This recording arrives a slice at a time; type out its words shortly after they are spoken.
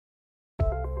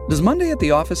Does Monday at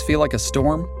the office feel like a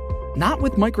storm? Not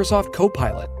with Microsoft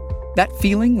Copilot. That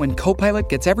feeling when Copilot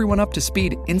gets everyone up to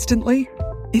speed instantly?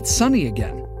 It's sunny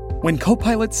again. When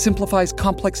Copilot simplifies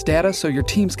complex data so your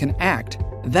teams can act,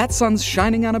 that sun's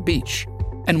shining on a beach.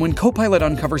 And when Copilot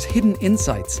uncovers hidden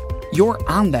insights, you're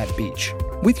on that beach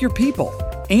with your people,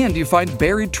 and you find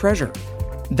buried treasure.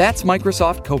 That's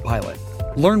Microsoft Copilot.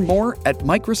 Learn more at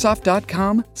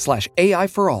Microsoft.com/AI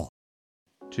for all.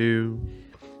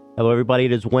 Hello, everybody.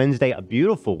 It is Wednesday, a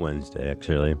beautiful Wednesday,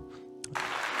 actually.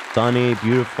 Sunny,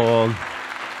 beautiful,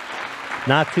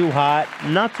 not too hot,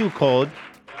 not too cold.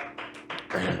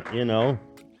 You know,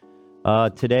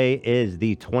 today is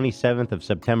the 27th of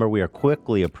September. We are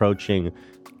quickly approaching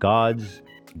God's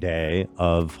Day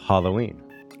of Halloween.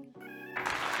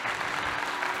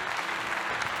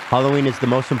 Halloween is the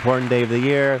most important day of the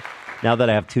year. Now that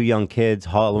I have 2 young kids,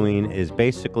 Halloween is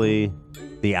basically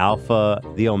the alpha,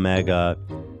 the omega.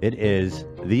 It is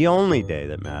the only day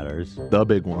that matters. The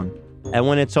big one. And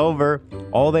when it's over,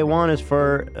 all they want is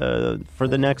for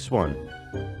the next one.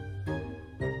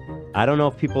 I don't know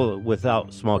if people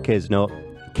without small kids know,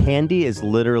 candy is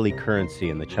literally currency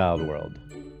in the child world.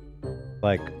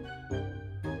 Like,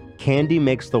 candy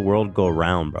makes the world go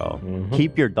round, bro. Mm-hmm.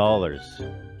 Keep your dollars.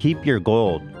 Keep your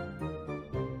gold.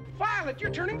 Violet, you're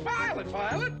turning violet,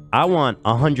 Violet. I want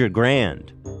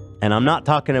 $100,000, and I'm not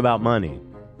talking about money.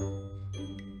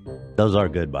 Those are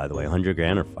good, by the way.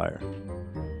 $100,000 are fire.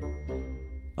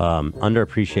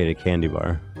 Underappreciated candy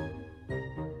bar.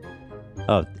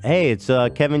 Oh, hey, it's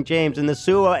Kevin James in the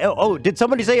sewer. Oh, did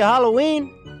somebody say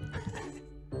Halloween?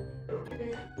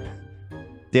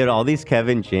 Dude, all these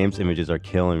Kevin James images are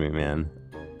killing me, man.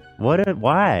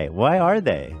 Why? Why are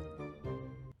they?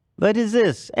 What is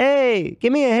this? Hey,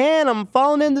 give me a hand. I'm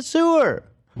falling in the sewer.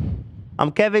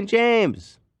 I'm Kevin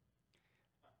James.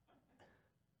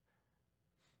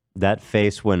 That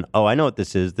face when... Oh, I know what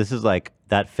this is. This is like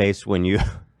that face when you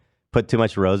put too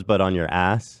much rosebud on your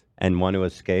ass and want to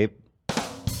escape.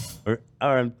 Or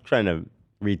I'm trying to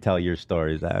retell your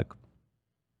story, Zach.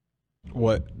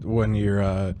 What, when you're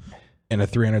in a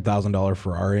 $300,000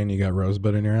 Ferrari and you got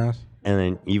rosebud in your ass? And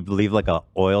then you leave like a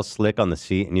oil slick on the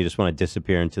seat and you just want to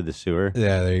disappear into the sewer?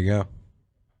 Yeah, there you go.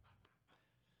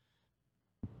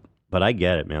 But I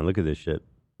get it, man. Look at this shit.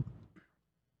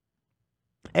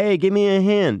 Hey, give me a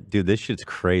hand. Dude, this shit's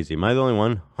crazy. Am I the only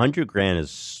one? $100,000 is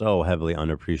so heavily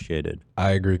underappreciated.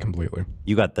 I agree completely.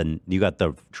 You got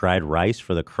the dried rice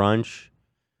for the crunch,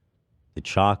 the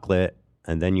chocolate,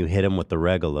 and then you hit them with the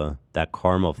regular, that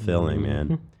caramel filling,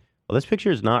 man. Well, this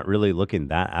picture is not really looking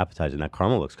that appetizing. That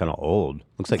caramel looks kind of old.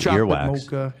 Looks like chocolate earwax.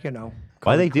 mocha, you know.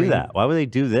 Why they do that? Why would they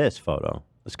do this photo?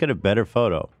 Let's get a better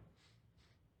photo.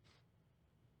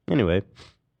 Anyway,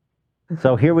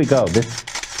 so here we go.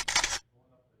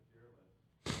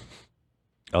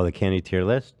 Oh, the candy tier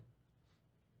list?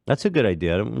 That's a good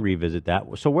idea. I'm going to revisit that.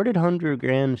 So where did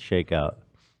 $100,000 shake out?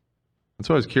 That's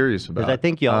what I was curious about. Because I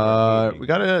think y'all... we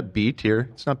got a B tier.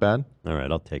 It's not bad. All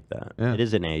right, I'll take that. Yeah. It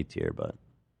is an A tier, but...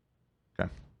 Okay.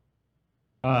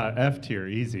 F tier,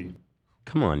 easy.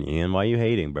 Come on, Ian. Why are you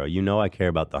hating, bro? You know I care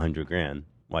about the $100,000.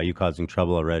 Why are you causing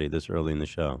trouble already this early in the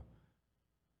show?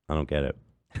 I don't get it.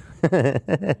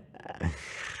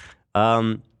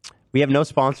 We have no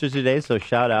sponsors today, so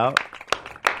shout out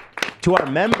to our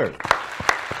members.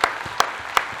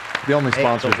 The only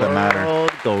sponsors that matter.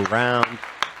 Go round.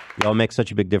 Y'all make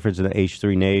such a big difference in the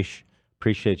H3 Nation.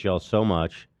 Appreciate y'all so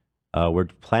much. We're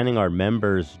planning our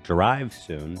members drive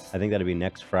soon. I think that'll be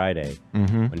next Friday.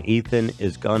 When Ethan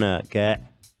is gonna get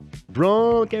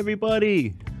drunk,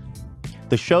 everybody.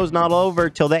 The show's not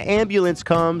over till the ambulance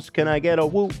comes. Can I get a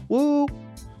whoop whoop?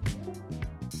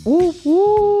 Whoop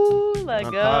whoop. Let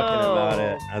I'm go. talking about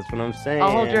it. That's what I'm saying.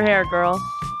 I'll hold your hair, girl.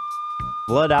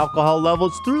 Blood alcohol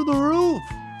levels through the roof.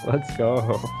 Let's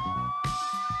go.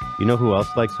 You know who else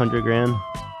likes $100,000?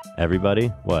 Everybody?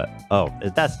 What? Oh,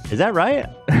 is that right?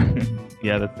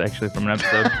 Yeah, that's actually from an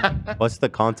episode. What's the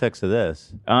context of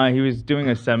this? He was doing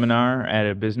a seminar at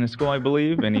a business school, I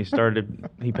believe, and he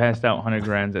passed out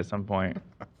 $100,000 at some point.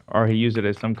 Or he used it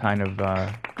as some kind of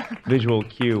visual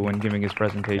cue when giving his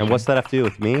presentation. And what's that have to do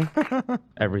with me?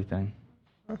 Everything.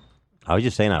 I was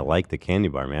just saying I like the candy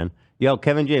bar, man. Yo,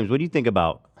 Kevin James, what do you think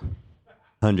about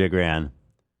 $100,000?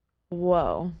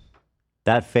 Whoa.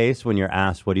 That face when you're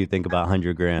asked, what do you think about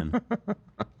 $100,000?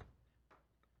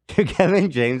 Dude,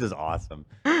 Kevin James is awesome.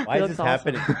 Why is this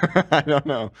happening? I don't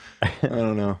know.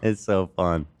 It's so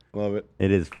fun. Love it.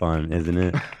 It is fun, isn't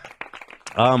it?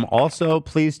 Also,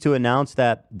 pleased to announce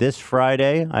that this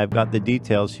Friday, I've got the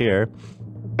details here.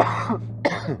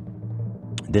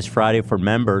 This Friday for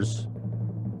members,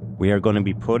 we are going to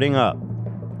be putting up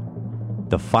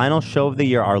the final show of the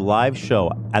year, our live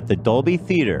show at the Dolby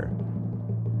Theater.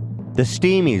 The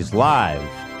Steamies live.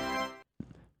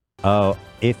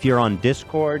 If you're on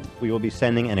Discord, we will be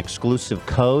sending an exclusive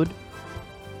code.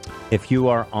 If you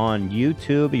are on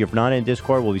YouTube, you're not in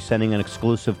Discord, we'll be sending an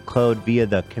exclusive code via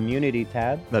the community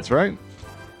tab. That's right.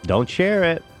 Don't share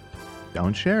it.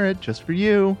 Don't share it, just for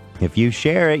you. If you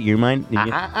share it, you might the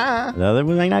other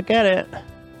one might not get it.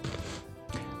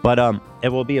 But it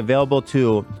will be available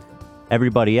to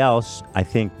everybody else. I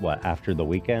think after the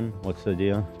weekend? What's the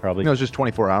deal? Probably. No, it's just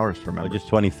 24 hours for members. Just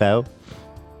 24.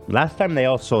 Last time they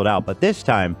all sold out, but this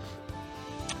time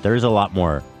there's a lot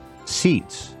more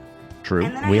seats. True.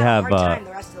 And then We I have have a hard time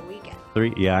the rest of the weekend.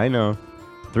 Yeah, I know.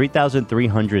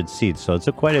 3,300 seats, so it's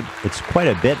quite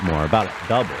a bit more, about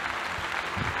double.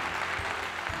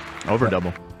 Over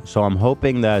double. So I'm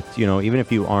hoping that, even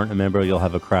if you aren't a member, you'll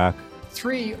have a crack.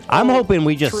 I'm hoping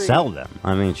we just sell them.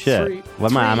 I mean, shit.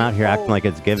 I'm out here acting like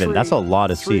it's given. That's a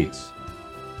lot of seats.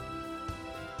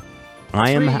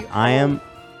 I am.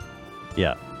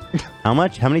 Yeah. How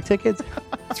much? How many tickets?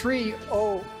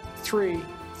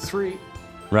 3033.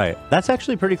 Right. That's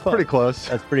actually pretty close. Pretty close.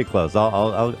 That's pretty close.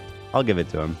 I'll give it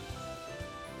to him.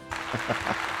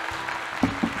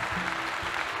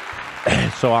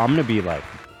 So I'm gonna be like,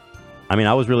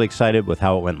 I was really excited with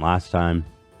how it went last time.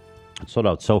 It sold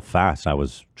out so fast. I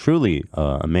was truly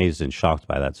amazed and shocked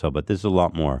by that. But this is a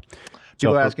lot more.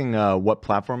 People are asking what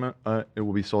platform it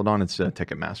will be sold on. It's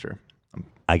Ticketmaster.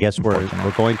 I guess we're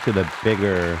going to the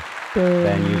bigger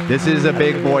venue. This is a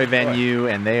big boy venue,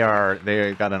 and they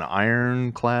got an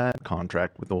ironclad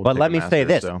contract with old. But let me say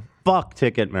this: so. fuck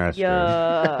Ticketmaster.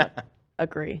 Yeah,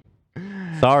 agree.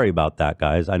 Sorry about that,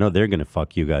 guys. I know they're gonna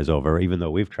fuck you guys over, even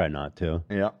though we've tried not to.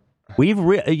 Yeah. We've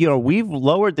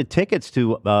lowered the tickets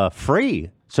to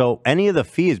free, so any of the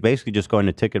fee is basically just going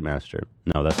to Ticketmaster.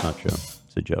 No, that's not true.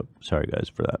 It's a joke. Sorry, guys,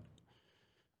 for that.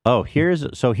 Oh, here's a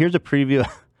preview.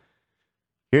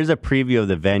 Here's a preview of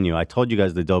the venue. I told you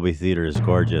guys the Dolby Theater is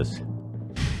gorgeous.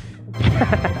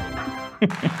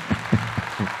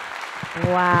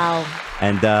 Wow.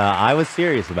 And I was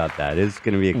serious about that. It's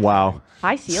going to be wow.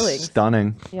 High ceilings.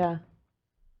 Stunning. Yeah.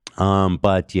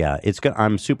 But yeah,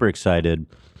 I'm super excited.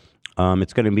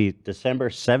 It's going to be December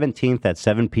 17th at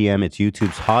 7 p.m. It's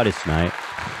YouTube's hottest night.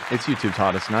 It's YouTube's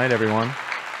hottest night, everyone.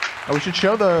 Oh, we should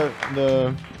show the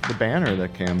banner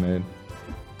that Cam made.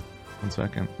 1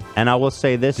 second. And I will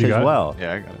say this as well.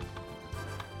 Yeah, I got it.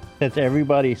 Since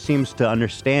everybody seems to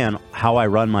understand how I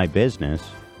run my business,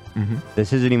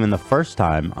 this isn't even the first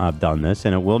time I've done this,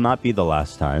 and it will not be the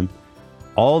last time.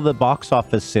 All the box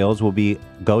office sales will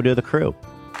go to the crew.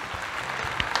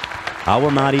 I will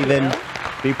not even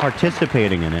be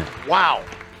participating in it. Wow.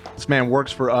 This man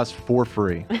works for us for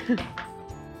free.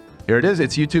 Here it is.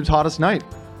 It's YouTube's hottest night.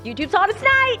 YouTube's hottest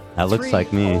night. That looks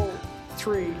like me.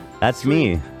 That's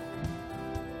me.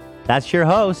 That's your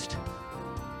host,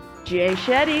 Jay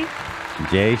Shetty.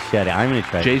 Jay Shetty. I'm going to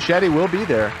try. Jay Shetty will be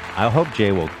there. I hope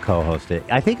Jay will co-host it.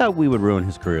 I think we would ruin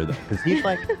his career, though, because he's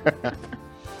like...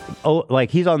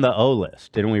 he's on the O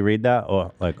list. Didn't we read that?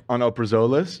 Or on Oprah's O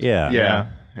list? Yeah.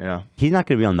 Yeah. He's not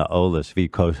going to be on the O list if he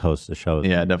co-hosts the show.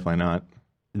 Yeah, definitely not.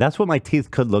 That's what my teeth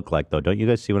could look like, though. Don't you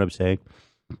guys see what I'm saying?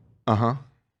 Uh-huh.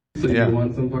 So you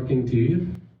want some fucking tea?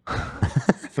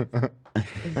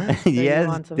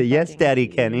 Yes, Daddy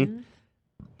Kenny.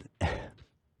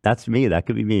 That's me. That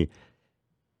could be me.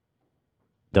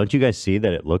 Don't you guys see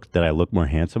that I look more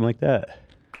handsome like that?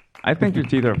 I think your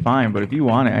teeth are fine, but if you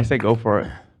want it, I say go for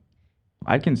it.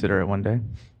 I'd consider it one day.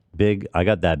 I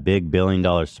got that big $1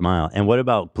 billion smile. And what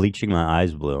about bleaching my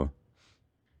eyes blue?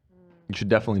 You should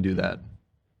definitely do that.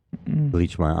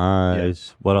 Bleach my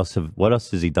eyes. Yeah. What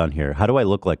else has he done here? How do I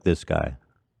look like this guy?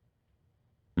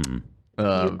 The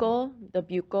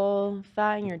buccal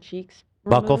fat in your cheeks.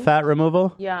 Buccal fat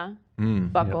removal? Yeah.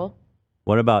 Buccal. Yeah.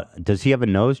 What about, does he have a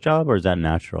nose job or is that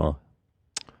natural?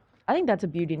 I think that's a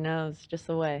beauty nose, just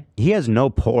the way. He has no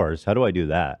pores. How do I do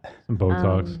that? Some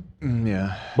Botox.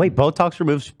 Yeah. Wait, Botox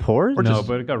removes pores? No,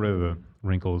 but it got rid of the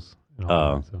wrinkles. And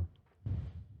all that, so.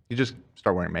 You just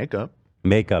start wearing makeup.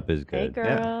 Makeup is good. Hey, girl.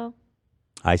 Yeah.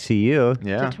 I see you.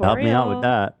 Yeah. Tutorial. Help me out with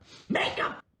that.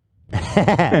 Makeup!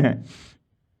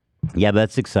 Yeah,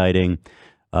 that's exciting.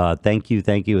 Thank you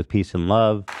with peace and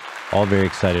love. All very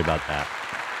excited about that.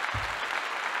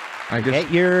 I guess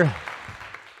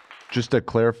just to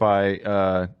clarify,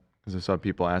 because I saw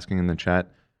people asking in the chat,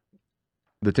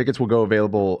 the tickets will go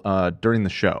available during the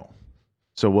show.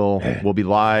 So we'll be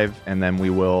live, and then we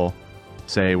will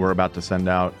say we're about to send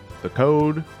out the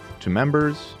code to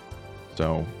members,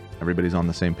 so everybody's on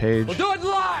the same page. We'll do it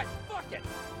live. Fuck it.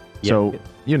 So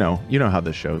you know how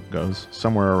this show goes.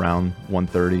 Somewhere around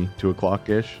 1:30, 2 o'clock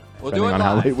ish, depending on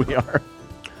how late we are.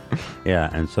 Yeah,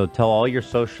 and so tell all your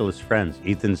socialist friends.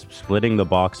 Ethan's splitting the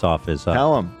box office up.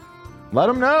 Tell them. Let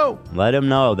them know. Let him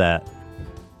know that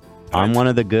I'm one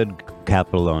of the good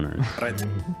capital owners. Right.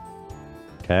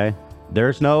 Okay?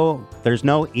 There's no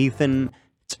Ethan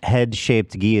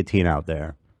head-shaped guillotine out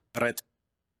there. Right.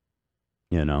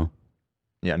 You know?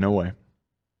 Yeah, no way.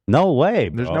 No way,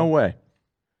 bro. There's no way.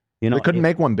 You know, they couldn't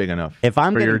make one big enough. If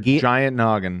I'm for your getting giant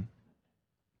noggin,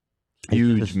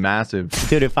 huge, massive.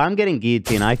 Dude, if I'm getting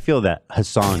guillotined, I feel that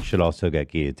Hassan should also get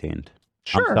guillotined.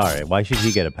 Sure. I'm sorry. Why should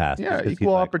he get a pass? Yeah, Just 'cause he's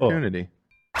equal like, oh. opportunity.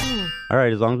 All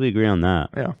right, as long as we agree on that.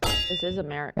 Yeah. This is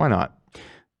America. Why not?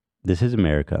 This is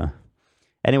America.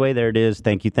 Anyway, there it is.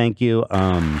 Thank you.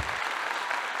 The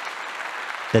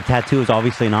tattoo is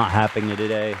obviously not happening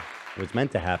today. It was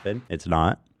meant to happen. It's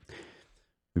not.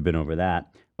 We've been over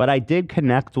that. But I did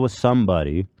connect with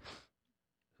somebody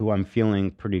who I'm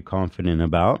feeling pretty confident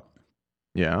about.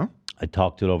 Yeah. I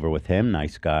talked it over with him.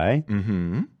 Nice guy.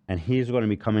 Mm-hmm. And he's going to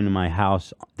be coming to my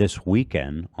house this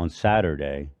weekend on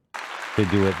Saturday to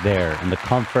do it there. In the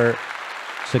comfort,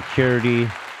 security,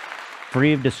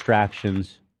 free of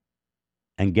distractions,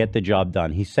 and get the job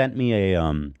done. He sent me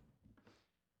an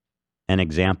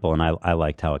example, and I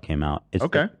liked how it came out. It's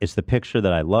okay. It's the picture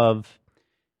that I love,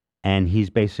 and he's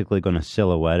basically going to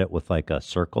silhouette it with like a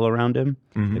circle around him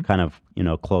to kind of,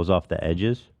 close off the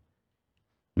edges.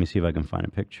 Let me see if I can find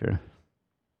a picture.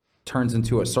 Turns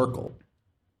into a circle.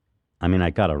 I mean,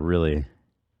 I got a really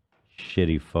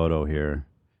shitty photo here.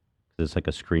 It's like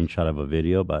a screenshot of a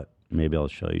video, but maybe I'll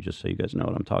show you just so you guys know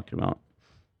what I'm talking about.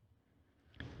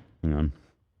 Hang on.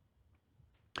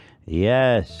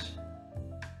 Yes.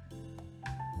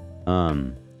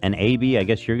 And AB, I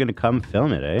guess you're going to come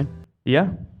film it, eh?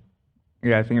 Yeah.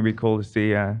 Yeah, I think it'd be cool to see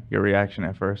your reaction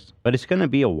at first. But it's going to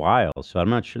be a while, so I'm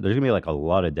not sure. There's going to be like a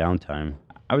lot of downtime.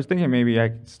 I was thinking maybe I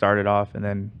could start it off and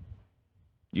then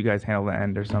you guys handle the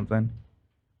end or something.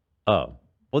 Oh.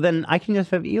 Well, then I can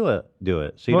just have Hila do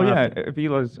it. So well, yeah, if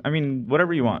Hila's, I mean,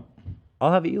 whatever you want.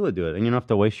 I'll have Hila do it, and you don't have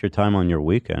to waste your time on your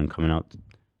weekend coming out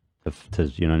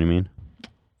to you know what I mean?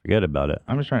 Forget about it.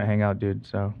 I'm just trying to hang out, dude,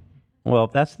 so. Well,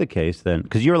 if that's the case, then,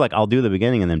 because you were like, I'll do the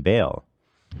beginning and then bail.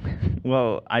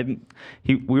 Well,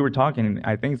 we were talking,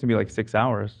 I think it's going to be like 6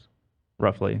 hours,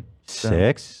 roughly.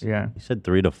 6? So, yeah. You said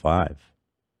 3 to 5.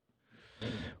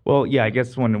 Well, yeah, I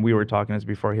guess when we were talking is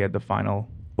before he had the final.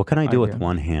 What can I do with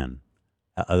one hand?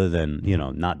 Other than,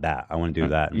 not that. I want to do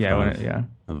that in front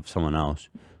of someone else.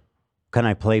 Can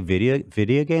I play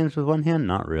video games with one hand?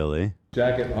 Not really.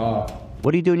 Jacket off.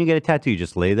 What do you do when you get a tattoo? You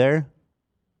just lay there?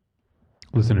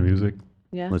 Listen to music.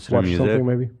 Yeah. Listen to music. Something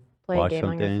maybe. Play a game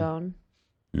on your phone.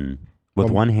 With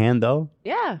one hand, though?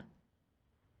 Yeah.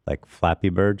 Like Flappy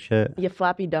Bird shit? Yeah,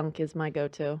 Flappy Dunk is my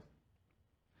go-to.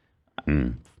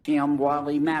 Him while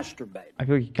he masturbates. I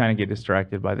feel like you kind of get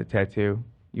distracted by the tattoo.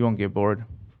 You won't get bored.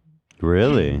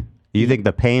 Really? You think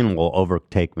the pain will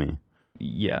overtake me?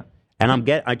 Yeah. And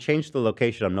I changed the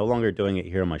location. I'm no longer doing it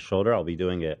here on my shoulder. I'll be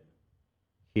doing it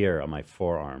here on my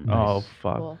forearm. Oh,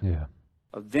 fuck. Cool. Yeah.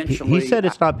 Eventually, He said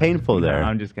it's not painful there.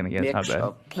 I'm just going to guess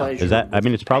not bad. Is that? I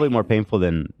mean, it's probably more painful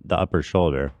than the upper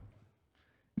shoulder.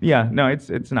 Yeah, no,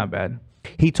 it's not bad.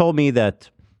 He told me that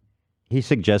he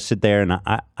suggested there, and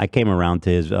I came around to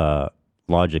his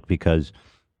logic because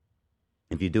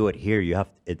if you do it here, you have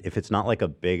if it's not like a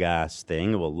big ass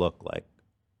thing, it will look like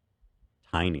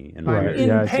tiny and right.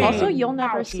 Yeah, also, you'll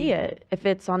never see it if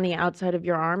it's on the outside of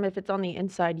your arm. If it's on the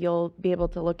inside, you'll be able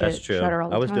to look That's at true. Shutter all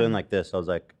the time. I was doing like this. I was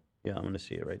like, yeah, I'm going to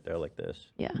see it right there like this.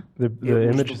 Yeah. The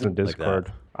image is in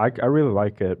Discord. I really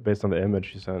like it based on the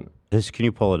image you sent. Can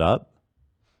you pull it up?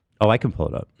 Oh, I can pull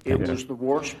it up. It was the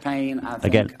worst pain I think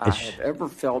Again, I have ever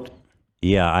felt.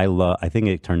 Yeah, I think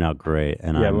it turned out great.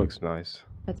 And it looks nice.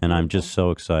 And I'm just so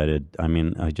excited. I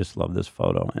mean, I just love this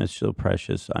photo. And it's so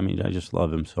precious. I mean, I just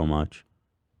love him so much.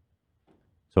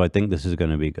 So I think this is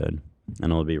going to be good.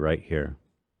 And it'll be right here.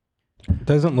 It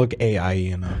doesn't look AI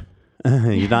enough.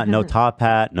 You're not, no top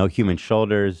hat, no human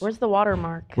shoulders. Where's the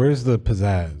watermark? Where's the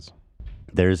pizzazz?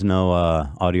 There's no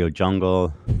audio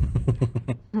jungle.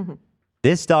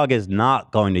 This dog is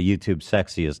not going to YouTube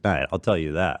Sexiest Night. I'll tell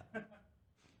you that.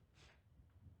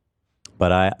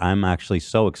 But I'm actually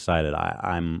so excited.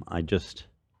 I'm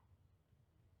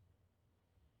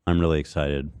really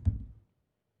excited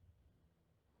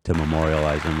to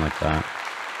memorialize him like that.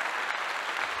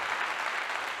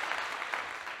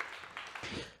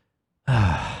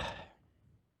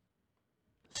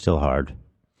 Still hard.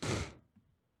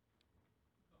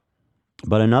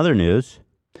 But in other news,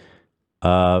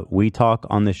 We talk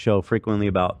on this show frequently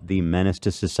about the menace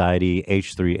to society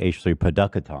H3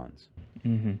 Producatons.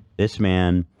 Mm-hmm. This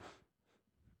man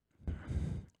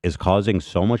is causing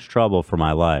so much trouble for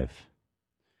my life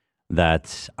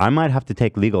that I might have to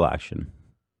take legal action.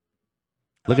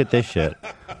 Look at this shit.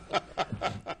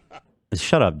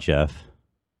 Shut up, Jeff.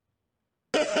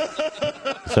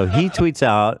 So he tweets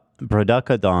out,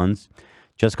 Producadons,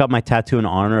 just got my tattoo in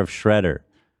honor of Shredder.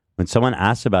 When someone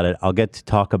asks about it, I'll get to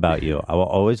talk about you. I will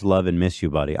always love and miss you,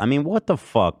 buddy. I mean, what the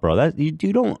fuck, bro? That you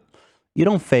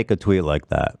don't fake a tweet like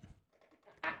that.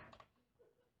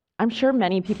 I'm sure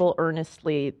many people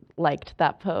earnestly liked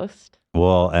that post.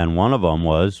 Well, and one of them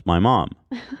was my mom.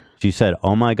 She said,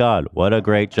 "Oh my God, what a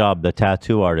great job the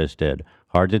tattoo artist did.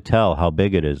 Hard to tell how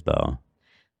big it is, though."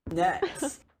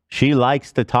 Next. She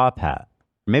likes the top hat.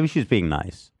 Maybe she's being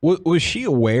nice. Was she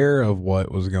aware of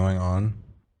what was going on?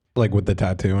 Like with the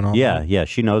tattoo and all that? Yeah,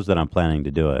 she knows that I'm planning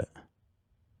to do it.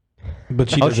 But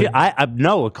she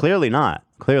no, clearly not.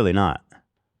 Clearly not.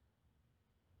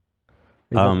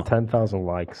 You got 10,000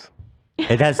 likes.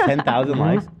 It has 10,000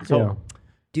 likes? So,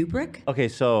 Dubrick? okay,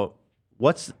 so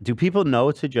do people know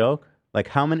it's a joke? Like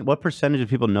what percentage of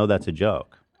people know that's a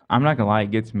joke? I'm not gonna lie,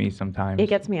 it gets me sometimes. It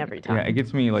gets me every time. Yeah, it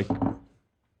gets me like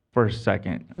for a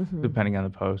second, Mhm. depending on the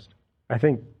post. I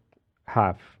think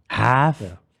half. Half?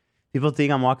 Yeah. People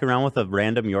think I'm walking around with a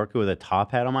random Yorker with a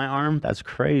top hat on my arm? That's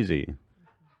crazy.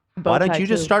 Why don't you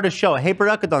just start a show? Hey,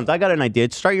 Producadons, I got an idea.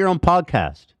 Start your own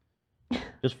podcast.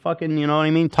 Just fucking, you know what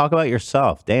I mean? Talk about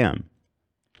yourself. Damn.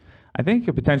 I think it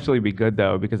could potentially be good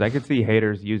though, because I could see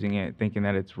haters using it, thinking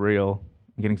that it's real,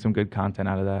 getting some good content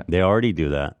out of that. They already do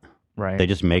that. Right. They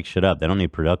just make shit up. They don't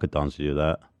need Producadons to do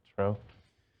that. True.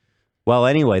 Well,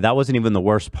 anyway, that wasn't even the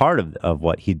worst part of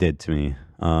what he did to me.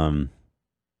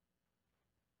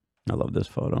 I love this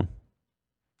photo.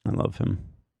 I love him.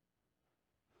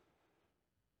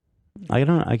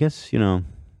 I guess,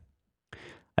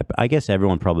 I guess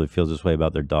everyone probably feels this way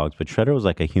about their dogs, but Shredder was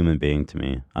like a human being to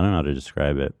me. I don't know how to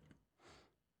describe it.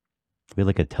 We had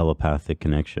like a telepathic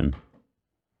connection.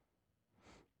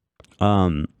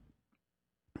 So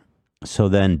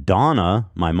then Donna,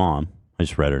 my mom, I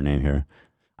just read her name here.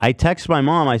 I text my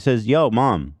mom. I says, "Yo,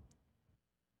 mom."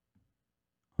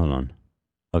 Hold on.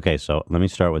 Okay, so let me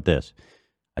start with this.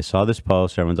 I saw this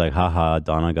post. Everyone's like, haha,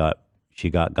 Donna got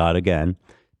again.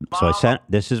 So I sent,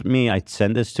 this is me. I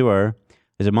sent this to her.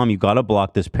 I said, "Mom, you got to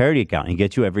block this parody account. He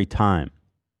gets you every time."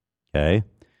 Okay.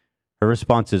 Her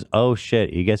response is, "Oh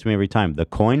shit, he gets me every time." The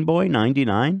Coin Boy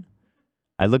 99?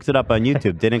 I looked it up on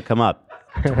YouTube. Didn't come up.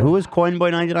 Who is Coin Boy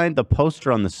 99? The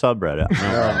poster on the subreddit. Oh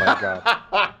my God.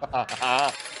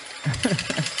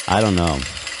 I don't know.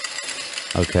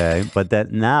 Okay, but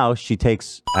that now she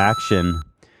takes action.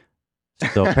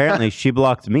 So apparently she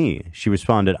blocked me. She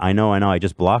responded, I know, I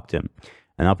just blocked him.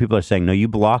 And now people are saying, no, you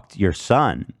blocked your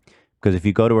son. Because if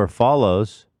you go to her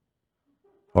follows,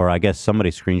 or I guess somebody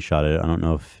screenshotted it, I don't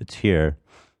know if it's here,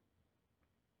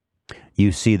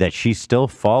 you see that she still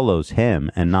follows him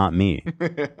and not me.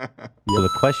 So the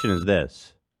question is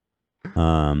this.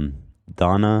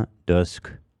 Donna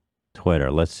Dusk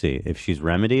Twitter. Let's see if she's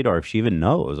remedied or if she even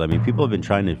knows. I mean, people have been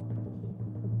trying to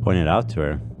point it out to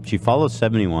her. She follows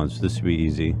 71, so this would be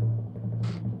easy.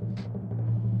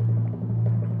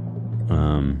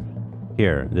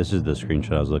 Here, this is the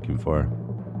screenshot I was looking for.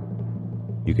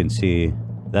 You can see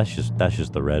that's just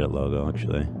the Reddit logo,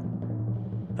 actually.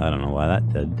 I don't know why that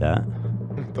did that.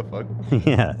 What the fuck?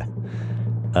 Yeah.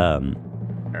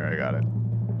 There, I got it.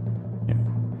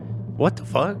 What the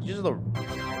fuck? Just the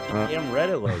damn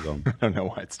Reddit logo. I don't know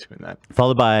why it's doing that.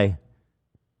 Followed by.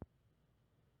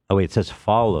 Oh wait, it says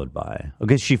followed by.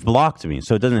 Okay, she blocked me,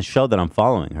 so it doesn't show that I'm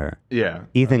following her. Yeah.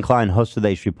 Ethan Klein, host of the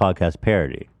H3 Podcast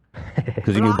parody.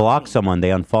 Because when you block someone, they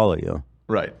unfollow you.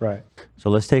 Right. Right. So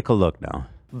let's take a look now.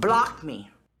 Block me.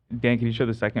 Dan, can you show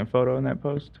the second photo in that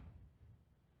post?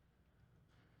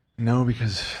 No,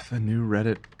 because the new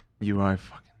Reddit UI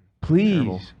fucking. Please.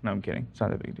 Terrible. No, I'm kidding. It's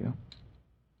not a big deal.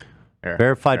 There,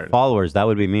 Verified followers, that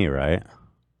would be me, right?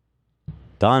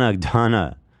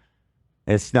 Donna.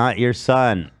 It's not your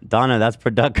son. Donna, that's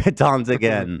Producatons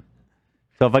again.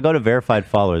 So if I go to verified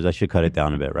followers, I should cut it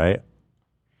down a bit, right?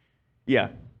 Yeah.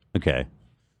 Okay.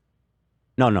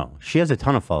 No. She has a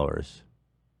ton of followers.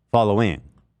 Following.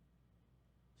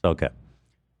 So, okay.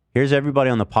 Here's everybody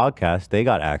on the podcast. They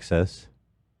got access.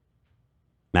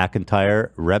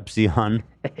 McIntyre, Repzion.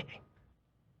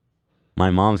 My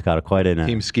mom's got quite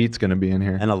Team Skeet's going to be in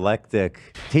here. An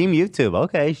eclectic. Team YouTube.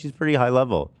 Okay, she's pretty high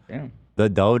level. Damn. The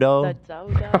Dodo. The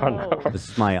Dodo. Oh, no. This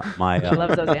is my She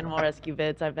loves those animal rescue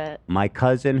vids, I bet. my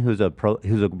cousin, who's a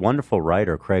wonderful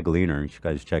writer, Craig Leaner. You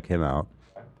guys check him out.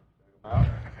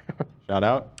 Shout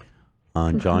out.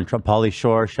 John Trump, Pauly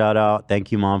Shore, shout out.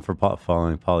 Thank you, Mom, for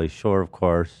following Pauly Shore, of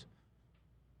course.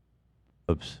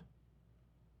 Oops.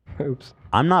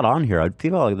 I'm not on here. I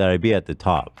feel like that I'd be at the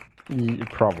top.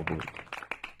 Probably.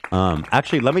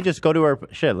 Actually, let me just go to our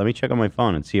shit. Let me check on my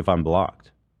phone and see if I'm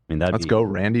blocked. I mean, Let's go,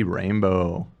 Randy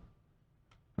Rainbow.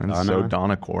 That's so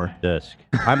Donna Core. Disc.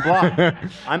 I'm blocked.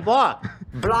 I'm blocked.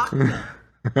 Block.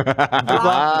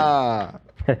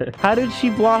 How did she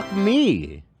block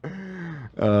me?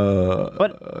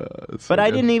 But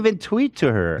I didn't even tweet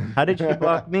to her. How did she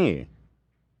block me?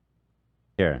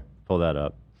 Here, pull that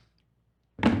up.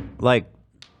 Like,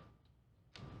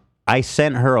 I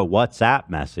sent her a WhatsApp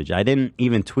message. I didn't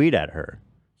even tweet at her.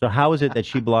 So how is it that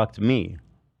she blocked me?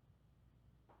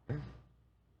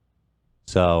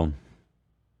 So,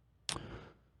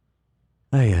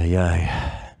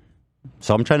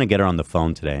 So I'm trying to get her on the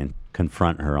phone today and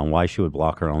confront her on why she would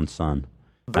block her own son.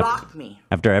 Block me.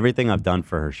 After everything I've done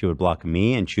for her, she would block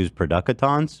me and choose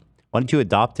Producatons? Why don't you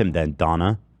adopt him then,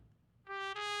 Donna?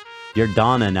 You're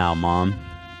Donna now, Mom.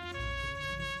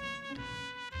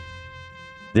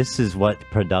 This is what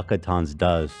Producatons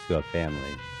does to a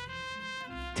family.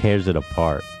 Tears it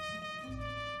apart.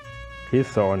 He's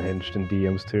so unhinged in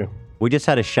DMs too. We just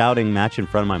had a shouting match in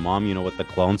front of my mom, you know, with the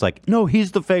clones. Like, no,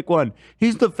 he's the fake one.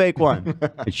 He's the fake one.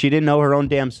 And she didn't know her own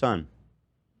damn son.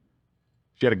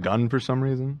 She had a gun for some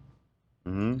reason?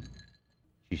 Mm-hmm.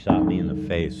 She shot me in the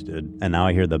face, dude. And now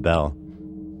I hear the bell.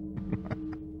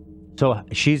 So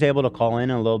she's able to call in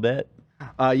a little bit?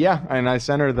 Yeah, and I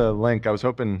sent her the link. I was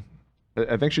hoping...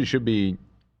 I think she should be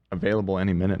available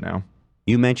any minute now.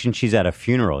 You mentioned she's at a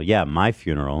funeral. Yeah, my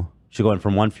funeral. She's going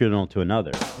from one funeral to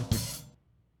another.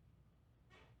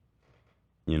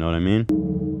 You know what I mean?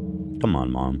 Come on,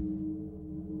 Mom.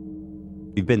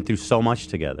 We've been through so much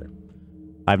together.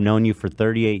 I've known you for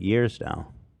 38 years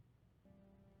now.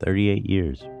 38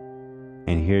 years.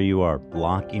 And here you are,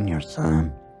 blocking your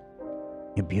son.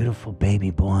 Your beautiful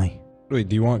baby boy. Wait,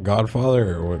 do you want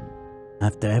Godfather or what?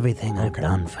 After everything I've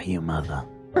done for you, Mother.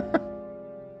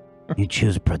 You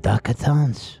choose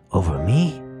Producatons over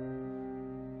me?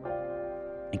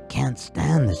 I can't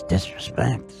stand this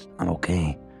disrespect. It's not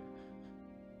okay.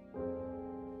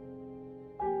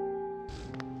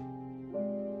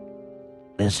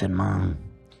 Listen, Mom.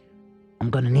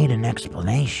 I'm gonna need an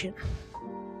explanation.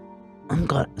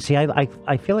 See,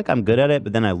 I feel like I'm good at it,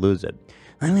 but then I lose it.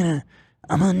 I'm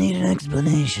gonna need an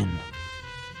explanation.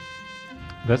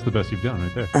 That's the best you've done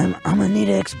right there. I'm gonna need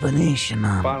an explanation,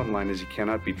 Mom. Bottom line is he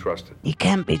cannot be trusted. You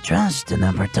can't be trusted,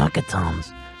 the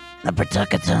Producatons. The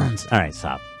Producatons. All right,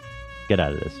 stop. Get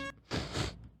out of this.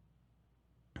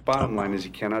 Bottom line is he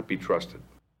cannot be trusted.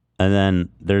 And then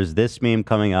there's this meme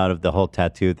coming out of the whole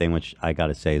tattoo thing, which I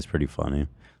gotta say is pretty funny.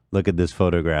 Look at this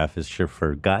photograph. It's sure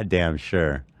for goddamn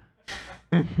sure.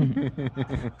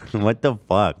 What the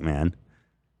fuck, man?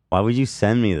 Why would you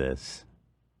send me this?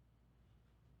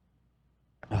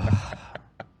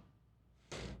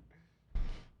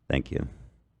 Thank you.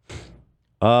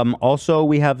 Also,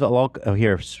 we have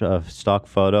here stock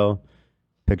photo,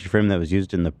 picture frame that was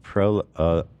used in the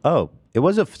it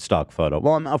was a stock photo.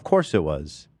 Well, of course it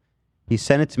was. He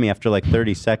sent it to me after like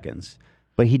 30 seconds,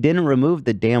 but he didn't remove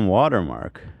the damn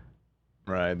watermark.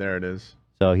 Right, there it is.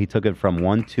 So he took it from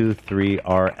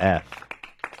 123RF.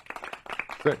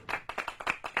 Good.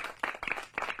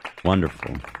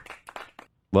 Wonderful.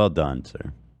 Well done,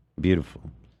 sir. Beautiful.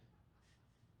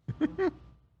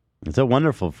 It's a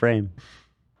wonderful frame.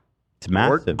 It's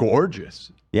massive.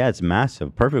 Gorgeous. Yeah, it's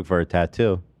massive. Perfect for a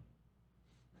tattoo.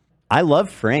 I love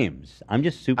frames. I'm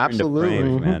just super into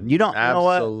frames, man. You don't know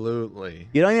what? Absolutely.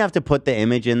 You don't even have to put the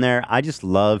image in there. I just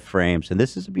love frames, and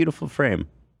this is a beautiful frame.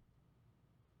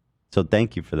 So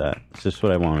thank you for that. It's just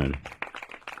what I wanted.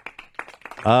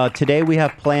 Today we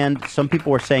have planned, some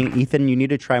people were saying, Ethan, you need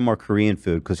to try more Korean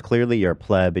food because clearly you're a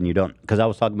pleb and you don't, because I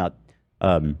was talking about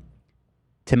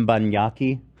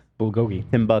Timbanyaki. Bulgogi.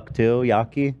 Timbuktu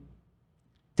yaki.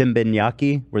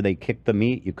 Timbanyaki, where they kick the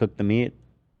meat, you cook the meat.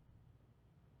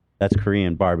 That's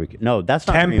Korean barbecue. No, that's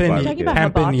not Korean barbecue.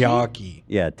 Teppanyaki.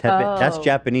 Yeah, that's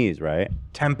Japanese, right?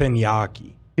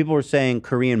 Teppanyaki. People were saying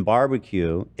Korean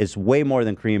barbecue is way more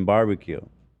than Korean barbecue.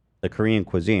 The Korean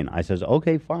cuisine. I says,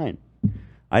 okay, fine.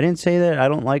 I didn't say that I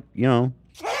don't like, you know.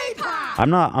 I'm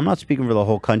not speaking for the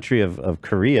whole country of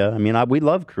Korea. I mean, we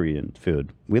love Korean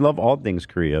food. We love all things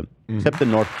Korea, except the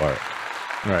north part.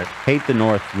 Right. Hate the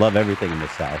north, love everything in the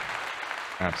south.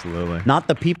 Absolutely. Not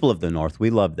the people of the north. We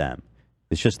love them.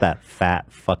 It's just that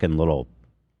fat fucking little.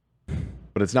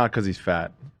 But it's not because he's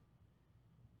fat.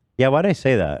 Yeah, why'd I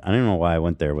say that? I don't know why I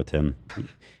went there with him.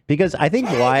 Because I think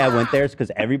why I went there is because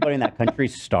everybody in that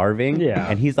country's starving. Yeah.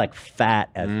 And he's like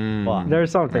fat as fuck. There's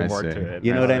something more to it.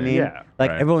 You know what I mean? Yeah. Like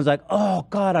everyone's like, oh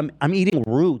God, I'm eating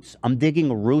roots. I'm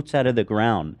digging roots out of the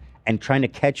ground and trying to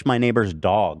catch my neighbor's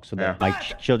dog so that my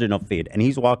children don't feed. And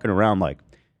he's walking around like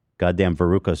goddamn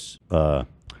Veruca's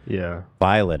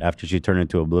Violet after she turned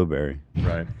into a blueberry.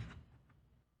 Right.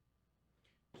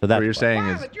 So that's what you're saying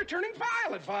is Violet, you're turning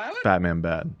violet, Violet. Fat Man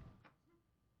bad.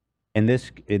 in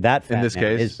this In this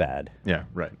case is bad. Yeah,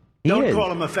 right. Don't is.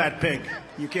 call him a fat pig.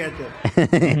 You can't do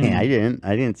it.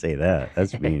 I didn't say that.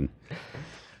 That's mean.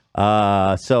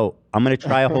 So I'm gonna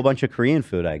try a whole bunch of Korean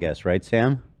food, I guess, right,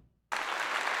 Sam?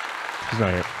 He's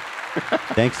not here.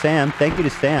 Thanks, Sam. Thank you to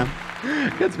Sam.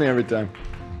 Gets me every time.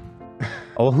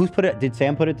 Oh, who's put it? Did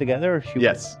Sam put it together? Or she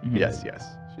Yes.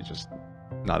 She's just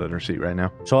not in her seat right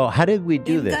now. So how did we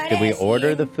do this? Did we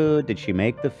order the food? Did she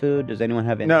make the food? Does anyone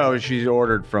have any? No, she's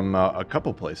ordered from a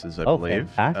couple places, I believe.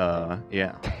 Fantastic.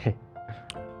 Yeah.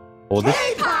 Well,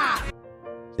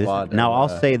 now I'll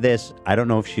say this: I don't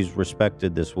know if she's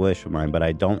respected this wish of mine, but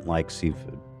I don't like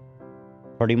seafood.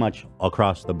 Pretty much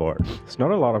across the board. It's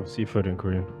not a lot of seafood in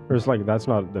Korean. There's like that's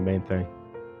not the main thing.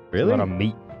 Really? There's a lot of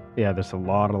meat. Yeah, there's a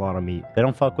lot of meat. They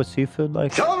don't fuck with seafood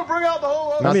like. Tell him to bring out the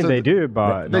whole. I mean, they do,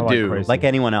 but they not do. like crazy. Like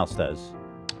anyone else does.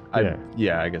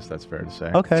 Yeah, I guess that's fair to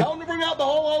say. Okay. Tell him to bring out the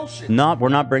whole ocean. We're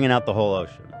not bringing out the whole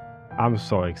ocean. I'm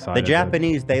so excited. The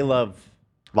Japanese, they love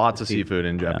lots of seafood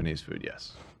in Japanese food.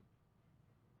 Yes.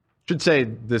 Should say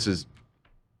this is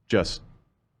just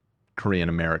Korean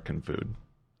American food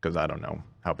because I don't know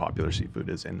how popular seafood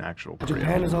is in actual Korea.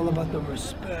 Japan is all about the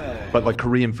respect. But like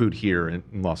Korean food here in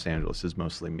Los Angeles is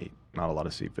mostly meat, not a lot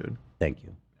of seafood. Thank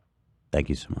you. Thank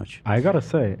you so much. I gotta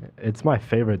say, it's my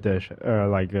favorite dish,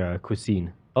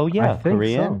 cuisine. Oh yeah, I think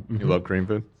Korean. So. You love Korean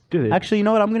food? Dude, Actually, you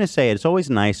know what I'm gonna say? It's always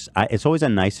nice. It's always a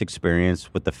nice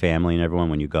experience with the family and everyone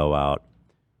when you go out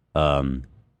and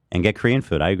get Korean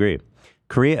food. I agree.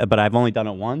 Korea, but I've only done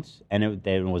it once, and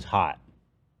it was hot.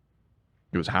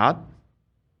 It was hot?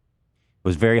 It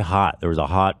was very hot. There was a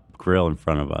hot grill in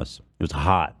front of us. It was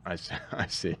hot. I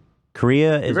see.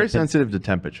 Korea You're is very sensitive to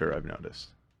temperature, I've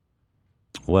noticed.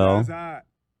 Well,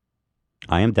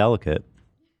 I am delicate.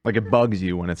 Like it bugs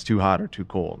you when it's too hot or too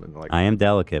cold. And like I am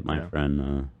delicate, my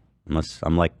friend. Unless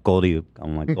I'm like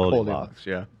Goldilocks,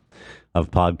 yeah,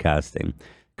 of podcasting.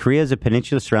 Korea is a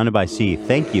peninsula surrounded by sea.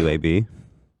 Thank you, AB.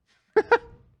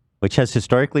 Which has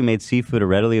historically made seafood a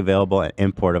readily available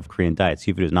import of Korean diet.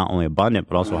 Seafood is not only abundant,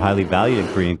 but also highly valued in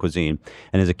Korean cuisine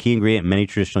and is a key ingredient in many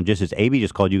traditional dishes. AB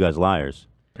just called you guys liars.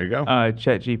 There you go.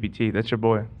 Chat GPT, that's your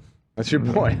boy. That's your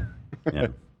boy. Yeah.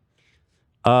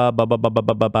 So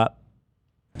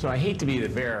I hate to be the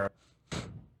bearer.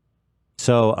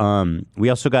 So we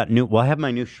also got I have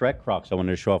my new Shrek Crocs I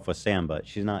wanted to show off with Sam, but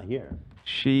she's not here.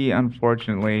 She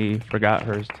unfortunately forgot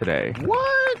hers today.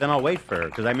 What? Then I'll wait for her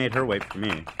because I made her wait for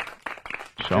me.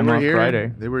 Show them on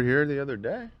Friday. They were here the other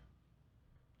day.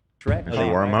 Shrek. She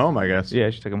wore them home, I guess. Yeah,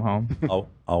 she took them home.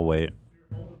 I'll wait.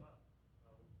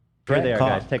 Here they are,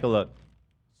 guys. Take a look.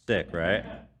 Sick, right?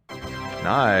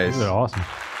 Nice. These are awesome.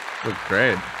 Look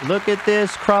great. Look at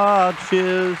this Croc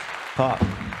shoes. Croc.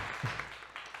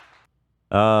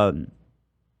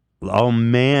 Oh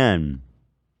man.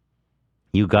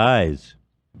 You guys.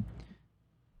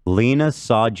 Lena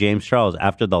saw James Charles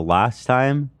after the last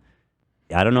time.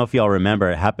 I don't know if y'all remember.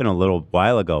 It happened a little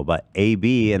while ago, but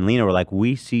AB and Lena were like,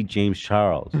 we see James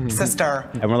Charles. Sister.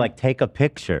 And we're like, take a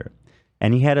picture.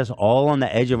 And he had us all on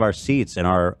the edge of our seats in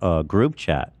our group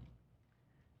chat.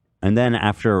 And then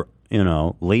after,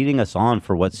 leading us on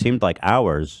for what seemed like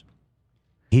hours,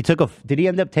 did he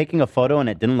end up taking a photo and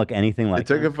it didn't look anything like He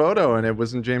took a photo and it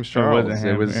wasn't James Charles.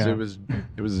 wasn't him,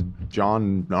 It was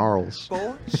John Gnarls.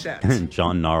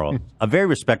 John Gnarl. A very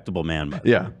respectable man. By the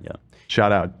Yeah. way. Yeah.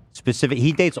 Shout out.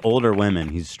 He dates older women.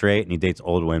 He's straight and he dates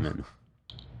old women.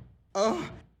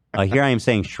 Here I am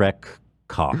saying Shrek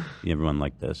cock. Everyone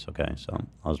like this. Okay, so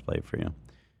I'll just play it for you.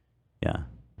 Yeah.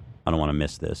 I don't want to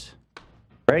miss this.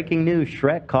 Breaking news,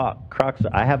 Shrek cock. Crocs.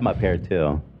 I have my pair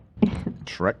too.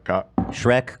 Shrek cock.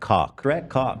 Shrek cock. Shrek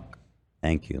cock.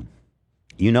 Thank you.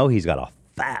 You know he's got a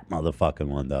fat motherfucking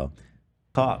one though.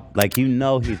 Cock. Like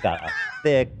he's got a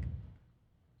thick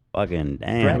fucking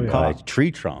damn cock.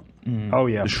 Tree trunk. Oh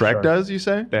yeah. Shrek does, you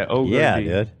say? That ogre. Yeah,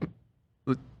 dude.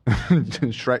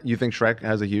 Shrek. You think Shrek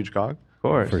has a huge cock? Of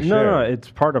course. For No,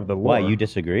 it's part of the lore. Why, you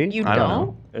disagree? You I don't?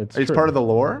 know. It's It's true. part of the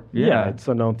lore. Yeah, it's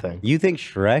a known thing. You think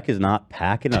Shrek is not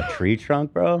packing a tree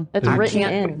trunk, bro? That's I written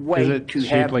can't in. wait it to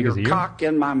shaped have like your his ear? cock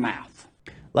in my mouth.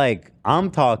 Like,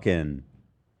 I'm talking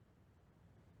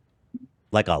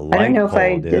like a I light don't know if I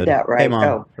pole, did dude. that right. Hey, Mom.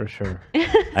 Oh. For sure.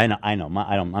 I know.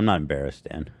 I'm not embarrassed,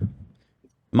 Dan.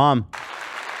 Mom.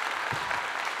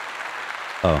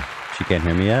 Oh, she can't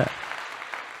hear me yet?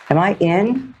 Am I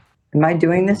in? Am I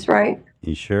doing this right?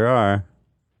 You sure are.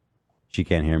 She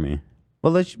can't hear me.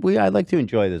 Well, I'd like to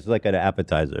enjoy this. It's like an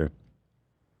appetizer.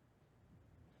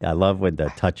 I love when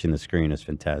the touching the screen is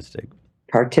fantastic.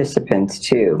 Participants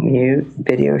too. Mute,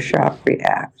 video shop,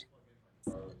 react.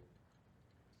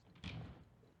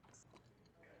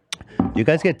 Do you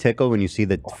guys get tickled when you see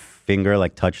the finger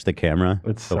like touch the camera?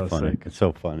 It's so funny. sick. It's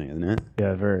so funny, isn't it?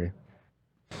 Yeah, very.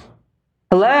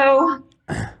 Hello?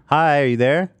 Hi, are you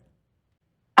there?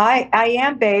 I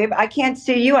am, babe. I can't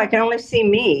see you. I can only see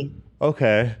me.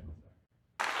 Okay.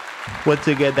 Once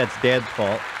again, that's Dan's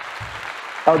fault.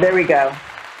 Oh, there we go.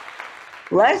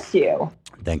 Bless you.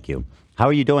 Thank you. How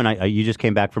are you doing? You just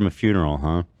came back from a funeral,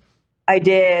 huh? I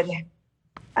did.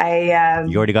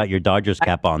 You already got your Dodgers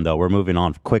cap on, though. We're moving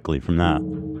on quickly from that.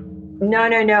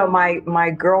 No. My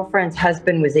girlfriend's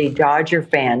husband was a Dodger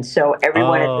fan, so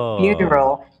everyone at the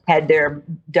funeral had their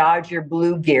Dodger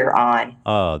blue gear on.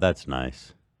 Oh, that's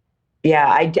nice.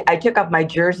 Yeah, I took off my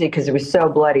jersey because it was so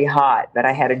bloody hot, but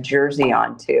I had a jersey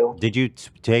on too. Did you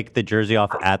take the jersey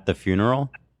off at the funeral?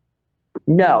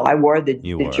 No, I wore the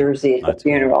jersey at the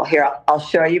funeral. Here, I'll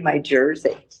show you my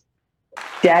jersey.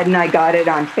 Dad and I got it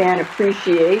on Fan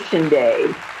Appreciation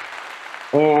Day,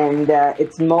 and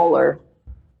it's Moeller,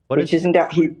 isn't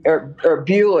or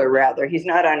Bueller rather. He's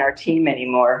not on our team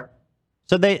anymore.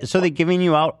 So they giving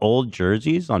you out old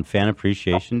jerseys on Fan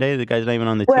Appreciation Day? The guy's not even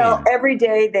on the Well, team. every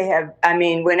day they have,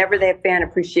 whenever they have Fan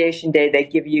Appreciation Day, they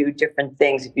give you different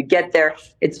things. If you get there,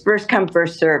 it's first come,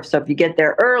 first serve. So if you get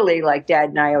there early, like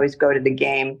Dad and I always go to the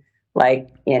game,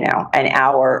 an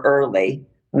hour early,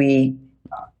 we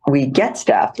get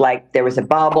stuff. Like there was a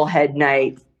bobblehead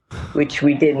night, which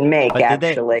we didn't make,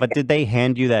 actually. But did they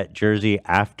hand you that jersey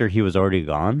after he was already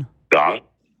gone?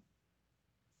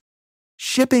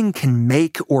 Shipping can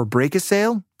make or break a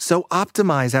sale, so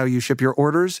optimize how you ship your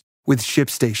orders with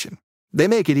ShipStation. They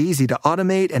make it easy to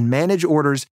automate and manage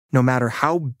orders no matter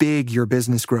how big your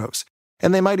business grows.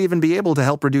 And they might even be able to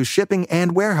help reduce shipping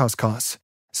and warehouse costs.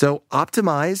 So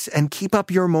optimize and keep up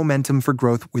your momentum for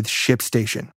growth with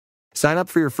ShipStation. Sign up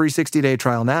for your free 60-day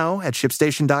trial now at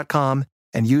ShipStation.com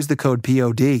and use the code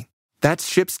POD.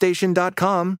 That's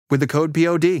ShipStation.com with the code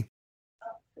POD.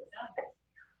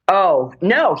 Oh,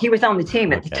 no, he was on the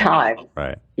team at the time.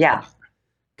 Right. Yeah.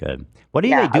 Good. What do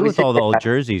they do with all the old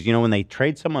jerseys? When they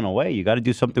trade someone away, you got to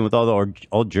do something with all the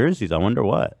old jerseys. I wonder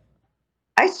what.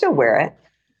 I still wear it.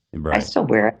 Right. I still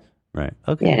wear it. Right.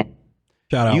 Okay. Yeah.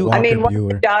 Shout out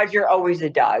Bueller. A Dodger, always a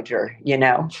Dodger,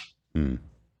 So. You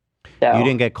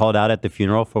didn't get called out at the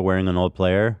funeral for wearing an old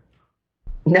player?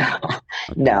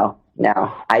 No,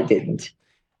 I didn't.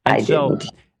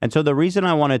 And so the reason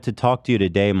I wanted to talk to you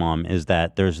today, Mom, is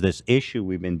that there's this issue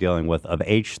we've been dealing with of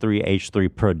H3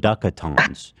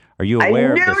 producatons. Are you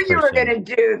aware of this? I knew you were going to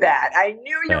do that. I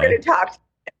knew you were going to talk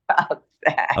about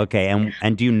that. Okay,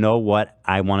 and do you know what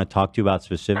I want to talk to you about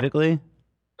specifically?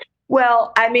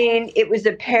 Well, it was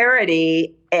a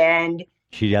parody, and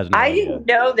she has no idea. Didn't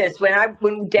know this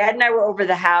when Dad and I were over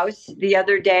the house the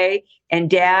other day,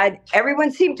 and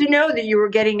everyone seemed to know that you were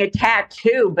getting a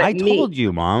tattoo, but I told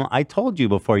you, Mom. I told you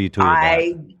before you tweeted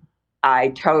that. I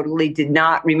totally did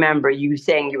not remember you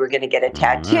saying you were going to get a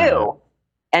tattoo. Right.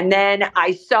 And then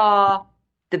I saw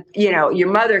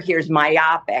your mother here's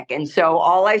myopic, and so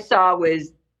all I saw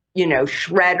was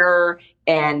Shredder,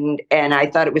 and I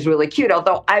thought it was really cute.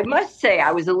 Although I must say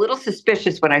I was a little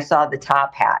suspicious when I saw the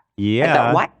top hat. Yeah, I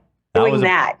thought, why doing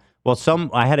that? Well,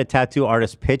 I had a tattoo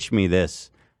artist pitch me this,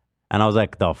 and I was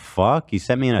like, "The fuck!" He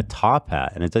sent me in a top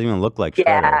hat, and it doesn't even look like Shredder.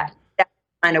 Yeah, that's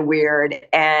kind of weird.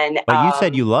 But you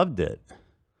said you loved it.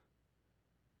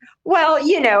 Well,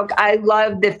 I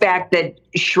love the fact that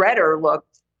Shredder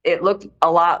looked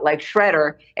a lot like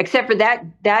Shredder, except for that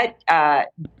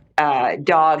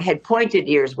dog had pointed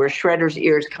ears where Shredder's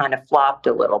ears kind of flopped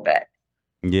a little bit.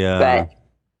 Yeah. But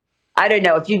I don't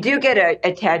know. If you do get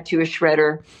a tattoo of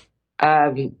Shredder,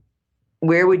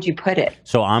 where would you put it?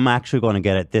 So I'm actually going to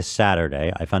get it this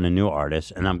Saturday. I found a new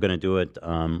artist, and I'm going to do it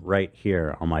right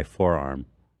here on my forearm.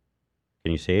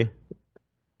 Can you see?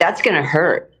 That's going to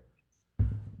hurt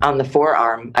on the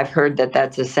forearm. I've heard that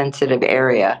that's a sensitive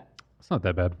area. It's not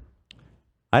that bad.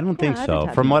 I don't think so.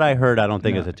 From what I heard, I don't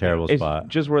think it's a terrible spot.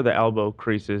 Just where the elbow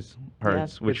creases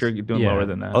hurts, which you're doing lower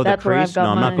than that. Oh, the crease? No,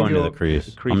 I'm not going to the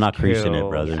crease. I'm not creasing it,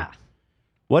 brother. Yeah.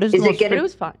 What is it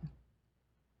was fun.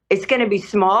 It's going to be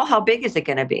small. How big is it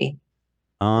going to be?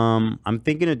 I'm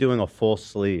thinking of doing a full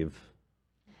sleeve.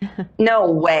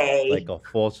 No way. Like a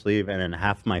full sleeve, and then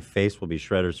half my face will be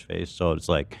Shredder's face. So it's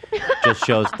like, just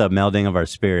shows the melding of our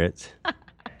spirits.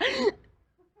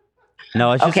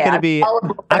 No, it's just Okay, gonna I'm be.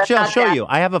 gullible, but Actually, I'm I'll not show that- you.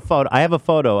 I have a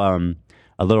photo.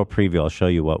 A little preview. I'll show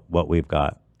you what we've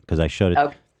got because I showed it.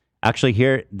 Okay. Actually,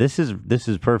 here, this is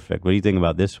perfect. What do you think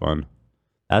about this one?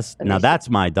 That's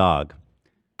my dog.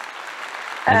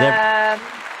 But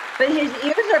his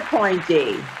ears are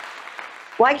pointy.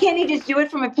 Why can't he just do it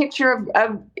from a picture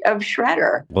of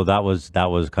Shredder? Well, that was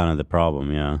kind of the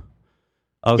problem, yeah.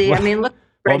 Oh, See, well, I mean, look.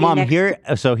 well, Freddy Mom,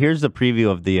 next so here's the preview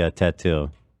of the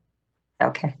tattoo.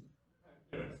 Okay.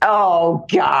 Oh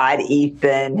God,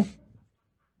 Ethan,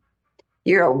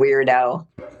 you're a weirdo.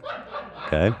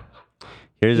 Okay.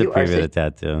 Here's a You are preview of the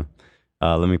such- tattoo.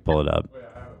 Let me pull it up.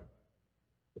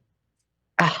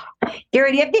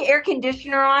 Gary, do you have the air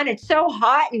conditioner on? It's so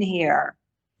hot in here.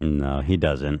 No, he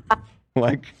doesn't.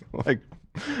 Like,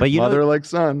 but you mother know, like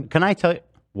son. Can I tell you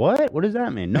what? What does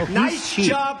that mean? No, he's Nice cheap.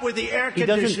 job with the air He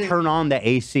conditioning. doesn't turn on the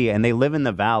AC, and they live in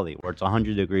the valley where it's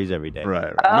 100 degrees every day.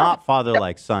 Right. Not father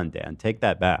like son, Dan. Take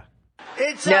that back.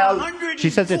 It's No. 104. She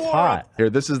says it's hot. Here,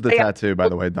 this is the tattoo, by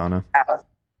the way, Donna.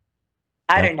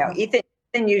 I don't know. Ethan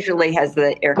usually has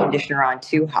the air conditioner on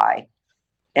too high,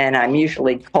 and I'm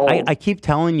usually cold. I keep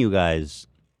telling you guys,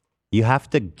 you have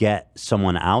to get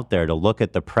someone out there to look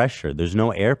at the pressure. There's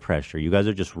no air pressure. You guys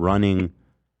are just running.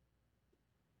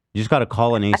 You just got to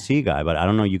call an AC guy, but I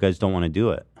don't know. You guys don't want to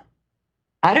do it.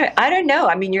 I don't know.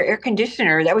 I mean, your air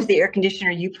conditioner, that was the air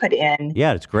conditioner you put in.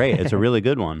 Yeah, it's great. It's a really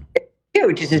good one.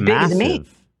 Huge. It's as big as me.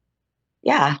 Massive.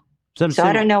 Yeah. So I'm So I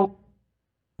saying- don't know.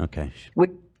 Okay.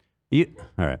 What- All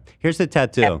right. Here's the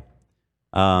tattoo.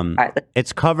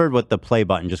 It's covered with the play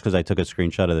button just because I took a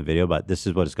screenshot of the video, but this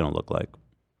is what it's going to look like.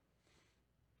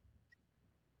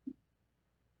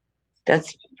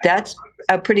 That's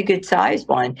a pretty good size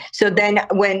one. So then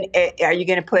are you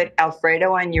going to put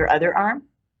Alfredo on your other arm?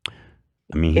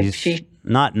 I mean, he's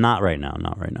not right now.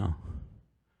 Not right now.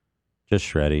 Just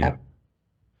Shreddy. Let's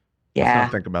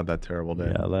not think about that terrible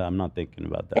day. Yeah, I'm not thinking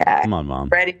about that. Yeah. Come on, Mom.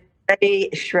 Shreddy,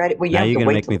 Shreddy. Well, you Now have you're to going to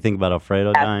wait make me think about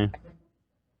Alfredo dying?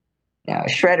 No,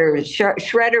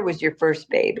 Shredder was your first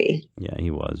baby. Yeah, he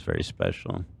was very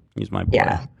special. He's my boy.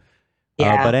 Yeah.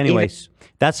 Yeah, but anyways,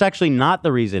 that's actually not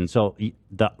the reason. So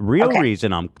the real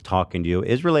reason I'm talking to you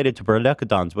is related to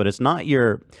Producatons, but it's not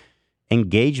your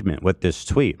engagement with this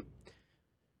tweet.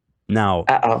 Now,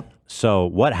 so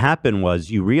what happened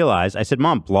was you realized, I said,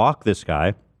 Mom, block this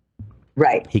guy.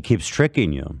 Right. He keeps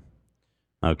tricking you.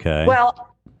 Okay.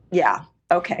 Well, yeah.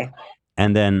 Okay.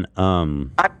 And then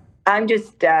I'm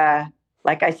just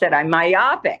like I said, I'm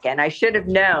myopic, and I should have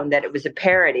known that it was a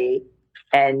parody,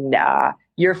 and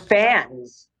your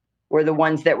fans were the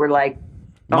ones that were like,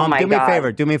 "Oh Mom, my do me God." a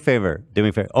favor. Do me a favor. Do me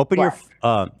a favor.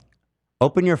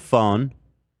 Open your phone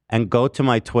and go to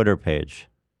my Twitter page.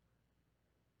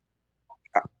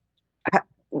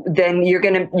 Then you're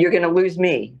gonna lose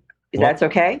me. That's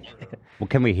okay. Well,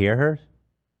 can we hear her?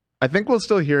 I think we'll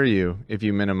still hear you if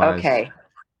you minimize. Okay.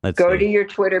 Let's Go see. to your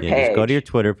Twitter Yeah, page. just go to your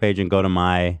Twitter page and go to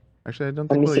my. Actually, I don't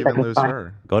Let think me we'll see if I even can lose find-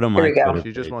 her. Go to Here my we go. Twitter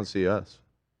She just page. won't see us.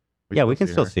 Yeah, we can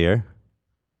still see her.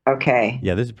 Okay.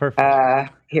 Yeah, this is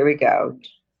perfect. Here we go.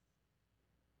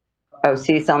 Oh,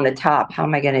 see, it's on the top. How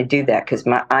am I going to do that? Because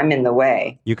I'm in the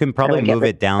way. You can probably How do I get move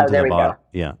rid- it down Oh, to there the we go. bottom.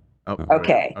 Yeah.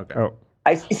 Okay. Oh.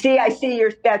 I see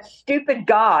that stupid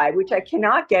guy, which I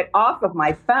cannot get off of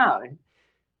my phone.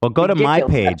 Well, go to my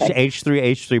page, Ridiculous.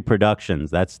 H3 Productions.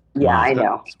 That's Yeah, mine. I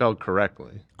know. Spelled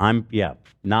correctly.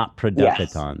 Not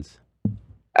Producatons.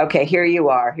 Okay, here you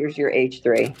are. Here's your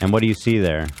H3. And what do you see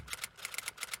there?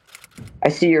 I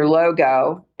see your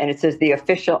logo, and it says the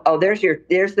official. Oh, there's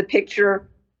the picture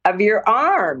of your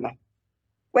arm.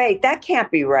 Wait, that can't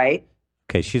be right.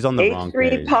 Okay, she's on the wrong H3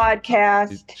 page.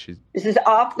 podcast. This is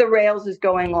Off the Rails is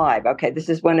going live. Okay, this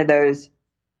is one of those.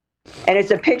 And it's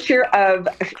a picture of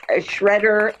a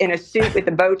Shredder in a suit with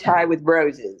a bow tie with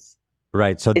roses.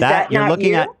 Right. So Is that you're not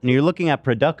looking you? at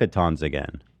Producatons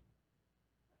again.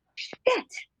 Shit.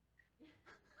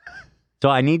 So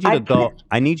I need you to go.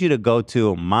 I need you to go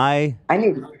to my.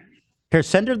 Here,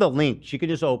 send her the link. She could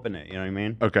just open it. You know what I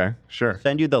mean? Okay, sure.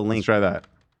 Send you the link. Let's try that.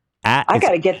 I got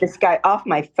to get this guy off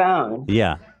my phone.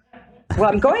 Yeah. Well,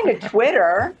 I'm going to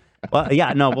Twitter. Well,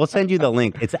 yeah. No, we'll send you the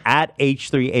link. It's at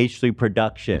H3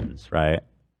 Productions, right?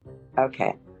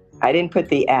 Okay. I didn't put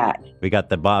the at. We got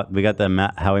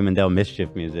the Howie Mandel mischief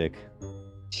music.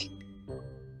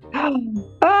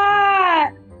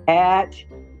 At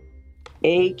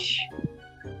H.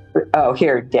 Oh,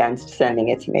 here, Dan's sending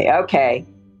it to me. Okay.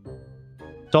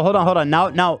 So hold on.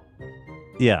 Now,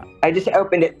 yeah. I just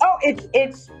opened it. Oh,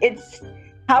 it's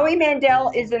Howie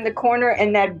Mandel is in the corner,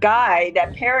 and that guy,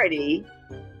 that parody,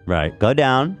 Right. Go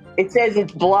down. it says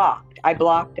it's blocked. I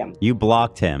blocked him. You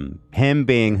blocked him. Him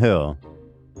being who?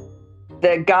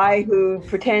 The guy who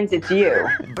pretends it's you.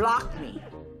 Block me.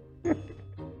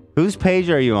 Whose page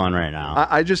are you on right now?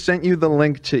 I just sent you the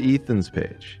link to Ethan's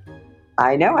page.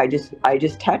 I know. I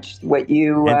just touched what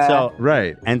you. And so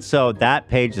right. And so that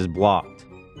page is blocked.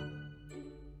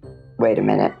 Wait a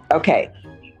minute. Okay.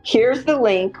 Here's the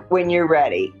link when you're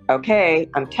ready. Okay.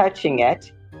 I'm touching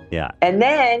it. Yeah. And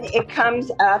then it comes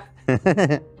up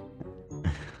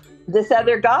this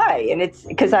other guy, and it's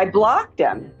because I blocked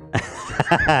him.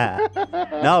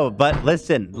 No, but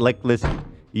listen.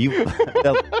 You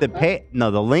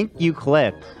the link you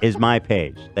clicked is my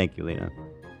page. Thank you, Lena.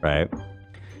 Right.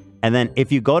 And then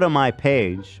if you go to my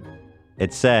page,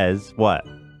 it says what?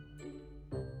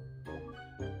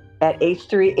 That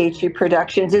H3H3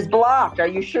 Productions is blocked. Are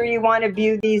you sure you want to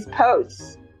view these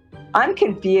posts? I'm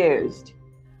confused.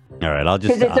 All right, I'll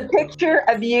just. Because it's a picture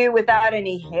of you without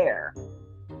any hair,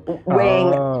 weighing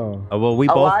well, we a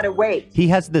both, lot of weight. He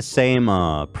has the same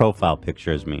profile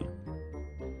picture as me.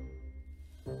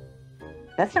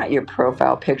 That's not your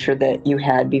profile picture that you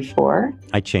had before.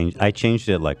 I changed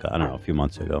it like, I don't know, a few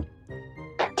months ago.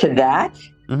 To that?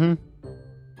 Mm-hmm.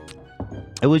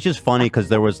 It was just funny because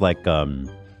there was like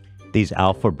these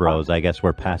alpha bros, I guess,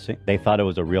 were passing. They thought it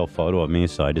was a real photo of me,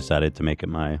 so I decided to make it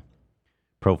my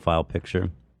profile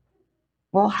picture.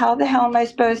 Well, how the hell am I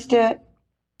supposed to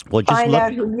find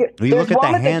out who you... You There's look at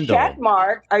one the with handle. the check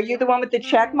mark. Are you the one with the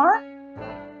check mark?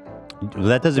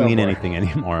 That doesn't mean anything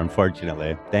anymore,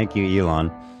 unfortunately. Thank you,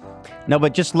 Elon. No,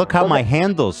 but just look how my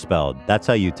handle's spelled. That's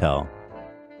how you tell.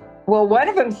 Well, one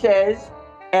of them says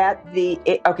at the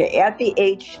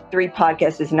H3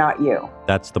 podcast is not you.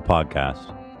 That's the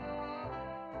podcast.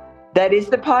 That is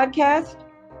the podcast?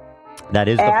 That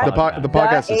is the podcast. The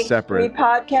podcast is separate.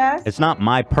 H3 podcast? It's not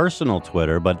my personal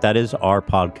Twitter, but that is our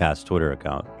podcast Twitter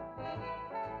account.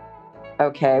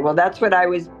 Okay, well, that's what I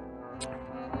was...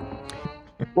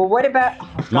 Well, what about...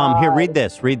 Mom, here, read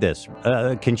this. Read this.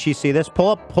 Can she see this?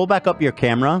 Pull back up your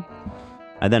camera,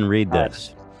 and then read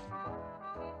this.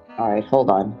 All right, hold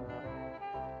on.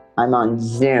 I'm on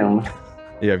Zoom.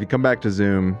 Yeah, if you come back to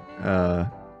Zoom,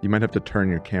 you might have to turn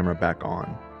your camera back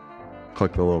on.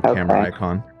 Click the little camera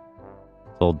icon.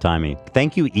 It's old timey.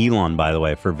 Thank you, Elon, by the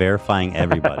way, for verifying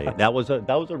everybody. that was a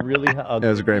really It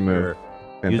was a great move.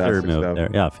 User Fantastic move stuff. there.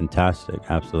 Yeah, fantastic.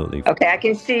 Absolutely. Okay, I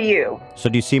can see you. So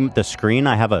do you see the screen?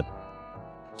 I have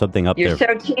something up You're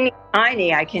there. so teeny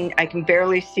tiny, I can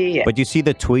barely see it. But do you see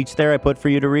the tweets there I put for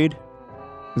you to read?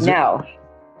 No.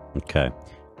 Okay.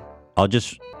 I'll read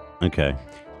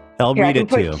I can it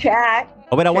to put you. chat.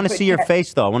 Oh, wait, I want to put see your chat.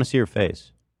 face, though. I want to see your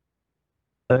face.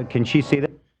 Can she see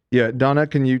that? Yeah, Donna,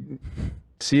 can you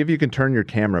see if you can turn your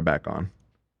camera back on?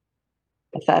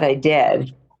 I thought I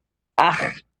did.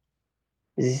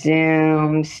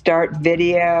 Zoom, start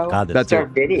video. God, That's start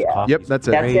it. video. Yep, that's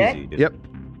it. That's it? Yep.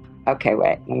 Okay,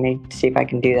 wait. Let me see if I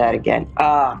can do that again.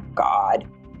 Oh, God.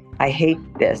 I hate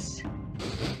this.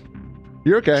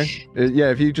 You're okay. Yeah,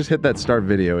 if you just hit that start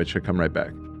video, it should come right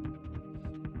back.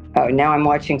 Oh, now I'm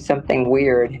watching something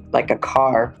weird, like a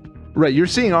car. Right, you're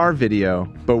seeing our video,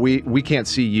 but we can't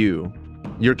see you.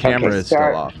 Your camera Okay, is still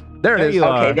start. off. There it is. you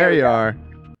are. Okay, there you are.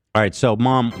 All right, so,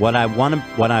 Mom, what I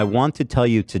want to tell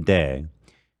you today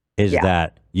is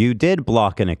that you did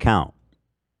block an account.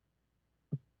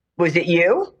 Was it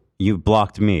you? You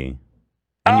blocked me,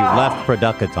 and you left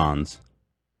Producatons.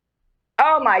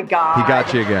 Oh, my God. He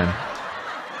got you again.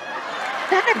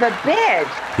 Son of a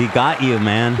bitch. He got you,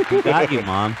 man. He got you,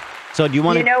 Mom. So do you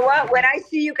want You know what? When I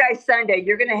see you guys Sunday,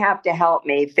 you're going to have to help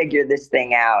me figure this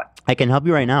thing out. I can help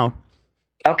you right now.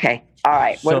 Okay. All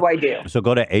right. What do I do? So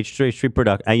go to H3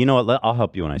 Product. You know what? I'll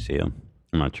help you when I see you.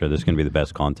 I'm not sure. This is going to be the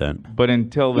best content. But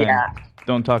until then,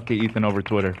 don't talk to Ethan over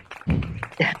Twitter.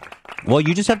 Well,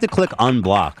 you just have to click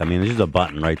unblock. I mean, there's just a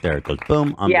button right there. It goes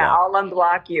boom, unblock. Yeah, I'll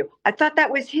unblock you. I thought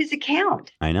that was his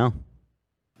account. I know.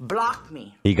 Block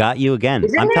me. He got you again.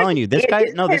 Isn't I'm there- telling you, this guy.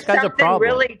 isn't No, there this guy's a something problem.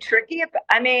 really tricky.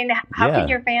 I mean, how Yeah. can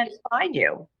your fans find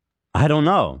you? I don't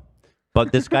know,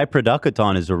 but this guy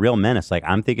Producaton is a real menace. Like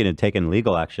I'm thinking of taking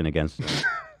legal action against him.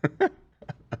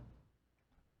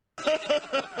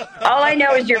 All I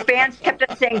know is your fans kept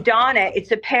on saying, Donna,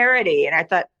 it's a parody. And I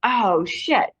thought, oh,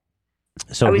 shit.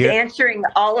 So I was here- answering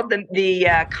all of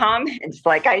the comments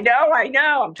like, I know.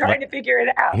 I'm trying to figure it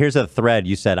out. Here's a thread.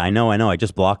 You said, I know. I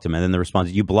just blocked him. And then the response,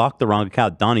 you blocked the wrong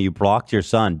account. Donna, you blocked your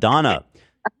son. Donna,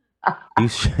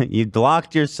 you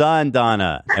blocked your son,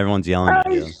 Donna. Everyone's yelling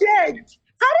at you. Oh, shit.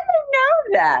 How did I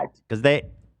know that? Because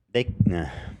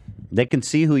they can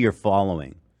see who you're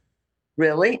following.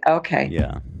 Really? Okay.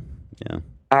 Yeah.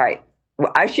 All right.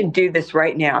 Well, I should do this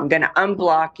right now. I'm going to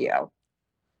unblock you.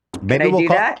 Maybe Can I do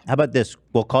that? How about this?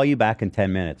 We'll call you back in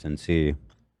 10 minutes and see.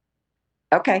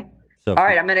 Okay. So All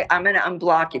right. I'm gonna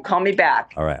unblock you. Call me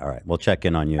back. All right. We'll check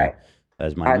in on you.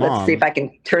 As my All right. mom. Let's see if I can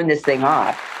turn this thing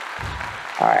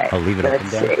off. All right. I'll leave it up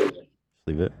and down. Let's see.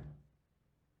 Leave it.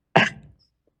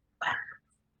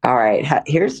 All right.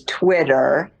 Here's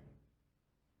Twitter.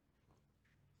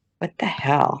 What the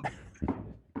hell?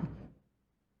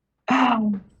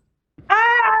 Oh.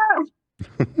 Ah!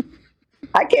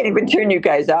 I can't even turn you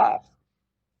guys off.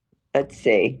 Let's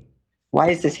see. Why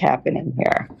is this happening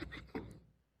here?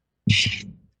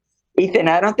 Ethan,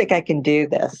 I don't think I can do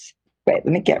this. Wait,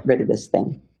 let me get rid of this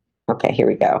thing. Okay, here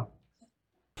we go.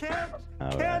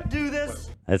 Can't do this.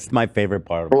 That's my favorite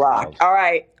part of Block. All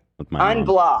right. With my mom.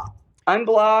 Unblock.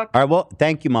 Unblock. All right. Well,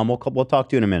 thank you, Mom. We'll talk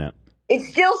to you in a minute. It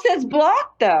still says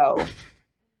block, though.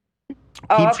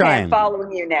 Oh, okay. trying. I'm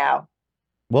following you now.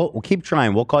 Well, we'll keep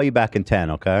trying. We'll call you back in 10,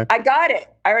 okay? I got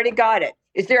it. I already got it.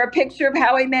 Is there a picture of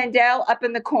Howie Mandel up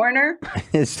in the corner?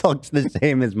 It looks the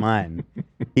same as mine.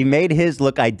 He made his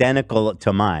look identical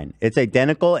to mine. It's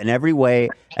identical in every way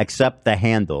except the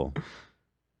handle.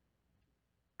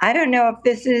 I don't know if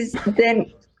this is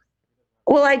then.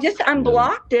 Well, I just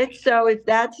unblocked it, so if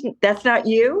that's not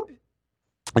you.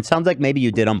 It sounds like maybe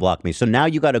you did unblock me. So now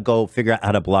you got to go figure out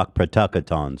how to block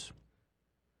Pawtucketons.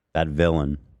 That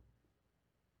villain.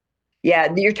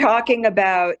 Yeah, you're talking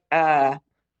about. All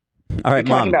right,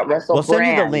 Mom. About Russell we'll send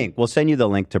you the Brand. link. We'll send you the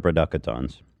link to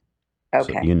Pawtucketons.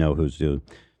 Okay. So you know who's who.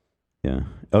 Yeah.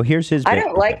 Oh, here's his. I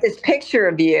don't like this picture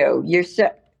of you.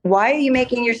 Why are you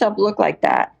making yourself look like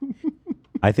that?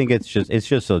 I think it's just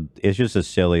a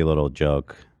silly little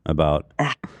joke about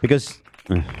because.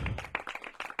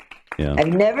 Yeah.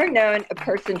 I've never known a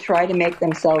person try to make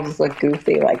themselves look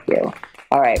goofy like you.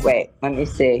 All right, wait. Let me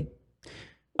see.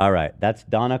 All right, that's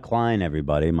Donna Klein,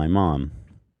 everybody. My mom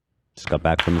just got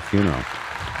back from the funeral.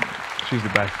 She's the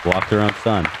best. Walked her own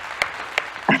son.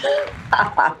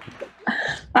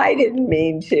 I didn't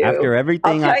mean to. After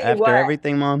everything,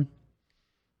 everything, Mom.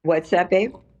 What's that,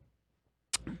 babe?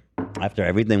 After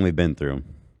everything we've been through.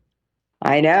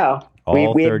 I know.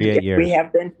 All 38 years. We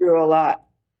have been through a lot.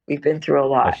 We've been through a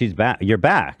lot. Oh, she's back. You're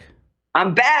back.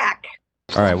 I'm back.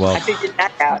 All right. Well, I figured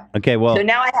that out. Okay. Well. So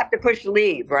now I have to push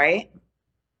leave, right?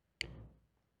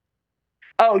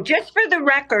 Oh, just for the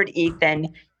record,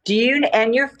 Ethan, do you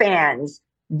and your fans,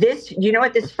 you know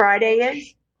what this Friday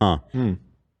is? Huh.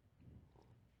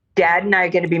 Dad and I are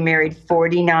going to be married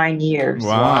 49 years.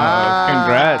 Wow.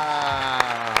 Congrats.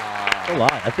 That's a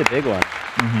lot. That's a big one.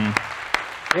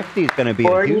 Mm-hmm. 50 is going to be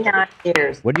 49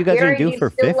 years. What are you guys going to do for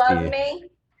 50? Gary, do you still love me?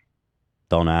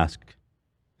 Don't ask.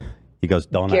 He goes,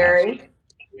 don't Gary,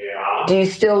 do you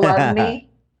still love me?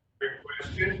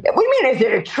 What do you mean, is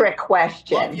it a trick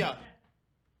question? Love ya.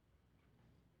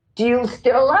 Do you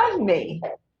still love me?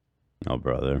 No,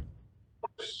 brother.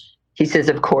 He says,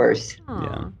 of course.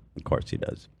 Yeah, of course he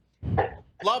does.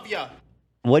 Love ya.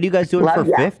 What are you guys doing Love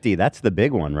for ya. 50? That's the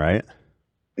big one, right?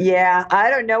 Yeah, I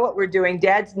don't know what we're doing.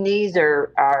 Dad's knees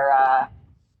are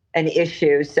an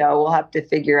issue, so we'll have to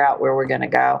figure out where we're going to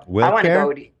go. I want to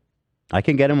go. I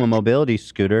can get him a mobility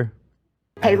scooter.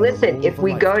 Hey, listen, if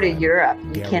we go to Europe,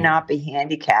 you cannot be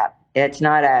handicapped. It's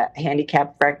not a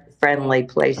handicap-friendly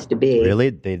place to be. Really?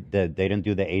 They didn't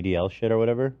do the ADL shit or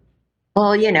whatever?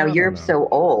 Well, Europe's so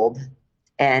old,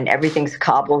 and everything's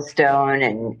cobblestone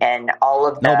and all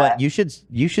of No, but you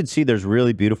should see there's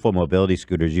really beautiful mobility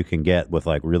scooters you can get with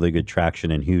like really good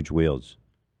traction and huge wheels.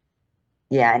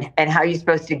 Yeah, and how are you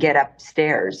supposed to get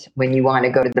upstairs when you want to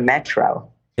go to the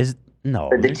metro? No,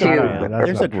 Or the there's tube.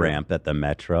 There's a ramp at the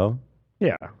metro.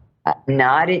 Yeah.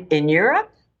 Not in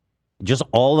Europe? Just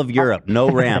all of Europe, no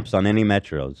ramps on any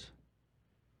metros.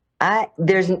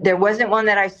 There wasn't one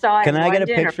that I saw. Can in I get a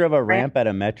London picture of a ramp at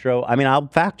a metro? I mean, I'll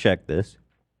fact check this.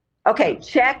 Okay,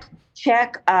 check.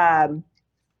 Dad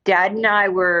and I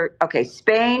were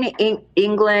Spain,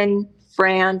 England,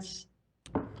 France,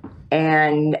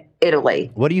 and Italy.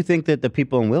 What do you think that the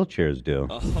people in wheelchairs do?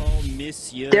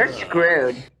 They're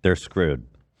screwed. They're screwed.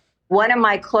 One of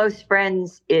my close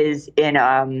friends is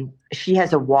she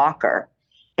has a walker,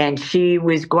 and she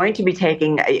was going to be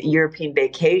taking a European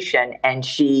vacation, and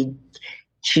she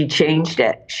changed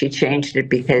it. She changed it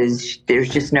because there's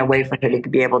just no way for her to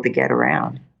be able to get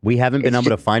around. We haven't been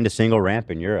able to find a single ramp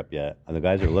in Europe yet. The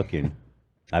guys are looking.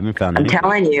 I haven't found I'm anything.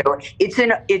 telling you, it's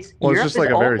Well, it's Europe just like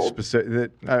is a very old.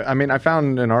 specific. I mean, I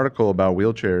found an article about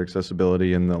wheelchair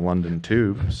accessibility in the London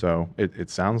Tube, so it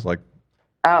sounds like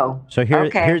Oh. So here,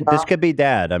 okay, this well, could be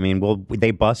Dad. I mean,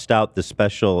 they bust out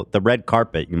the red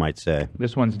carpet, you might say.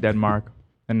 This one's Denmark.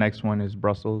 The next one is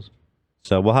Brussels.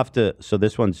 So we'll have to. So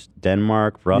this one's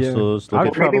Denmark, Brussels. Yeah.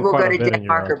 maybe we'll go to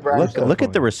Denmark or Brussels. Look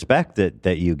at the respect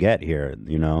that you get here.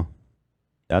 You know,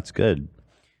 that's good.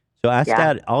 So ask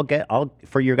Dad. I'll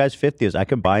for your guys' 50th. I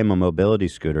can buy him a mobility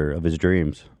scooter of his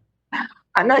dreams.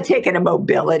 I'm not taking a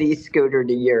mobility scooter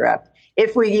to Europe.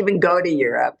 If we even go to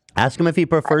Europe. Ask him if he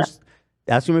prefers.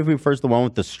 Ask him if he prefers the one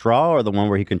with the straw or the one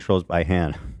where he controls by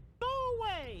hand.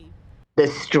 The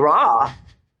straw.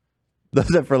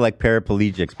 Those are for like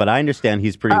paraplegics, but I understand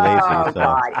he's pretty lazy. Oh, so.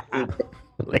 God.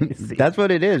 Lazy. That's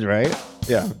what it is, right?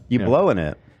 Yeah. You blowing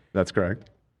it. That's correct.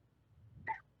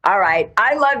 All right.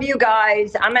 I love you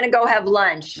guys. I'm going to go have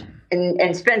lunch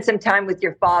and spend some time with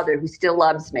your father who still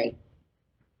loves me.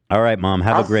 All right, Mom.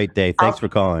 Have a great day. Thanks for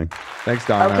calling. Thanks,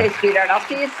 Donna. Okay, sweetheart. I'll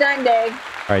see you Sunday.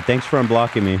 All right. Thanks for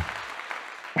unblocking me.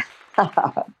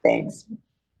 Thanks.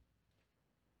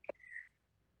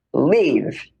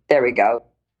 Leave. There we go.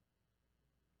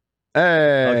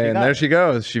 Hey, and there she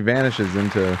goes. She vanishes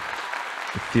into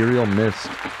ethereal mist.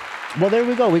 Well, there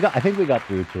we go. I think we got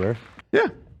through to her. Yeah.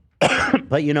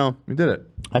 But you know, we did it.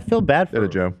 I feel bad for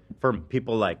Joe. For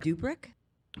people like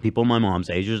people my mom's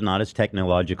age who's not as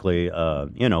technologically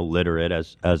literate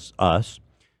as us.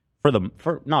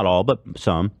 For not all, but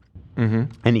some.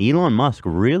 Mm-hmm. And Elon Musk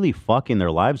really fucking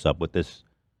their lives up with this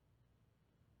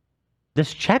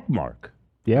check mark.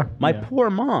 Yeah. My poor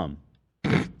mom.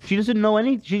 She doesn't know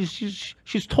any.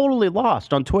 She's totally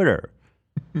lost on Twitter.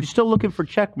 She's still looking for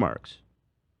check marks.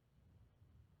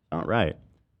 All right.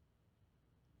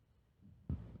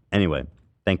 Anyway,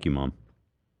 thank you, Mom.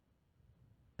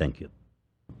 Thank you.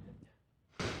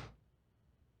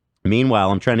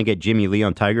 Meanwhile, I'm trying to get Jimmy Lee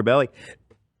on Tiger Belly.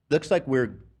 Looks like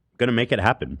we're gonna make it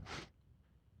happen.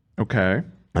 Okay.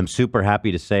 I'm super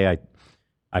happy to say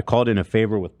I called in a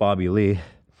favor with Bobby Lee.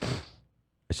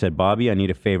 I said, Bobby, I need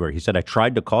a favor. He said, I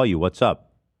tried to call you. What's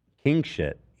up? King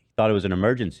shit. He thought it was an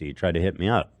emergency. He tried to hit me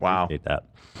up. Wow. Appreciate that.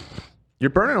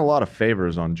 You're burning a lot of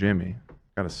favors on Jimmy,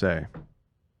 gotta say.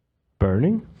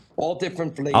 Burning? All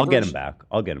different flavors. I'll get him back.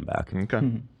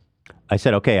 Okay. I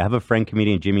said, okay, I have a friend,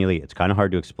 comedian, Jimmy Lee. It's kind of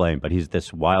hard to explain, but he's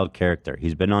this wild character.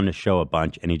 He's been on the show a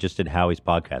bunch, and he just did Howie's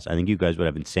podcast. I think you guys would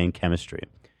have insane chemistry.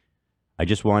 I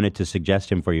just wanted to suggest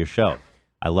him for your show.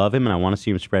 I love him, and I want to see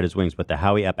him spread his wings, but the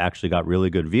Howie app actually got really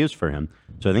good views for him.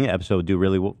 So I think the episode would do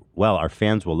really well. Our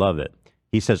fans will love it.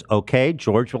 He says, okay,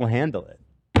 George will handle it.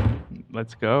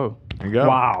 Let's go. There you go.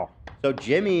 Wow. So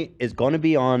Jimmy is going to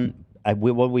be on,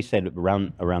 what we said,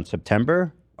 around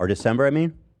September or December, I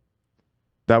mean?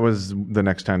 That was the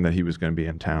next time that he was going to be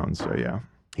in town, so yeah.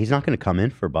 He's not going to come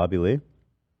in for Bobby Lee?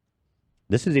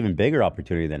 This is even bigger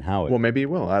opportunity than Howard. Well, maybe he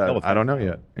will. I don't know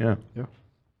yet. Yeah.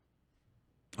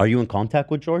 Are you in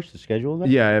contact with George to schedule that?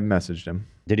 Yeah, I messaged him.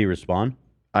 Did he respond?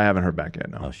 I haven't heard back yet,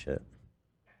 no. Oh, shit.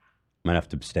 Might have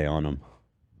to stay on him.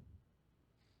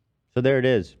 So there it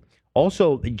is.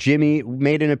 Also, Jimmy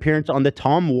made an appearance on the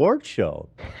Tom Ward Show.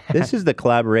 This is the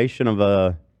collaboration of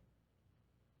a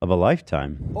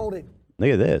lifetime. Hold it. Look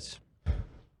at this.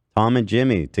 Tom and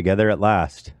Jimmy together at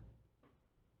last.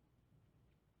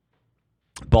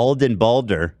 Bald and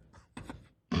Balder.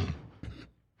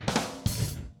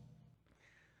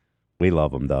 We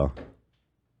love them, though.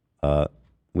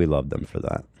 We love them for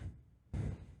that.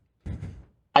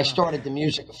 I started the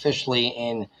music officially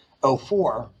in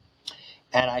 2004,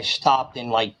 and I stopped in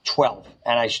like 12,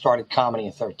 and I started comedy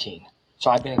in 13.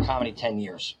 So I've been in comedy 10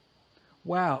 years.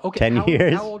 Wow. Okay. 10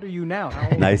 years? How old are you now? How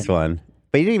old Nice one.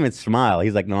 But he didn't even smile.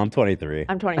 He's like, no, I'm 23.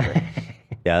 I'm 23.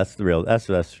 Yeah, that's the real.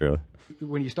 That's true.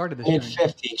 When you started this Mid journey?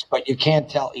 50s, but you can't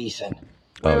tell Ethan.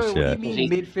 Oh, Wait, shit. what do you mean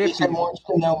mid 50s? Ethan wants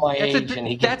to know my age, and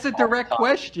he That's a direct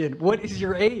question. What is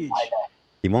your age?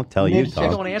 He won't tell you, They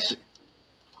Tom. don't answer.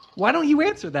 Why don't you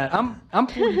answer that? I'm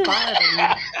 45.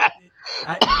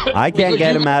 I can't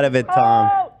get him out of it,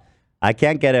 Tom. I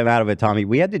can't get him out of it, Tommy.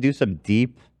 We had to do some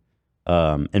deep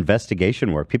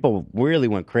investigation work. People really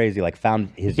went crazy, like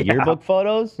found his yearbook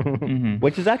photos,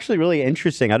 which is actually really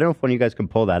interesting. I don't know if one of you guys can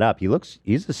pull that up.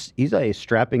 He's a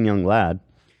strapping young lad.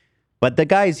 But the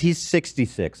guy's, he's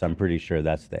 66. I'm pretty sure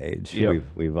that's the age. Yep.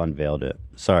 We've unveiled it.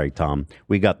 Sorry, Tom.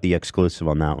 We got the exclusive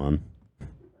on that one.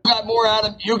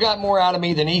 You got more out of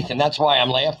me than Ethan. That's why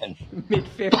I'm laughing. Mid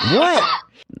 50s. What?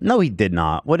 No, he did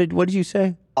not. What did you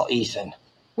say? Oh, Ethan.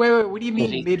 Wait. What do you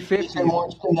mean mid 50s? Ethan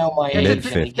wants to know my age.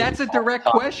 Mid-50s. That's a direct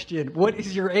question. What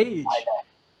is your age?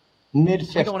 Mid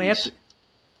You don't 50s. answer.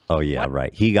 Oh, yeah,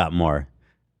 right. He got more.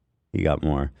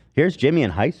 Here's Jimmy in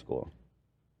high school.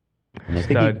 And I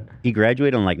think he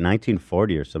graduated in like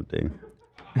 1940 or something.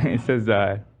 It says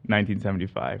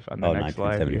 1975 on the next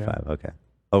slide. 1975. Okay.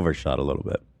 Overshot a little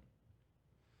bit.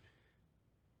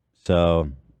 So,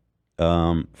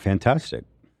 fantastic.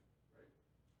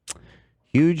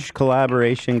 Huge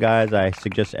collaboration, guys. I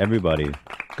suggest everybody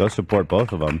go support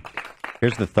both of them.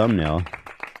 Here's the thumbnail.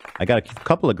 I got a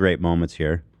couple of great moments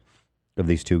here of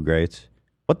these two greats.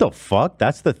 What the fuck?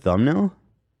 That's the thumbnail?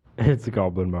 It's a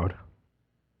goblin mode.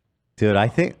 Dude, I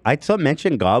think I saw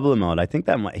mention goblin mode. I think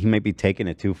that he might be taking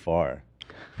it too far.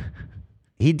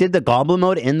 He did the goblin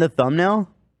mode in the thumbnail?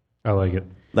 I like it.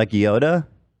 Like Yoda?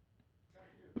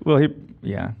 Well, he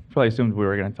probably assumed we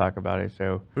were going to talk about it.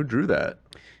 So who drew that?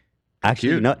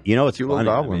 Actually, you know what's funny?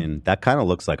 I mean, that kind of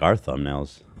looks like our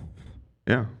thumbnails.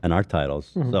 Yeah. And our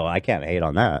titles. Mhm. So I can't hate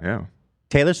on that. Yeah.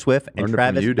 Taylor Swift and Learned it from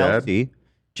Travis you, Dad. Kelce,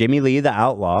 Jimmy Lee the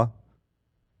Outlaw.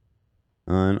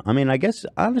 I mean, I guess,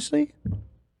 honestly,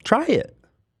 try it.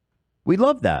 We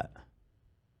love that.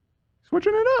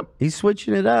 Switching it up. He's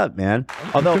switching it up, man.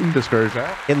 Although, shouldn't discourage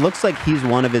that. It looks like he's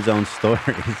one of his own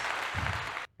stories.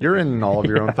 You're in all of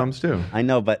your own thumbs, too. I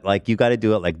know, but like you got to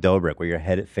do it like Dobrik, where your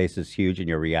head face is huge and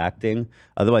you're reacting.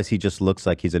 Otherwise, he just looks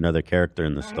like he's another character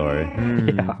in the story.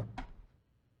 Yeah.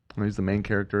 Well, he's the main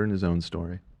character in his own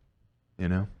story. You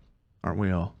know? Aren't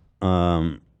we all?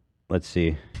 Let's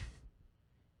see.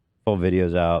 Full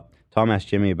video's out. Tom asked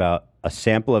Jimmy about a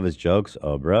sample of his jokes.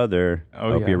 Oh, brother.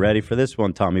 Hope you're ready for this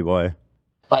one, Tommy boy.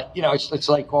 But, you know, it's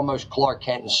like almost Clark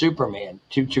Kent and Superman,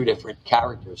 two different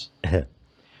characters.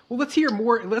 Well, let's hear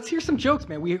more. Let's hear some jokes,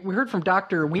 man. We heard from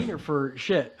Dr. Wiener for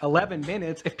 11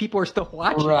 minutes. If people are still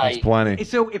watching, Right. That's plenty. And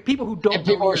so, if people who don't If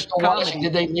people know are still watching,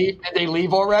 did they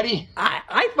leave already?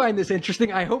 I find this interesting.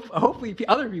 Hopefully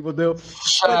other people do.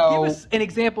 So, but give us an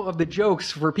example of the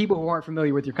jokes for people who aren't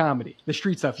familiar with your comedy, the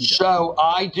street stuff you do. So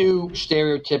I do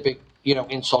stereotypic,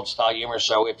 insult style humor.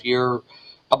 So if you're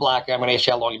a black guy, I'm going to ask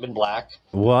you how long you've been black.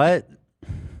 What?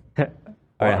 All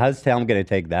right, how's Tom going to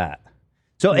take that?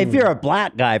 So if you're a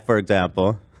black guy, for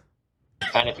example.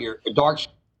 And if you're a dark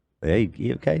Hey,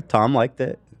 okay, Tom liked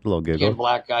it. A little giggle. skinned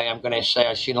black guy, I'm going to say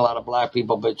I've seen a lot of black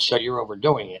people, but so you're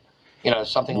overdoing it.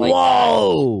 Something like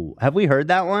Whoa! Have we heard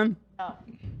that one?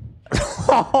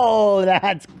 Oh,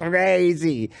 that's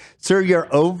crazy. Sir, you're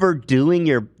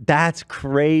overdoing that's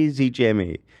crazy,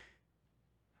 Jimmy.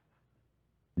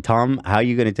 Tom, how are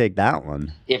you going to take that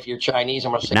one? If you're Chinese,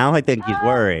 I'm going to say. Now I think he's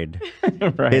worried.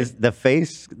 Right.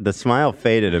 The smile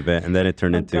faded a bit, and then it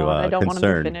turned into I don't want him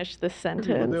concern. to finish this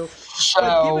sentence.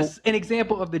 So, give us an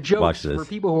example of the jokes for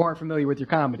people who aren't familiar with your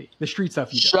comedy, the street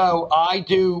stuff you do. So I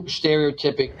do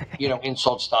stereotypic,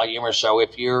 insult style humor. So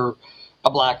if you're a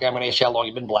black guy, I'm going to ask you how long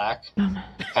you've been black.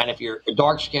 And if you're a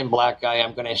dark skinned black guy,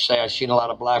 I'm going to say I've seen a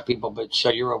lot of black people, but so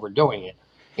you're overdoing it.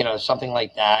 Something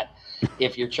like that.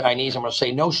 If you're Chinese, I'm going to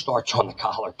say no starch on the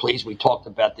collar, please. We talked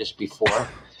about this before.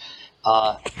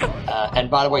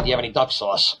 And by the way, do you have any duck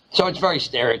sauce? So it's very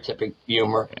stereotypic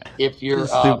humor. If you're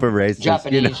super racist,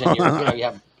 Japanese and you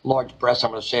have large breasts, I'm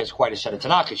going to say it's quite a set of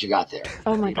Tanakas you got there.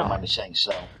 Oh my You don't God. mind me saying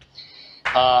so.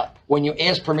 When you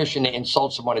ask permission to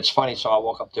insult someone, it's funny. So I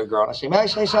walk up to a girl and I say, "May I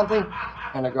say something?"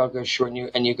 And the girl goes, "Sure." And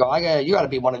you go, you got to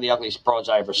be one of the ugliest pros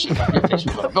I ever seen. Your face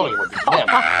was on a building would be them.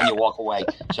 And you walk away.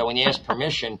 So when you ask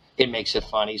permission, it makes it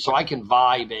funny. So I can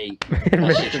vibe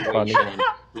a situation and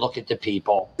look at the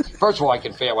people. First of all, I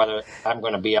can figure whether I'm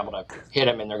going to be able to hit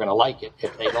them and they're going to like it.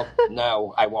 If they look,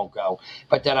 no, I won't go.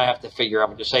 But then I have to figure out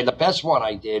what to say. The best one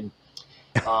I did.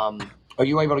 Are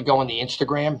you able to go on the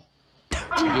Instagram?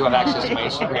 You have access to my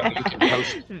Instagram where you can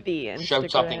post, show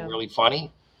something really funny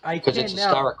because it's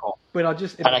hysterical. But I'll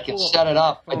just and I can set it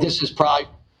up. But this is probably.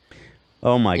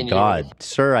 Oh my Can you God,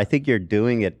 sir! I think you're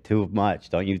doing it too much,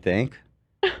 don't you think?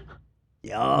 The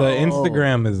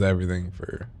Instagram is everything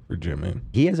for Jimmy.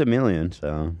 He has 1 million,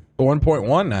 so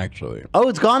 1.1 actually. Oh,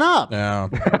 it's gone up. Yeah.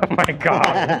 Oh my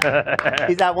God.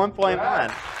 He's at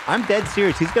 1.1. I'm dead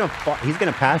serious. He's gonna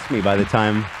pass me by the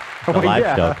time the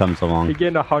live show comes along. He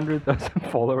gained 100,000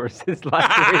 followers since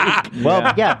last week.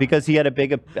 Well, yeah, because he had a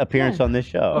big appearance on this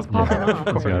show.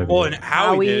 Well, and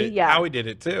Howie did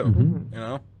it too. You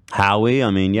know. Howie,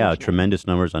 I mean, yeah, tremendous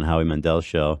numbers on Howie Mandel's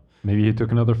show. Maybe he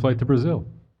took another flight to Brazil.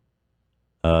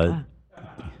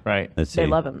 Right. Let's see. They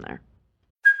love him there.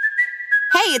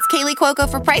 Hey, it's Kaylee Cuoco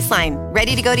for Priceline.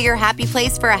 Ready to go to your happy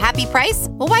place for a happy price?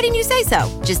 Well, why didn't you say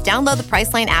so? Just download the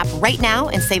Priceline app right now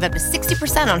and save up to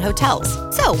 60% on hotels.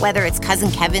 So whether it's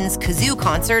Cousin Kevin's Kazoo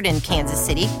Concert in Kansas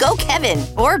City, go Kevin,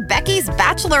 or Becky's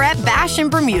Bachelorette Bash in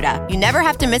Bermuda, you never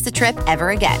have to miss a trip ever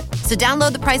again. So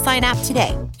download the Priceline app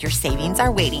today. Your savings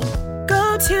are waiting.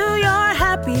 Go to your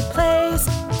happy place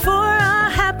for a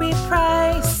happy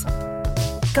price.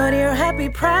 Go to your happy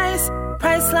price,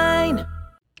 Priceline.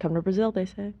 Come to Brazil, they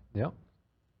say. Yep.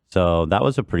 So that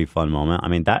was a pretty fun moment. I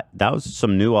mean, that was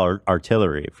some new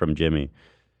artillery from Jimmy.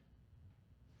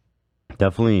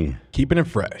 Definitely keeping it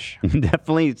fresh.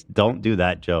 Definitely don't do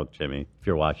that joke, Jimmy. If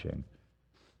you're watching,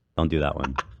 don't do that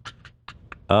one.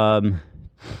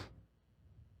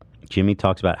 Jimmy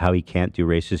talks about how he can't do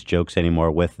racist jokes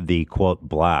anymore with the quote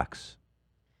blacks.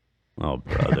 Oh,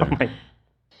 brother.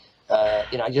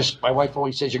 My wife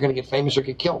always says you're going to get famous or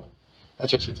get killed.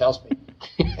 That's what she tells me.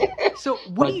 So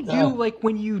what do you do like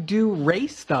when you do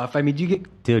race stuff? I mean, do you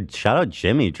get Dude, shout out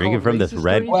Jimmy drinking from this racist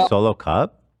red during- solo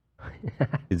cup.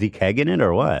 Is he kegging it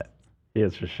or what? He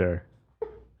is for sure.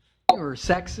 or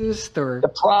sexist or The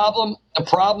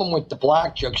problem with the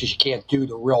black jokes is you can't do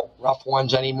the real rough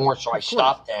ones anymore, so I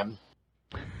stopped them.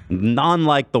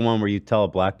 Unlike the one where you tell a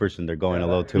black person they're going a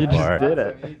little too far. Just did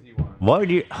it. What would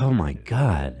you? Oh my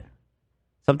god!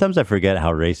 Sometimes I forget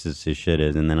how racist this shit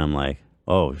is, and then I'm like,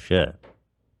 oh shit.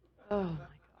 Oh.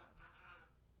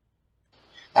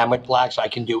 And with blacks, I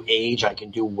can do age, I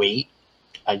can do weight,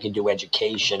 I can do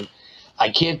education. I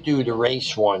can't do the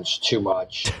race ones too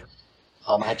much.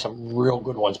 I had some real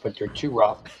good ones, but they're too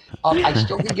rough. I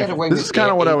still can get away with This is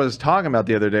kind of what I was talking about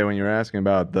the other day when you were asking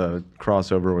about the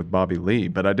crossover with Bobby Lee,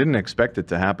 but I didn't expect it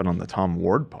to happen on the Tom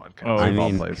Ward podcast. I of all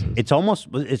mean, places.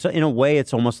 it's in a way,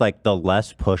 it's almost like the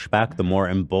less pushback, the more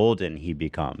emboldened he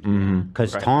becomes.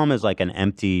 Because Right. Tom is like an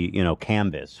empty,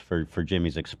 canvas for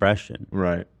Jimmy's expression.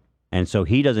 Right. And so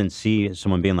he doesn't see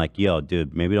someone being like, yo,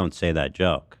 dude, maybe don't say that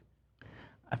joke.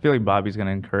 I feel like Bobby's going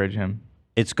to encourage him.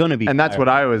 It's going to be. And that's what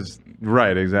I was,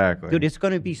 right, exactly. Dude, it's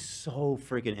going to be so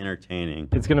freaking entertaining.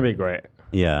 It's gonna be great.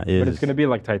 Yeah, But it's gonna be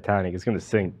like Titanic. It's gonna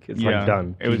sink. It's Yeah. like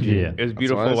done. It was GG. it was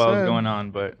beautiful while it was going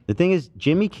on, but The thing is,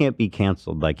 Jimmy can't be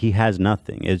canceled. Like, he has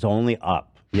nothing. It's only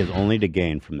up. He has only to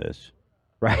gain from this.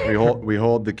 Right. We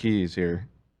hold the keys here.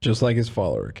 Just like his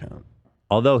follower count.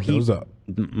 Although Goes up.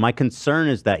 My concern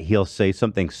is that he'll say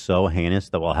something so heinous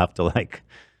that we'll have to like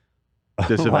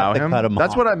Disavow him? cut him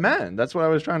That's off. what I meant. That's what I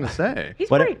was trying to say. He's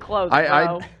pretty close,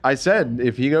 bro. I said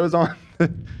if he goes on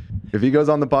if he goes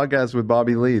on the podcast with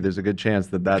Bobby Lee, there's a good chance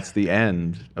that that's the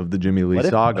end of the Jimmy Lee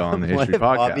saga on the what History if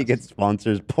Podcast. Bobby gets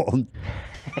sponsors pulled?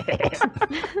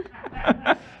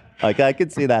 Like, I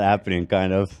could see that happening,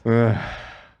 kind of.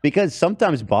 Because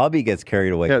sometimes Bobby gets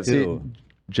carried away, Yeah, too. see,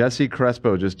 Jesse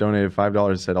Crespo just donated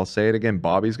 $5. Said, "I'll say it again.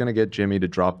 Bobby's gonna get Jimmy to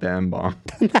drop the M bomb."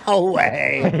 No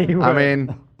way. I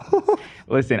mean,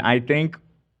 listen, I think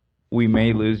we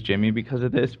may lose Jimmy because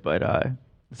of this, but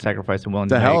sacrifice I'm willing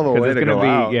It's a to hell make, of a 'cause way it's to gonna go be,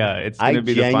 out. Yeah, it's I going to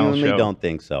be the final genuinely show. don't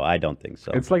think so. I don't think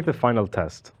so. It's like the final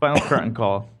test. Final curtain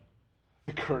call.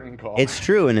 curtain call. It's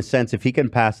true in a sense. If he can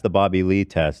pass the Bobby Lee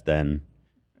test, then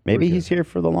maybe he's here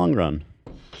for the long run.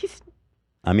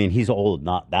 I mean, he's old,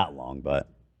 not that long, but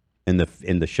in the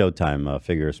Showtime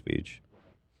figure of speech,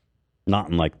 not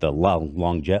in like the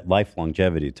life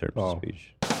longevity terms of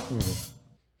speech.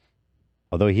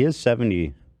 Although he is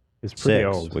 76, He's pretty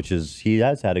old. which is he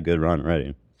has had a good run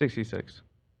already. 66.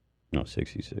 No,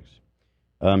 66.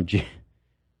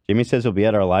 Jimmy says he'll be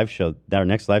at our live show, our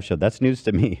next live show. That's news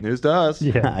to me. News to us.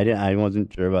 Yeah. I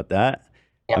wasn't sure about that.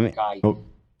 Yeah,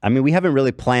 I mean, we haven't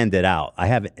really planned it out. I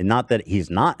haven't. Not that he's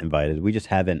not invited. We just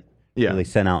haven't really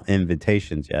sent out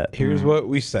invitations yet. Here's what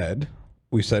we said.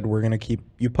 We said we're going to keep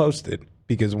you posted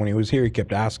because when he was here, he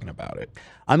kept asking about it.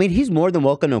 I mean, he's more than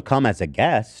welcome to come as a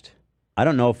guest. I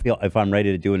don't know if I'm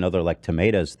ready to do another like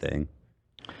tomatoes thing.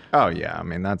 Oh yeah, I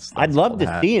mean that's I'd love old to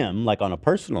hat. see him like on a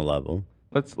personal level.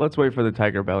 Let's wait for the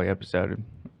Tiger Belly episode.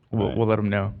 We'll let him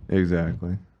know.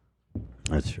 Exactly.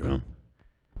 That's true.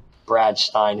 Brad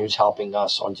Stein, who's helping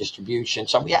us on distribution.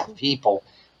 So we have people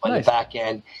on the back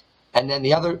end. And then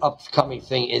the other upcoming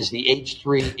thing is the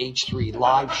H3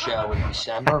 live show in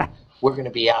December. We're going to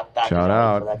be out back Shout in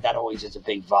out. for that. That always is a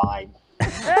big vibe.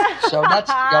 So that's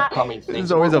the upcoming thing.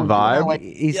 There's always a vibe.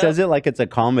 He says it like it's a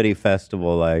comedy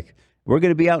festival. Like, we're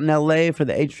going to be out in LA for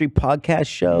the H3 podcast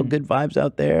show. Good vibes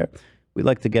out there. We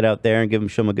like to get out there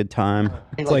and show them a good time.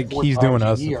 It's like he's 4 doing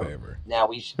times us a year. favor. Now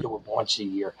we used to do it once a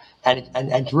year. And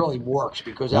it really works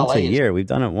because Once LA a is year. We've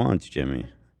done it once, Jimmy.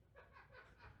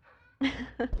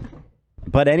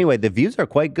 But anyway, the views are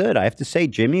quite good. I have to say,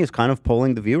 Jimmy is kind of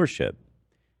pulling the viewership.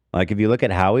 Like, if you look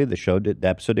at Howie, the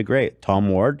episode did great. Tom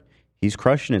Ward, he's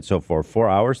crushing it so far. 4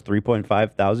 hours,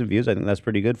 3.5 thousand views. I think that's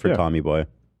pretty good for Tommy Boy.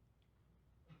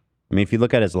 I mean, if you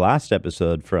look at his last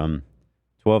episode from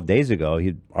 12 days ago,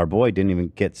 our boy didn't even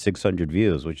get 600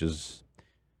 views, which is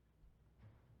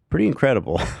pretty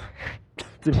incredible.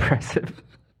 It's impressive.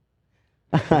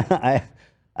 I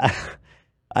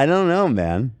don't know,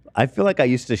 man. I feel like I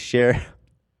used to share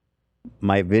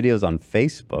my videos on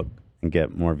Facebook and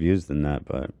get more views than that,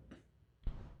 but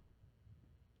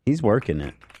he's working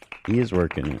it. He is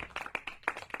working it.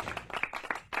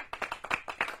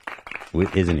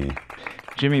 Isn't he?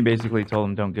 Jimmy basically told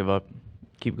him, "Don't give up,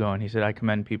 keep going." He said, "I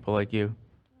commend people like you."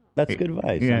 That's good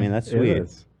advice. Yeah, I mean, that's it sweet.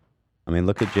 is. I mean,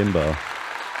 look at Jimbo.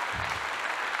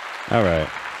 All right.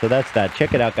 So that's that.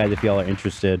 Check it out, guys, if y'all are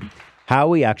interested.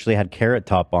 Howie actually had Carrot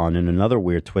Top on in another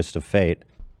weird twist of fate.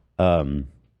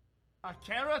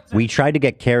 We tried to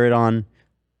get Carrot on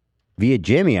via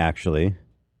Jimmy, actually.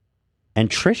 And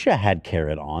Trisha had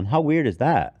Carrot on. How weird is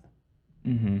that?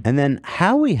 Mm-hmm. And then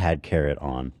Howie had Carrot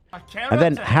on. And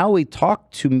then Howie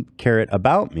talked to Carrot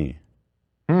about me.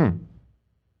 And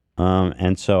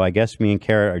so I guess me and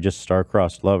Carrot are just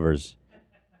star-crossed lovers.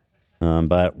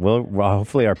 But we'll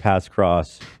hopefully our paths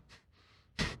cross.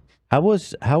 How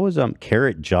was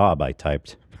Carrot Job? I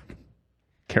typed.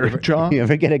 Carrot Job? You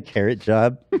ever get a Carrot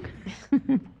Job?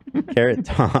 Carrot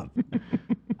Top.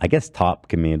 I guess Top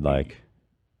can mean like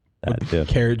that too.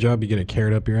 Carrot Job, you get a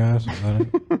carrot up your ass? Is that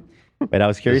it? But I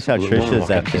was curious how Trisha's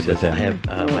episode was. I have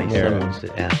my son wants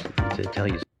to ask to tell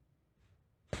you.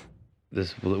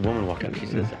 This woman walked up. She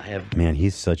says, "I have." Man,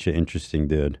 he's such an interesting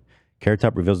dude. Carrot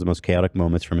Top reveals the most chaotic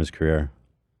moments from his career.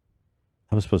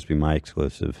 That was supposed to be my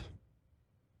exclusive.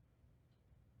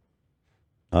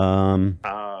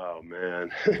 Oh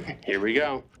man, here we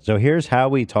go. So here's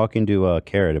Howie talking to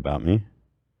Carrot about me.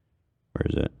 Where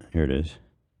is it? Here it is.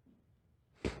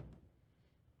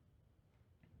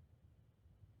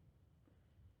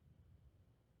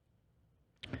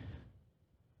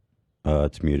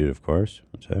 It's muted, of course.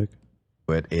 One sec.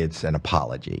 But it's an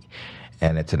apology.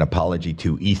 And it's an apology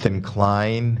to Ethan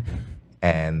Klein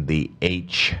and the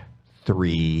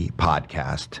H3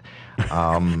 podcast.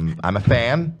 I'm a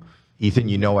fan. Ethan,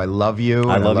 you know I love you.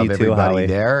 I love you too, everybody Howie.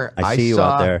 there. I see you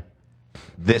out there.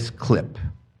 This clip.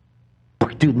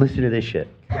 Dude, listen to this shit.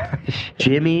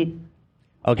 Jimmy.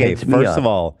 Okay, hits me first up of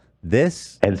all,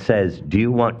 this and says, "Do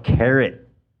you want carrot?"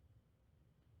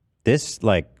 This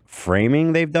like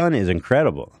framing they've done is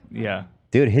incredible. Yeah.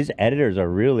 Dude, his editors are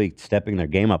really stepping their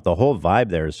game up. The whole vibe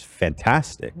there is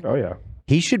fantastic. Oh yeah.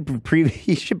 He should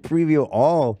preview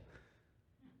all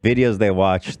videos they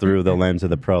watch through the lens of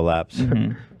the prolapse.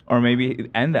 Mm-hmm. Or maybe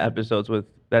end the episodes with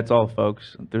 "That's all,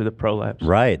 folks," through the prolapse.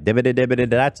 Right. Dibbity.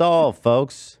 That's all,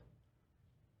 folks.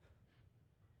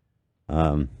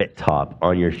 Top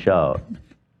on your show.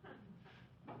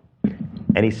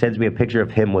 And he sends me a picture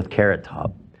of him with Carrot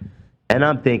Top. And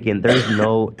I'm thinking, there's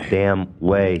no damn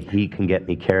way he can get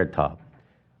me Carrot Top.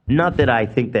 Not that I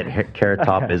think that Carrot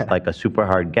Top is like a super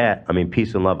hard get. I mean,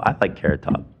 peace and love. I like Carrot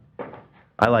Top.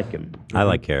 I like him. I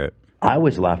like Carrot. I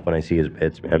always laugh when I see his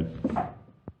bits, man.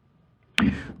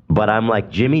 But I'm like,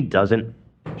 Jimmy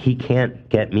he can't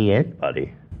get me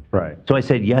anybody. Right. So I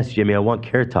said, yes, Jimmy, I want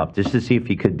Carrot Top just to see if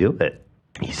he could do it.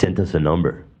 He sent us a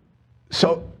number.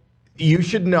 So you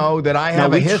should know that I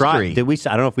have a history. Tried. Did we?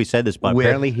 I don't know if we said this, but with,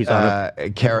 apparently he's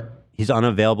Carrot. He's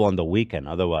unavailable on the weekend.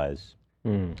 Otherwise,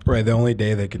 Right. The only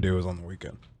day they could do is on the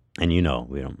weekend. and you know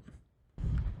we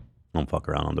don't fuck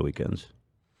around on the weekends.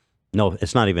 No,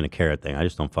 it's not even a Carrot thing. I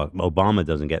just don't fuck. Obama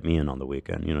doesn't get me in on the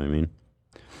weekend. You know what I mean?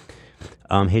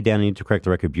 Hey, Dan, I need to correct the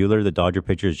record. Bueller, the Dodger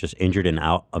pitcher, is just injured and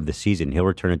out of the season. He'll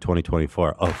return in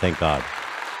 2024. Oh, thank God.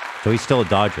 So he's still a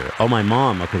Dodger. Oh, my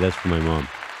mom. Okay, that's for my mom.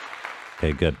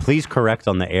 Okay, good. Please correct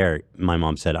on the air. My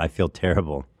mom said, I feel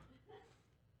terrible.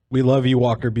 We love you,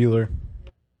 Walker Bueller.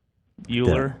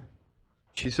 Bueller?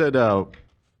 She said,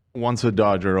 once a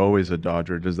Dodger, always a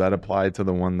Dodger. Does that apply to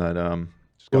the one that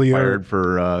just got fired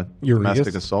for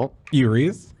domestic assault?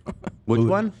 Urias? Which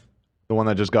one? The one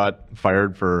that just got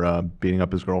fired for beating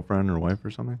up his girlfriend or wife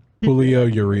or something? Julio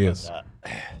Urias.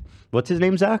 What's his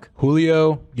name, Zach?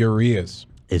 Julio Urias.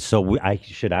 I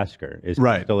should ask her. Is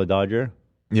he still a Dodger?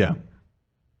 Yeah.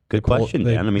 Good question,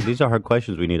 Dan. I mean, these are hard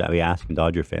questions we need to be asking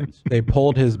Dodger fans. They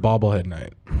pulled his bobblehead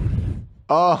night.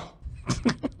 Oh,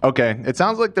 okay. It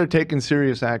sounds like they're taking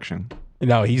serious action.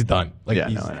 No, he's done. Like Yeah,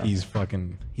 he's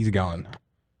gone.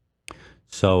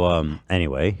 So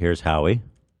anyway, here's Howie.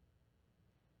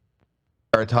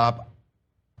 Top.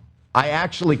 I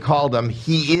actually called him.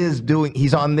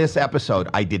 He's on this episode.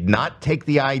 I did not take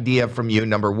the idea from you,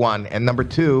 number one. And number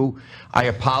two, I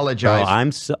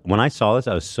apologize. When I saw this,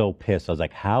 I was so pissed. I was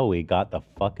like, Howie got the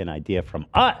fucking idea from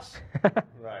us.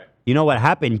 Right. You know what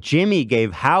happened? Jimmy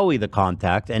gave Howie the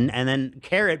contact, and then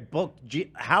Carrot booked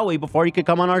Howie before he could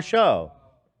come on our show.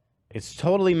 It's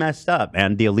totally messed up,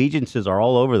 and the allegiances are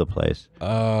all over the place.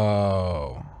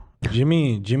 Oh.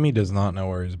 Jimmy does not know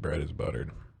where his bread is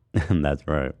buttered. That's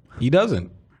right. He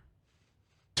doesn't.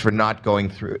 For not going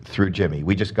through Jimmy.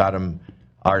 We just got him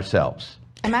ourselves.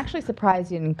 I'm actually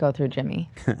surprised you didn't go through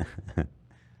Jimmy.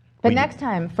 But next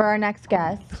time, for our next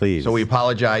guest. Please. So we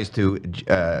apologize to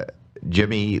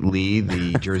Jimmy Lee,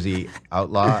 the Jersey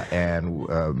Outlaw, and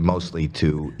mostly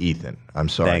to Ethan. I'm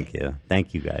sorry. Thank you.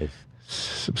 Thank you, guys.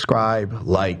 Subscribe,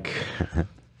 like.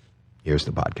 Here's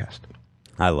the podcast.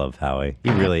 I love Howie. He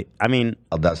really, I mean,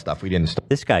 all that stuff. We didn't.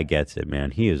 This guy gets it,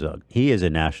 man. He is a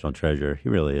national treasure. He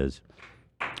really is.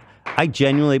 I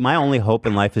genuinely, my only hope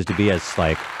in life is to be as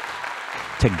like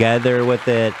together with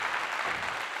it,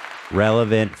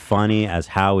 relevant, funny as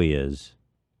Howie is.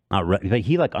 But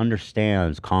he like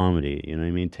understands comedy. You know what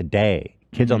I mean? Today,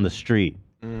 kids on the street.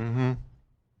 Mm-hmm.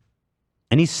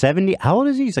 And he's 70. How old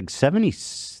is he? He's like 70.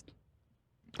 He's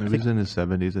in his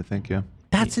 70s, I think. Yeah.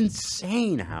 That's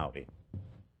insane, Howie.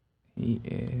 He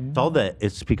is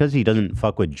It's because he doesn't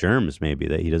fuck with germs, maybe,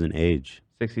 that he doesn't age.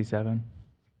 67.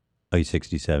 Oh, he's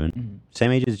 67.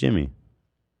 Same age as Jimmy.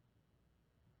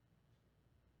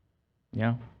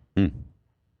 Yeah.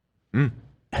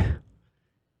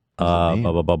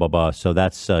 So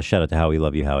that's shout out to Howie.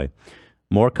 Love you, Howie.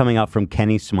 More coming out from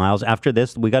Kenny Smiles. After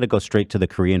this, we got to go straight to the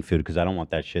Korean food because I don't want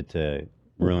that shit to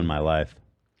ruin my life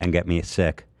and get me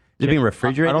sick. Is it being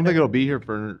refrigerated? I don't think it'll be here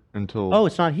until. Oh,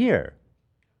 it's not here.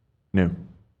 No.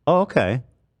 Oh, okay.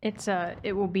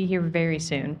 It will be here very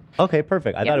soon. Okay,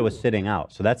 perfect. I thought it was sitting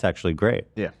out, so that's actually great.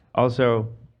 Yeah. Also,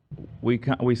 we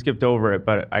skipped over it,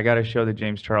 but I got to show the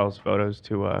James Charles photos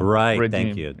to Right.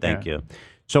 Redeem. Thank you.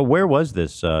 So where was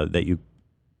this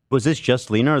was this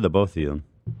just Lena or the both of you?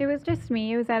 It was just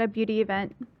me. It was at a beauty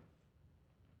event.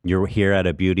 You were here at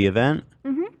a beauty event?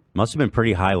 Mm-hmm. Must have been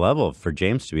pretty high level for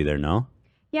James to be there, no?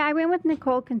 Yeah, I went with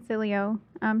Nicole Concilio.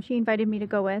 She invited me to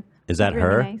go with. Is that It was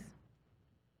really her? nice.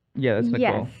 Yeah, that's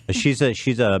Nicole. Yes.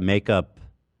 She's a makeup.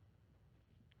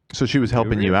 So she was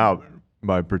helping you out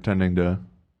by pretending to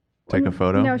take a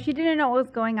photo? No, she didn't know what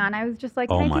was going on. I was just like,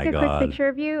 Oh can I my take a God. quick picture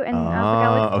of you? And I was like,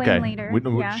 I'll explain okay.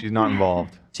 later. Yeah. She's not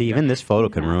involved. See, even this photo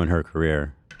can ruin her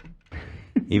career.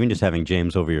 Even just having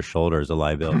James over your shoulder is a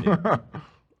liability.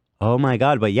 Oh my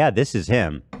God. But yeah, this is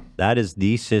him. That is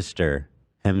the sister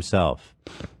himself.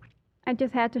 I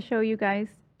just had to show you guys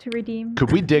to redeem.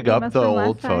 Could we dig up Must the from last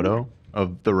old time. photo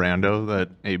of the rando that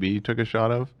AB took a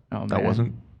shot of? Oh, that man.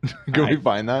 wasn't. Could we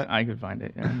find that? I could find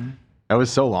it. Yeah. That was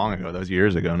so long ago. That was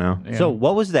years ago now. So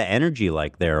what was the energy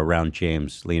like there around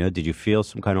James, Lena? Did you feel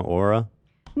some kind of aura?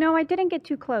 No, I didn't get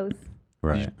too close.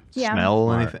 Right. Yeah. Smell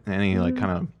Smart. anything? Any like Mhm.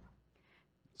 kind of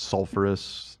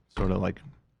sulfurous sort of like.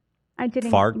 I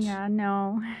didn't. Farts? Yeah,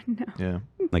 no. No. Yeah.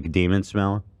 Like a demon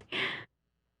smell?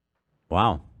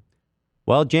 Wow.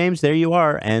 Well, James, there you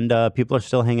are. And people are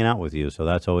still hanging out with you. So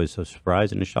that's always a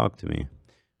surprise and a shock to me.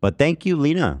 But thank you,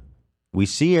 Lena. We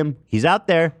see him. He's out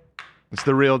there. It's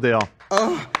the real deal.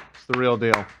 It's the real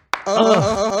deal.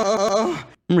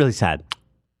 I'm really sad.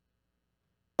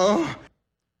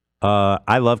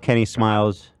 I love Kenny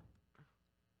Smiles.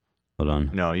 Hold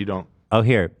on. No, you don't. Oh,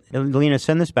 here. Lena,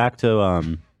 send this back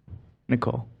to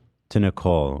Nicole. To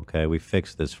Nicole. Okay, we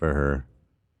fixed this for her.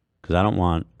 Because I don't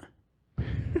want...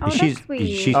 Oh, that's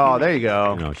sweet. Oh, there you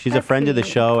go. You know, she's a That's friend of the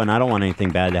sweet. show, and I don't want anything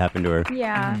bad to happen to her.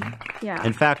 Yeah. Yeah.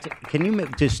 In fact, can you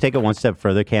just take it one step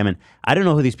further, Cam? And I don't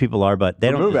know who these people are, but they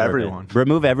don't Remove deserve everyone. it.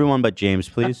 Remove everyone but James,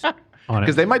 please.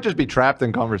 Because they might just be trapped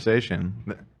in conversation.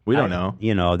 We don't know.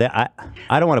 You know,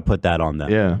 I don't want to put that on them.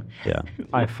 Yeah. Yeah.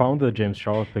 I found the James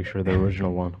Charles picture, the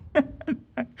original one. I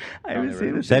haven't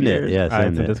seen this. Send it. Yeah, It's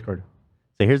send in it. Discord.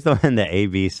 So here's the one that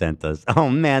AB sent us. Oh,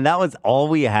 man, that was all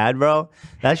we had, bro.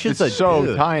 That's just It's a so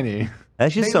dude. tiny.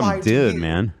 That's just They some lied to dude, you.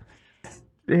 man.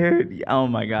 Dude, oh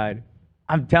my God.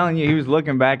 I'm telling you, he was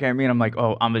looking back at me and I'm like,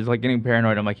 oh, I'm just like getting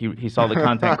paranoid. I'm like, he saw the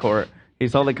content court. He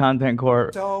saw the content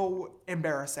court. So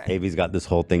embarrassing. AB's got this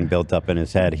whole thing built up in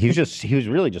his head. He was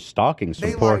really just stalking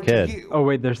some poor kid. Oh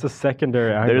wait, there's the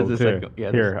secondary angle There's the too. second-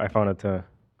 yeah, Here, I found it too.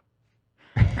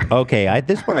 Okay, at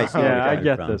this point I see where Yeah, you're I coming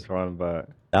get from. this one, but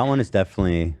That one is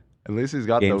definitely At least he's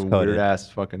got James the coded. weird ass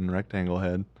fucking rectangle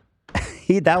head.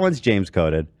 that one's James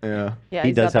coded. Yeah. Yeah, He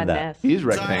he's does got have that. nest. He's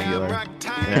rectangular.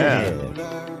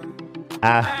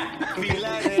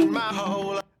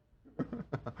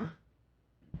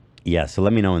 Yeah, so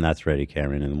let me know when that's ready,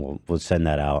 Cameron, and we'll send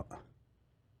that out.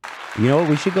 You know what?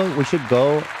 We should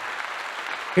go.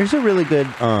 Here's a really good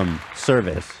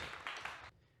service.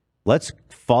 Let's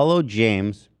follow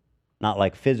James, not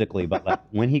like physically, but like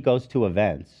when he goes to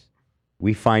events,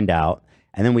 we find out,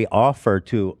 and then we offer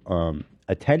to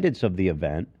attendants of the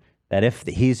event that if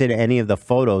he's in any of the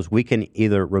photos, we can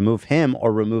either remove him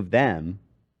or remove them.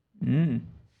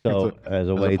 So as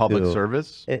a way public to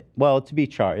service? well, to be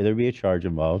charged, there'd be a charge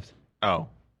involved. Oh.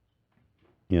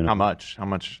 You know, How much? How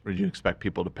much would you expect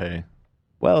people to pay?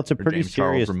 Well, it's a For pretty James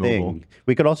Charles serious removal. thing.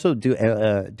 We could also do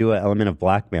an element of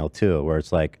blackmail too, where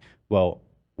it's like, well,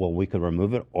 we could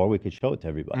remove it or we could show it to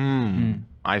everybody.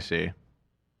 I see.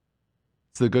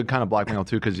 It's the good kind of blackmail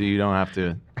too, because you don't have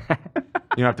to.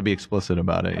 You don't have to be explicit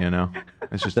about it.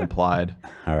 It's just implied.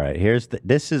 All right,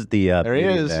 this is the There he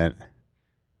big is. event.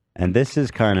 And this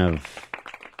is kind of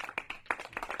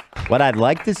what I'd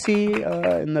like to see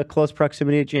in the close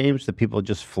proximity of James. The people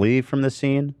just flee from the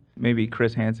scene. Maybe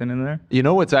Chris Hansen in there. You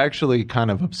know what's actually kind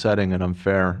of upsetting and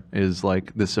unfair is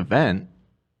like this event.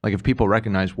 Like if people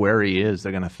recognize where he is,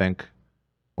 they're gonna think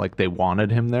like they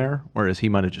wanted him there, whereas he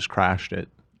might have just crashed it.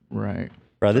 Right.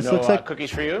 Bro, this looks like cookies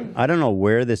for you. I don't know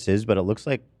where this is, but it looks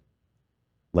like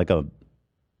a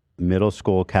middle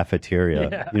school cafeteria.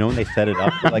 Yeah. You know when they set it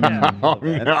up? Like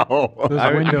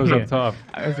Those windows up top.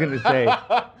 I was gonna say.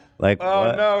 Like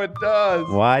what? no, it does.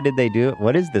 Why did they do it?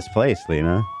 What is this place,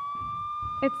 Lena?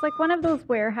 It's like one of those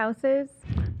warehouses,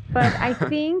 but I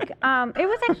think it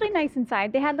was actually nice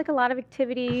inside. They had like a lot of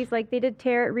activities, like they did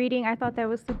tarot reading. I thought that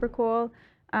was super cool.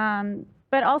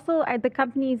 But also, the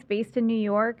company is based in New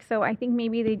York, so I think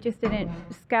maybe they just didn't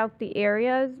scout the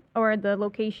areas or the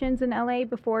locations in LA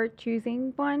before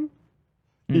choosing one.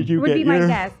 Did you Would get be my your-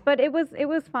 guess, but it was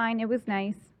fine. It was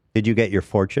nice. Did you get your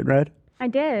fortune read? I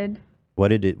did. What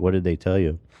did they tell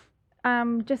you?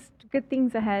 Just good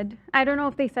things ahead. I don't know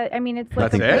if they said. I mean, it's like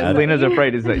Nothing bad? Lena's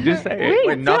afraid to say. Just say it.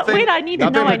 Wait, I need to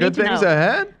know. I need to know.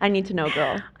 ahead? I need to know,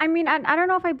 girl. I mean, I don't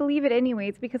know if I believe it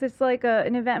anyways because it's like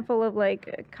an event full of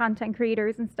like content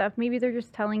creators and stuff. Maybe they're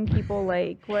just telling people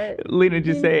like what. Lena,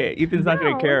 just say it. Ethan's not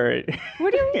gonna No. care it.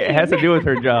 What do you mean? It has to do with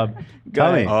her job. Go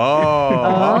Tell me. ahead.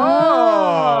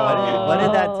 What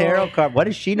did that tarot card? What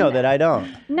does she know that I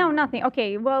don't? No, nothing.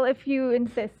 Okay, well, if you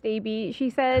insist, AB, she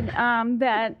said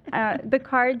that the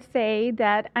cards say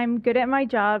that I'm good at my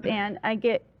job and I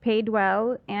get paid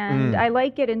well and I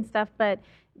like it and stuff, but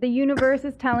the universe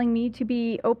is telling me to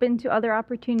be open to other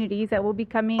opportunities that will be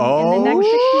coming in the next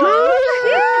 6 months.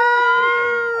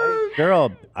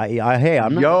 Girl, hey,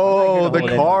 I'm not. Yo,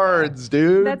 the cards,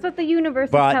 dude. That's what the universe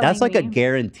is But telling that's like me. a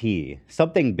guarantee.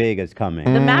 Something big is coming.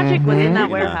 The magic was in that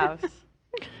Yeah. warehouse.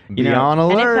 You know, on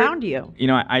And alert. it found you. You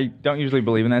know, I don't usually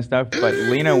believe in that stuff, but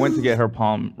Lena went to get her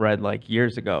palm read like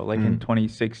years ago, like in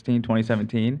 2016,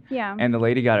 2017. Yeah. And the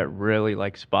lady got it really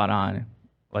like spot on.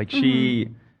 Like she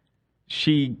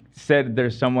said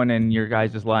there's someone in your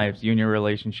guys' lives, you and your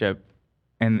relationship,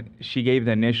 and she gave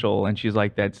the initial and she's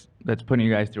like, that's putting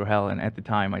you guys through hell. And at the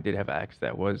time I did have an ex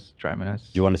that was driving us.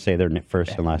 Do you want to say their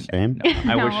first and last name?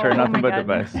 I wish her No, nothing oh but my the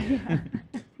God. best.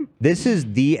 This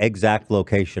is the exact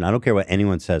location. I don't care what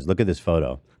anyone says. Look at this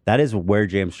photo. That is where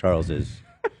James Charles is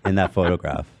in that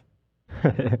photograph.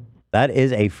 That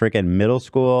is a freaking middle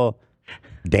school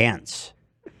dance.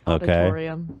 Okay.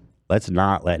 Auditorium. Let's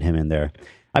not let him in there.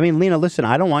 I mean, Lena, listen,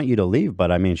 I don't want you to leave,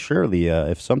 but I mean, surely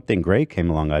if something great came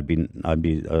along, I'd be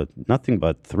nothing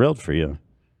but thrilled for you.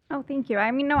 Oh, thank you. I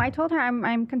mean, no, I told her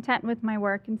I'm content with my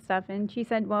work and stuff, and she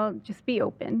said, well, just be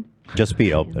open. Just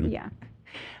be open. Yeah.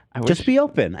 Just be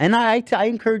open. And I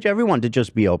encourage everyone to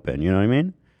just be open. You know what I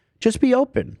mean? Just be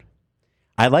open.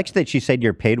 I like that she said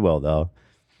you're paid well, though.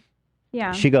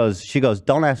 Yeah. She goes,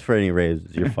 don't ask for any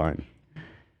raises. You're fine.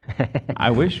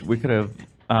 I wish we could have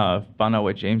found out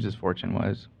what James's fortune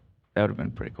was. That would have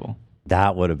been pretty cool.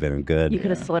 That would have been good. You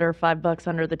could have slid her $5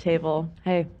 under the table.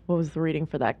 Hey, what was the reading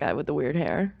for that guy with the weird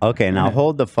hair? Okay, now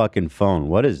hold the fucking phone.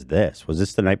 What is this? Was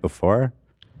this the night before?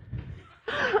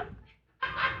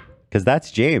 Because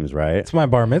that's James, right? It's my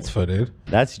bar mitzvah, dude.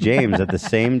 That's James at the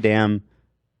same damn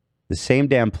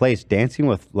place, dancing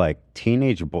with like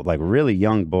like really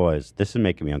young boys. This is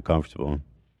making me uncomfortable.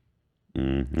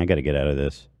 I got to get out of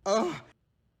this.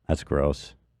 That's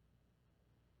gross.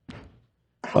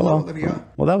 Hello, Olivia.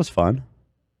 Well, that was fun.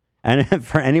 And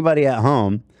for anybody at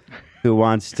home who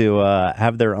wants to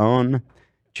have their own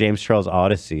James Charles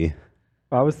Odyssey,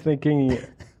 I was thinking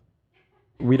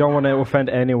we don't want to offend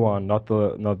anyone, not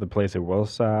the place it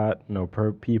was at, no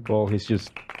people. He's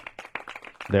just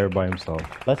there by himself.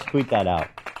 let's tweet that out.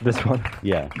 This one.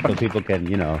 Yeah, so people can,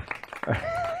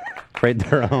 create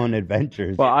their own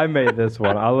adventures. Well, I made this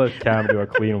one. I'll let Cam do a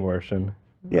clean version.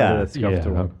 Yeah. That's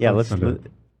comfortable. Yeah, Let's send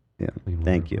it. yeah.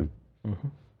 Thank you.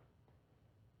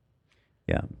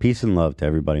 Yeah, peace and love to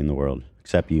everybody in the world,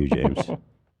 except you, James.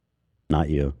 Not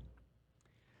you.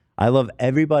 I love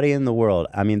everybody in the world.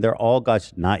 I mean, they're all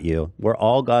God's, not you. We're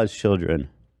all God's children.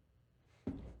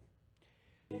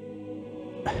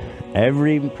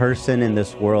 Every person in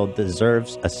this world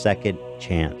deserves a second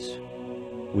chance.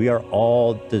 We are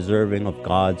all deserving of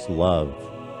God's love,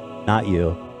 not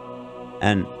you.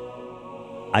 And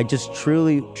I just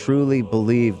truly, truly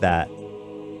believe that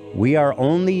We are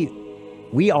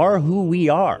who we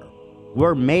are.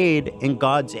 We're made in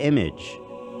God's image.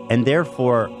 And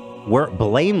therefore, we're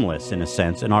blameless in a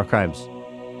sense in our crimes.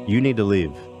 You need to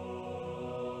leave.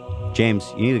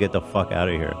 James, you need to get the fuck out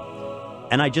of here.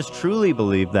 And I just truly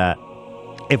believe that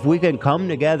if we can come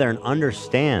together and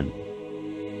understand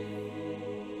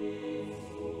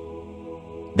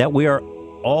that we are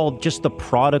all just the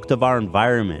product of our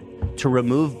environment, to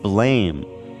remove blame,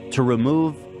 to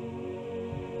remove,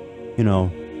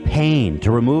 pain,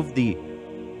 to remove the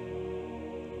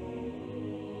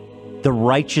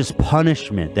righteous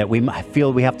punishment that we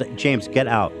feel we have to. James, get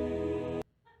out.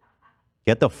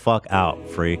 Get the fuck out,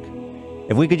 freak.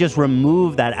 If we could just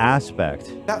remove that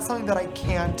aspect. That's something that I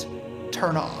can't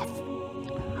turn off.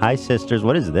 Hi, sisters.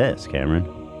 What is this, Cameron?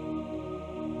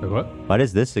 What? Why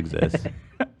does this exist?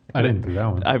 I didn't do that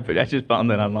one. I just found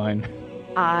that online.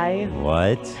 I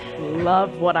What?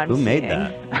 love what I'm Who made seeing.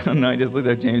 that? I don't know. I just looked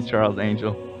at James Charles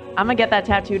Angel. I'm gonna get that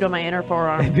tattooed on my inner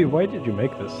forearm. Baby, why did you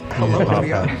make this?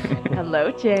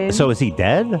 Hello, James. So is he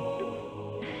dead?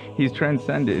 He's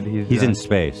transcended. He's in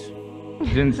space.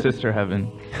 He's in sister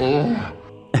heaven.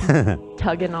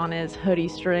 Tugging on his hoodie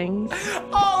strings.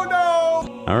 Oh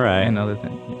no! All right. Another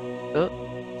thing. Oh.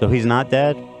 So he's not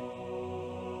dead?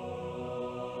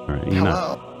 All right.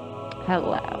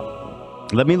 Hello.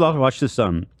 Let me watch this,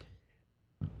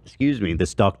 excuse me,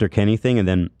 this Dr. Kenny thing, and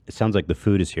then it sounds like the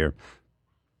food is here.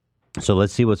 So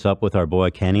let's see what's up with our boy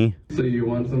Kenny. So you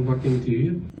want some fucking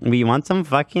teeth? We want some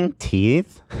fucking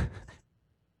teeth?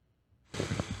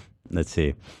 Let's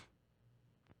see.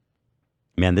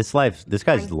 Man, this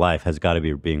guy's life has got to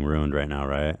be being ruined right now,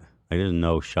 right? Like, there's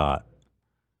no shot.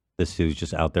 This dude's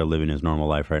just out there living his normal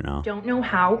life right now. Don't know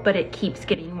how, but it keeps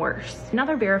getting worse.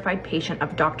 Another verified patient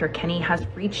of Dr. Kenny has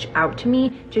reached out to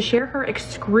me to share her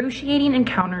excruciating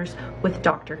encounters with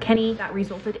Dr. Kenny that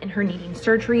resulted in her needing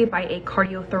surgery by a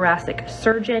cardiothoracic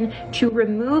surgeon to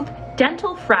remove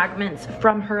dental fragments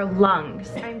from her lungs.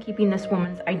 I'm keeping this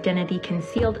woman's identity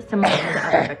concealed, similar to the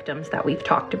other victims that we've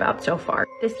talked about so far.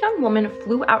 This young woman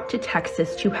flew out to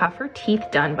Texas to have her teeth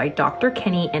done by Dr.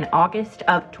 Kenny in August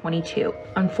of 22.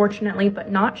 Unfortunately, but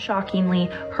not shockingly,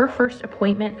 her first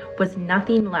appointment was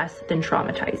nothing less than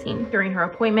traumatizing. During her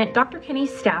appointment, Dr.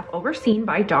 Kenny's staff, overseen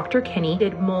by Dr. Kenny,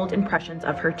 did mold impressions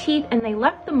of her teeth, and they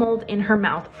left the mold in her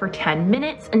mouth for 10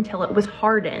 minutes until it was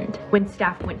hardened. When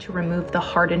staff went to remove the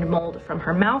hardened mold from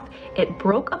her mouth, it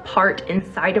broke apart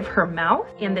inside of her mouth,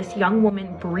 and this young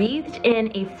woman breathed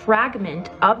in a fragment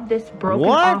of this broken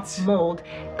off mold.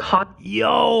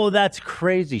 Yo, that's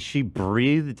crazy. She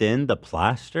breathed in the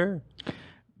plaster?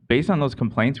 Based on those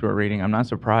complaints we were reading, I'm not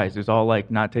surprised. It's all like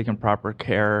not taking proper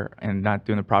care and not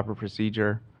doing the proper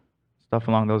procedure, stuff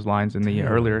along those lines in the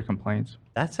earlier complaints.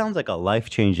 That sounds like a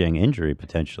life-changing injury,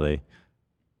 potentially.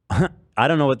 I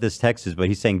don't know what this text is, but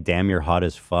he's saying, damn, you're hot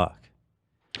as fuck.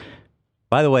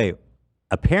 By the way,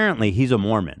 apparently he's a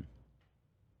Mormon.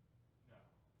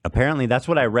 Apparently, that's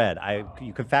what I read.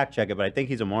 You can fact check it, but I think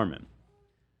he's a Mormon.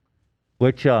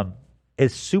 Which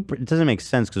is super, it doesn't make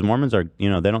sense because Mormons are, they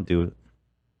don't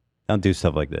do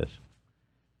stuff like this.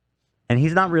 And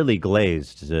he's not really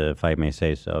glazed, if I may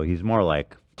say so. He's more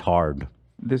like tarred.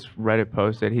 This Reddit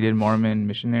post said he did Mormon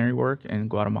missionary work in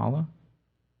Guatemala.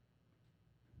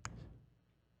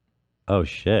 Oh,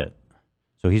 shit.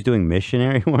 So he's doing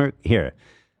missionary work? Here,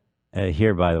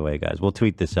 by the way, guys, we'll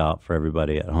tweet this out for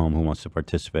everybody at home who wants to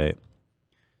participate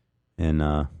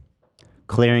in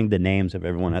clearing the names of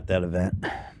everyone at that event.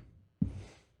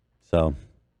 So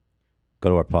go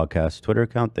to our podcast Twitter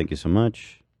account. Thank you so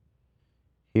much.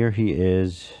 Here he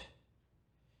is.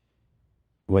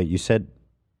 Wait, you said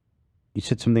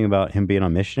something about him being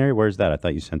on missionary? Where's that? I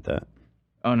thought you sent that.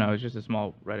 Oh no, it's just a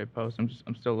small Reddit post.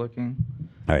 I'm still looking.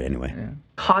 All right, anyway. Yeah.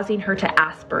 Causing her to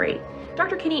aspirate.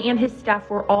 Dr. Kenny and his staff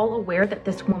were all aware that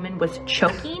this woman was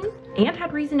choking and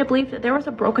had reason to believe that there was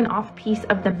a broken off piece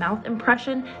of the mouth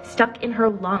impression stuck in her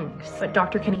lungs. But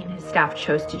Dr. Kenny and his staff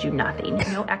chose to do nothing.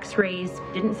 No x-rays,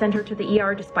 didn't send her to the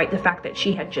ER despite the fact that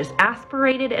she had just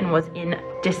aspirated and was in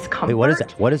discomfort.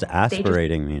 Wait, what does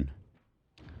aspirating mean?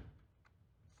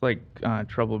 Like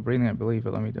trouble breathing, I believe,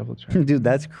 but let me double check. Dude,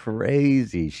 that's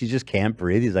crazy. She just can't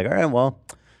breathe. He's like, all right, well,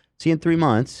 see you in 3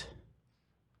 months.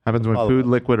 Happens when food,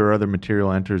 liquid, or other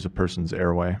material enters a person's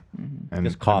airway, and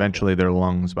eventually their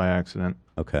lungs by accident.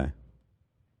 Okay.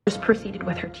 Just proceeded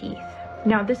with her teeth.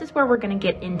 Now, this is where we're going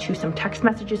to get into some text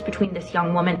messages between this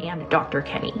young woman and Dr.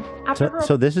 Kenny.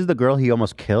 So this is the girl he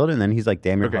almost killed, and then he's like,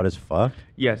 damn, you're hot as fuck?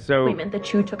 Yeah, so appointment, the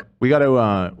two took. We got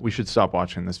to. We should stop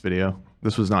watching this video.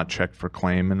 This was not checked for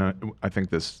claim, and I think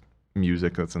this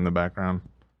music that's in the background.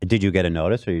 Did you get a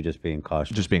notice, or are you just being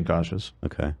cautious? Just being cautious.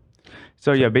 Okay.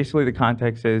 So yeah, basically the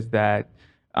context is that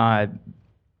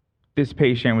this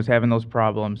patient was having those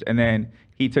problems, and then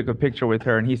he took a picture with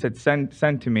her, and he said,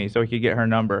 "Send to me," so he could get her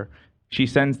number. She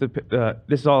sends this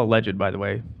is all alleged, by the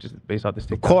way, just based off this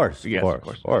TikTok.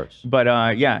 Of course.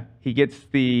 But yeah, he gets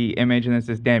the image and then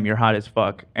says, "Damn, you're hot as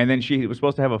fuck." And then she was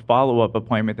supposed to have a follow-up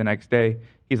appointment the next day.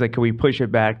 He's like, "Can we push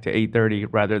it back to 8:30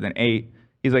 rather than 8?"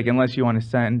 He's like, "Unless you want to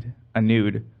send a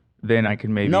nude, then I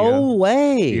can maybe." No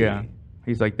way. Yeah.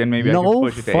 He's like, "Then maybe I can No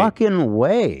push it to 8." fucking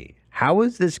way. How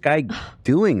is this guy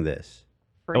doing this?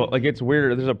 Oh, like it's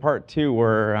weird. There's a part 2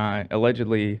 where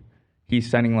allegedly he's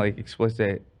sending like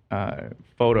explicit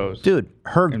photos. Dude,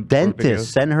 her and- or videos.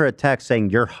 dentist sent her a text saying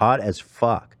you're hot as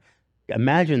fuck.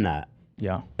 Imagine that.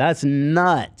 Yeah. That's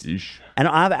nuts. And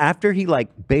after he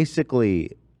like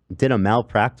basically did a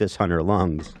malpractice on her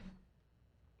lungs.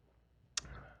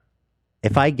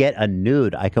 If I get a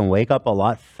nude, I can wake up a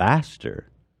lot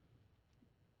faster.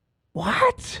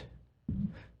 What?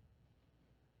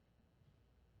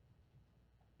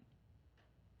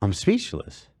 I'm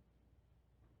speechless.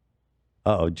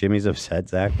 Uh-oh, Jimmy's upset,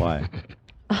 Zach. Why?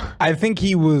 I think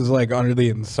he was like under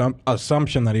the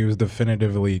assumption that he was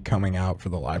definitively coming out for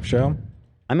the live show.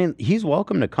 I mean, he's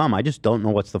welcome to come. I just don't know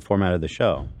what's the format of the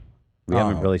show. We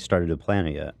haven't really started to plan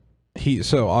it yet.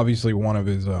 So obviously one of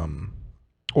his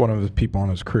people on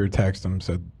his crew texted him,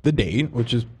 said the date,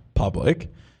 which is public.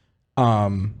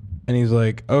 And he's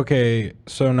like, "Okay,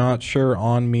 so not sure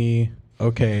on me.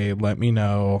 Okay, let me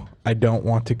know. I don't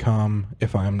want to come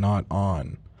if I'm not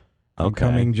on. I'm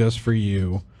coming just for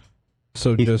you.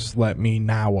 So just let me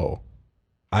know.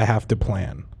 I have to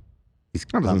plan." That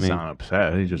doesn't sound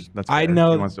upset. That's I fair.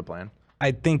 know He wants to plan.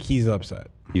 I think he's upset.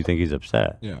 You think he's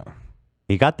upset? Yeah.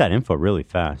 He got that info really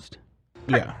fast.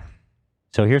 Yeah.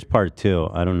 So here's part 2.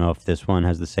 I don't know if this one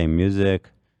has the same music.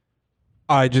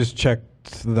 I just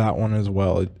checked that one as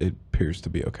well. It appears to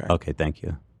be okay. Okay, thank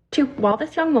you. While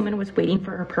this young woman was waiting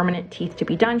for her permanent teeth to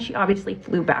be done, she obviously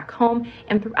flew back home.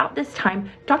 And throughout this time,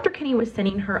 Dr. Kenny was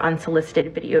sending her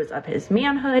unsolicited videos of his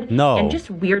manhood and just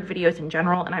weird videos in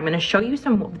general. And I'm going to show you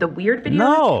some of the weird videos.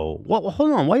 No. Well,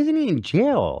 hold on. Why isn't he in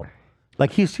jail?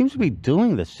 Like, he seems to be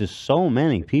doing this to so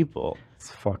many people. It's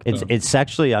fucked up. It's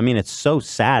actually, I mean, it's so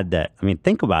sad that, I mean,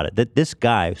 think about it, that this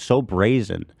guy, so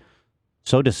brazen,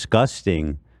 so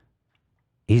disgusting,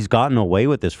 he's gotten away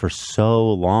with this for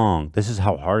so long. This is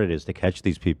how hard it is to catch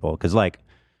these people. Because, like,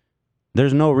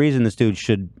 there's no reason this dude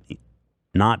should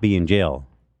not be in jail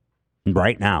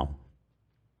right now.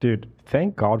 Dude,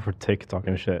 thank God for TikTok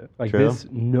and shit. Like, True. this,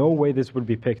 no way this would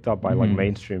be picked up by, like,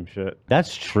 mainstream shit.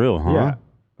 That's true, huh? Yeah.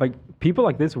 Like, people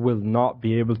like this will not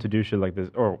be able to do shit like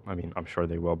this. Or, I mean, I'm sure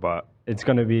they will, but it's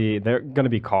going to be, they're going to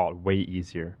be caught way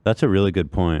easier. That's a really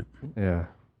good point. Yeah.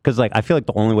 Because, like, I feel like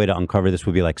the only way to uncover this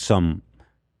would be, like, some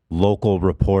local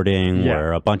reporting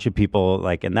where a bunch of people,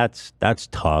 like, and that's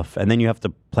tough. And then you have to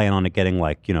plan on it getting,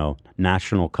 like, you know,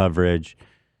 national coverage.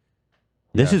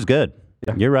 This is good.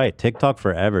 Yeah. You're right. TikTok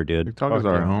forever, dude. TikTok is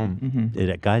our home.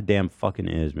 It goddamn fucking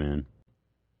is, man.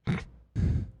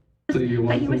 But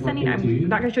he was sending, I'm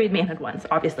not going to show you the manhood ones,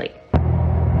 obviously.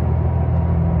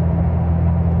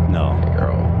 No. Hey,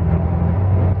 girl.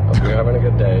 Hope you're having a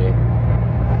good day.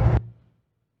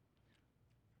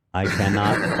 I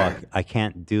cannot I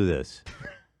can't do this.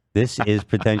 This is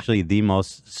potentially the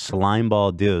most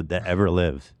slimeball dude that ever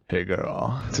lived. Hey,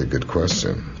 girl. That's a good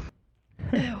question.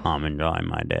 I'm enjoying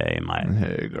my day.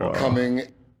 Hey, girl. Coming.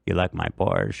 You like my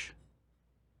Porsche?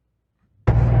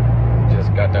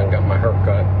 Just got my hair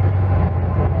cut.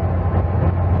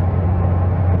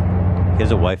 He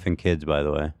has a wife and kids, by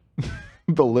the way.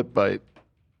 The lip bite.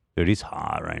 Dude, he's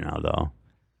hot right now, though.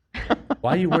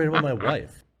 Why are you worried about my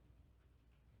wife?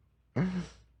 You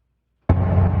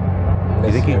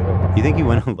think he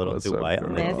went a little too white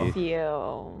on the Miss teeth?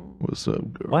 you. What's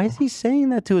up, girl? Why is he saying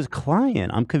that to his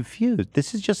client? I'm confused.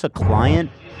 This is just a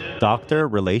client-doctor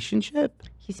relationship?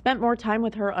 He spent more time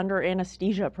with her under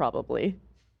anesthesia, probably.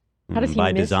 How does he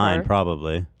By miss design, her?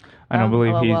 probably. I don't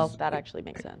believe he's. Well, that actually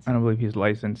makes sense. I don't believe he's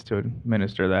licensed to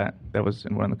administer that. That was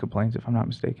in one of the complaints, if I'm not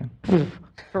mistaken.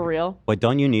 For real? Wait,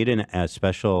 don't you need a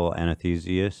special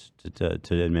anesthesiast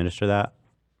to administer that?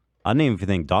 I don't even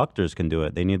think doctors can do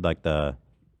it. They need like the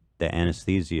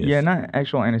anesthesiast. Yeah, not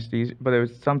actual anesthesia, but there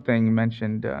was something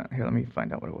mentioned. Here, let me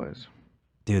find out what it was.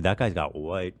 Dude, that guy's got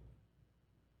white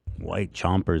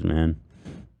chompers, man.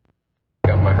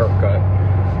 Got my hair cut.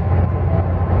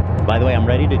 By the way, I'm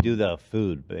ready to do the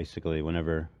food, basically,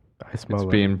 whenever. I smell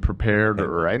It's being prepared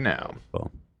right now.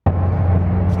 Cool.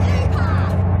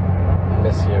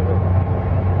 Miss you.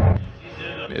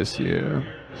 Miss you.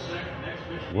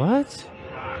 What?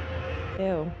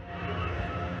 Ew.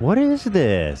 What is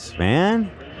this, man?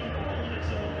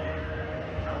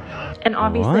 And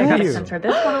obviously, I gotta What? censor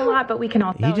this one a lot, but we can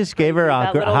also. He just gave her a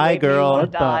hi, girl.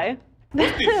 Die.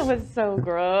 That was so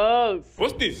gross.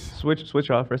 What's this?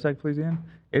 Switch off for a sec, please, Ian.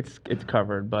 It's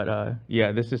covered, but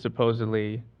yeah, this is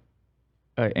supposedly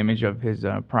an image of his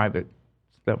privates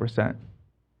that were sent.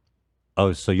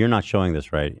 Oh, so you're not showing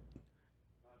this, right?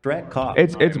 Direct cop.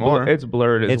 It's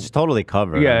blurred. It's totally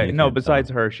covered. Yeah, I mean, you no. can't Besides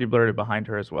her, she blurred it behind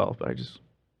her as well. But I just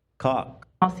cock.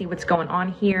 I'll see what's going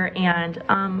on here, and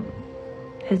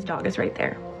his dog is right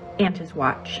there, and his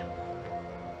watch,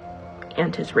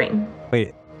 and his ring.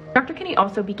 Wait. Dr. Kinney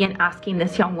also began asking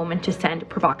this young woman to send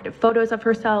provocative photos of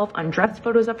herself, undressed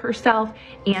photos of herself,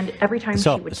 and every time she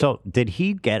would. So did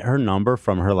he get her number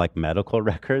from her like medical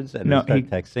records and No, then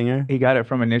start texting her? he got it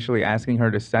from initially asking her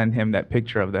to send him that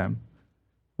picture of them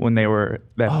when they were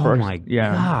that Oh first. my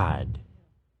yeah. God.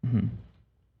 Mhm.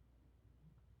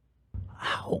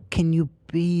 How can you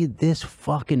be this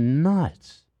fucking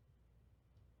nuts?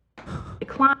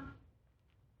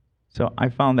 So I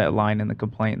found that line in the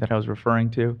complaint that I was referring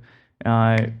to.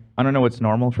 I don't know what's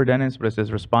normal for dentists, but it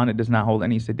says respondent does not hold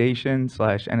any sedation /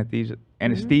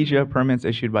 anesthesia permits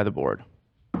issued by the board.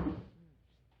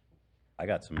 I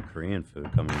got some Korean food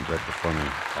coming right before me.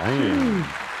 Damn.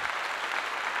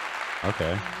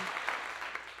 Okay.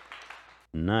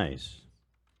 Nice.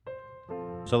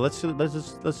 So let's tell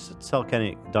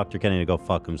Dr. Kenny to go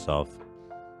fuck himself.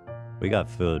 We got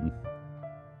food.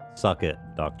 Suck it,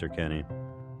 Dr. Kenny.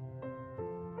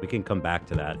 We can come back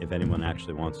to that if anyone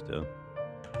actually wants to.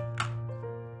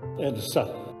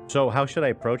 So how should I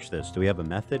approach this? Do we have a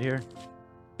method here?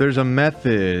 There's a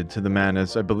method to the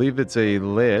madness. I believe it's a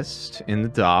list in the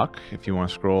doc, if you want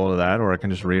to scroll to that, or I can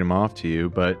just read them off to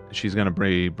you. But she's going to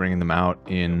be bringing them out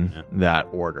in that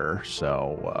order.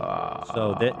 So,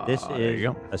 This is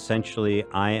essentially,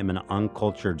 I am an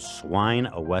uncultured swine,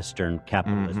 a Western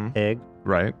capitalist pig.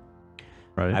 Right.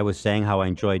 I was saying how I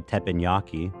enjoyed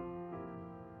teppanyaki,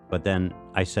 but then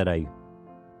I said I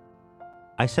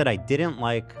didn't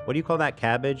like, what do you call that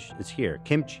cabbage? It's here,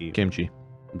 kimchi. Kimchi.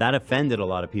 That offended a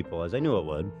lot of people, as I knew it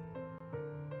would.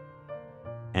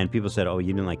 And people said, oh,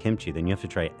 you didn't like kimchi, then you have to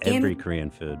try every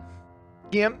Korean food.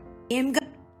 Here's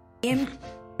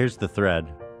the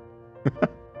thread.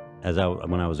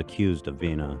 When I was accused of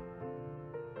being a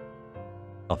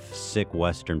sick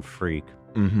Western freak.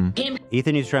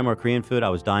 Ethan used to try more Korean food. I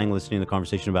was dying listening to the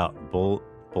conversation about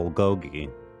bulgogi.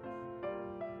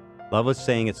 Love was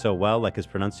saying it so well, like his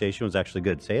pronunciation was actually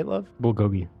good. Say it, Love.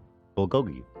 Bulgogi.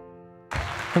 Bulgogi.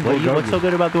 What's so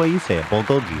good about the way you say it?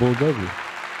 Bulgogi. Bulgogi.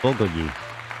 Bulgogi.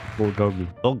 Bulgogi.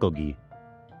 Bulgogi.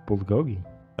 Bulgogi.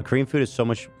 A Korean food is so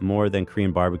much more than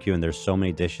Korean barbecue, and there's so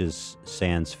many dishes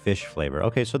sans fish flavor.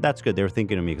 Okay, so that's good. They were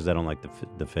thinking of me because I don't like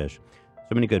the fish.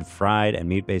 So many good fried and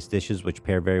meat-based dishes which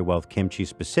pair very well with kimchi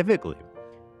specifically.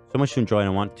 So much to enjoy, and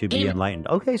I want to be enlightened.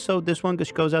 Okay, so this one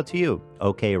just goes out to you.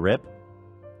 Okay, Rip.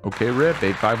 Okay, Rip,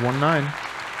 8519.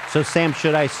 So, Sam,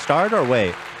 should I start or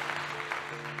wait?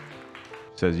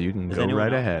 Says you can Is go anyone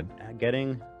right else ahead.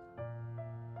 Getting?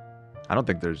 I don't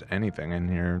think there's anything in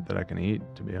here that I can eat,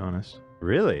 to be honest.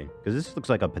 Really? Because this looks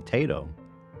like a potato.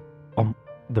 The I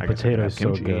guess I potato could is have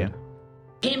so kimchi,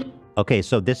 good. Okay,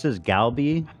 so this is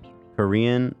galbi,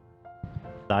 Korean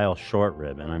style short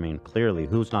rib. And I mean, clearly,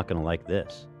 who's not going to like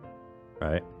this?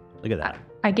 Right? Look at that.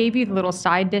 I gave you the little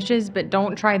side dishes, but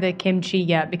don't try the kimchi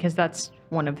yet because that's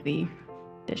one of the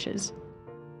dishes.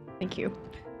 Thank you.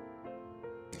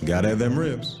 Gotta have them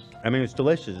ribs. I mean, it's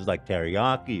delicious. It's like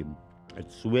teriyaki.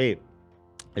 It's sweet.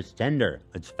 It's tender.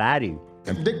 It's fatty.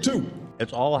 And thick too.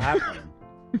 It's all happening.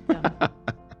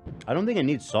 I don't think it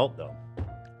needs salt though.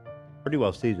 Pretty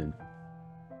well seasoned.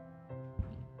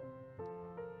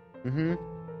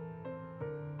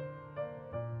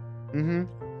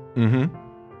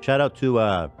 Shout out to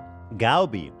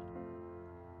galbi,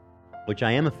 which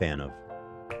I am a fan of.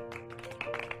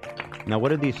 Now,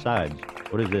 what are these sides?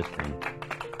 What is this thing?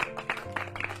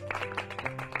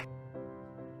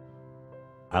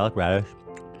 I like radish.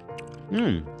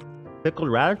 Pickled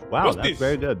radish? Wow, What's that's this?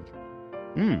 very good.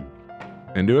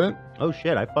 Into it? Oh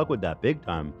shit, I fuck with that big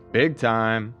time. Big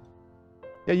time.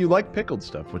 Yeah, you like pickled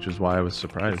stuff, which is why I was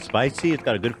surprised. It's spicy, it's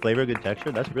got a good flavor, good texture.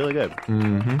 That's really good.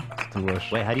 It's delicious.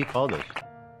 Wait, how do you call this?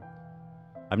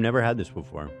 I've never had this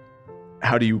before.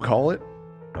 How do you call it?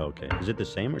 Okay, is it the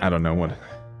same? Or I don't know what.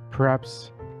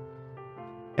 Perhaps.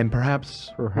 And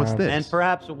perhaps. What's this? And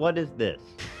perhaps what is this?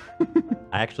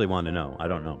 I actually want to know. I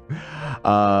don't know.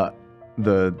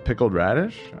 The pickled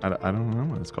radish? I don't know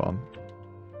what it's called.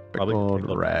 Probably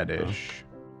Pickled radish.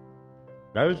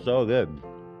 That is so good.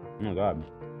 Oh my god.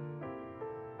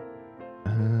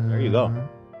 There you go.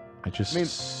 I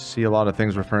just see a lot of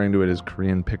things referring to it as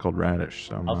Korean pickled radish.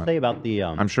 So I'll say about the.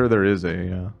 I'm sure there is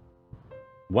a.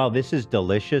 While this is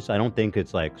delicious, I don't think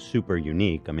it's like super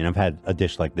unique. I mean, I've had a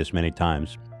dish like this many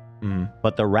times,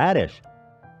 but the radish,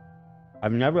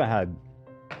 I've never had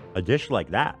a dish like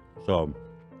that. So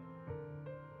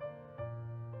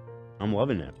I'm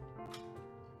loving it.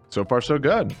 So far, so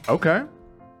good. Okay.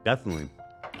 Definitely.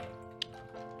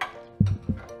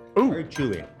 Ooh. Very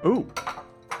chewy. Ooh.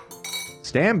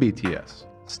 Stand BTS.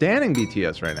 Standing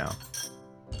BTS right now.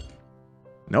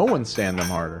 No one's stand them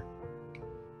harder.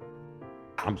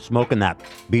 I'm smoking that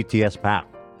BTS pack.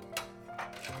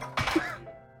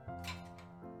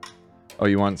 Oh,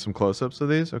 you want some close-ups of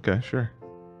these? Okay, sure.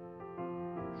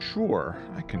 Sure,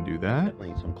 I can do that.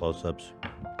 Definitely some close-ups.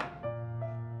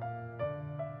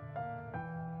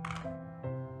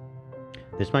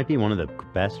 This might be one of the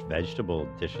best vegetable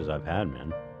dishes I've had,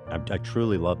 man. I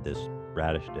truly love this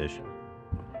radish dish.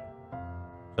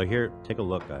 So here, take a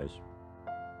look, guys.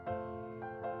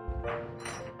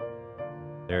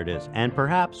 There it is. And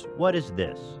perhaps, what is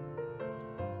this?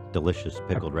 Delicious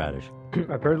pickled radish.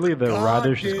 Apparently the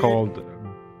radish is called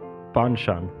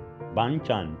banchan.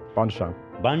 Banchan. Banchan.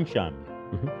 Banchan.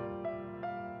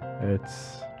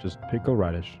 It's just pickled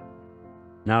radish.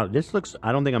 Now, this looks...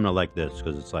 I don't think I'm going to like this,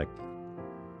 because it's like...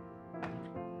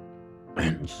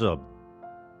 it's so...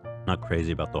 Not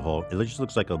crazy about the whole... It just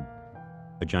looks like a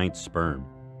giant sperm.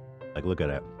 Like, look at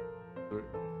it.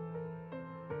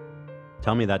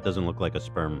 Tell me that doesn't look like a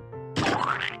sperm.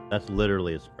 That's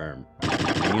literally a sperm.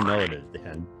 And you know it is,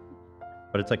 Dan.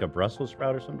 But it's like a Brussels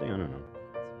sprout or something? I don't know.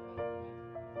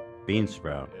 Bean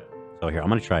sprout. So here, I'm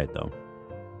going to try it, though.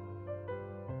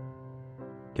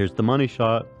 Here's the money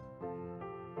shot.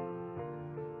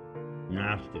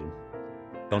 Nasty.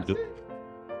 Don't do...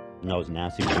 No, it's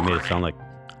nasty because you made it sound like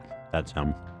that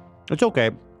sound. It's okay.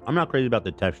 I'm not crazy about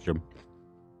the texture.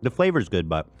 The flavor's good,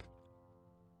 but...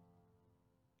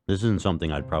 This isn't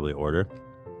something I'd probably order.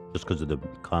 Just because of the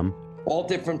cum. All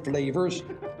different flavors.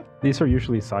 These are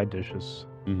usually side dishes.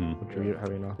 Which you're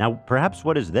having now. Now, perhaps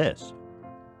what is this?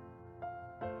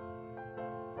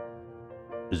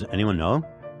 Does anyone know?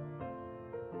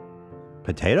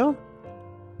 Potato?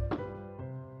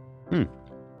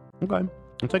 Okay.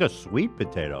 It's like a sweet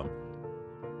potato.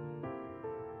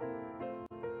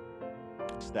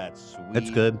 It's that sweet.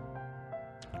 It's good.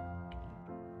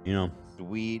 You know.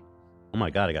 Sweet. Oh my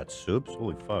god, I got soups?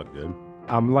 Holy fuck, dude.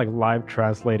 I'm like live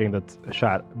translating that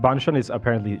chat. Banchan is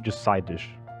apparently just side dish.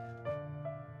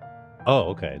 Oh,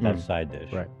 okay. That's side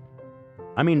dish. Right.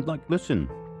 I mean, like, listen.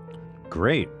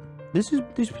 Great. These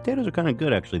potatoes are kind of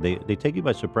good, actually. They take you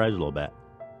by surprise a little bit.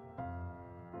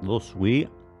 A little sweet.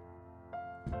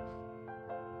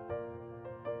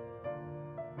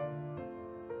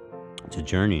 It's a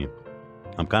journey.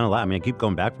 I'm kind of I mean, I keep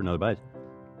going back for another bite.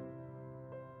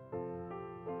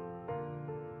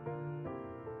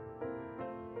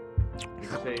 You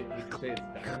could say it's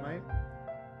dynamite?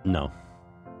 No.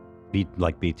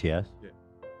 Like BTS? Yeah.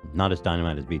 Not as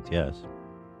dynamite as BTS.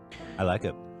 I like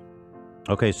it.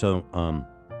 Okay, so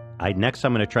next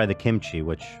I'm gonna try the kimchi,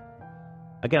 which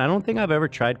again I don't think I've ever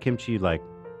tried kimchi like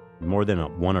more than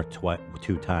one or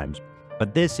two times.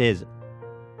 But this is,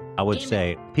 I would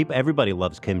say, everybody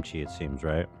loves kimchi. It seems,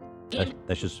 right?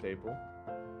 That's just staple.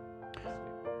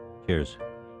 Cheers.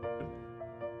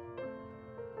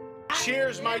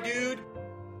 Cheers, my dude.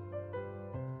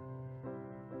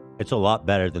 It's a lot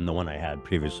better than the one I had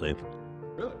previously.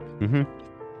 Really? Mm-hmm.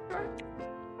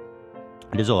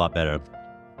 It is a lot better.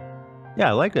 Yeah,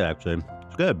 I like it actually.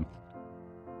 It's good.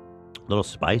 A little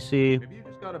spicy. Maybe you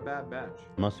just got a bad batch.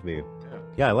 Must be.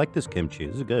 Yeah, I like this kimchi.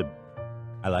 This is good.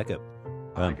 I like it.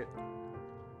 I like it.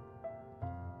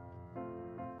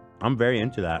 I'm very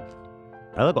into that.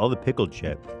 I like all the pickled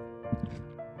shit.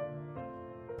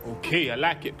 Okay, I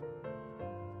like it.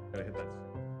 Gotta hit that.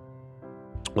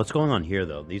 What's going on here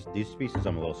though? These species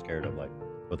I'm a little scared of, like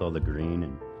with all the green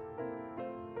and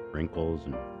wrinkles,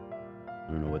 and I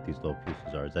don't know what these little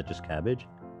pieces are. Is that just cabbage?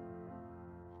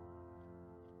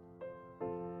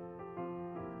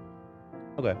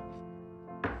 Okay.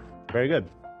 Very good.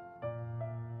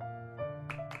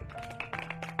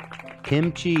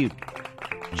 Kimchi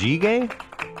jjigae?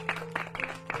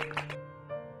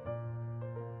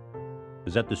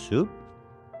 Is that the soup?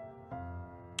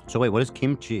 So wait, what does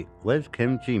kimchi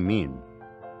mean?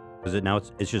 Is it now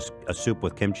it's just a soup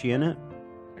with kimchi in it?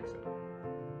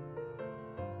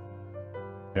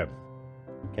 Yeah.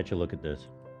 Catch a look at this.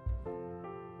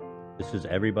 This is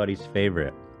everybody's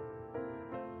favorite.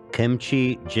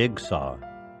 Kimchi jigsaw.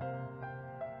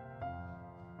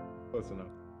 Close enough.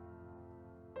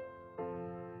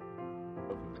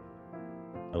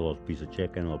 A little piece of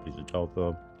chicken, a little piece of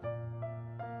tofu.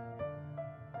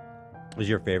 Is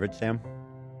your favorite, Sam?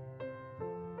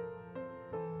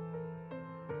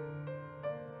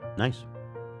 Nice.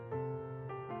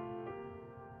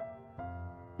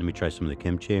 Let me try some of the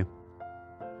kimchi.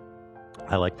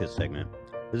 I like this segment.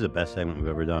 This is the best segment we've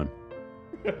ever done.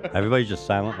 Everybody's just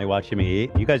silently watching me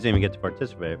eat. You guys didn't even get to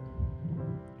participate.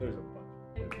 There's a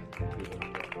bunch.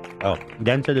 Oh,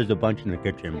 Dan said there's a bunch in the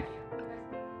kitchen.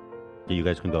 So you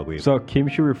guys can go eat. So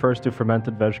kimchi refers to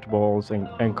fermented vegetables and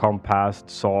encompassed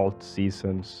salt,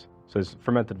 seasons. So it's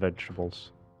fermented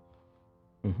vegetables.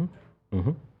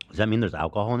 Does that mean there's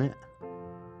alcohol in it?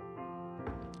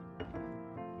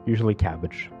 Usually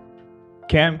cabbage.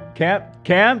 Cam.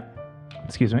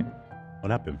 Excuse me.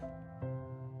 What happened?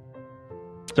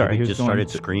 Sorry, He was just going started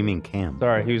to- screaming Cam.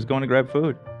 Sorry, he was going to grab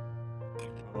food.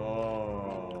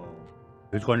 Oh.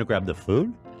 Who's going to grab the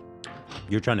food?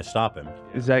 You're trying to stop him.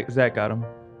 Zach got him.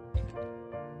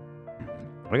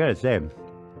 I gotta say,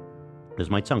 this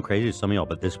might sound crazy to some of y'all,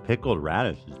 but this pickled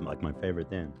radish is like my favorite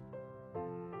thing.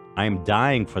 I am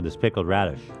dying for this pickled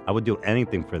radish. I would do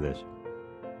anything for this.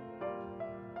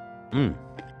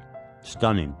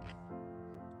 Stunning.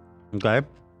 Okay,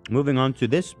 moving on to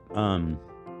this.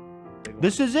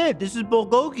 This is it. This is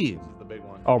bulgogi. This is the big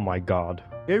one. Oh my god.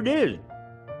 Here it is.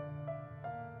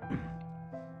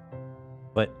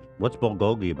 But what's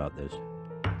bulgogi about this?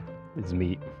 It's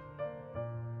meat.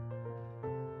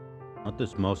 Not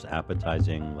this most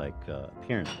appetizing, like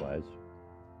appearance-wise.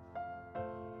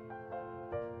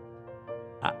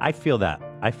 I feel that.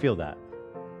 I feel that.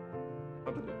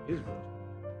 Not that it is gross.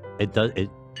 It does.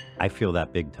 I feel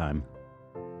that big time.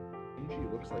 Kimchi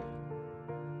looks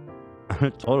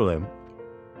like. Totally.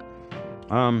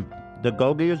 The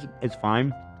gogi is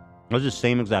fine. It's the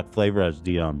same exact flavor as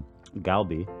the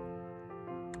galbi,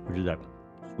 which is that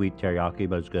sweet teriyaki,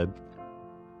 but it's good.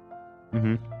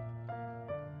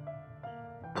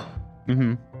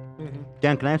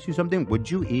 Dan, can I ask you something? Would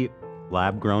you eat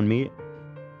lab-grown meat?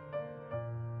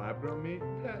 Lab-grown meat?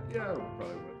 Yeah, I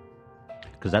probably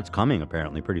would. Because that's coming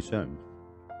apparently pretty soon.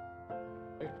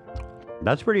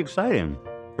 That's pretty exciting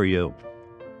for you.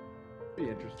 Be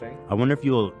interesting. I wonder if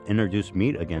you'll introduce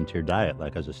meat again to your diet,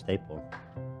 like as a staple.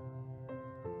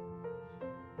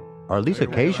 Or at least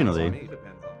occasionally. It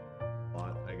depends on a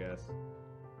lot, I guess.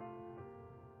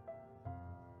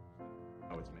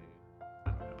 How it's made. I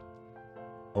don't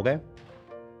know. Okay. Open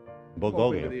to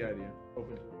Bulgogi. the idea.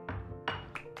 Open to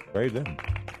it. Very good.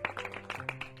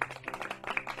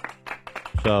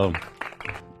 So,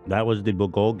 that was the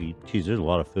bulgogi. Geez, there's a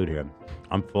lot of food here.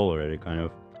 I'm full already, kind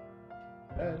of.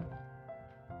 And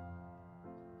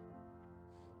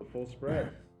the full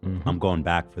spread. I'm going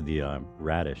back for the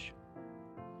radish.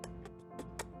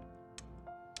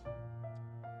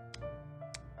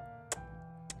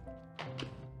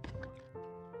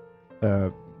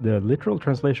 The literal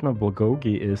translation of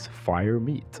bulgogi is fire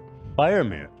meat. Fire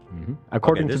meat?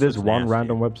 According Okay, to this this looks one nasty.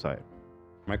 random website.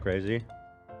 Am I crazy?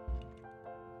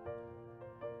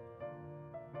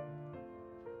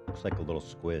 Looks like a little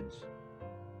squids.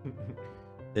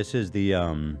 This is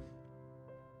the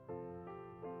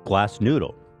glass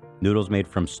noodle. Noodles made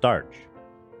from starch.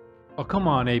 Oh, come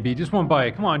on, AB. Just one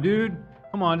bite. Come on, dude.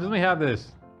 Come on, just let me have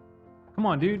this. Come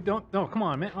on, dude. Don't, come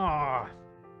on, man. Ah.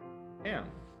 Damn.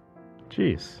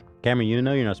 Jeez. Cameron, you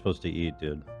know you're not supposed to eat,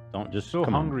 dude. Don't just So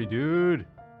come hungry, dude.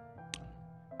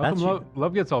 How That's come you-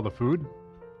 love gets all the food?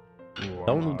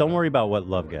 on. Don't worry about what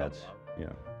love gets. Yeah.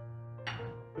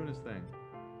 Doing his thing.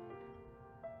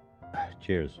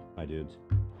 Cheers, my dudes.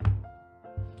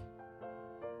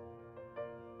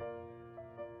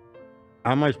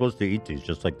 How am I supposed to eat these?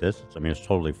 Just like this? I mean, it's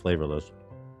totally flavorless.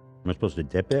 Am I supposed to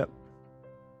dip it?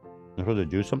 Am I supposed to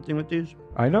do something with these?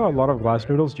 I know a lot of glass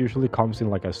noodles usually comes in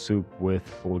like a soup with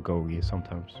bulgogi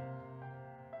sometimes.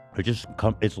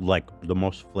 It's like the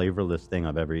most flavorless thing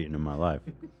I've ever eaten in my life.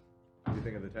 What do you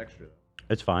think of the texture, though?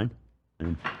 It's fine.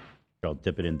 And I'll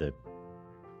dip it into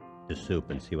the soup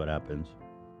and see what happens.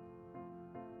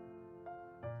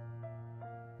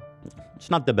 It's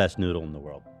not the best noodle in the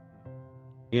world.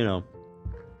 You know,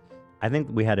 I think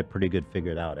we had it pretty good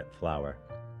figured out at flour.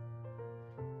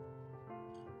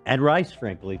 And rice,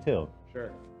 frankly, too.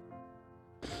 Sure.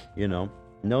 You know,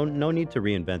 no need to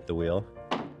reinvent the wheel.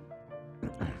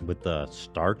 With the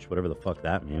starch, whatever the fuck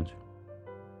that means.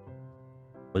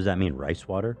 What does that mean? Rice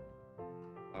water?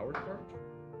 Flour starch?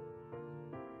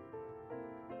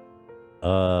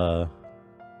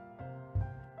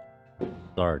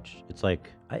 Starch. It's like,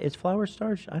 it's flour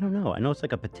starch? I don't know. I know it's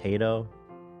like a potato.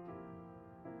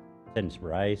 Then it's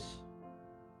rice.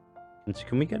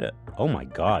 Can we get it? Oh my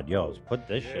god, yo, let's put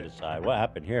this shit aside. What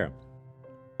happened here?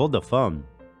 Hold the phone.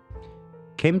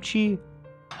 Kimchi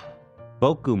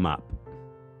bokumap.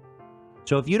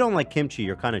 So if you don't like kimchi,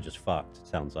 you're kind of just fucked, it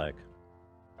sounds like.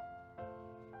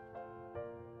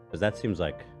 Because that seems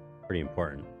like pretty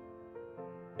important.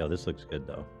 Yo, this looks good,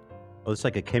 though. Oh, it's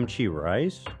like a kimchi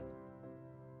rice?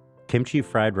 Kimchi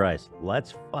fried rice.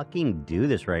 Let's fucking do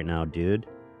this right now, dude.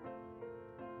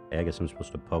 Okay, I guess I'm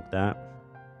supposed to poke that.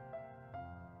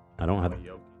 I don't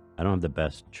have the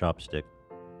best chopstick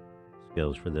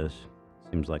skills for this.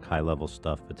 Seems like high-level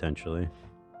stuff, potentially.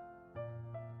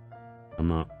 I'm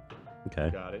not... Okay.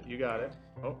 You got it. You got it.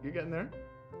 Oh, you're getting there.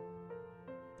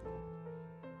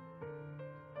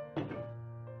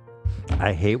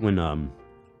 I hate when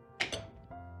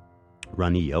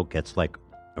runny yolk gets like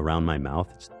around my mouth.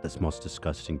 It's the most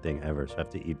disgusting thing ever. So I have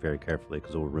to eat very carefully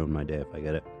because it will ruin my day if I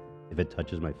get it. If it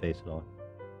touches my face at all.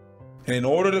 And in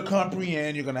order to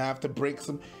comprehend, you're gonna have to break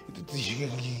some.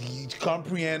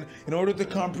 Comprehend. In order to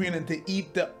comprehend and to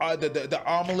eat the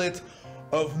omelet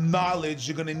of knowledge,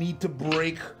 you're gonna need to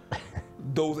break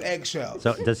those eggshells.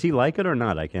 So does he like it or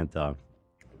not? I can't tell.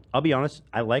 I'll be honest.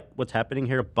 I like what's happening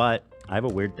here, but I have a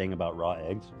weird thing about raw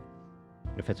eggs.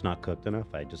 If it's not cooked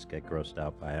enough, I just get grossed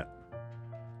out by it.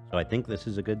 So I think this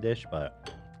is a good dish,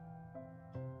 but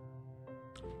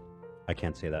I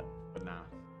can't say that. But nah.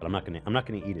 But I'm not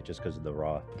gonna eat it just because of the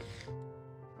raw.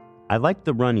 I like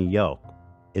the runny yolk.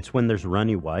 It's when there's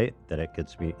runny white that it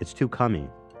gets me. It's too cummy.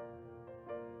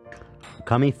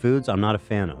 Cummy foods, I'm not a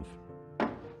fan of.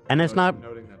 And it's not.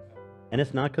 And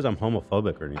it's not because I'm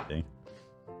homophobic or anything.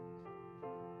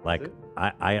 Like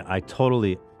I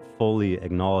totally, fully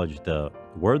acknowledge the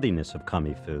worthiness of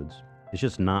cummy foods. It's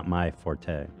just not my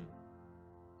forte.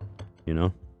 You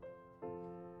know?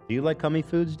 Do you like cummy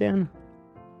foods, Dan?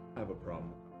 I have a problem.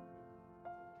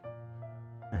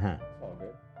 Uh-huh. It's all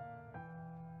good.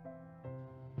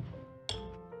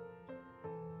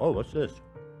 Oh, what's this?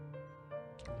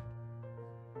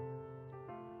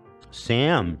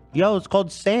 Sam. Yo, it's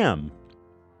called Sam.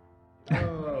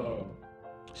 Oh.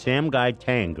 Sam Gai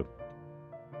Tang.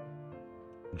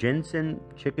 Ginseng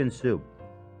chicken soup.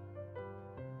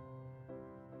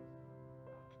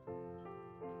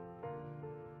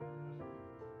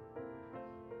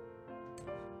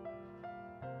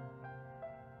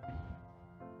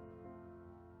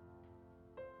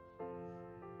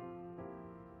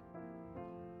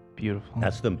 Beautiful.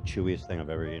 That's the chewiest thing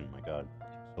I've ever eaten. My God.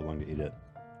 It took so long to eat it.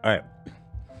 All right.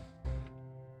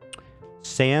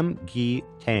 Sam Gi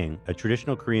Tang, a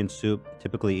traditional Korean soup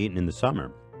typically eaten in the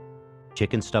summer.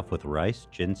 Chicken stuffed with rice,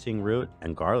 ginseng root,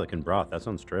 and garlic and broth. That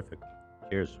sounds terrific.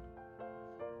 Cheers.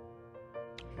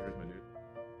 Cheers, my dude.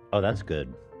 Oh, that's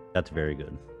good. That's very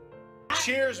good.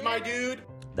 Cheers, my dude.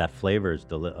 That flavor is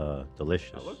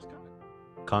delicious. That looks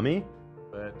Cummy?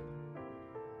 But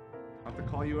not to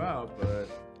call you out, but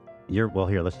Well,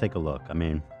 here, let's take a look. I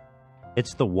mean,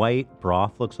 it's the white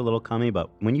broth looks a little cummy, but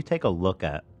when you take a look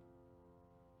at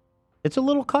it's a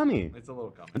little cummy. it's a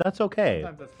little common. That's okay.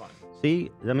 Sometimes that's fine. See,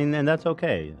 I mean, and that's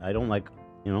okay. I don't like,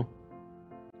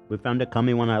 we found a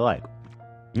cummy one I like.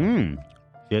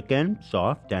 Chicken,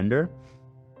 soft, tender.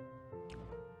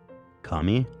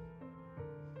 Cummy.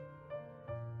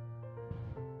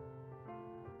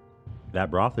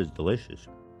 That broth is delicious.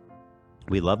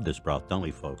 We love this broth, don't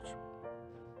we, folks?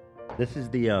 This is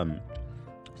the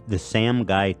Sam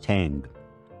Gai Tang.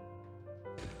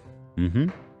 Mm-hmm.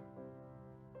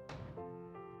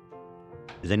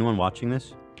 Is anyone watching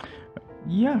this?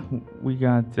 Yeah, we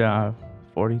got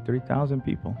 43,000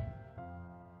 people.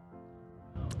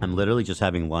 I'm literally just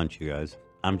having lunch, you guys.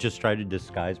 I'm just trying to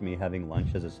disguise me having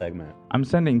lunch as a segment. I'm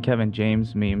sending Kevin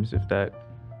James memes if that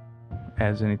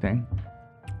adds anything.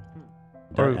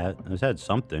 It's had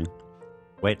something.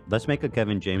 Wait, let's make a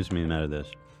Kevin James meme out of this.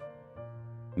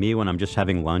 Me when I'm just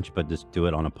having lunch, but just do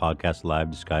it on a podcast live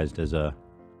disguised as a...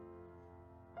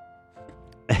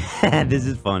 This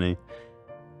is funny.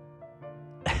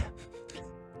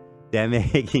 They're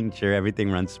making sure everything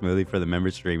runs smoothly for the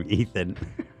member stream, Ethan.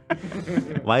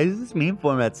 Why is this meme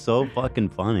format so fucking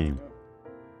funny?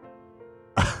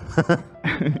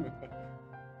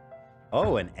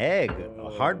 Oh, an egg. A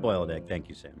hard-boiled egg. Thank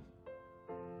you, Sam.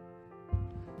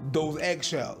 Those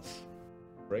eggshells.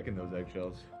 Breaking those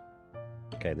eggshells.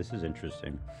 Okay, this is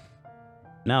interesting.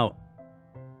 Now,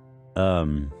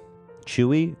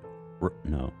 chewy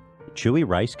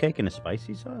rice cake in a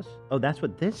spicy sauce? Oh, that's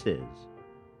what this is.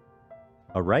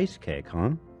 A rice cake,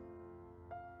 huh?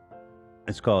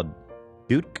 It's called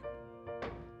Dukboki.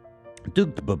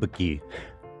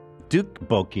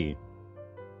 Dukboki.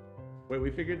 Wait,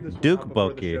 we figured this Duke out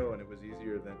before the Boki. show, and it was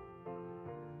easier than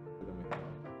we thought.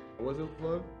 What was it,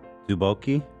 Plug?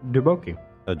 Duboki? Duboki.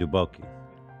 Oh, Duboki.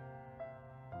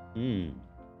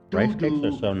 Rice cakes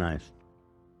are so nice.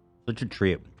 Such a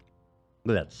treat.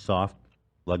 Look at that soft,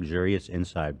 luxurious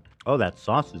inside. Oh, that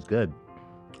sauce is good.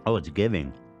 Oh, it's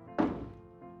giving.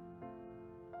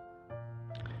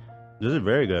 This is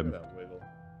very good.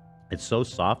 It's so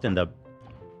soft, and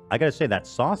I gotta say that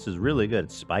sauce is really good.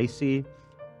 It's spicy,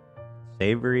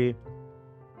 savory,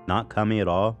 not cummy at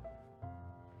all.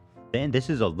 And this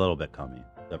is a little bit cummy,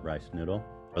 the rice noodle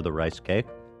or the rice cake.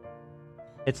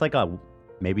 It's like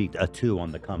maybe a 2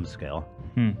 on the cum scale,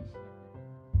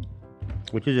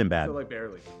 which isn't bad. So like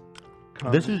barely.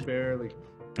 This is barely.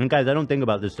 And guys, I don't think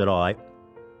about this at all.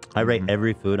 I rate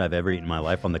every food I've ever eaten in my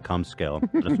life on the cum scale,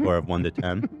 on a score of 1 to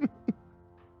 10.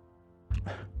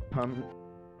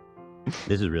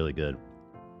 This is really good.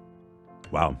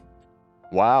 Wow.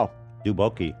 Wow.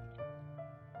 Duboki.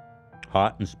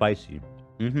 Hot and spicy.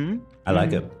 I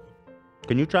like it.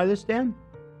 Can you try this, Dan?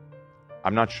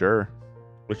 I'm not sure.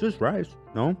 It's just rice.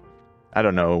 No? I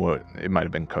don't know what it might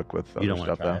have been cooked with You other don't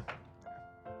stuff wanna though.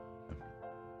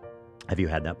 Have you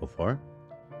had that before?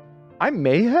 I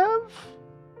may have.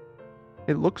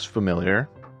 It looks familiar.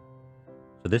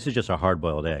 So this is just a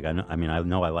hard-boiled egg. I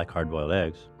know I like hard-boiled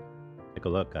eggs. Take a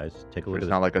look, guys. Take a look It's at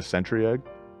not this. like a century egg.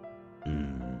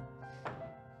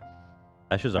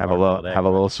 That's just a Have hard-boiled egg. a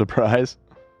little surprise.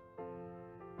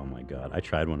 Oh my god, I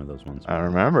tried one of those ones. I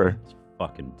remember. It's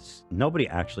fucking. Nobody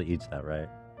actually eats that, right?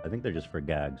 I think they're just for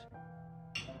gags.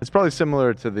 It's probably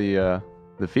similar to the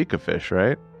fika fish,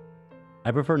 right?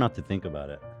 I prefer not to think about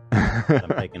it. I'm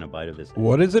taking a bite of this.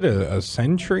 What is it? A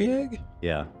century egg?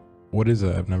 Yeah. What is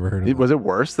it? I've never heard of it. Was it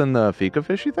worse than the fika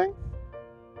fish, you think?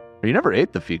 Or you never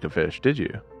ate the fika fish, did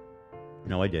you?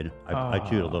 No, I did. I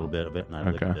chewed a little bit of it and I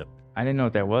licked it. I didn't know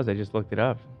what that was. I just looked it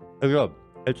up. Look,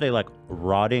 it's a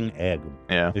rotting egg.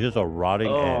 Yeah. It's just a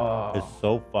rotting egg. It's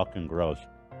so fucking gross.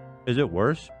 Is it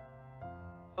worse?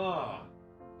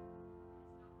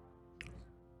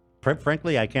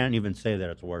 Frankly, I can't even say that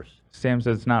it's worse. Sam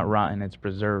says it's not rotten, it's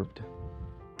preserved.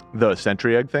 The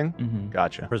century egg thing?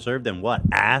 Gotcha. Preserved in what?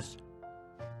 Ass?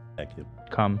 Thank you.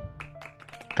 Come.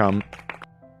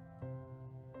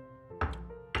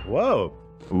 Whoa.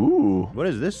 Ooh. What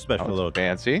is this special little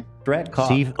fancy?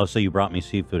 So you brought me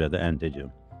seafood at the end, did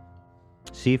you?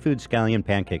 Seafood scallion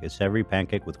pancake, a savory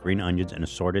pancake with green onions and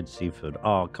assorted seafood.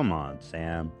 Oh, come on,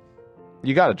 Sam.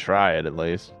 You got to try it at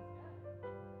least.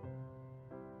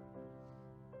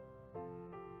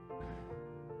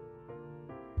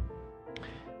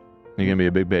 You gonna be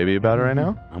a big baby about it right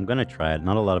now? I'm gonna try it.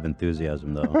 Not a lot of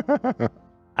enthusiasm though.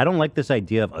 I don't like this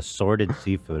idea of assorted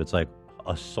seafood. It's like,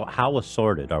 how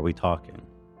assorted are we talking?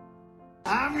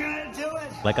 I'm gonna do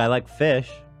it. Like I like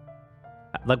fish.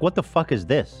 Like what the fuck is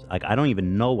this? Like I don't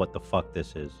even know what the fuck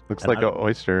this is. Looks And like I an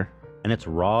oyster. And it's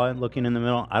raw and looking in the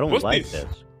middle. I don't What's like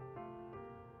this?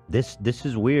 This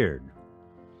is weird.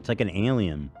 It's like an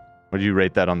alien. Would you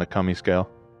rate that on the cummy scale?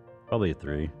 Probably a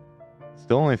 3.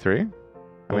 Still only 3?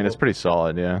 I mean, it's pretty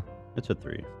solid, yeah. It's a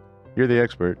 3. You're the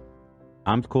expert.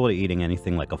 I'm cool to eating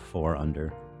anything like a 4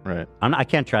 under. Right. I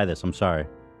can't try this. I'm sorry.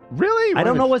 Really? I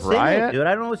don't know what's in try it, dude.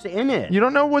 I don't know what's in it. You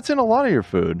don't know what's in a lot of your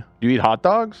food. Do you eat hot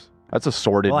dogs? That's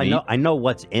assorted Well, meat. I know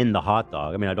what's in the hot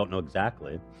dog. I mean, I don't know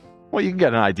exactly. Well, you can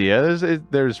get an idea.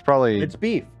 There's probably... It's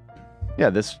beef. Yeah,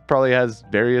 this probably has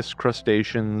various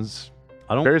crustaceans.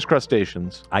 Various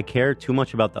crustaceans. I care too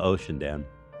much about the ocean, Dan.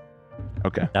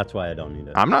 Okay. That's why I don't need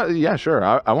it. I'm not... Yeah, sure.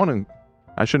 I want to...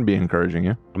 I shouldn't be encouraging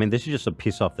you. I mean, this is just a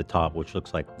piece off the top, which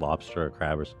looks like lobster or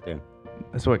crab or something.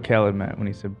 That's what Khaled meant when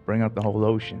he said bring out the whole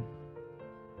ocean.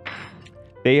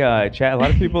 They chat. A lot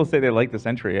of people say they like the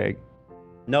century egg.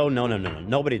 No.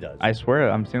 Nobody does. I swear,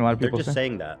 I'm seeing a lot of They're people just say.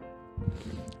 saying that.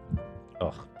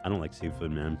 Ugh, I don't like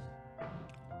seafood, man.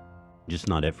 Just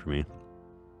not it for me.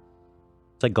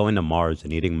 It's like going to Mars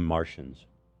and eating Martians.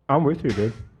 I'm with you,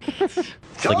 dude.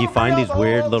 It's like you find these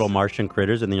weird little Martian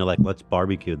critters and then you're like, let's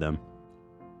barbecue them.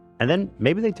 And then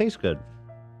maybe they taste good.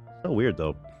 So weird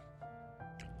though.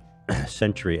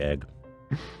 Century egg.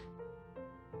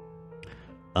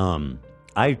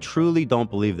 I truly don't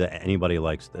believe that anybody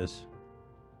likes this.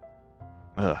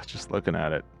 Ugh, just looking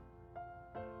at it.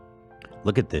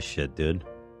 Look at this shit, dude.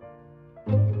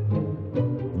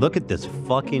 Look at this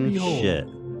fucking shit.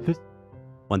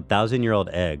 1,000-year-old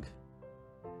egg.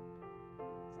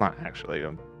 It's not actually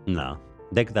a... No.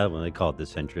 They call it the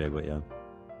century egg, but yeah.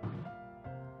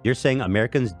 You're saying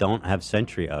Americans don't have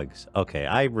century eggs. Okay,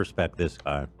 I respect this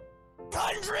guy.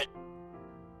 100.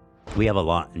 We have a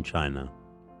lot in China.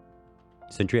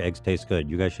 Century eggs taste good.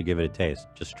 You guys should give it a taste.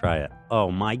 Just try it.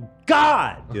 Oh my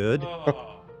god, dude.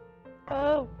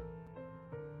 Oh.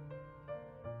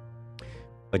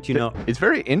 But you know, it's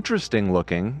very interesting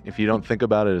looking if you don't think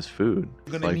about it as food.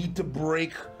 You're gonna need to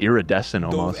break iridescent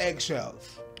those almost.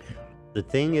 eggshells. the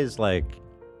thing is like,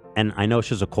 and I know it's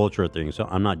just a cultural thing, so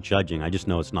I'm not judging. I just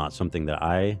know it's not something that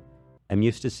I am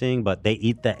used to seeing. But they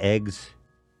eat the eggs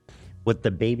with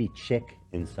the baby chick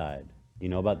inside. You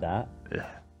know about that?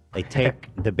 They take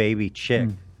the baby chick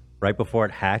right before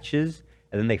it hatches,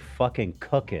 and then they fucking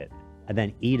cook it and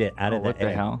then eat it out of the egg. What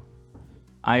the hell?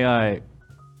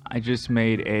 I just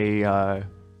made a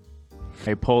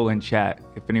poll in chat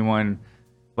if anyone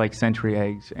likes century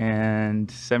eggs, and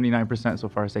 79% so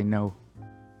far say no.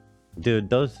 Dude,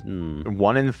 those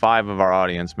 1 in 5 of our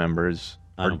audience members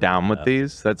are down with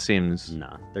these. That seems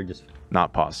they're just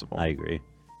not possible. I agree.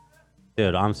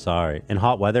 Dude, I'm sorry. In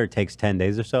hot weather, it takes 10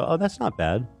 days or so. Oh, that's not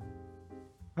bad.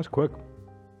 That's quick.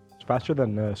 It's faster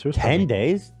than surströmming. 10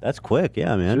 days? That's quick.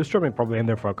 Yeah, man. Surströmming probably in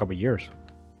there for a couple of years.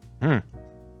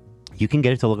 You can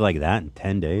get it to look like that in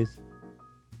 10 days?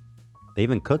 They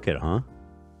even cook it, huh?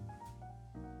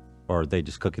 Or are they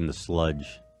just cooking the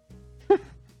sludge?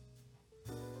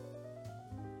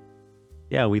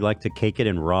 Yeah, we like to cake it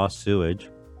in raw sewage.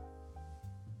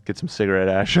 Get some cigarette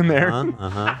ash in there.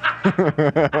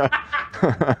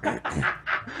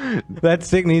 That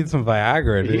stick needs some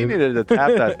Viagra, dude. He needed to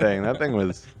tap that thing. That thing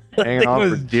was hanging off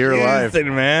for dear life.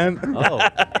 Man.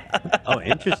 Oh,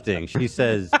 interesting. She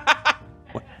says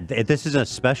this is a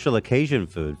special occasion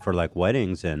food for like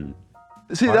weddings and.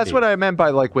 See, that's what I meant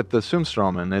by like with the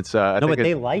Sumströmmen. It's I No, think but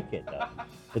they like it though.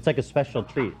 It's like a special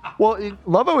treat. Well,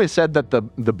 Love always said that the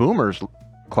boomers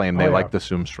claim they Oh, yeah. like the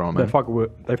Sumströmmen. They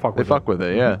fuck with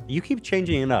it. Yeah. You keep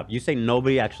changing it up. You say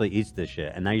nobody actually eats this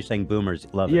shit, and now you're saying boomers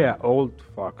love it. Yeah, old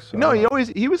fucks. No,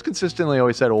 he was consistently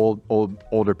always said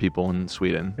older people in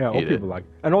Sweden. Yeah, old eat people like.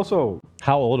 And also,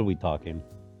 how old are we talking?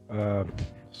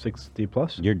 60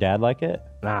 plus. Your dad like it?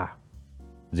 Nah.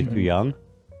 Is he too young?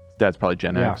 Dad's probably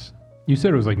Gen Yeah. X. You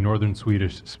said it was like Northern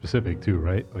Swedish specific too,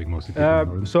 right? Like most of the people in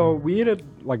Northern So we eat it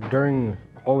like during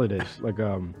holidays, like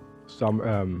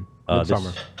midsummer. That's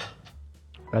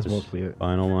This mostly it.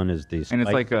 Final one is the And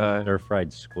it's like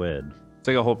stir-fried squid. It's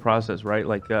like a whole process, right?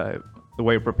 Like the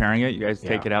way of preparing it. You guys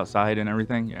take Yeah. it outside and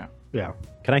everything. Yeah. Yeah.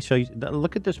 Can I show you?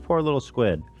 Look at this poor little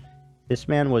squid. This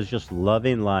man was just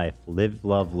loving life, live,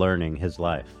 love, learning his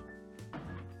life.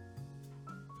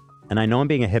 And I know I'm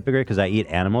being a hypocrite because I eat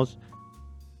animals,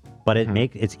 but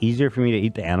it's easier for me to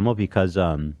eat the animal because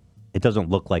it doesn't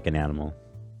look like an animal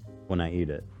when I eat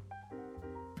it.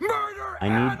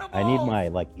 I need my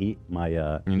like eat my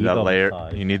You need that ego layer.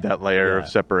 massage. You need that layer of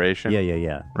separation.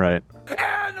 Yeah. Right.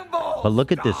 But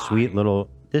look at this sweet little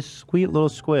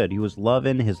squid. He was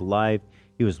loving his life.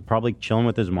 He was probably chilling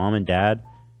with his mom and dad.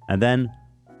 And then,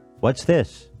 what's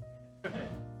this?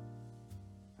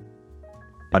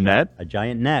 A net? A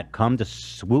giant net come to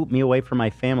swoop me away from my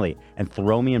family and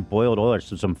throw me in boiled oil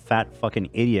so some fat fucking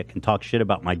idiot can talk shit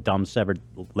about my dumb severed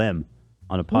limb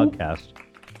on a podcast.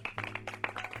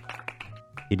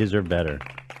 He deserved better.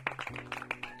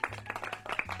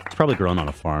 It's probably grown on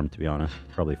a farm, to be honest.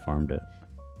 Probably farmed it.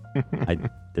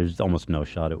 There's almost no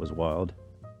shot it was wild.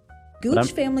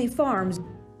 Gooch Family Farms.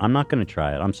 I'm not gonna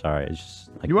try it. I'm sorry. It's just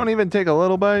like, You won't even take a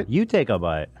little bite? You take a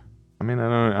bite. I mean,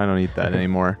 I don't eat that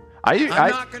anymore.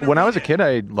 When I was a kid,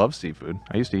 I loved seafood.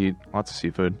 I used to eat lots of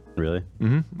seafood. Really?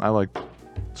 I like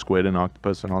squid and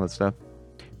octopus and all that stuff.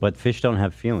 But fish don't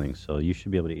have feelings, so you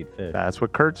should be able to eat fish. That's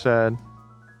what Kurt said.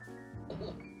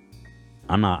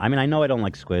 I'm not. I mean, I know I don't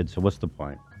like squid, so what's the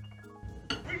point?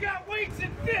 We got weights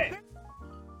and fish.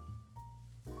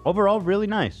 Overall, really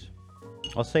nice.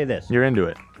 I'll say this. You're into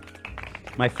it.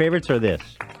 My favorites are this.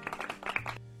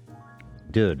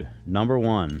 Dude, number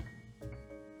one,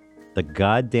 the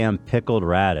goddamn pickled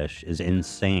radish is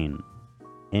insane.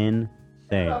 Insane.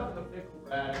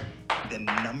 The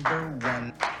number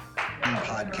one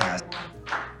podcast.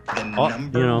 The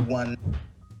number one.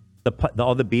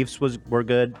 All the beefs were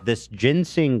good. This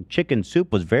ginseng chicken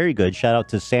soup was very good. Shout out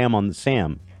to Sam on the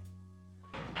Sam.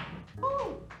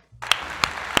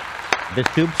 The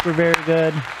soups were very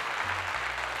good.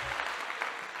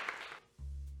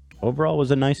 Overall, it was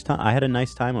a nice time. I had a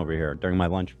nice time over here during my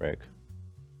lunch break.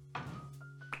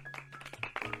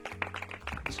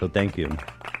 So thank you.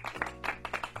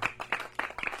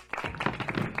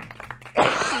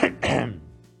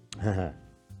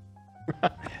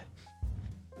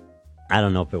 I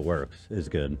don't know if it works. It's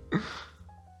good.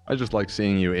 I just like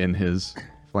seeing you in his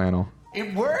flannel.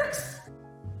 It works.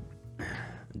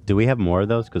 Do we have more of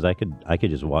those? Because I could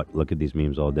just look at these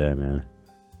memes all day, man.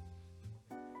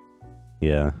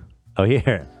 Yeah. Oh,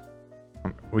 here.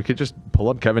 We could just pull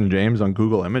up Kevin James on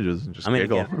Google Images and just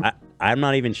giggle. I'm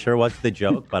not even sure what's the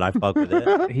joke, but I fuck with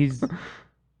it.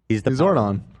 He's the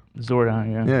Zordon.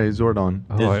 Zordon, yeah. Yeah, he's Zordon.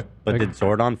 Did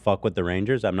Zordon fuck with the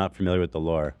Rangers? I'm not familiar with the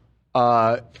lore.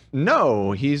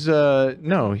 No, he's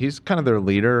kind of their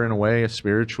leader in a way, a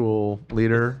spiritual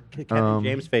leader. Kevin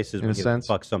James faces in when a he sense.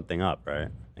 fucks something up, right?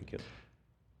 Thank you.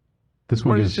 This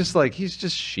one is just like he's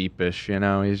just sheepish, you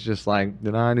know. He's just like,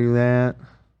 did I do that?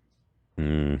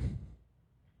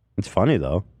 It's funny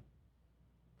though.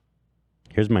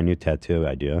 Here's my new tattoo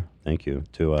idea. Thank you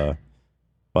to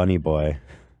Bunny Boy.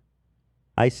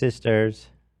 Hi, sisters.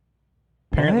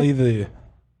 Apparently,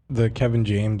 the Kevin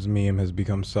James meme has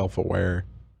become self-aware.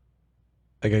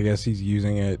 Like, I guess he's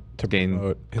using it to gain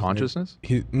promote his consciousness.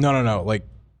 No. Like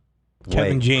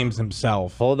Kevin Wait. James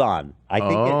himself. Hold on. I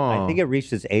Oh. think it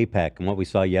reached its apex in what we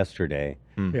saw yesterday.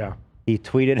 Yeah. He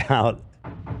tweeted out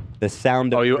the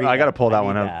sound of I got to pull that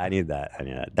one up. I need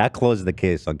that. That closed the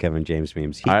case on Kevin James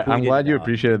memes. I'm tweeted glad you out-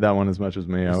 appreciated that one as much as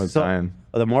me. I was dying.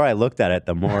 The more I looked at it,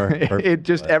 the more It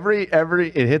just every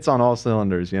it hits on all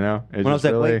cylinders, you know. It's when I was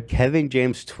just like, really, wait, Kevin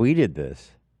James tweeted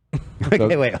this.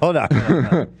 Okay, wait, hold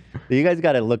on. You guys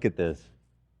got to look at this.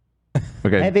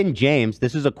 Okay. Kevin James,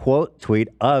 this is a quote tweet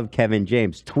of Kevin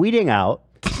James tweeting out,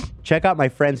 check out my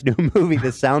friend's new movie,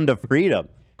 The Sound of Freedom.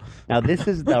 Now, this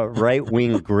is the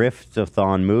right-wing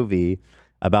griftathon movie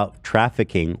about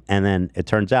trafficking, and then it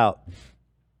turns out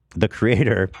the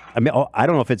creator, I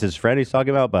don't know if it's his friend he's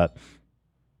talking about, but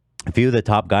a few of the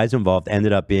top guys involved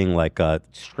ended up being like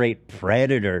straight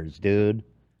predators, dude.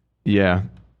 yeah.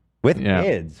 With Yeah.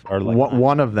 kids. Or like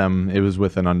One of them, it was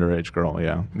with an underage girl.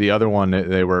 Yeah. The other one,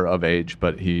 they were of age,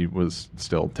 but he was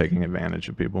still taking advantage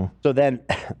of people. So then,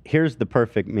 here's the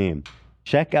perfect meme.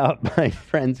 Check out my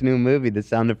friend's new movie, The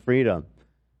Sound of Freedom.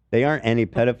 They aren't any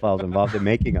pedophiles involved in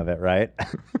making of it, right?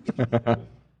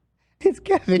 It's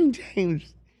Kevin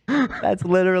James. That's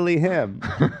literally him.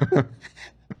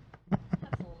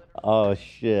 Oh,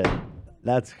 shit.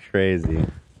 That's crazy.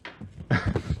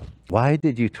 Why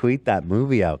did you tweet that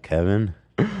movie out, Kevin?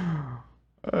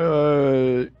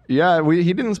 Yeah,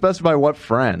 he didn't specify what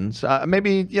friends.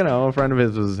 Maybe, a friend of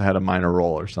his had a minor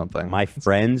role or something. My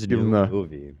friend's Give new him the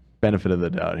movie. benefit of the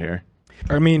doubt here.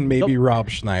 I mean, maybe Rob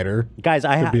Schneider. Guys,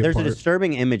 could be there's a part.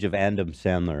 disturbing image of Adam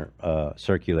Sandler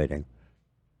circulating.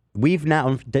 We've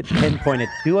now pinpointed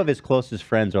two of his closest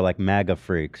friends are like MAGA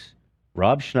freaks,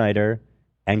 Rob Schneider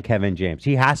and Kevin James.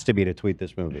 He has to be to tweet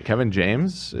this movie. Kevin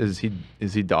James, is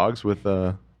he dogs with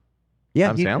Adam he-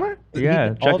 Sandler?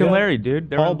 Yeah, Chuck and Larry, dude.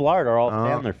 They're Paul on- Blart are all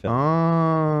Sandler films.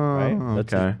 Oh, Right?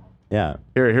 That's okay. Yeah.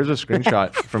 Here's a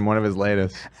screenshot from one of his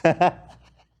latest.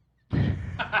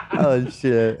 Oh,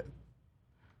 shit.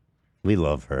 We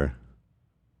love her.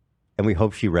 And we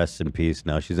hope she rests in peace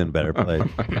now. She's in a better place.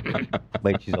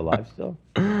 Wait, she's alive still?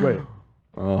 Wait.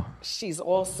 Oh. She's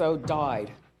also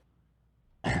died.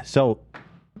 So,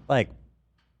 like,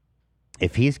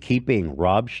 if he's keeping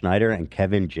Rob Schneider and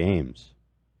Kevin James,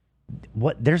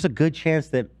 there's a good chance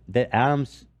that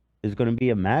Adams is going to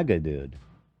be a MAGA dude.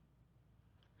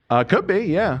 Could be,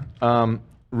 yeah.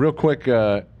 Real quick,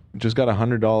 just got a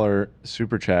 $100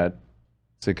 super chat.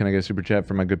 Say, can I get a super chat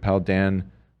from my good pal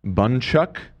Dan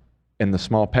Bunchuck in the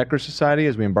Small Pecker Society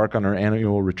as we embark on our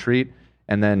annual retreat?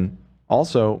 And then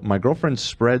also, my girlfriend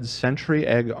spreads century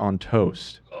egg on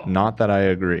toast. Not that I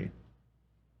agree.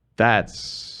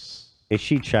 Is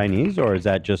she Chinese or is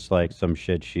that just like some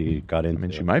shit she got into? I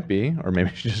mean, she might be, or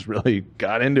maybe she just really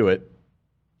got into it.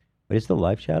 Wait, is the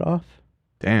live chat off?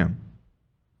 Damn.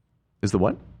 Is the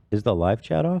what? Is the live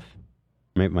chat off?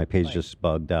 Maybe my page just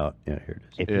bugged out. Yeah, here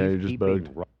it is. Yeah, you're just bugged.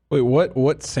 Wait,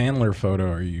 what Sandler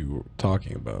photo are you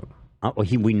talking about?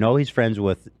 We know he's friends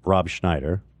with Rob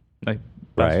Schneider. Like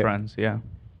best right? friends, yeah.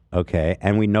 Okay,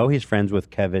 and we know he's friends with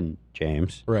Kevin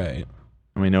James. Right.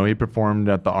 And we know he performed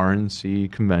at the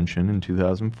RNC convention in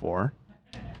 2004.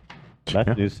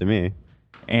 That's news to me.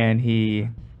 And he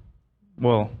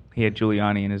had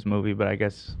Giuliani in his movie, but I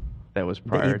guess that was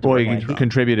prior to Boy, when he Trump.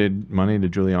 contributed money to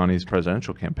Giuliani's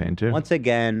presidential campaign, too. Once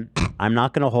again, I'm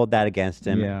not going to hold that against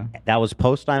him. Yeah. That was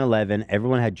post 9/11.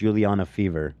 Everyone had Giuliani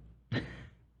fever.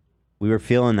 We were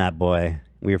feeling that boy.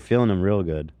 We were feeling him real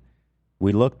good.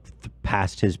 We looked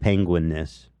past his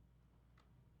penguinness.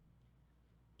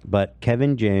 But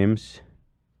Kevin James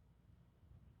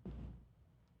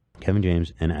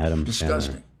and Adam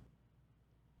Disgusting. Sandler.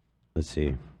 Let's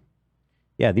see.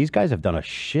 Yeah, these guys have done a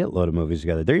shitload of movies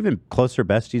together. They're even closer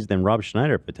besties than Rob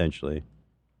Schneider, potentially.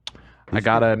 I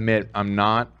gotta admit, I'm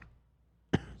not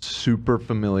super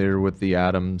familiar with the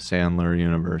Adam Sandler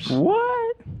universe.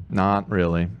 What? Not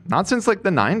really. Not since like the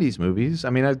 '90s movies. I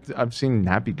mean, I've seen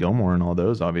Happy Gilmore and all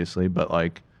those, obviously, but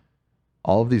like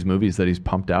all of these movies that he's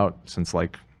pumped out since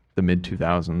like the mid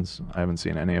 2000s, I haven't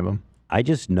seen any of them. I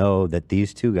just know that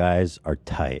these two guys are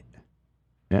tight.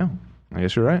 Yeah, I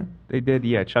guess you're right. They did,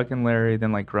 yeah. Chuck and Larry,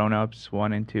 then like Grown Ups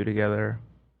 1 and 2 together.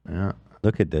 Yeah.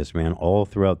 Look at this, man. All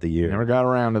throughout the year. Never got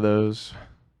around to those.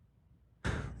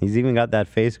 He's even got that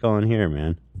face going here,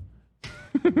 man.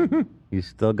 You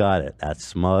still got it. That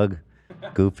smug,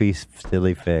 goofy,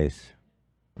 silly face.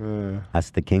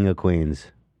 That's the king of queens.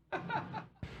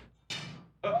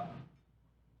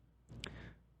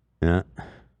 Yeah.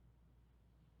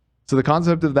 So the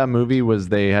concept of that movie was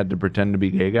they had to pretend to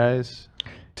be gay guys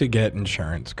to get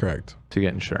insurance, correct? To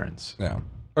get insurance. Yeah.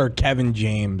 Or Kevin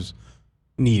James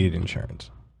needed insurance.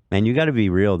 Man, you got to be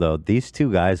real though. These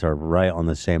two guys are right on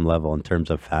the same level in terms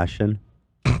of fashion.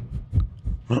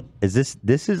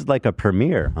 This is like a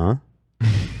premiere, huh?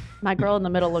 My girl in the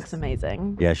middle looks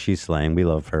amazing. Yeah, she's slaying. We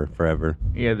love her forever.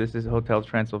 Yeah, this is Hotel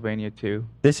Transylvania too.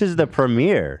 This is the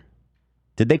premiere.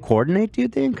 Did they coordinate, do you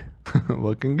think?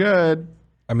 Looking good.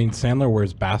 I mean, Sandler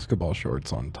wears basketball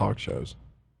shorts on talk shows.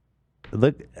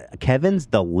 Look, Kevin's,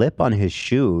 the lip on his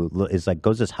shoe is like,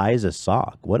 goes as high as a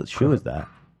sock. What shoe is that?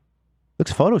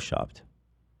 Looks photoshopped.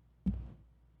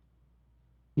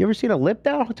 You ever seen a lip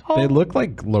that tall? They look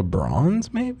like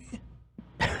LeBron's, maybe?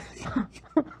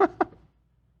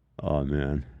 Oh,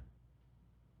 man.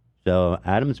 So,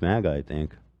 Adam's MAGA, I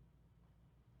think.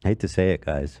 Hate to say it,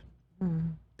 guys. I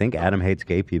think Adam hates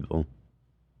gay people.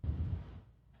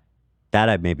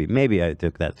 That maybe I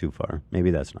took that too far.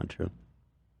 Maybe that's not true.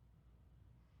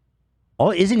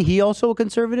 Oh, isn't he also a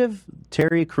conservative?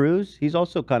 Terry Crews? He's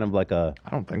also kind of like I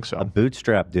don't think so. A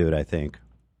bootstrap dude, I think.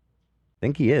 I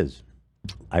think he is.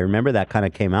 I remember that kind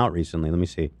of came out recently. Let me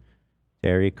see.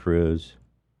 Terry Crews.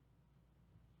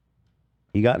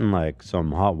 He got in like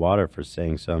some hot water for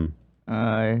saying some.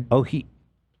 Hold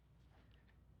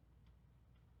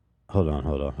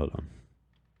on.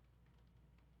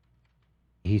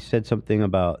 He said something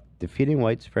about defeating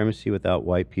white supremacy without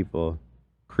white people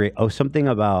something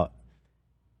about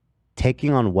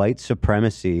taking on white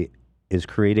supremacy is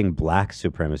creating black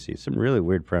supremacy. Some really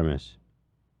weird premise.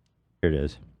 Here it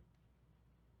is.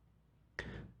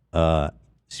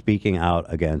 Speaking out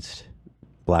against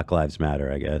Black Lives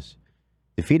Matter, I guess.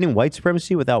 Defeating white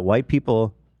supremacy without white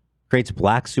people creates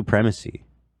black supremacy.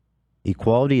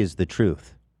 Equality is the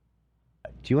truth.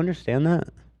 Do you understand that?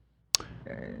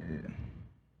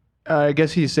 I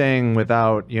guess he's saying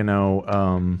without,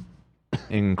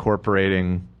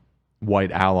 incorporating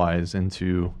white allies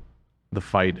into the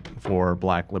fight for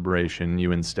black liberation,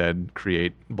 you instead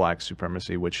create black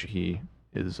supremacy, which he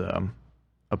is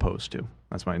opposed to.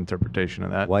 That's my interpretation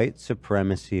of that. White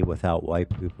supremacy without white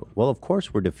people. Well, of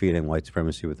course we're defeating white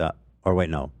supremacy without... Or wait,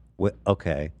 no.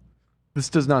 Okay. This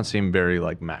does not seem very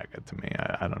like MAGA to me.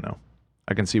 I don't know.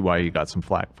 I can see why he got some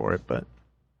flack for it, but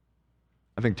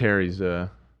I think Terry's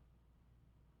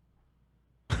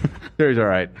Terry's all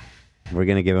right. We're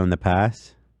gonna give him the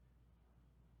pass.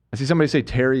 I see somebody say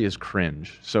Terry is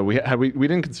cringe, so we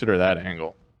didn't consider that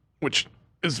angle, which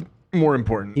is more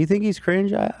important. You think he's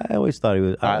cringe? I always thought he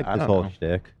was. I like this whole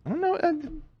shtick. I don't know.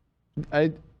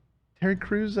 Terry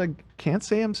Crews, I can't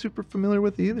say I'm super familiar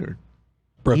with either.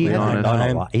 Brooklyn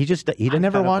Nine-Nine. I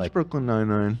never watched Brooklyn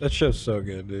Nine-Nine. That show's so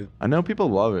good, dude. I know people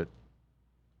love it.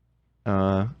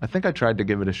 I think I tried to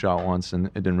give it a shot once and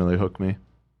it didn't really hook me.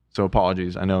 So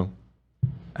apologies. I know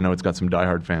it's got some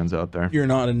diehard fans out there. You're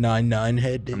not a 9-9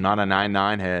 head, dude. I'm not a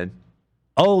 9-9 head.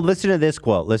 Oh, listen to this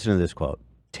quote.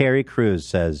 Terry Crews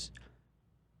says,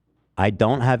 I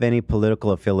don't have any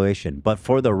political affiliation, but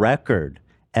for the record,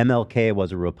 MLK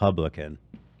was a Republican.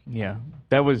 Yeah,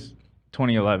 that was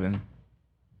 2011.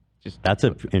 That's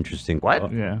an interesting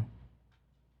quote. Yeah.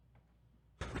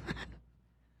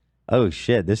 Oh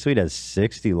shit! This tweet has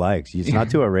 60 likes. It's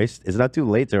not too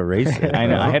late to erase it. I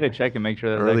know. bro. I had to check and make sure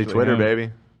that was Early actually Twitter,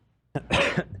 him.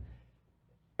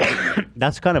 baby.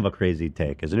 That's kind of a crazy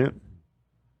take, isn't it?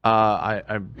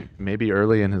 I maybe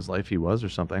early in his life he was or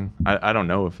something. I don't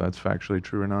know if that's factually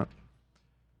true or not.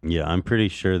 Yeah, I'm pretty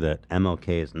sure that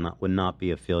MLK would not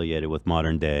be affiliated with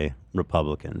modern day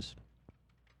Republicans.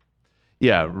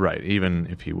 Yeah, right. Even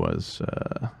if he was,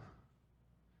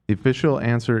 the official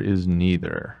answer is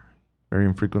neither. Very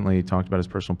infrequently he talked about his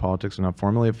personal politics and not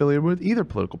formally affiliated with either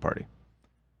political party.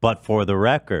 But for the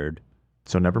record,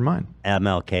 so never mind.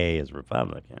 MLK is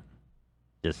Republican.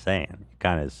 Just saying.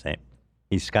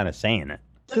 He's kind of saying it.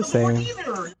 Just saying.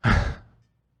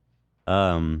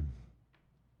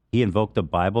 He invoked a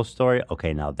Bible story.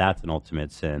 Okay, now that's an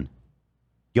ultimate sin.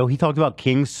 Yo, he talked about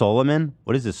King Solomon.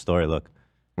 What is this story? Look.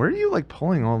 Where are you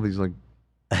pulling all these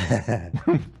I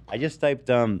just typed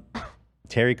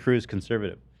Terry Crews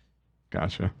conservative.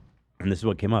 Gotcha. And this is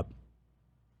what came up.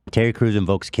 Terry Crews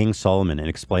invokes King Solomon in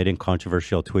explaining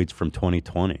controversial tweets from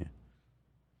 2020.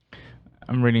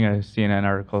 I'm reading a CNN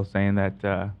article saying that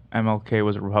MLK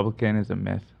was a Republican is a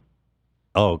myth.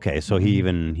 Oh, okay. So he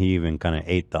even kind of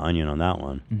ate the onion on that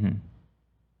one. Mm-hmm.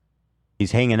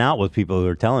 He's hanging out with people who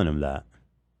are telling him that.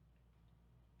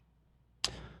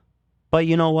 But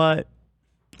you know what?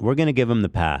 We're going to give him the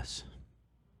pass.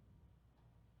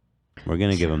 We're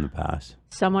going to give him the pass.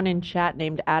 Someone in chat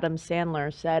named Adam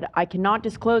Sandler said, I cannot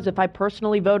disclose if I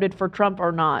personally voted for Trump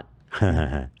or not.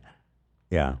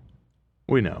 Yeah.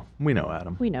 We know,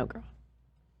 Adam. We know, girl.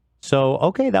 So,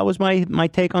 okay, that was my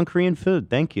take on Korean food.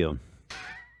 Thank you.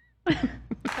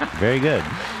 Very good.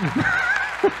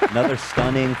 Another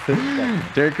stunning food segment.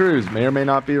 Terry Crews may or may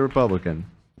not be a Republican.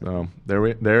 So there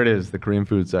it is, the Korean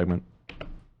food segment.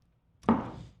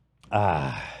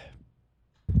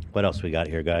 What else we got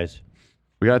here, guys?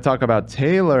 We got to talk about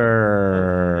Taylor.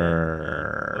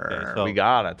 Okay, so we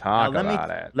got to talk now about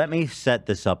it. Let me set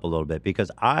this up a little bit because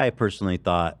I personally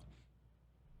thought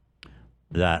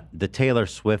that the Taylor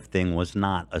Swift thing was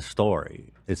not a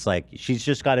story. It's like she's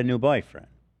just got a new boyfriend.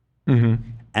 Mm-hmm.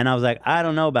 And I was like, I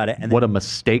don't know about it. And what a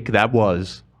mistake that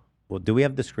was. Well, do we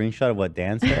have the screenshot of what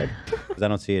Dan said? Because I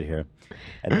don't see it here.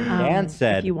 And Dan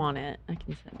said, if you want it, I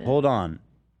can send it. hold on.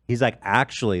 He's like,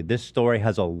 actually, this story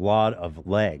has a lot of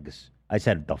legs. I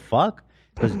said, the fuck?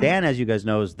 Because Dan, as you guys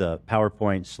know, is the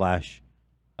PowerPoint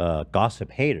 /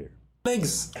 gossip hater.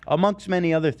 Legs. Amongst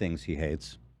many other things he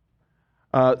hates.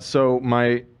 So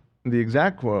the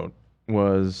exact quote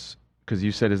was, because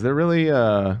you said, is there really,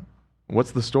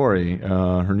 what's the story?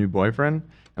 Her new boyfriend?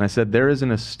 And I said, there is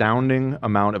an astounding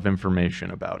amount of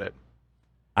information about it.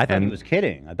 I thought he was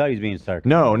kidding. I thought he was being sarcastic.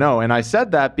 No. And I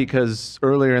said that because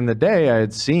earlier in the day I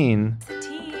had seen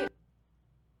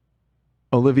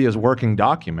Olivia's working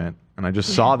document, and I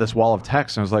just saw this wall of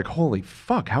text, and I was like, holy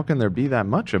fuck, how can there be that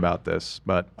much about this?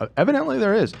 But evidently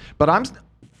there is. But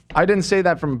I didn't say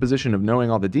that from a position of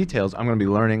knowing all the details. I'm going to be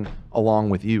learning along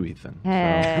with you, Ethan.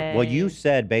 Hey. Well, you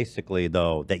said basically,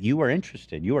 though, that you were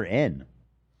interested. You were in.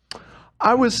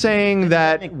 I was saying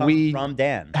that we from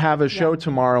Dan. have a show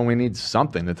tomorrow and we need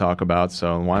something to talk about,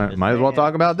 so might as well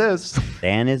talk about this.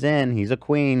 Dan is in. He's a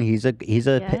queen. He's a he's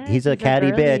a catty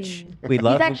girly. bitch. We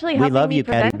love He's actually we helping love me you,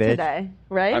 catty present bitch. today,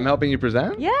 right? I'm helping you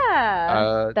present?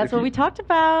 Yeah. That's if what you- we talked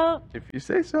about. If you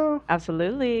say so.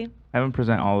 Absolutely. I haven't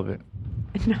present all of it.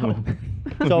 No.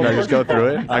 So Can I just go through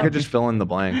it? I could just fill in the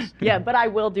blanks. Yeah, but I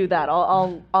will do that.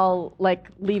 I'll like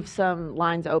leave some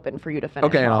lines open for you to finish.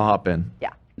 Okay, and off. I'll hop in.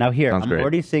 Yeah. Now here, Sounds I'm great.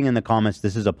 already seeing in the comments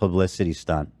this is a publicity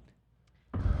stunt.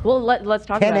 Well, let's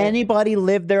talk Can about anybody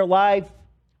live their life? it.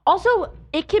 Also,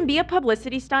 it can be a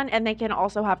publicity stunt, and they can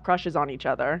also have crushes on each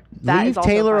other. That Leave is also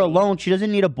Taylor funny. alone. She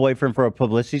doesn't need a boyfriend for a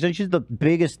publicity stunt. She's the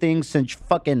biggest thing since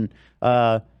fucking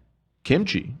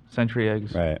Kimchi. Century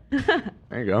eggs. Right.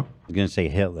 There you go. I was gonna say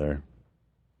Hitler,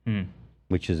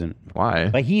 which isn't Why?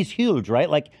 but he's huge, right?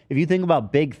 Like if you think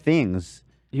about big things,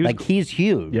 he's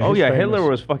huge. Oh yeah, Hitler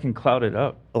was fucking clouded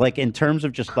up. Like in terms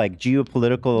of just like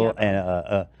geopolitical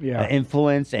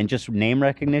influence and just name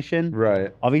recognition.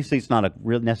 Right. Obviously, it's not a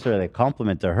real necessarily a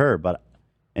compliment to her, but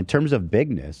in terms of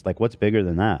bigness, like what's bigger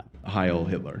than that? Heil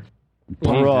Hitler.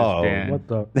 Bro, What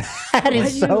the? that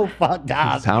is so fucked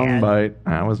up. man. Soundbite.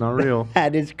 That was not real.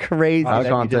 That is crazy. Out of that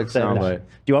you context just said that. soundbite. Do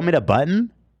you want me to button?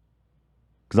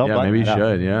 Because Yeah, maybe you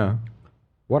should. Yeah.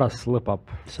 What a slip up.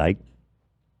 Psych.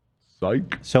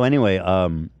 Psych. So anyway,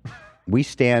 we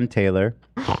stand Taylor.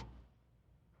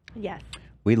 Yes.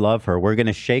 We love her. We're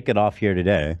gonna shake it off here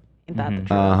today. Ain't that the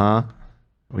truth? Uh-huh.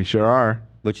 We sure are.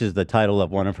 Which is the title of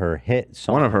one of her hit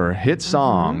songs. One of her hit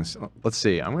songs. Let's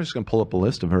see. I'm just going to pull up a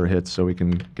list of her hits so we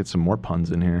can get some more puns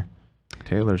in here.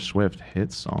 Taylor Swift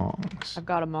hit songs. I've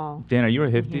got them all. Dan, are you a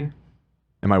Hifty?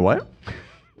 Am I what?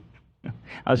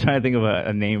 I was trying to think of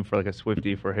a name for like a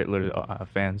Swiftie for Hitler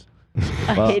fans.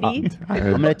 Well, Hitty?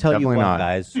 I'm gonna tell you Definitely what, not.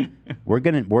 guys.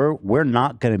 We're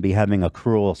not gonna be having a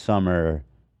cruel summer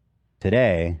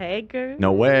today. Hey, girl.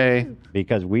 No way.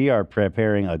 Because we are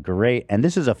preparing a great, and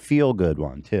this is a feel-good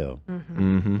one too.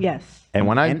 Mm-hmm. Yes. And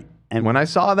when I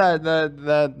saw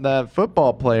that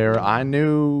football player, I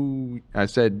knew. I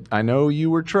said, I know you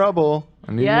were trouble.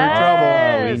 I knew you were trouble.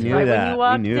 Yes. We knew right that. When you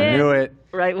walked We knew in. I knew it.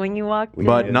 Right when you walked in.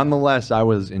 But nonetheless, I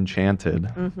was enchanted.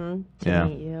 To Yeah.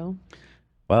 meet you.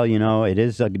 Well, you know, it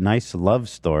is a nice love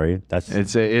story.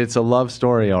 It's a love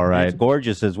story, all right. It's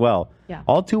gorgeous as well. Yeah.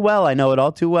 All too well. I know it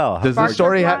all too well. Does Sparks this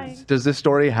story are have flying. Does this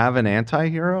story have an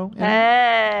anti-hero?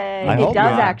 Hey. I it hope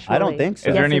does not. actually. I don't think so.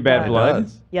 Is there Yes, any it bad does.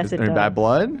 blood? Yes, Is it there does. bad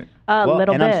blood? A Well,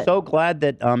 little and bit. I'm so glad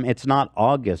that it's not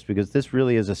August because this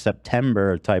really is a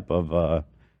September type of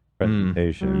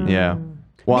presentation. Yeah.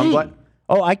 Well, I'm glad.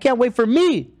 Oh, I can't wait for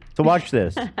me to watch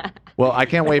this. Well, I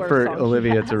can't wait Worst for song she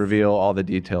Olivia has. to reveal all the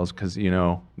details because,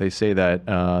 they say that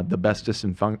the best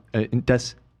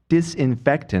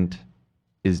disinfectant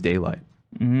is daylight.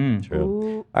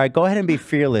 True. All right, go ahead and be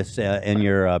fearless in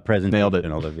your presentation, Nailed it.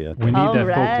 Olivia. We need All that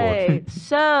folklore. right.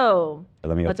 So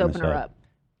Let me let's open open this her up.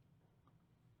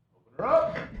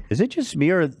 up. Is it just me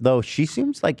or though she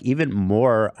seems like even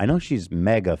more? I know she's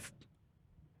mega,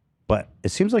 but it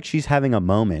seems like she's having a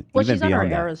moment. Well, even she's on her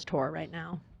beyond that. Eras tour right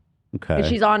now. Okay. And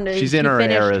she's on. She's she in her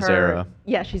finished Eras era.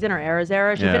 Yeah, she's in her Eras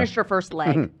era. She Yeah. finished her first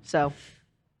leg. So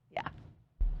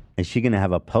Is she gonna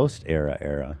have a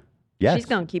post-era? Yes. she's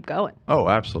gonna keep going. Oh,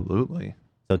 absolutely.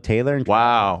 So Taylor and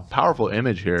Wow, powerful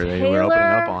image here they were opening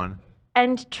up on.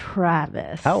 And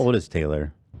Travis. how old is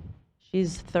Taylor?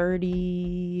 She's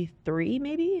 33,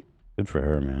 maybe. Good for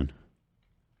her, man.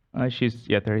 She's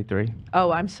 33.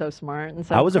 Oh, I'm so smart and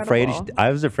so I was afraid. incredible. I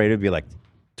was afraid it'd be like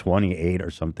 28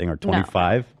 or something or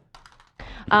 25.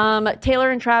 Taylor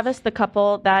and Travis, the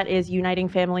couple that is uniting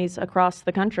families across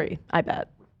the country. I bet.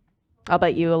 I'll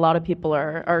bet you a lot of people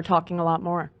are talking a lot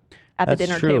more at the That's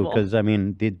dinner true table. because I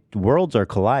mean the worlds are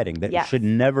colliding. That Yes. should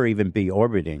never even be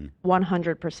orbiting,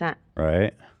 100%.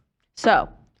 right? So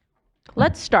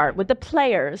let's start with the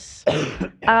players.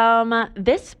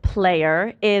 This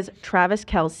player is Travis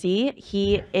Kelce.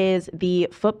 He is the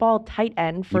football tight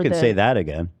end for You can the say that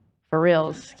again. for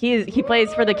reals. He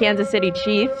plays for the Kansas City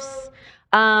Chiefs.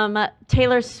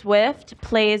 Taylor Swift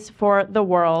plays for the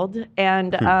World,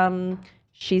 and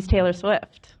she's Taylor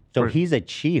Swift. So he's a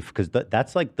chief because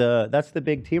that's the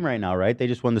big team right now, right? They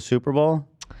just won the Super Bowl,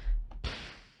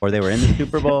 or they were in the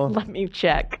Super Bowl. Let me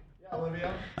check.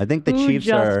 I think the Who Chiefs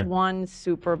just are. won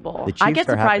Super Bowl? The I Chiefs get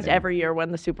are surprised happening. every year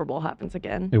when the Super Bowl happens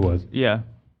again. It was. Yeah.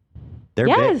 They're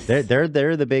Yes. big.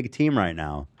 They're the big team right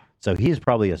now. So he's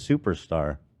probably a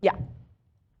superstar. Yeah.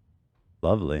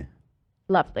 Lovely.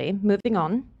 Lovely. Moving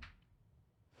on.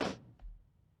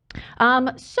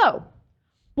 So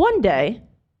one day,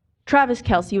 Travis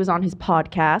Kelce was on his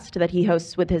podcast that he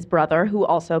hosts with his brother, who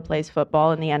also plays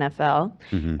football in the NFL,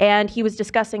 and he was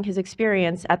discussing his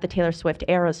experience at the Taylor Swift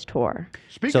Eras Tour.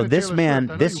 So this man,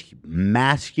 this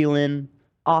masculine,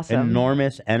 Awesome.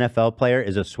 enormous NFL player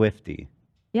is a Swiftie.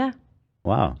 Yeah,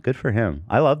 Wow, good for him.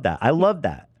 I love that. I love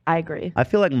that. I agree. I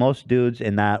feel like most dudes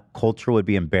in that culture would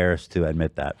be embarrassed to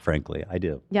admit that, frankly. I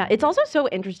do. Yeah, it's also so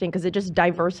interesting because it just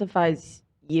diversifies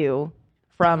you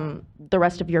from the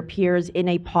rest of your peers in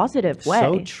a positive way.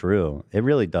 So true. It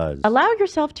really does. Allow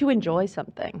yourself to enjoy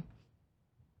something,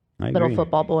 I little agree.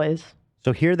 football boys.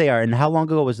 So here they are. And how long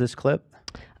ago was this clip?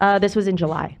 This was in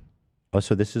July. Oh,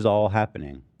 so this is all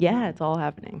happening. Yeah, it's all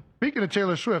happening. Speaking of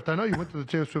Taylor Swift, I know you went to the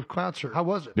Taylor Swift concert. How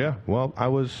was it? Yeah, well, I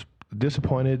was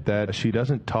disappointed that she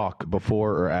doesn't talk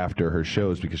before or after her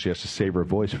shows because she has to save her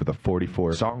voice for the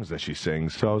 44 songs that she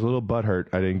sings. So I was a little butthurt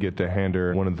I didn't get to hand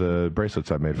her one of the bracelets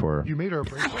I made for her. You made her a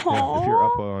bracelet. Yeah, if you're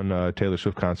up on Taylor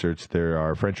Swift concerts, there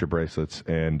are friendship bracelets,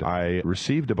 and I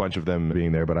received a bunch of them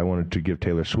being there, but I wanted to give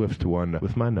Taylor Swift one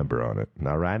with my number on it.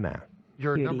 Not right now.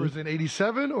 Your number's in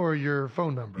 87 or your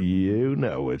phone number? You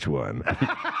know which one.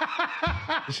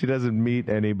 She doesn't meet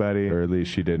anybody, or at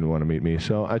least she didn't want to meet me,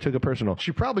 so I took it personal.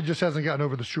 She probably just hasn't gotten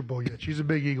over the Super Bowl yet. She's a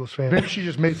big Eagles fan. Maybe she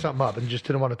just made something up and just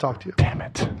didn't want to talk to you. Damn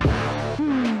it.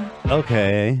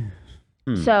 Okay.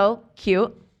 So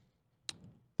cute.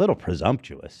 Little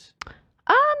presumptuous.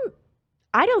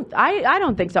 I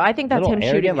don't think so. I think that's Little him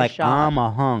arrogant, shooting like a shot. I'm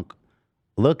a hunk.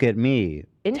 Look at me.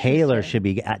 Taylor should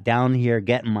be down here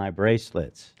getting my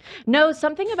bracelets. No,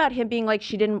 something about him being like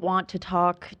she didn't want to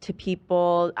talk to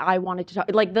people. I wanted to talk.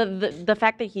 Like the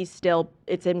fact that he's still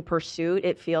it's in pursuit.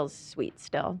 It feels sweet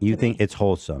still. You think it's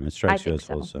wholesome? It strikes you think as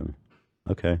so. wholesome.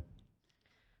 Okay.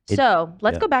 So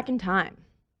let's yeah. go back in time.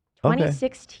 Okay.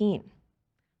 2016.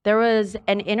 There was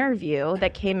an interview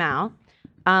that came out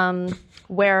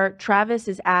where Travis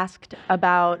is asked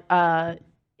about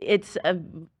it's a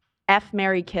F,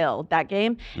 Marry, Kill, that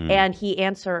game. And he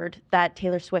answered that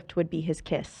Taylor Swift would be his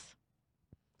kiss.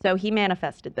 So he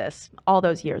manifested this all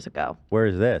those years ago. Where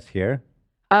is this? Here?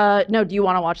 No, do you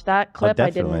want to watch that clip?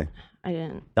 Definitely. I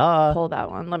didn't Duh. pull that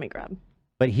one. Let me grab.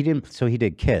 But he didn't. So he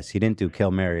did kiss. He didn't do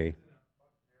kill, marry.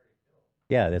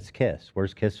 Yeah, that's kiss.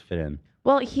 Where's kiss fit in?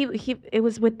 Well, it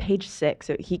was with page 6.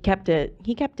 So he kept it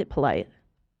polite.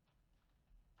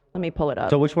 Let me pull it up.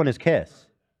 So which one is kiss?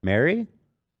 Mary?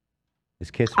 Is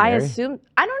kiss I Mary? assume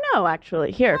I don't know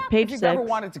actually. Here, page If you've 6. ever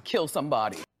wanted to kill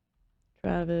somebody.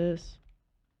 Travis.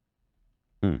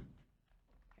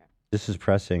 This is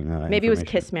pressing. Maybe it was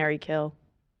information. Kiss, Marry, Kill.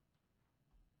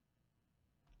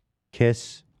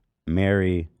 Kiss,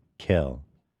 marry, kill.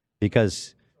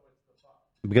 Because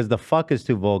Because the fuck is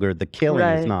too vulgar. The killing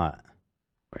is Right. not.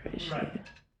 Where is she?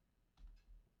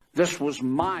 This was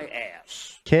my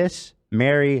ass. Kiss,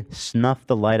 marry, snuff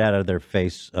the light out of their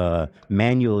face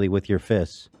manually with your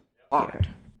fists. All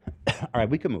right,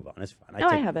 we can move on. It's fine. No,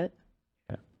 I have it.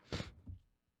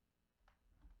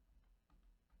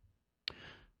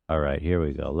 All right, here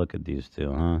we go. Look at these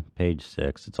two, huh? Page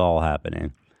 6. It's all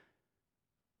happening.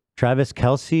 Travis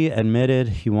Kelce admitted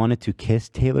he wanted to kiss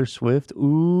Taylor Swift.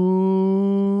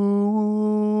 Ooh.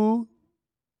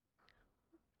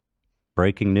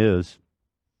 Breaking news.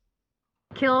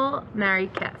 Kill, marry,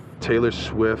 kiss. Taylor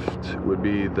Swift would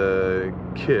be the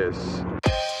kiss.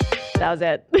 That was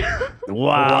it.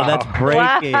 Wow, that's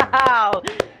breaking. Wow.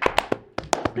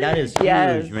 That is huge,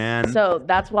 Yes. man. So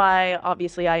that's why,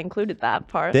 obviously, I included that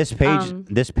part. This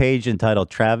page entitled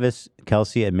Travis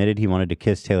Kelce admitted he wanted to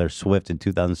kiss Taylor Swift in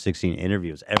 2016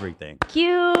 interviews. Everything.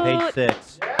 Cute. Page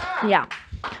 6. Yeah.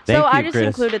 Thank so you, I just Chris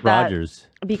included that Rogers.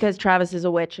 because Travis is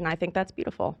a witch, and I think that's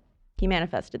beautiful. He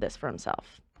manifested this for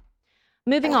himself.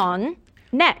 Moving on.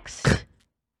 Next,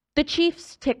 the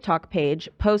Chiefs TikTok page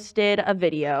posted a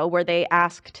video where they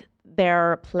asked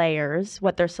their players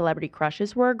what their celebrity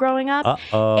crushes were growing up.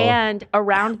 Uh-oh. And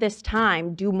around this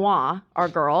time, Dumois, our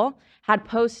girl, had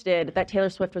posted that Taylor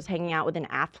Swift was hanging out with an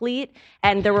athlete.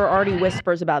 And there were already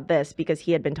whispers about this because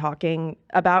he had been talking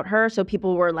about her. So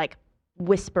people were like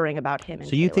whispering about him. And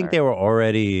So you think Taylor. they were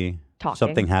already Talking.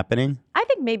 something happening? I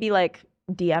think maybe like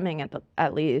DMing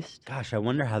at least. Gosh, I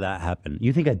wonder how that happened.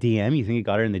 You think a DM? You think he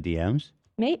got her in the DMs?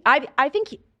 I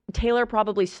think Taylor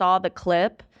probably saw the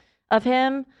clip of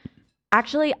him.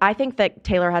 Actually, I think that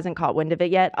Taylor hasn't caught wind of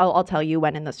it yet. I'll tell you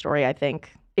when in the story. I think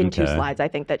in 2 Okay. slides. I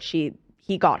think that he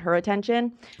got her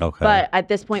attention. Okay. But at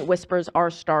this point, whispers are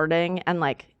starting, and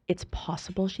like it's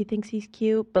possible she thinks he's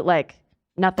cute, but like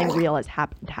nothing real has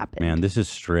happened. Man, this is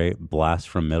straight blast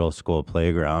from middle school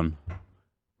playground. Do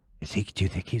you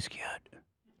think he's cute?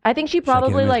 I think she Should I give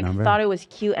probably him his like number? thought it was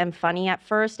cute and funny at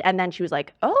first, and then she was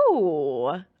like,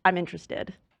 "Oh, I'm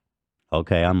interested."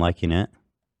 Okay, I'm liking it.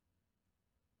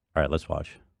 All right, let's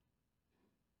watch.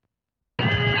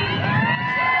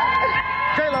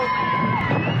 J-Lo.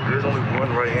 There's only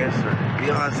one right answer.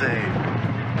 Beyonce.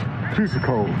 She's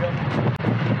cold.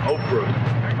 Oprah.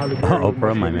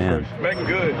 Oprah, my man. Making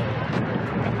good.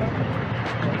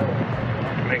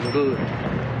 Making good.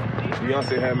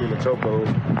 Beyonce had me in the chokehold.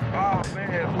 Oh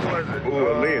man, who was it? Ooh,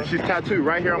 Aaliyah. She's tattooed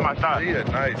right here on my thigh. Yeah,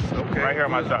 nice. Okay. Right here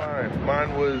on my thigh.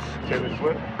 Mine was Taylor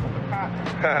Swift.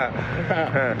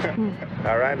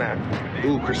 All right now.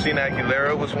 Ooh, Christina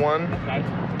Aguilera was one.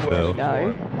 Who else was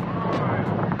one?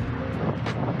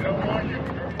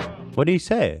 What did he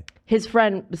say? His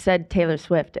friend said Taylor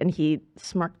Swift, and he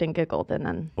smirked and giggled, and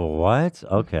then What?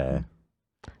 Okay.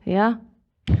 yeah.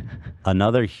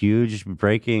 Another huge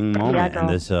breaking moment in girl.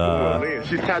 this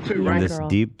She's tattooed in right this girl.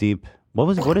 deep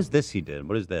what is this he did?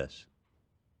 What is this?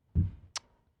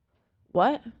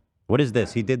 What? What is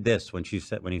this? He did this when he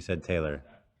said Taylor.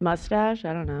 Mustache?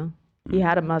 I don't know. He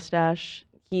had a mustache.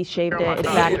 He shaved it. It's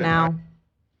back now.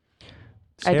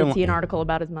 I did see an article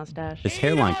about his mustache. His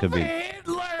hairline could be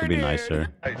nicer.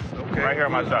 Nice. Okay. Right here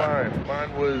on my thigh.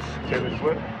 Mine was Taylor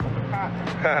Swift.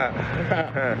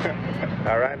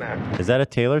 All right now. Is that a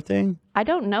Taylor thing? I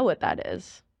don't know what that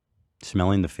is.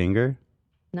 Smelling the finger?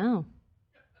 No.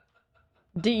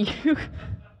 Do you?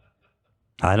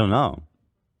 I don't know.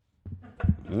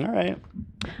 All right.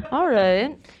 All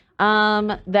right.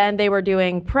 Then they were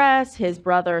doing press. His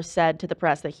brother said to the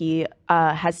press that he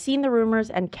has seen the rumors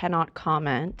and cannot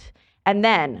comment. And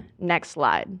then, next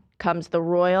slide, comes the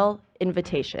royal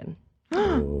invitation.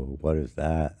 Oh, what is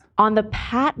that? On the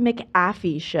Pat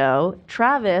McAfee show,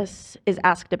 Travis is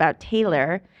asked about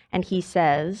Taylor, and he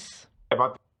says,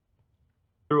 I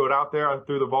threw it out there. I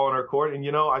threw the ball in her court, and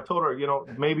I told her,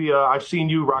 maybe I've seen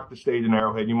you rock the stage in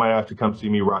Arrowhead. You might have to come see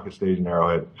me rock the stage in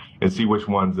Arrowhead and see which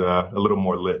one's a little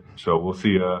more lit. So we'll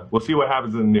see. We'll see what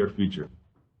happens in the near future.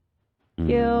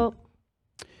 cute.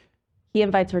 He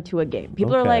invites her to a game.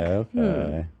 People are like,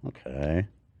 Okay.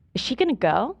 is she going to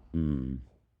go?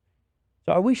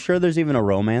 So are we sure there's even a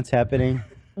romance happening?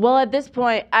 Well, at this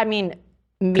point, I mean,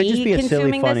 just me be a silly,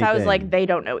 consuming this, funny I was thing. like, they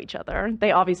don't know each other.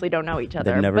 They obviously don't know each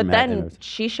other. never But met and then everything.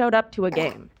 she showed up to a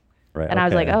game. Right. And I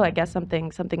was like, okay. oh, I guess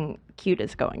something cute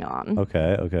is going on.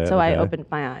 Okay. So I okay. opened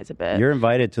my eyes a bit. You're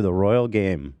invited to the royal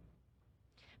game.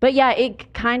 But yeah,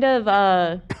 it kind of,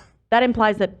 that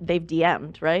implies that they've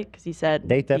DM'd, right? Because he said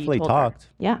They he definitely told her. talked.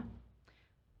 Yeah.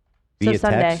 Via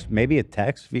Sunday. text, maybe a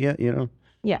text via,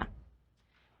 Yeah.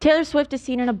 Taylor Swift is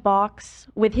seen in a box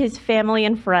with his family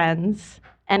and friends,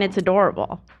 and it's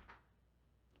adorable.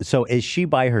 So is she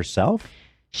by herself?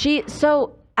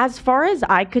 So As far as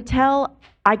I could tell,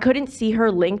 I couldn't see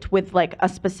her linked with like a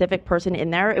specific person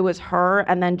in there. It was her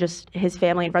and then just his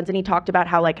family and friends. And he talked about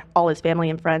how like all his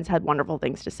family and friends had wonderful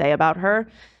things to say about her.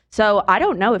 So I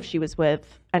don't know if she was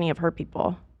with any of her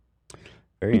people.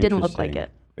 Very It didn't look like it.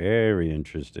 Very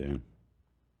interesting.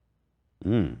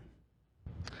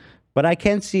 But I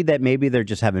can see that maybe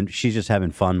she's just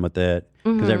having fun with it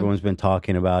because everyone's been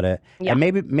talking about it. Yeah. And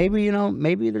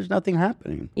maybe there's nothing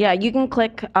happening. Yeah, you can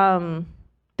click.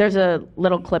 There's a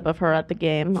little clip of her at the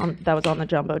game that was on the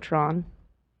Jumbotron.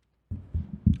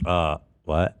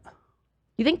 What?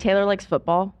 You think Taylor likes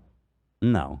football?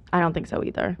 No. I don't think so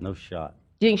either. No shot.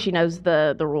 Do you think she knows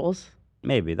the rules?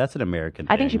 Maybe. That's an American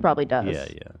I think she thing. probably does. Yeah.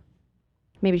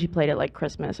 Maybe she played it like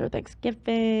Christmas or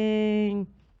Thanksgiving.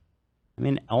 I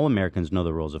mean, all Americans know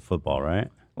the rules of football, right?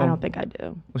 I don't think I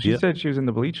do. Well, she said she was in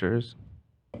the bleachers.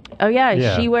 Oh yeah,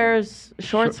 Yeah. she wears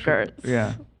short skirts.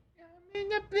 Yeah.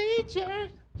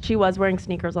 She was wearing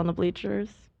sneakers on the bleachers.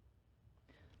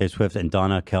 Taylor Swift and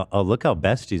Donna Oh, look how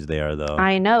besties they are, though.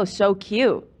 I know, so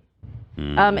cute.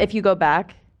 If you go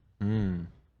back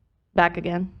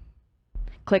again,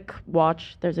 click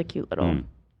watch. There's a cute little.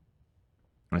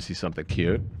 I see something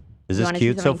cute. Is You this wanna see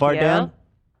cute so something far, cute? Dan?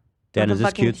 Dan, Want is some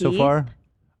this cute fucking so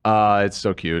far? It's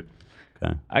so cute.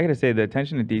 Okay. I gotta say, the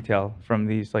attention to detail from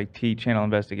these like T-channel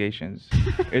investigations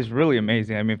is really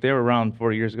amazing. I mean, if they were around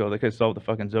 4 years ago, they could have solved the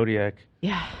fucking Zodiac.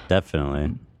 Yeah.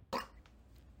 Definitely.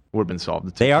 Would have been solved.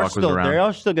 The They are TikTok was still. around. They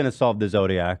are still going to solve the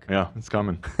Zodiac. Yeah, it's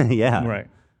coming. Yeah. Right.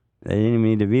 They didn't even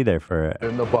need to be there for it.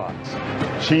 In the box.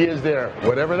 She is there.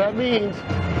 Whatever that means,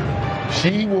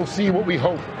 she will see what we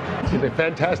hope is a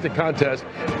fantastic contest.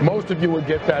 Most of you will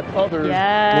get that. Others will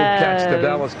catch the Yes.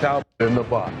 Dallas Cowboys in the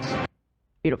box.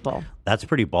 Beautiful. That's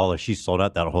pretty baller. She sold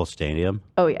out that whole stadium.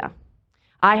 Oh yeah.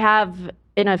 I have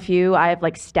like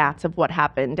stats of what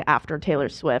happened after Taylor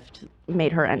Swift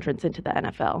made her entrance into the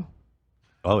NFL.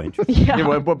 Oh, interesting. Yeah.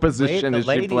 What position is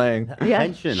she playing?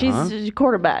 Yeah, she's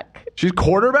quarterback. She's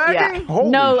quarterbacking? Yeah. Holy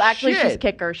No, actually, she's shit.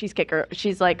 kicker. She's kicker.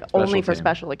 She's like only for team.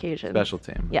 special occasions. Special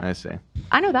team. Yeah. I see.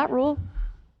 I know that rule.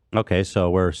 Okay, so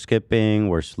we're skipping.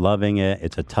 We're loving it.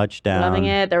 It's a touchdown. Loving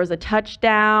it. There was a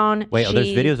touchdown. Wait, there's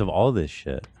videos of all this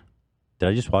shit. Did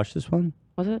I just watch this one?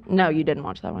 Was it? No, you didn't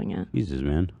watch that one yet. Jesus,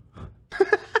 man.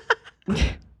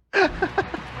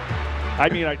 I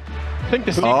mean, I think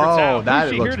the secret's out. that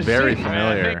Who's she looks here to very see?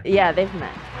 familiar. Yeah, they've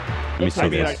met. Let me see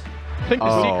this. I think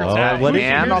the secret's out. what Who's is she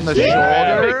hand here on to the see?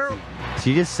 shoulder?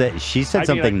 She said I mean,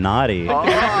 something naughty. I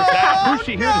think the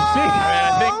secret's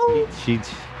out. Who's she here to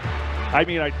see? I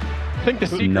mean, I think the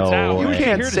secret's No out. way. You Who's she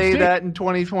can't here to say see? that in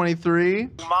 2023.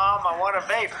 Mom, I want a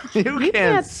vape. You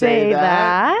can't say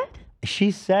that.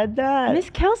 She said that. Miss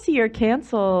Kelsey, you're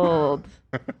canceled.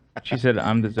 She said,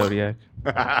 "I'm the Zodiac."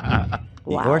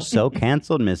 Wow. You're so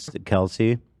canceled, Miss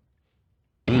Kelsey.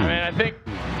 I mean, I think.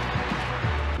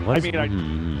 What I is- mean,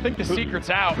 I think the secret's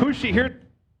out. Who's she here?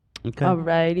 Okay.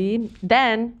 Alrighty.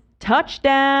 Then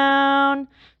touchdown.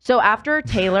 So after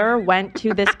Taylor went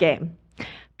to this game,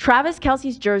 Travis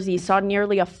Kelce's jersey saw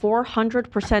nearly a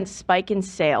 400% spike in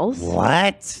sales.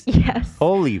 What? Yes.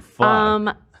 Holy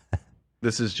fuck.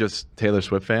 This is just Taylor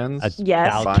Swift fans?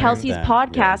 Yes. buying Kelsey's that.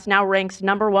 podcast now ranks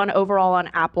 #1 overall on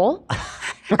Apple.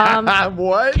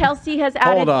 What? Kelsey has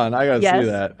added. Hold on, I gotta see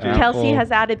that. Kelsey Apple.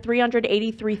 has added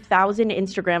 383,000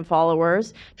 Instagram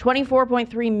followers,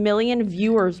 24.3 million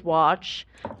viewers watch.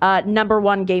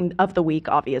 #1 game of the week,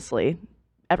 obviously.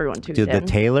 Everyone tuned Dude, in. the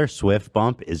Taylor Swift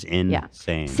bump is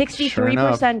insane.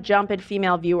 63% jump in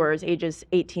female viewers ages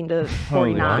 18 to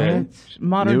 49.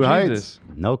 Modern New Jesus. heights.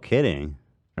 No kidding.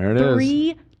 There it is.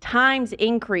 3 times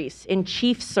increase in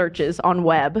Chiefs searches on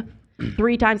web.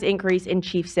 3 times increase in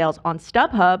Chiefs sales on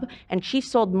StubHub, and Chiefs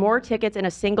sold more tickets in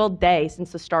a single day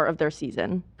since the start of their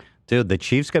season. Dude, the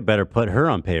Chiefs could better put her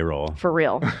on payroll. For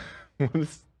real.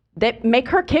 They make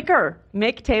her kicker.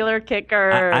 Make Taylor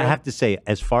kicker. I have to say,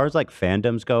 as far as like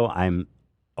fandoms go, I'm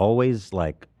always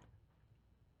like,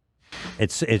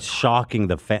 it's shocking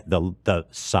the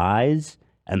size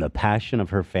and the passion of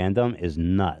her fandom is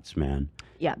nuts, man.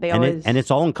 Yeah, they and always. it's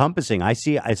all encompassing. I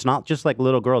see it's not just like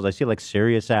little girls. I see like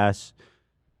serious ass,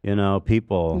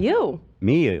 people.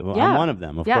 Me, well, Yeah. I'm one of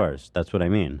them, of Yeah. course. That's what I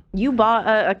mean. You bought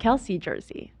a Kelsey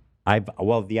jersey.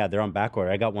 They're on back order.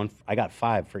 I got one. I got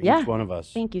 5 for Yeah. each one of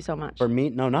us. Thank you so much. For me,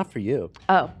 no, not for you.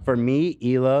 Oh. For me,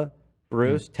 Hila,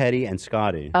 Bruce, Teddy, and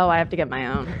Scotty. Oh, I have to get my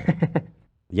own.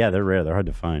 Yeah, they're rare. They're hard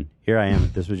to find. Here I am.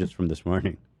 This was just from this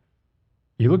morning.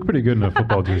 You look pretty good in a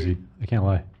football jersey. I can't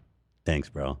lie. Thanks,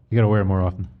 bro. You got to wear it more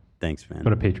often. Thanks, man.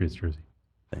 But a Patriots jersey.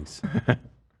 Thanks.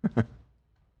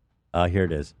 Here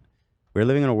it is. We're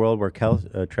living in a world where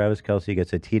Travis Kelce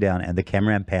gets a tee down and the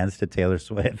cameraman pans to Taylor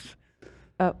Swift.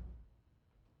 Oh.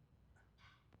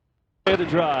 I think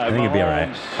it'd be all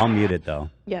right. I'll mute it, though.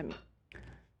 Yeah.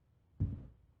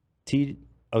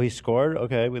 Oh, he scored?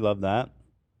 Okay, we love that.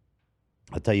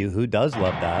 I'll tell you who does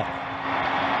love that.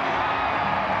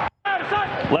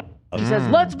 She says,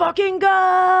 let's fucking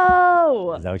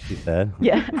go! Is that what she said?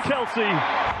 Yeah. Kelsey.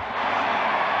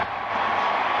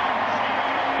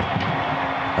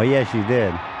 Oh, yeah, she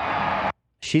did.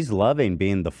 She's loving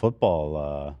being the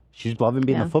football. She's loving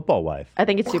being Yeah. the football wife. I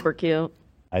think it's super cute.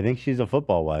 I think she's a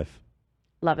football wife.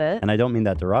 Love it. And I don't mean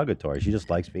that derogatory. She just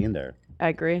likes being there. I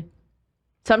agree.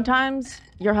 Sometimes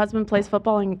your husband plays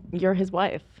football and you're his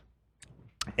wife.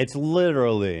 It's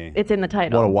literally. It's in the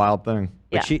title. What a wild thing.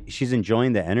 But she's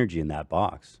enjoying the energy in that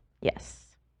box. Yes.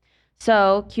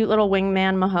 So, cute little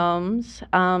wingman Mahomes.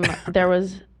 There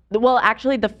was, well,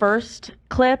 actually, the first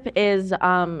clip is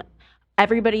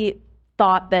everybody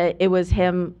thought that it was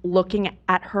him looking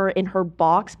at her in her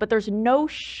box, but there's no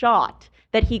shot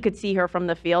that he could see her from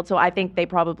the field. So I think they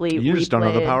probably You just don't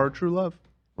know the replayed- power of true love.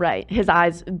 Right. His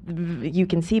eyes, you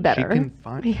can see better.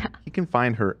 He can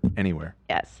find her anywhere.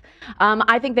 Yes.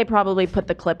 I think they probably put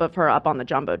the clip of her up on the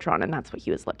Jumbotron, and that's what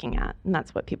he was looking at. And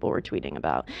that's what people were tweeting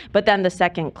about. But then the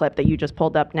second clip that you just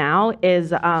pulled up now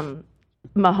is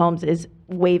Mahomes is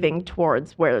waving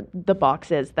towards where the box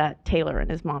is that Taylor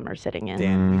and his mom are sitting in.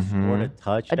 Damn, he scored a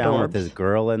touchdown with his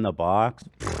girl in the box.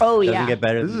 Oh, Doesn't yeah. get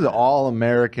better. This is all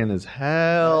American as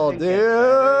hell, dude.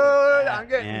 I'm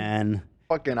getting. And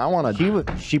fucking, I want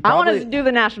to. She I want probably. to do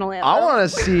the national anthem. I want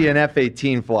to see an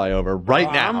F-18 fly over right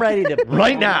now. I'm ready to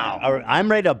right now. I'm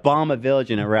ready to bomb a village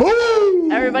in Iraq.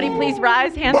 Everybody, please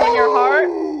rise. Hands on your heart.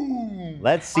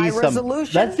 Let's see By some.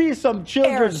 resolution, Let's see some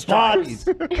children's bodies.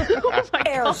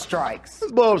 Airstrikes.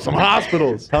 Let's blow up some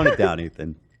hospitals. Tone it down,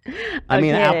 Ethan. I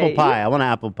mean, Okay. apple pie. I want an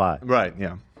apple pie. Right.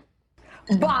 Yeah.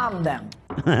 Bomb them.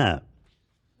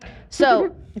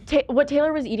 So, what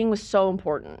Taylor was eating was so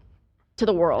important to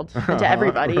the world and to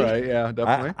everybody. Right. Yeah.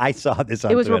 Definitely. I saw this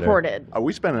on It was Twitter. reported.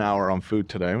 We spent an hour on food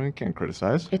today. We can't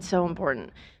criticize. It's so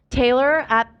important. Taylor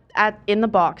in the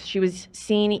box, she was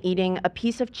seen eating a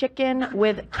piece of chicken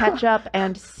with ketchup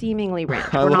and seemingly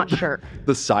ranch. I We're love not sure.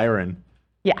 The siren.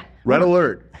 Yeah. Red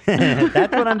alert.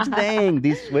 That's what I'm saying.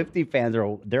 These Swiftie fans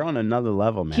they're on another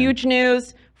level, man. Huge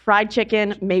news. Fried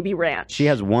chicken, maybe ranch. She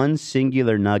has one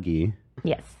singular nuggie.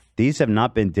 Yes. These have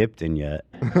not been dipped in yet.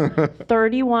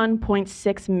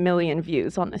 31.6 million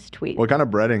views on this tweet. What kind of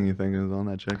breading you think is on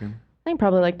that chicken? I think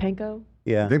probably like panko.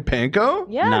 Yeah. You think panko?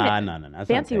 Yeah. No. That's not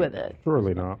Fancy panko. with it.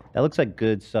 Surely not. That looks like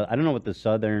good. I don't know what the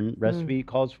southern recipe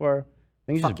calls for. I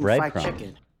think it's just Fucking fried breadcrumbs.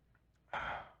 chicken.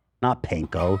 Not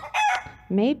panko.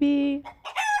 Maybe.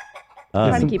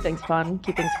 Trying to keep things fun,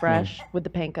 keep things fresh with the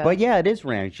panko. But yeah, it is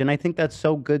ranch, and I think that's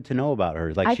so good to know about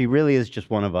her. Like she really is just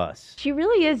one of us. She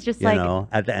really is just You like, know,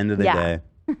 at the end of the yeah.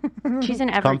 day, she's an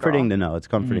it's every comforting girl. to know. It's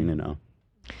comforting to know.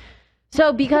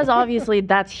 So because obviously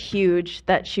that's huge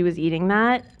that she was eating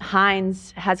that,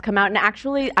 Heinz has come out and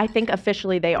actually I think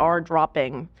officially they are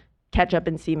dropping ketchup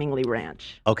and seemingly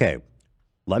ranch. Okay,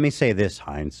 let me say this,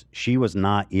 Heinz. She was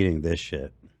not eating this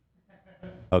shit.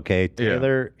 Okay,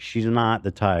 Taylor, she's not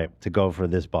the type to go for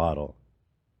this bottle.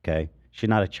 Okay, she's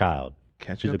not a child.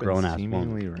 Ketchup she's a grown-ass and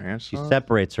woman. seemingly ranch She sauce?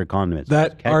 separates her condiments.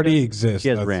 That Ketchup, already exists. She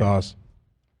has That ranch. sauce.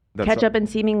 Ketchup and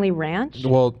seemingly ranch?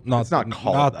 Well, not It's not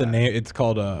called not the that. name. It's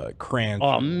called a cranch.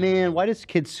 Oh man, why does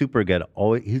Kid Super get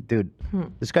always? Dude,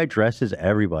 this guy dresses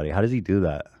everybody. How does he do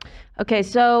that? Okay,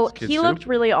 so Kid he Soup? looked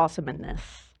really awesome in this.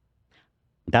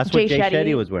 That's what Jay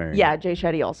Shetty was wearing. Yeah, Jay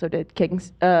Shetty also did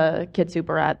Kid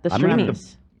Super at the I'm gonna have to-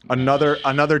 Streamies.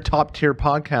 Another top tier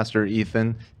podcaster,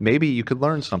 Ethan. Maybe you could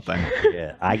learn something.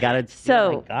 Yeah, I got it.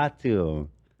 So- I got to.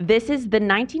 This is the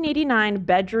 1989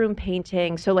 bedroom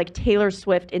painting, so like Taylor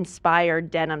Swift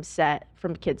inspired denim set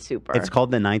from Kid Super. It's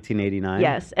called the 1989.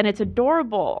 Yes, and it's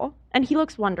adorable, and he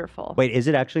looks wonderful. Wait, is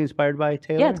it actually inspired by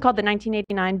Taylor? Yeah, it's called the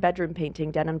 1989 bedroom painting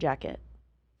denim jacket.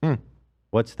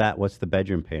 What's that? What's the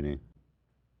bedroom painting?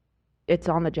 It's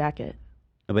on the jacket.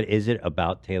 No, but is it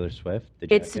about Taylor Swift? The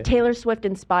It's a jacket? Taylor Swift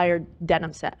inspired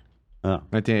denim set. Oh.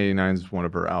 1989 is one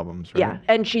of her albums, right? Yeah,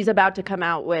 and she's about to come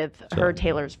out with her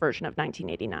Taylor's version of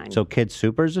 1989. So Kid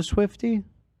Super's a Swiftie?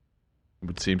 It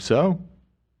would seem so.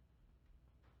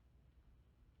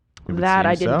 It would that seem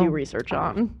I didn't so. do research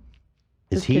on.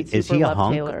 Is Does he Kid is Super he a love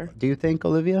hunk? Taylor? Do you think,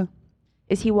 Olivia?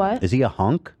 Is he what? Is he a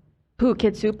hunk? Who,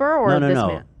 Kid Super or No, this no.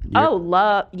 man? You're- Oh,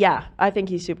 love. Yeah, I think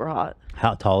he's super hot.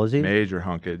 How tall is he? Major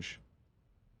hunkage.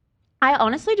 I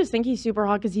honestly just think he's super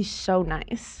hot because he's so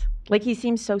nice. Like he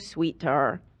seems so sweet to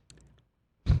her.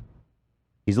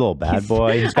 He's a little bad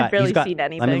boy. I've barely seen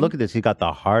anything. I mean, look at this. He's got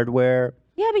the hardware.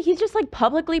 Yeah, but he's just like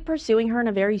publicly pursuing her in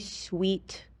a very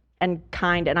sweet and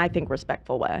kind and I think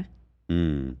respectful way.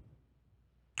 Mm.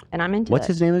 And I'm into What's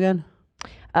it. his name again?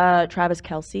 Travis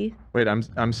Kelce. Wait,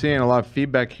 I'm seeing a lot of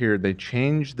feedback here. They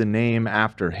changed the name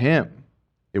after him.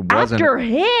 It wasn't After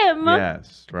him?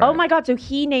 Yes. Right. Oh my God! So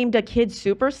he named a kid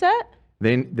superset?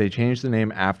 They changed the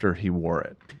name after he wore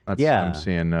it. That's, Yeah. I'm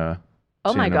seeing. Oh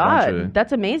seeing my a bunch God, of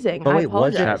that's amazing. But I wait,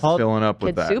 was apologize. it called filling up with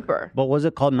Kid that. Super? But was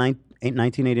it called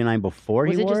 1989 before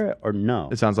Was he it wore just- it, or no?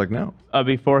 It sounds like no.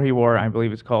 Before he wore, I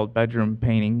believe it's called bedroom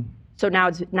painting. So now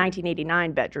it's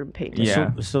 1989 bedroom painting.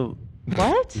 Yeah. So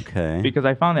what? Okay. Because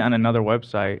I found it on another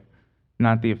website,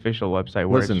 not the official website,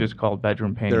 where Listen, it's just called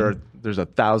bedroom painting. There's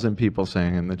 1,000 people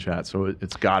saying in the chat, so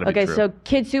it's got to be Okay, true. so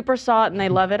Kid Super saw it and they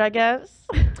love it, I guess.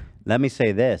 Let me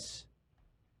say this: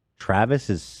 Travis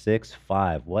is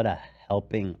 6'5". What a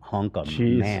helping hunk of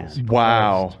man!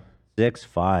 Wow.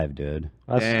 6'5", dude.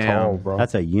 That's tall, bro.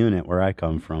 That's a unit where I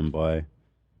come from, boy.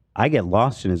 I get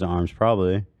lost in his arms,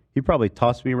 probably. He'd probably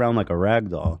toss me around like a rag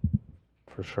doll.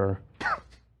 For sure.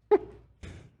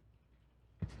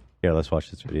 Here, let's watch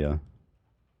this video.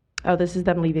 Oh, this is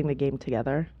them leaving the game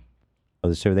together.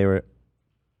 Oh, so they were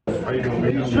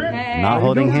not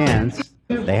holding hands.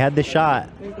 They had the shot.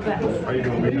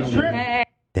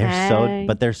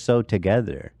 They're so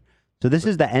together. So this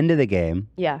is the end of the game.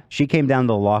 Yeah. She came down to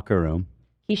the locker room.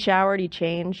 He showered, he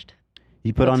changed.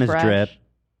 He put on his Looks drip.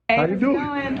 How you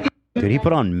doing? Dude, he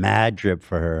put on mad drip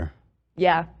for her.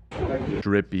 Yeah.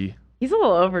 Drippy. He's a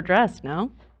little overdressed,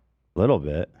 no? A little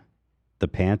bit. The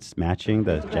pants matching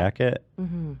the jacket.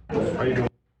 Mm-hmm.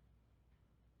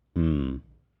 Hmm.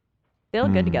 They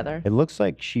look good together. It looks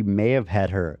like she may have had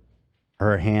her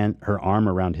arm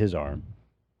around his arm.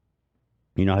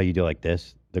 You know how you do like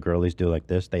this? The girlies do like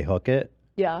this. They hook it.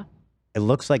 Yeah. It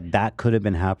looks like that could have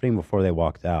been happening before they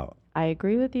walked out. I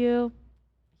agree with you.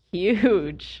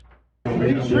 Huge.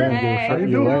 We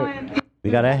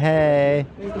got a hey.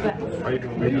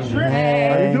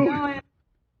 Hey.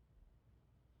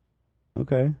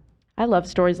 Okay. I love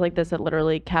stories like this that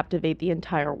literally captivate the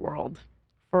entire world.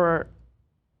 For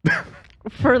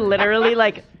literally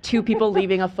like two people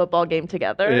leaving a football game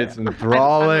together. It's I'm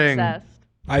enthralling. obsessed.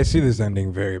 I see this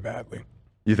ending very badly.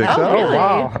 You think Oh, so? really?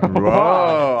 Wow.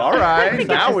 Whoa. All right.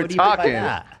 Now we're What do you mean by talking.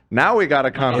 that? Now we got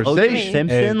a conversation.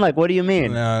 Simpson? Like, what do you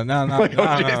mean? No. Like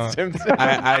O.J. Simpson.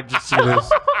 I just see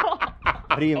this.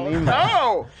 What do you mean by that?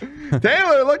 No.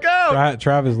 Taylor, look out.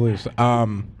 Travis loose.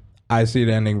 I see it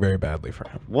ending very badly for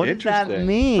him. What does that Interesting.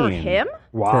 mean? For him?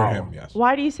 Wow. For him, yes.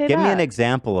 Why do you say Give that? me an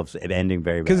example of it ending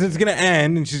very Because badly. it's gonna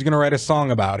end, and she's gonna write a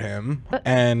song about him,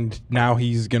 and now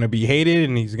he's gonna be hated,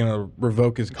 and he's gonna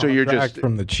revoke his So contract you're just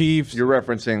from the Chiefs. You're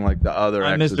referencing like the other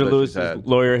I'm exes Mr. that Lewis's she's had.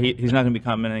 lawyer. He's not going to be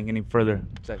commenting any further.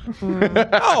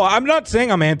 Oh, I'm not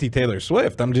saying I'm anti Taylor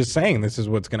Swift. I'm just saying this is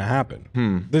what's gonna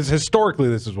happen. This historically,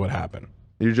 this is what happened.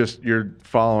 You're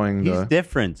following He's the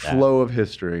different. Zach. flow of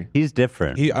history. He's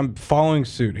different. I'm following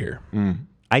suit here.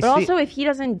 But also, if he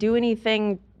doesn't do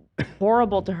anything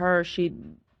horrible to her, she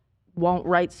won't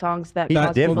write songs that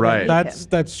cause people to hate him.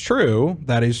 That's true.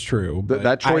 That is true. But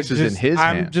that choice is in his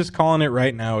I'm hands. just calling it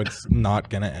right now. It's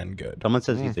not gonna end good. Someone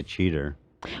says he's a cheater.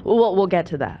 We'll get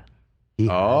to that.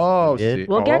 Oh, did. see.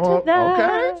 We'll get to that.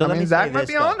 Okay. So I let mean, me Zach say might this,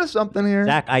 be though. onto something here.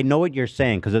 Zach, I know what you're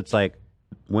saying because it's like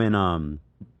when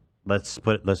let's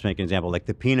make an example. Like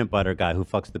the peanut butter guy who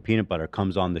fucks the peanut butter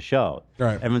comes on the show.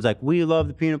 Right. Everyone's like, we love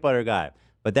the peanut butter guy.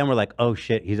 But then we're like, oh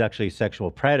shit, he's actually a sexual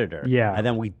predator. Yeah. And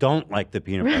then we don't like the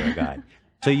peanut butter guy.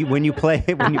 So when you play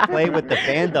with the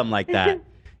fandom like that,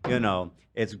 you know,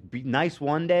 it's nice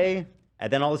one day,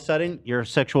 and then all of a sudden you're a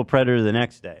sexual predator the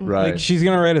next day. Like she's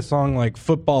gonna write a song like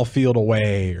 "Football Field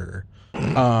Away" or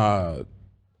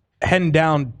 "Heading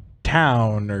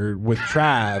Downtown" or with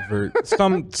Trav or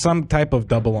some type of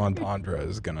double entendre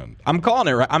is gonna. I'm calling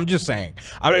it right. I'm just saying.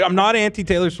 I'm not anti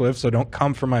Taylor Swift, so don't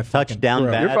come for my fucking Touchdown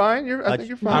throat. bad. You're fine. I think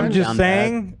you're fine. I'm just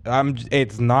Touchdown saying.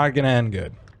 It's not gonna end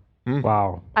good.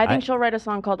 Wow. I think she'll write a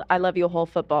song called "I Love You a Whole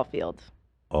Football Field,"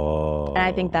 Oh. and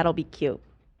I think that'll be cute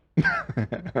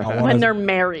I when they're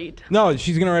married. No,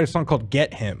 she's gonna write a song called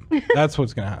 "Get Him." That's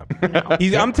what's gonna happen.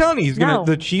 I'm telling you, he's gonna. No.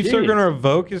 The Chiefs are gonna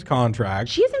revoke his contract.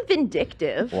 She isn't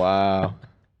vindictive. Wow.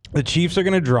 The Chiefs are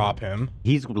gonna drop him.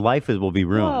 His life will be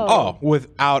ruined. Whoa. Oh,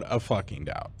 without a fucking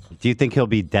doubt. Do you think he'll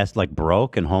be like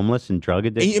broke and homeless and drug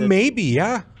addicted? Maybe,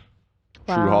 yeah.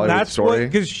 True Hollywood That's story.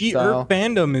 what because her style.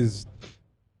 fandom is.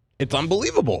 It's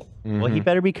unbelievable. Well, he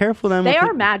better be careful then. They with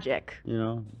are it. magic. You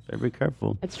know, better be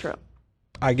careful. It's true.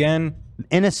 Again,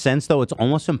 in a sense, though, it's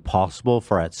almost impossible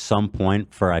for at some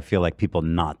point for I feel like people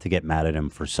not to get mad at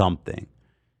him for something.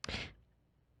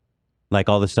 Like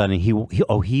all of a sudden,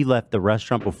 he left the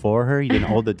restaurant before her. He didn't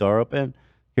hold the door open.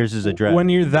 Here's his address. When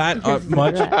you're that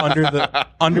much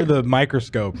under the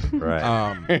microscope,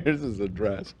 Right. Here's his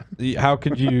address. How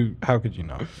could you not? You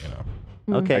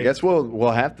know. Okay. I guess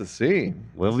we'll have to see.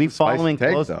 We'll be following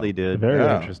closely, dude. Very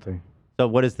interesting. So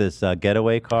what is this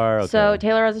getaway car? Okay. So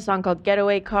Taylor has a song called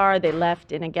Getaway Car. They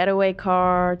left in a getaway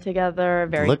car together.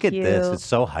 Very Look cute. at this. It's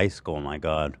so high school. My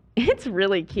God. It's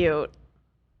really cute.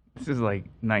 This is like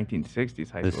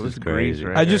 1960s high This school. is This is crazy.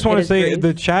 Grease, right? I just here. want to say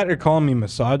the chat are calling me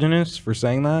misogynist for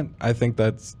saying that. I think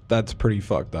that's pretty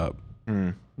fucked up.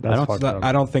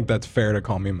 I don't think that's fair to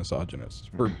call me misogynist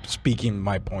for speaking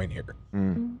my point here.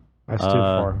 That's too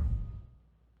far.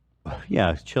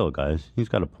 Yeah, chill, guys. He's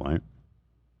got a point.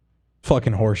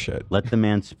 Fucking horseshit. Let the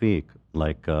man speak,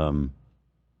 like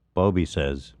Bobby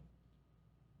says.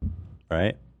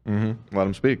 Right? Mm-hmm. Let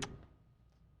him speak.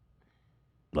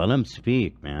 Let him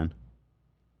speak, man.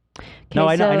 No,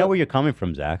 I know where you're coming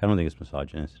from, Zach. I don't think it's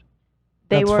misogynist.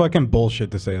 That's fucking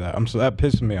bullshit to say that. That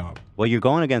pisses me off. Well, you're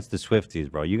going against the Swifties,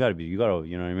 bro. You gotta, you know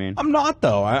what I mean? I'm not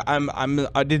though.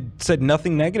 I said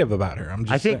nothing negative about her. I'm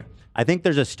just saying. I think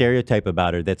there's a stereotype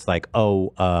about her that's like,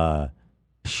 no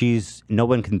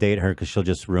one can date her because she'll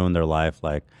just ruin their life.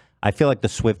 Like, I feel like the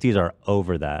Swifties are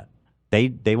over that.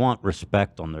 They want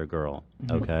respect on their girl,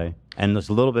 okay? And there's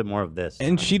a little bit more of this.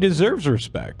 And she deserves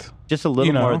respect. Just a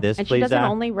little more of this, And please, she doesn't Zach.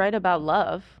 only write about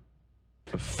love.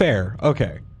 Fair.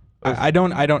 Okay. I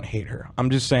don't hate her. I'm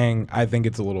just saying I think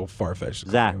it's a little far fetched.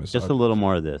 Zach, just a little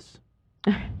more of this.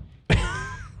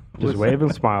 Just wave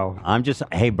and smile.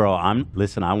 Hey, bro,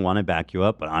 listen, I want to back you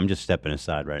up, but I'm just stepping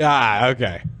aside right now. Ah,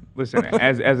 okay. Listen,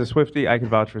 as a Swiftie, I can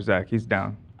vouch for Zach. He's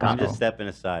down. I'm just stepping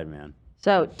aside, man.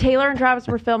 So Taylor and Travis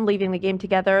were filmed leaving the game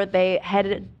together. They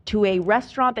headed to a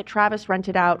restaurant that Travis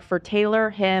rented out for Taylor,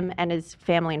 him, and his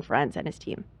family and friends and his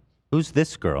team. Who's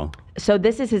this girl? So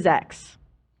this is his ex.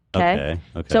 Okay.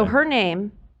 So her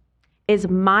name is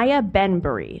Maya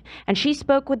Benbury, and she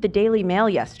spoke with the Daily Mail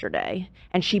yesterday,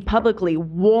 and she publicly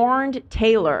warned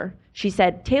Taylor. She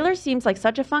said, "Taylor seems like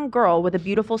such a fun girl with a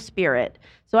beautiful spirit,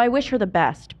 so I wish her the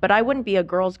best, but I wouldn't be a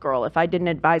girl's girl if I didn't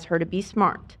advise her to be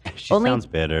smart." She sounds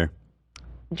bitter.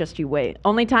 Just you wait.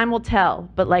 Only time will tell,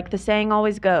 but like the saying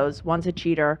always goes, once a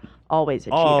cheater, always a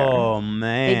cheater. Oh,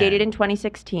 man. They dated in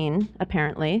 2016,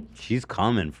 apparently. She's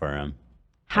coming for him.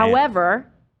 However,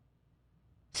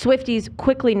 Swifties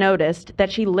quickly noticed that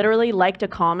she literally liked a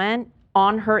comment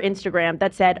on her Instagram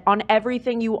that said, "On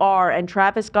everything you are," and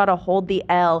Travis gotta hold the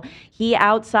L. He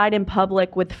outside in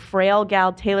public with frail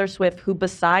gal Taylor Swift, who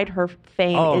beside her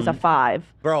fame is a 5.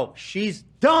 Bro, she's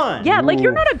done. Yeah, like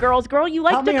you're not a girl's girl. You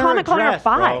like to comment calling her a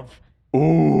 5.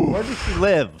 Ooh. Where does she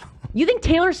live? You think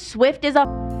Taylor Swift is a...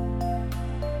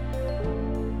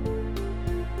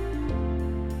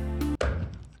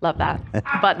 Love that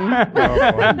button.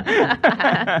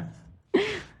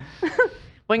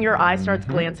 When your eye starts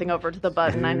glancing over to the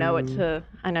button, I know what to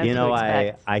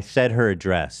expect. I said her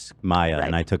address, Maya,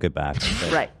 and I took it back.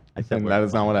 Right. I said that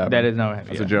is not what happened. That is not what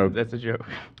happened. That's a joke. That's a joke.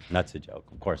 That's a joke.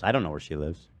 Of course, I don't know where she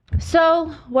lives,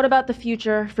 So, what about the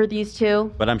future for these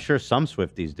two? but I'm sure some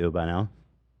Swifties do by now.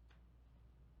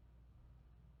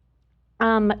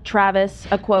 Travis,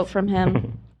 a quote from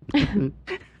him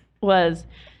was,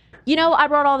 I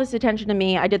brought all this attention to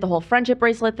me. I did the whole friendship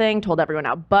bracelet thing, told everyone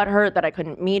how butthurt that I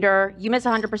couldn't meet her. You miss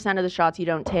 100% of the shots you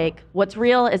don't take. What's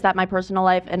real is that my personal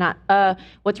life and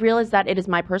it is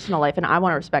my personal life, and I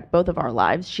want to respect both of our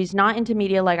lives. She's not into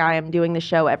media like I am, doing the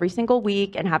show every single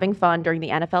week and having fun during the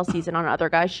NFL season on other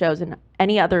guys' shows and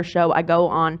any other show I go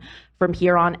on from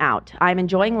here on out. I'm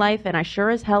enjoying life, and I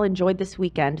sure as hell enjoyed this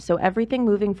weekend. So everything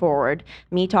moving forward,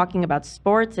 me talking about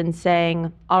sports and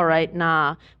saying, all right,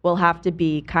 nah, will have to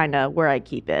be kind of where I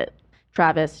keep it.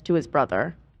 Travis to his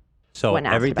brother. So when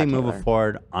asked everything about moving Taylor.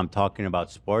 forward, I'm talking about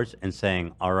sports and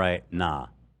saying, all right, nah.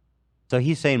 So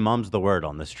he's saying mum's the word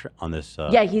on this.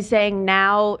 Yeah, he's saying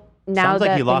now Sounds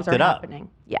like that he locked things are it up. happening.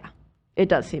 Yeah, it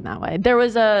does seem that way. There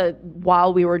was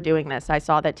while we were doing this, I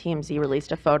saw that TMZ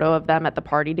released a photo of them at the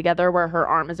party together where her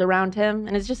arm is around him,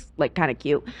 and it's just like kind of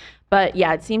cute. But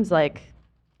yeah, it seems like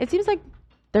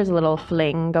there's a little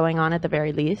fling going on at the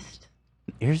very least.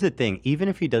 Here's the thing. Even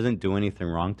if he doesn't do anything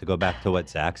wrong, to go back to what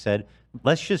Zach said,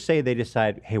 let's just say they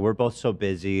decide, hey, we're both so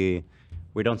busy.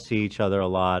 We don't see each other a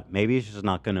lot. Maybe it's just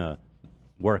not going to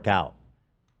work out.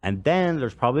 And then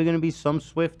there's probably going to be some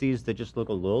Swifties that just look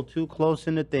a little too close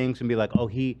into things and be like, oh,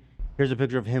 here's a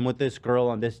picture of him with this girl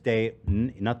on this date.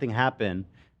 Nothing happened.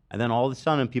 And then all of a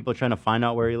sudden, people are trying to find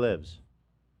out where he lives.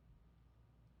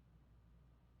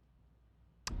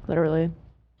 Literally.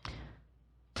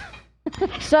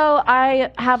 So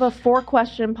I have a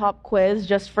 4-question pop quiz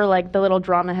just for like the little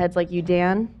drama heads like you,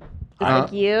 Dan. Just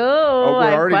like you. Oh, we're I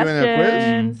have already doing a quiz?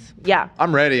 questions. Yeah.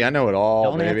 I'm ready. I know it all,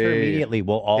 Don't baby. answer immediately.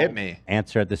 We'll all Hit me.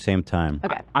 answer at the same time.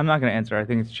 Okay. I'm not going to answer. I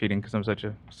think it's cheating because I'm such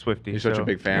a Swiftie. You're such a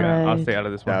big fan. Yeah, I'll Right. stay out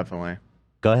of this one. Definitely.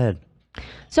 Go ahead.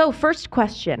 So first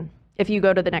question, if you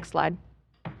go to the next slide.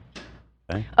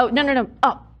 Okay. Oh, no.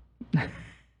 Oh.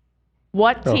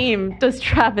 What team does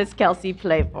Travis Kelce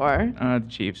play for? The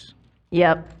Chiefs.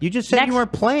 Yep. You just said you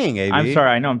weren't playing, AB. I'm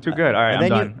sorry. I know I'm too good. All right, And I'm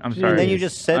then done. I'm sorry. And then you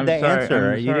just said I'm the sorry,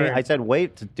 answer. I'm You didn't, sorry. I said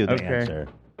wait to do the Okay. answer.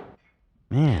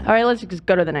 Man. All right, let's just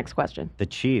go to the next question. The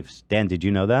Chiefs. Dan, did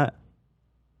you know that?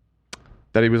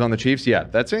 That he was on the Chiefs? Yeah,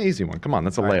 that's an easy one. Come on,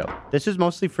 that's a layup. This is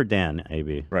mostly for Dan,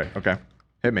 AB. Right, okay.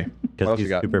 Hit me. What Because else he's you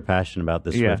got? super passionate about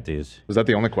the Yeah. Swifties. Was that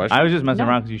the only question? I was just messing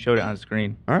around because you showed it on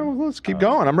screen. All right, well, let's keep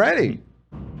going. I'm ready.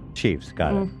 Chiefs,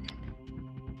 got it.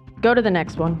 Go to the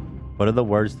next one. What are the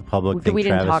words the public We think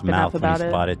didn't Travis talk enough mouthed when he about it.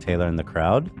 spotted Taylor in the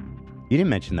crowd? You didn't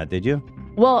mention that, did you?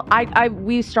 Well,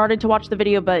 we started to watch the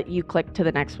video, but you clicked to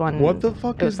the next one. What the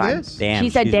fuck It was is fine. this? Damn, She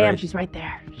said, she's "Damn, right. she's right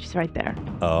there. She's right there."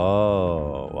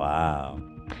 Oh, wow.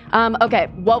 Okay,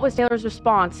 what was Taylor's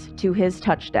response to his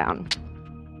touchdown?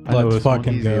 Let's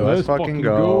fucking go. Let's fucking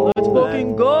go. Let's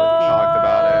fucking go. Talked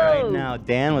about it. Right now,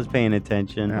 Dan was paying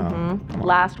attention.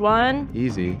 Last one.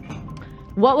 Easy.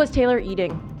 What was Taylor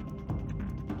eating?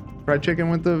 Fried chicken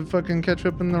with the fucking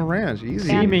ketchup and the ranch. Easy.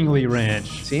 Seemingly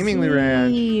ranch. Seemingly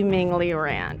ranch. Seemingly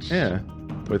ranch. Yeah.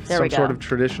 With There some we go. sort of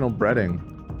traditional breading.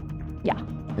 Yeah.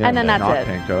 Yeah, And then that's not it.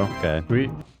 panko. Okay.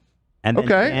 Sweet. And then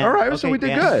Okay, Dan- all right, so we did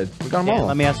Dan- good. We got 'em Dan, all.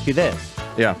 Let me ask you this.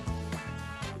 Yeah.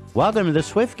 Welcome to the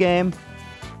Swift game,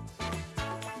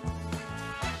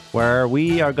 where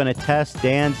we are going to test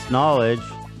Dan's knowledge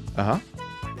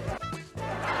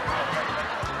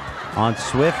on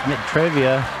Swift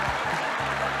trivia.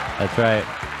 That's right.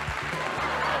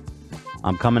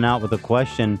 I'm coming out with a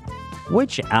question.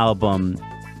 Which album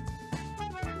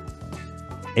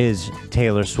is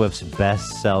Taylor Swift's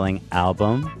best-selling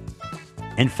album?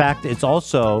 In fact, it's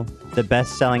also the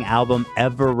best-selling album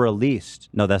ever released.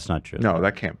 No, that's not true. No,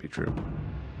 that can't be true.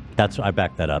 That's I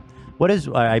back that up. What is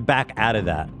I back out of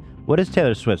that? What is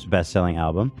Taylor Swift's best-selling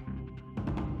album?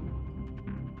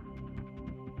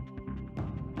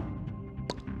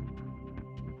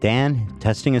 Dan,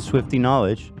 testing his Swiftie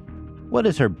knowledge. What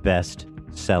is her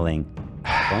best-selling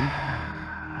album?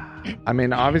 I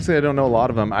mean, obviously, I don't know a lot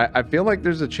of them. I feel like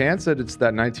there's a chance that it's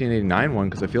that 1989 one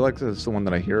because I feel like that's the one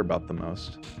that I hear about the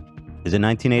most. Is it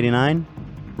 1989?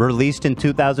 Released in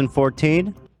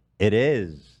 2014? It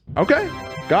is. Okay,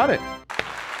 got it.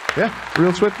 Yeah,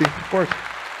 real Swiftie, of course.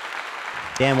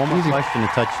 Dan, one more question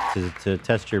to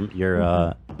test your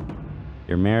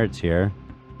merits here.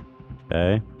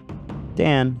 Okay,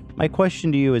 Dan, my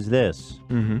question to you is this: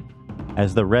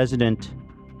 as the resident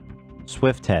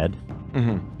Swift head,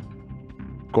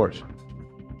 of course,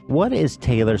 what is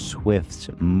Taylor Swift's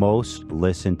most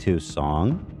listened to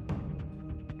song?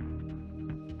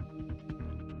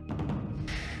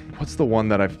 What's the one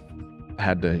that I've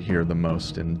had to hear the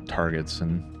most in Targets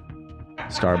and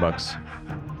Starbucks?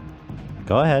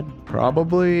 Go ahead.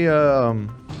 Probably.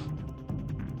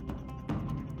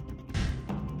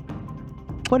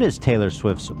 What is Taylor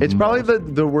Swift's? It's probably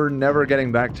the "We're Never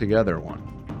Getting Back Together" one.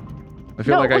 I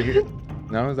feel No. like I hear.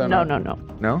 No, is that No, not? no.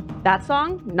 No. That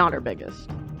song, not her biggest.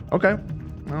 Okay.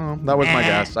 Oh, that was my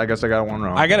guess. I guess I got one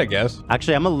wrong. I got a guess.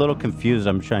 Actually, I'm a little confused.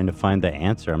 I'm trying to find the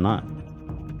answer. I'm not.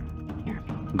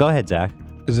 Go ahead, Zach.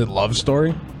 Is it Love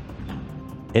Story?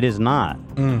 It is not.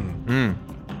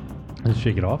 Let's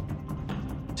shake it off.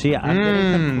 See, I'm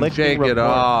getting conflicting Shake it reports.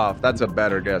 off. That's a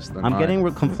better guess than I'm mine.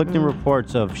 getting conflicting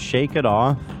reports of "Shake It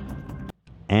Off"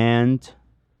 and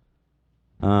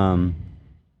hold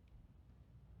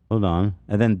on,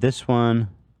 and then this one.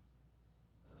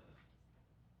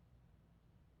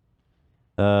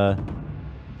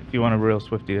 If you want a real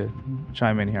Swiftie to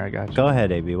chime in here, I got you. Go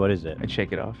ahead, AB. What is it? I'd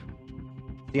shake it off.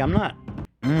 See, I'm not.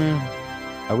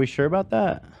 Are we sure about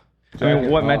that? I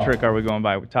mean, what metric are we going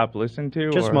by? Top listened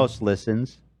to? Just or? most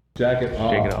listens. Shake it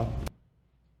off.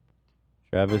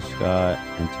 Travis Scott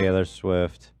and Taylor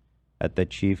Swift at the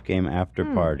Chief game after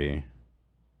party.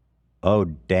 Oh,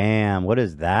 damn. What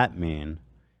does that mean?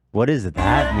 What does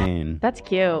that mean? That's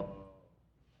cute.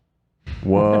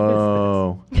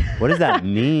 Whoa. What does that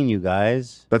mean, you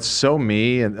guys? That's so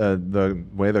me, and the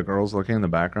way the girl's looking in the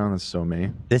background is so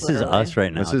me. This is us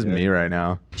right now. This is dude. me right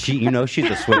now. She's a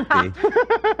Swiftie.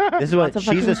 This is what Lots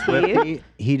of she's a fucking tea. Swiftie.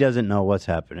 He doesn't know what's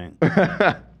happening.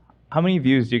 How many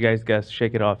views do you guys guess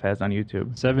Shake It Off has on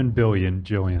YouTube? 7 billion,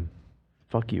 Jillian.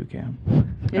 Fuck you, Cam.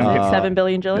 Is it 7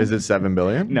 billion Jillian? Is it 7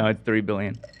 billion? No, it's 3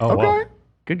 billion. Oh, Okay. wow.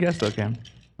 Good guess though, Cam.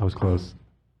 I was close.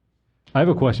 I have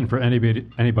a question for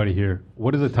anybody here.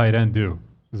 What does a tight end do?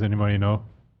 Does anybody know?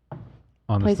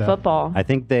 On the Plays staff? football. I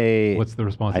think they. What's the I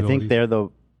responsibility? think they're the.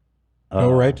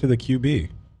 Go right to the QB.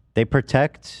 They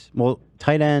protect. Well,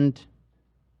 tight end.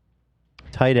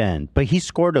 But he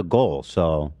scored a goal,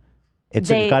 so it's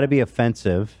They- got to be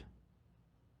offensive.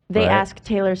 They right? asked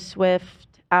Taylor Swift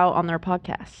out on their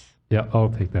podcast. Yeah, I'll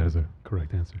take that as a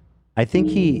correct answer. I think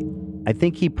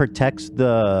he protects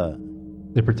the.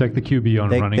 They protect the QB on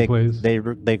running plays.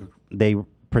 They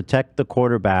protect the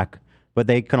quarterback, but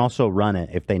they can also run it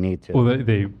if they need to. Well,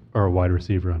 they are a wide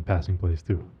receiver on passing plays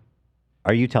too.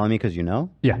 Are you telling me because you know?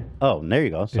 Yeah. Oh, there you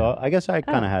go. So I guess I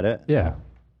kind of had it. Yeah. So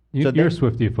You're they-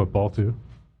 Swifty of football too.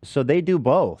 So they do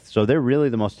both. So they're really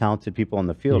the most talented people on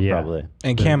the field, Yeah. probably.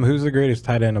 And Cam, who's the greatest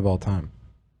tight end of all time?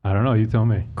 I don't know. You tell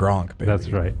me. Gronk, baby. That's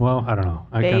right. Well, I don't know.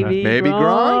 Baby Baby Gronk.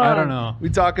 Gronk? I don't know. We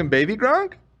talking baby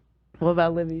Gronk? What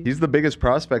about Livy? He's the biggest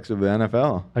prospects of the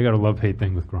NFL. I got a love-hate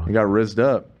thing with Gronk. He got rizzed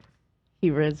up. He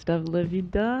rizzed up Livy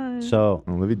Dunn. So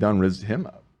Well, Livy Dunn rizzed him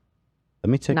up. let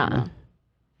me take. Nah.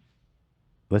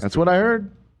 That's what I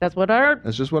heard. That's what I heard.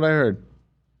 That's just what I heard.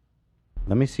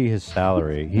 Let me see his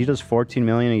salary. He does $14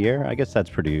 million a year. I guess that's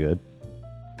pretty good.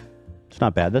 It's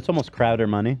not bad. That's almost Crowder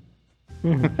money.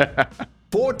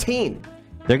 14.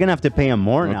 They're gonna have to pay him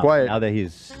more Not now. quite. Now that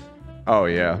he's Oh,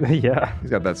 yeah. Yeah. He's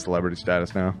got that celebrity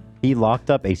status now. he locked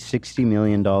up a $60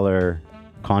 million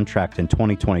contract in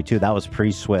 2022. That was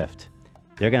pre-Swift.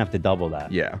 They're gonna have to double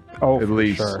that. Yeah. Oh, At for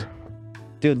least. sure.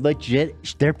 Dude,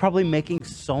 legit. They're probably making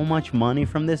so much money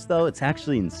from this, though. It's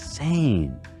actually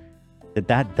insane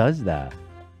that does that.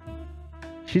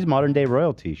 She's modern day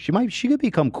royalty. She could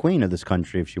become queen of this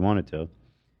country if she wanted to.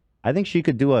 I think she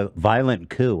could do a violent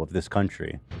coup of this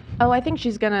country. Oh, I think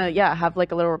she's gonna have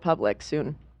like a little republic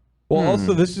soon. Well,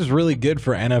 also, this is really good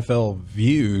for NFL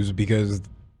views because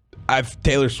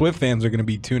Taylor Swift fans are going to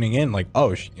be tuning in like,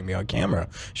 oh, she can be on camera.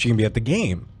 She can be at the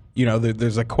game. You know,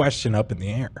 there's a question up in the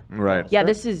air. Right. Yeah,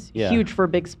 this is Yeah. huge for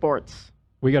big sports.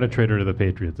 We got to trade her to the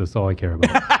Patriots. That's all I care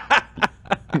about.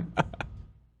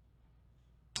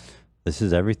 This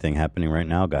is everything happening right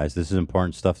now, guys. This is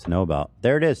important stuff to know about.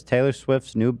 There it is. Taylor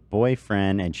Swift's new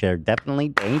boyfriend, and they're definitely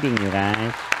dating, you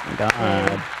guys. Oh my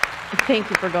God. Thank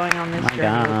you for going on this My journey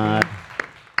God. with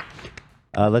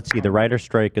me. Let's see. The writer's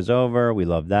strike is over. We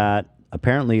love that.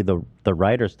 Apparently, the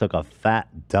writers took a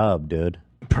fat dub, dude.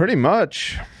 Pretty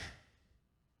much.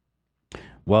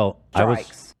 Well,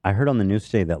 I heard on the news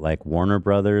today that like Warner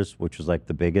Brothers, which was like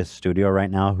the biggest studio right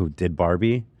now who did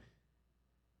Barbie,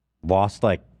 lost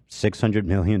like $600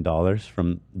 million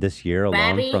from this year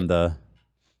alone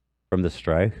from the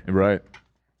strike. Right.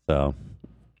 So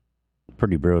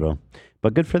pretty brutal.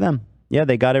 But good for them. Yeah,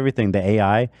 they got everything. The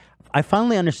AI. I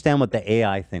finally understand what the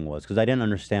AI thing was because I didn't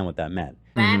understand what that meant.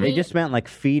 They just meant like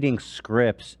feeding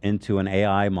scripts into an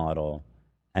AI model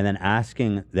and then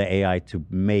asking the AI to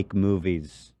make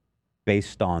movies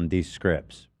based on these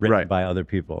scripts written by other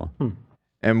people.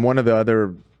 And one of the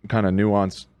other kind of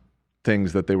nuanced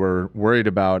things that they were worried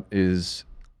about is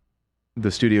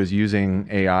the studios using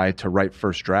AI to write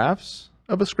first drafts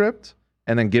of a script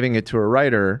and then giving it to a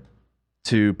writer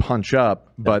to punch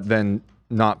up, but then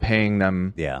not paying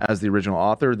them as the original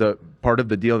author. The part of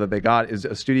the deal that they got is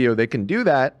a studio, they can do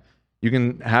that. You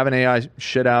can have an AI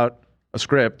shit out a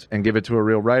script and give it to a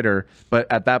real writer,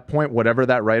 but at that point, whatever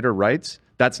that writer writes,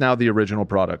 that's now the original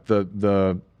product.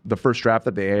 The first draft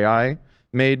that the AI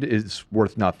made is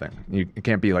worth nothing. It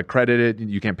can't be like credited.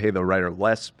 You can't pay the writer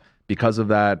less because of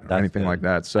that or anything like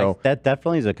that. So that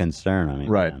definitely is a concern. I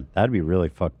mean, man, that'd be really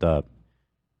fucked up.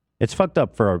 It's fucked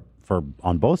up for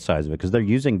on both sides of it because they're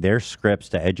using their scripts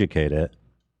to educate it,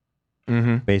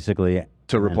 basically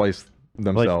to replace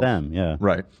themselves. Them, yeah,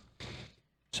 right.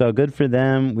 So good for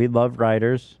them. We love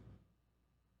writers.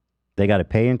 They got a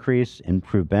pay increase,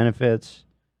 improved benefits,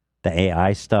 the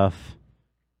AI stuff,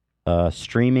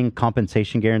 streaming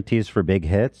compensation guarantees for big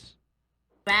hits.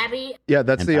 Yeah,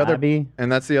 that's And the other, Bobby.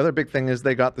 and that's the other big thing is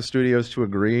they got the studios to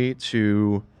agree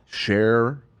to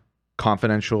share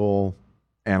confidential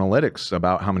analytics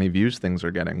about how many views things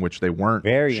are getting, which they weren't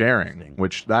sharing.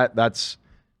 Which that's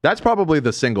probably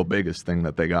the single biggest thing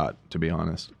that they got, to be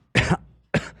honest.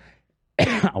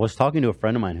 I was talking to a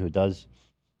friend of mine who does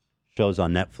shows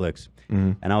on Netflix,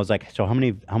 and I was like, "So how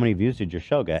many views did your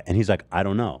show get?" And he's like, "I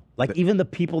don't know." Like even the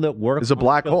people that work It's a on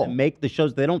black the shows hole. that make the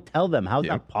shows, they don't tell them. How's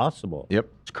that possible? Yep,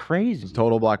 it's crazy. It's a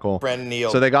total black hole. Friend Neil.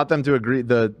 So they got them to agree.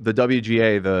 The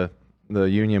WGA, the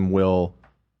union will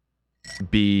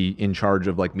be in charge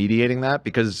of like mediating that,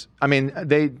 because I mean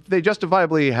they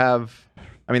justifiably have,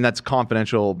 I mean that's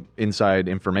confidential inside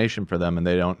information for them, and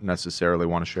they don't necessarily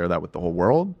want to share that with the whole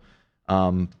world.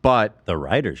 But the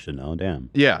writers should know. Damn.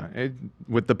 Yeah,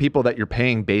 with the people that you're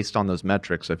paying based on those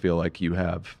metrics, I feel like you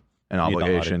have an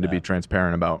obligation to be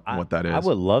transparent about what that is. I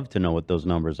would love to know what those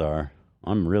numbers are.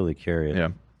 I'm really curious. Yeah.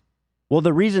 Well,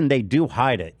 the reason they do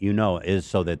hide it, is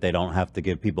so that they don't have to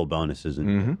give people bonuses.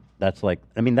 And that's like,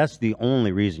 I mean, that's the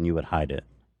only reason you would hide it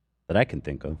that I can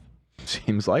think of.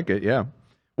 Seems like it, yeah.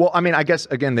 Well, I mean, I guess,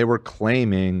 again, they were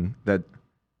claiming that,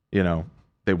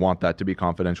 they want that to be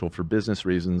confidential for business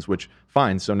reasons, which,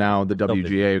 fine. So now the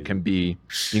WGA can be,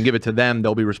 you can give it to them.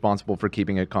 They'll be responsible for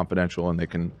keeping it confidential, and they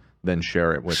can then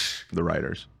share it with the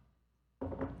writers.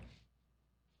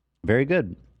 Very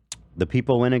good. The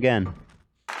people win again.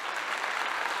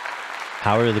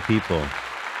 Power of the people.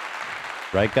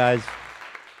 Right, guys?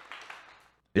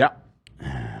 Yeah.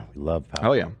 We love power.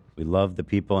 Hell yeah. We love the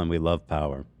people, and we love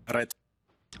power. Right.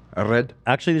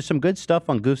 Actually, there's some good stuff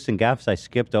on Goofs and Gaffs I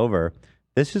skipped over.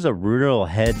 This is a real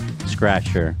head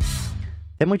scratcher.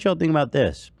 Then what y'all think about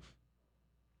this?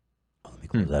 Oh, let me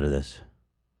close out of this.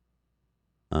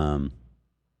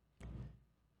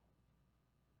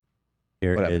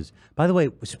 Here it is. By the way,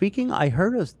 speaking, I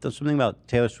heard something about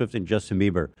Taylor Swift and Justin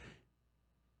Bieber.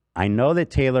 I know that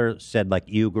Taylor said, like,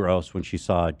 ew, gross when she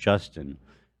saw Justin.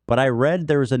 But I read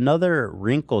there was another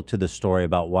wrinkle to the story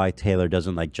about why Taylor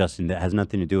doesn't like Justin that has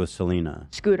nothing to do with Selena.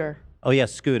 Scooter. Oh, yeah,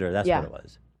 Scooter. That's what it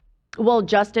was. Well,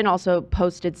 Justin also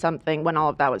posted something when all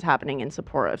of that was happening in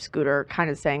support of Scooter, kind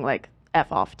of saying, like,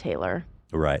 F off Taylor.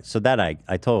 Right. So that I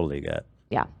totally get.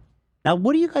 Yeah. Now,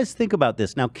 what do you guys think about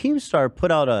this? Now, Keemstar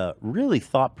put out a really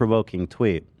thought-provoking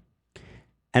tweet.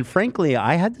 And frankly,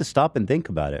 I had to stop and think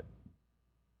about it.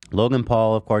 Logan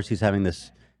Paul, of course, he's having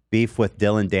this beef with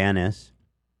Dylan Dennis.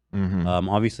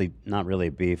 Obviously, not really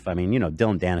a beef. I mean,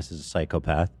 Dylan Dennis is a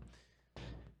psychopath.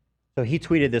 So he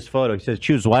tweeted this photo. He says,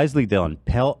 choose wisely, Dylan.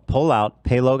 Pull out,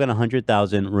 pay Logan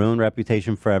 $100,000, ruin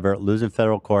reputation forever, lose in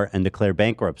federal court, and declare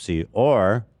bankruptcy.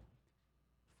 Or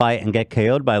fight and get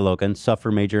KO'd by Logan, suffer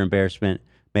major embarrassment,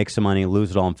 make some money,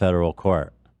 lose it all in federal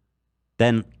court.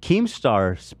 Then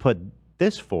Keemstar put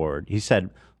this forward. He said,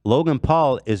 Logan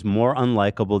Paul is more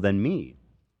unlikable than me.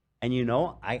 And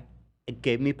it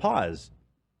gave me pause.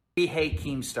 We hate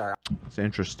Keemstar. It's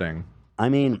interesting. I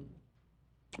mean,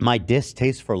 my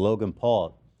distaste for Logan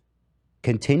Paul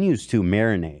continues to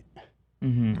marinate.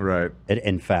 Right.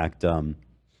 In fact,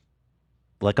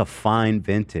 like a fine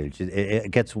vintage,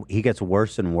 he gets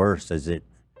worse and worse as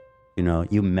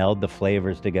you meld the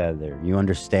flavors together. You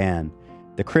understand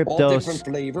the crypto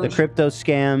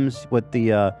scams with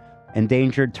the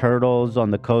endangered turtles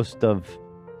on the coast of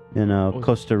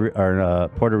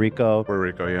Puerto Rico.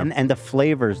 Yeah. And the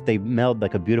flavors, they meld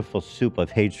like a beautiful soup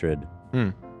of hatred.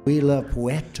 We love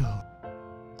Puerto.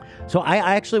 So I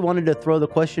actually wanted to throw the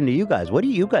question to you guys. What do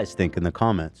you guys think in the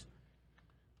comments?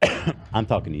 I'm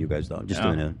talking to you guys, though. Just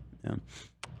doing it. Yeah.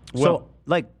 So,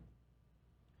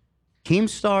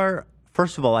 Keemstar,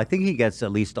 first of all, I think he gets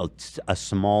at least a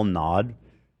small nod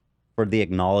for the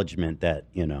acknowledgement that,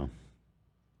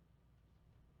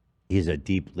 he's a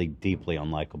deeply, deeply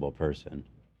unlikable person.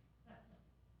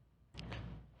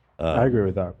 I agree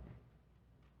with that.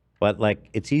 But,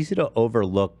 it's easy to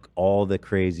overlook all the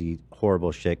crazy,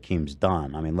 horrible shit Keem's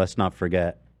done. I mean, let's not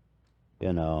forget,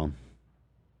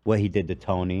 what he did to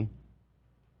Tony,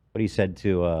 what he said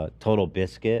to Total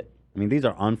Biscuit. I mean, these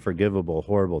are unforgivable,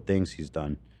 horrible things he's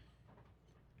done.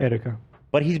 Erica.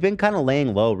 But he's been kind of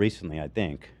laying low recently, I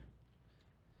think.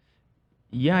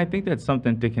 Yeah, I think that's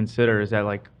something to consider is that,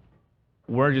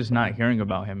 we're just not hearing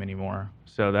about him anymore.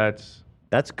 So that's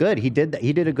good. He did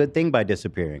a good thing by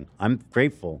disappearing. I'm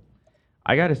grateful.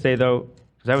 I got to say, though,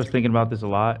 because I was thinking about this a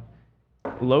lot,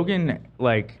 Logan,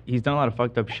 he's done a lot of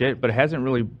fucked up shit, but it hasn't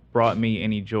really brought me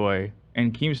any joy.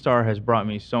 And Keemstar has brought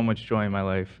me so much joy in my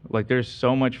life. There's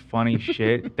so much funny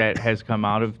shit that has come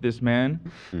out of this man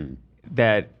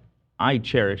that I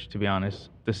cherish, to be honest.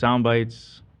 The sound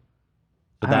bites.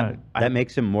 So that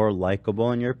makes him more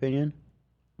likable, in your opinion?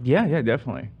 Yeah,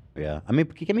 definitely. Yeah. I mean,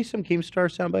 give me some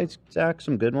Keemstar sound bites, Zach,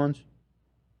 some good ones.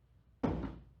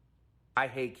 I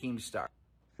hate Keemstar.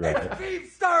 Right.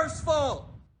 It's Keemstar's fault!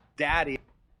 Daddy.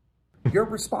 You're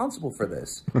responsible for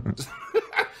this.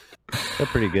 They're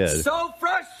pretty good. So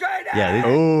frustrated! Yeah.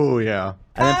 Oh, yeah.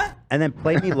 And then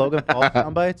play me Logan Paul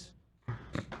sound bites.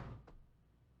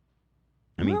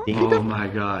 I mean, oh my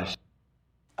gosh.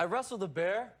 I wrestled a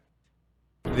bear.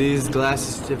 These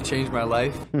glasses have changed my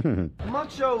life. I'm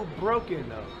not so broken,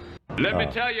 though. Let me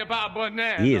tell you about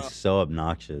banana. He is so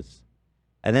obnoxious.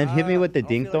 And then hit me with the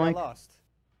dink doink.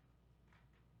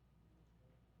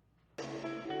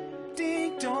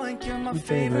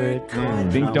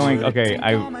 Dink Doink. Okay,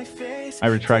 I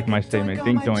retract my statement.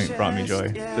 Dink Doink brought me joy.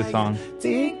 This song.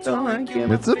 It's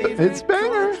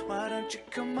banger.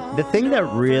 The thing that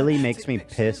really makes me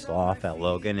pissed off at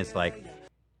Logan is like,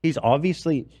 he's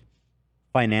obviously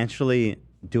financially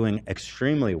doing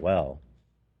extremely well.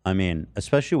 I mean,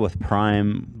 especially with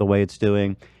Prime, the way it's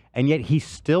doing. And yet he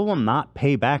still will not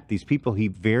pay back these people he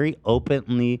very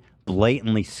openly,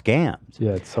 blatantly scammed.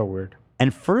 Yeah, it's so weird.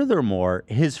 And furthermore,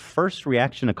 his first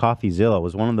reaction to CoffeeZilla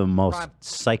was one of the most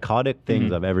psychotic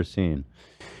things I've ever seen.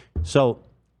 So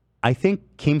I think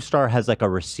Keemstar has like a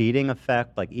receding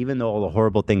effect. Like, even though all the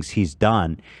horrible things he's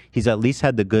done, he's at least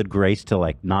had the good grace to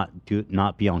like not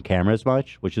be on camera as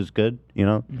much, which is good, you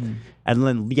know? And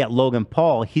then yet Logan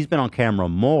Paul, he's been on camera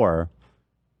more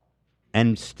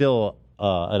and still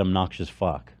an obnoxious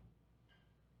fuck.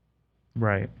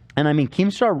 Right. And I mean,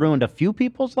 Keemstar ruined a few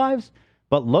people's lives,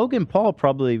 but Logan Paul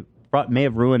may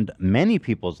have ruined many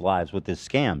people's lives with his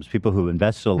scams, people who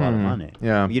invested a lot of money.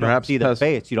 Yeah, You don't see their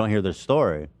face, you don't hear their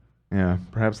story. Yeah,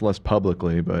 perhaps less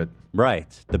publicly, but... Right.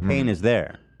 The pain is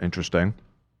there. Interesting.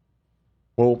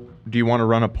 Well, do you want to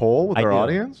run a poll with our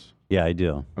audience? Yeah, I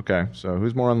do. Okay, so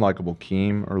who's more unlikable,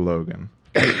 Keem or Logan?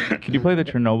 Could you play the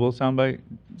Chernobyl soundbite,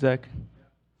 Zach?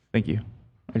 Thank you.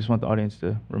 I just want the audience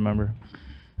to remember.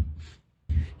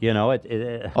 You know,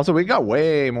 Also, we got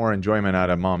way more enjoyment out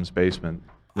of Mom's Basement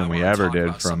than we ever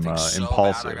did from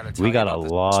Impulsive. We got a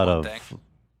lot of...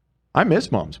 I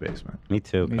miss Mom's Basement. Me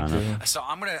too, kind of. So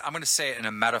I'm gonna say it in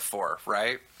a metaphor,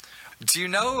 right? Do you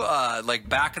know, like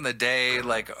back in the day,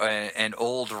 like in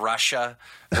old Russia,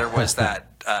 there was that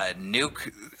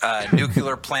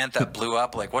nuclear plant that blew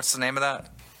up? Like, what's the name of that?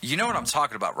 You know what I'm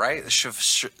talking about, right?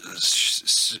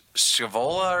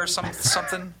 Shavola or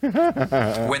something?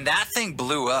 When that thing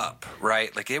blew up,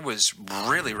 right? Like, it was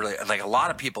really, really, like, a lot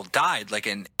of people died. Like,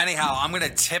 anyhow, I'm going to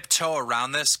tiptoe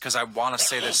around this because I want to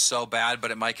say this so bad,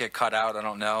 but it might get cut out. I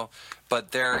don't know.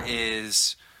 But there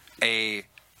is a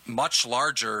much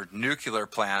larger nuclear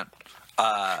plant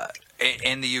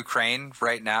in the Ukraine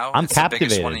right now. It's the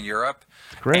biggest one in captivated. Europe.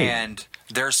 Great. And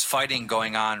there's fighting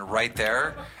going on right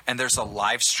there, and there's a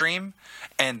live stream,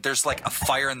 and there's like a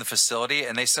fire in the facility,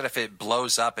 and they said if it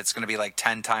blows up, it's going to be like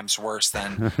 10 times worse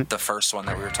than the first one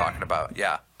that we were talking about.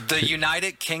 Yeah. The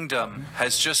United Kingdom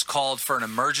has just called for an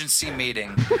emergency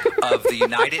meeting of the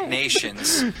United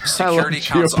Nations Security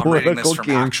Council. I'm reading this from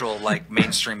actual like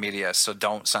mainstream media, so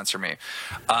don't censor me.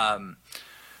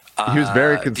 He was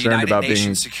very the concerned United about Nations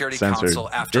being Security censored. Council,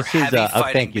 after This is, heavy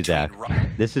fighting thank you, between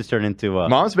Zach. This has turned into...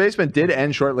 Mom's Basement did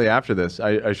end shortly after this,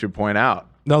 I should point out.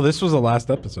 No, this was the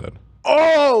last episode.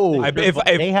 Oh! If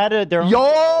they had their own...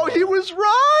 Yo, he was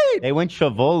right! They went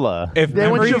Shavola. If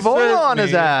They went memory Shavola serves on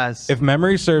his me- ass. If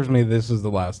memory serves me, this is the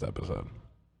last episode.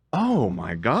 Oh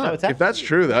my God! No, it's if that's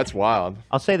true, that's wild.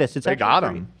 I'll say this. It's They actually got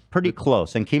pretty, him. pretty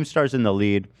close. And Keemstar's in the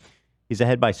lead. He's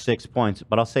ahead by 6 points.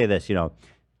 But I'll say this, you know,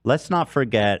 let's not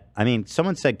forget. I mean,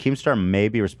 someone said Keemstar may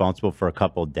be responsible for a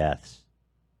couple deaths.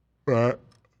 Right.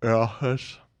 Yeah.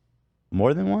 That's...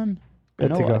 More than one? I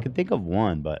Good to go. I can think of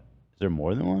one, but is there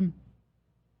more than one?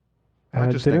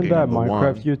 just Didn't thinking that of the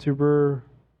Minecraft one. YouTuber?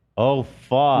 Oh,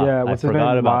 fuck. Yeah, I what's his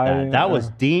forgot name? about My- that. That was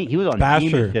Dean. He was on Basher.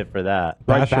 demon shit for that.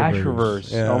 Right, Basherverse.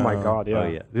 Basherverse. Yeah. Oh my God, yeah. Oh,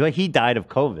 yeah. Like, he died of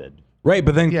COVID. Right,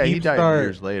 but then Yeah, he died Keemstar,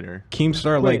 years later.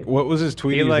 Keemstar, like, Wait. what was his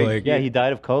tweet? He, He's like- like, Yeah, he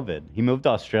died of COVID. He moved to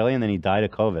Australia and then he died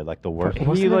of COVID. Like the worst.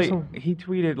 Wasn't He there like some- he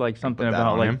tweeted like something Put that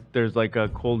about on like him. there's like a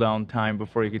cooldown time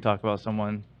before you could talk about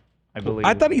someone. I believe.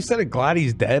 I thought he said it. Glad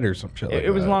he's dead or some shit. Like it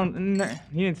was that. long.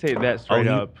 He didn't say that straight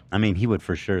up. I mean, he would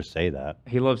for sure say that.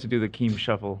 He loves to do the Keem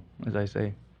shuffle, as I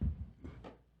say.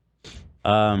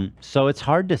 So it's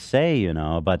hard to say, you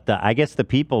know, but I guess the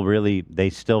people really, they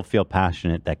still feel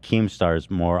passionate that Keemstar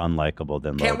is more unlikable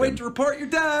than Can't Logan. wait to report your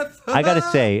death. I gotta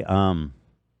say, I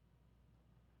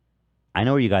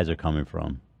know where you guys are coming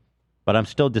from, but I'm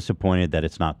still disappointed that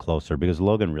it's not closer because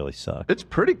Logan really sucked. It's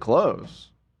pretty close.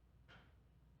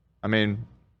 I mean,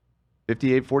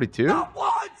 58-42?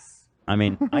 I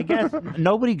mean, I guess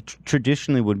nobody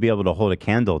traditionally would be able to hold a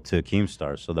candle to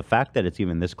Keemstar, so the fact that it's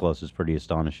even this close is pretty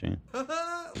astonishing.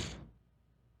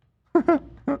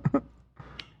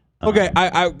 Okay,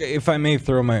 I if I may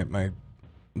throw my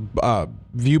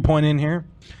viewpoint in here,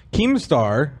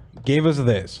 Keemstar gave us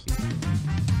this.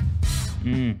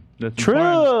 That's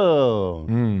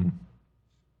True.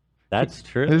 That's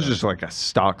true. This is just like a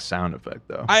stock sound effect,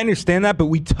 though. I understand that, but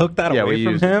we took that Yeah, we away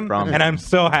from used it him, from him. and I'm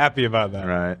so happy about that.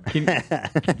 Right.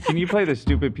 Can you play the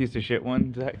stupid piece of shit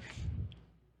one, Zach?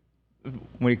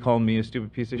 When he called me a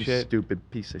stupid piece of shit. Stupid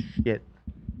piece of shit.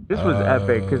 This was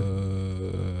epic. 'Cause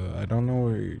I don't know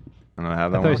where you... I don't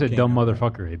have I that thought you one. said dumb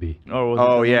motherfucker, AB.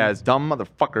 Oh yeah, it's dumb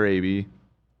motherfucker, AB.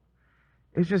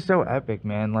 it's just so epic,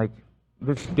 man. Like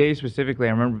this day specifically,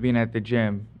 I remember being at the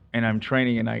gym and I'm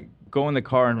training, and I go in the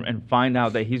car and find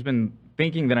out that he's been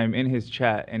thinking that I'm in his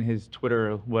chat and his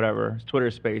Twitter, whatever, his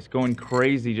Twitter space, going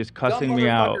crazy, just cussing me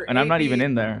out, and I'm not even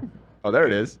in there. Oh, there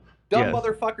it is. Dumb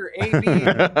motherfucker, AB.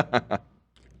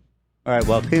 All right,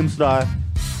 well, Keemstar,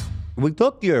 we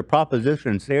took your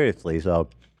proposition seriously, so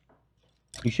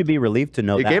you should be relieved to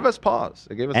know It that. gave us pause.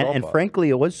 It gave us all and pause. frankly,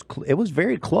 it was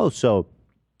very close. So,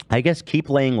 I guess keep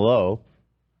laying low.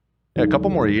 Yeah, a couple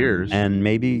more years. And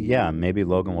maybe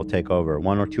Logan will take over.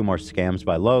 1 or 2 more scams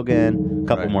by Logan, a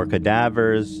couple more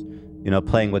cadavers,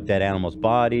 playing with dead animals'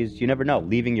 bodies. You never know.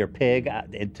 Leaving your pig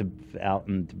out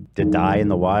to die in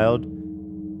the wild.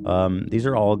 These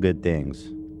are all good things.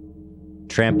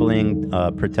 Trampling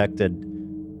protected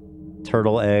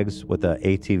turtle eggs with a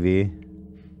ATV.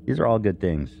 These are all good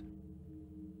things.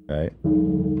 Right?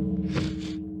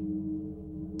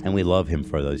 And we love him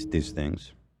for these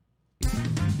things.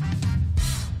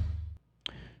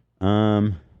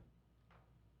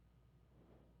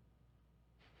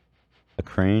 A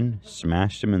crane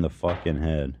smashed him in the fucking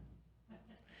head.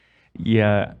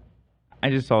 Yeah, I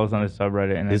just saw this on the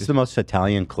subreddit, and This is the most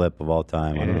Italian clip of all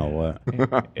time. I don't know what.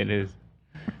 It is.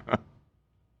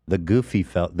 The goof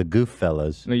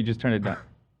fellas. No, you just turned it down.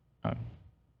 Oh.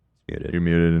 Muted. You're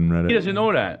muted in Reddit. He doesn't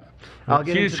know that. I'll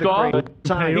get See into the skull? the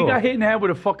crane. He got hit in the head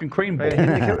with a fucking crane ball.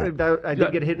 I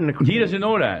did get hit in the crane. He doesn't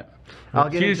know that. I'll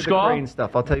get See into the skull? crane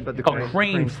stuff. I'll tell you about the crane. A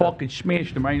crane stuff. fucking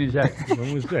smashed him right in his head.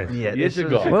 When was this? Yeah, Years this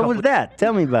ago. was a What was that?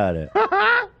 Tell me about it.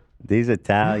 These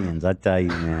Italians, I tell you,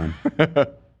 man.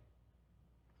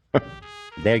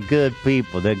 They're good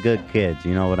people. They're good kids.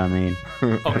 You know what I mean?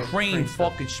 A crane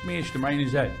fucking smashed him right in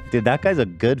his head. Dude, that guy's a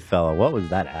good fella. What was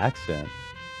that accent?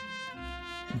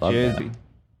 Love that. Jersey.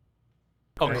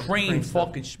 A crane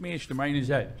fucking smashed him right in his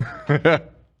head.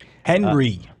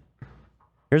 Henry.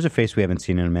 Here's a face we haven't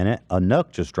seen in a minute. A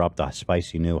Nook just dropped a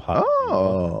spicy new hot.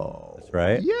 Oh. That's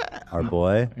right. Yeah. Our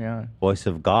boy. Yeah. Voice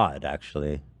of God,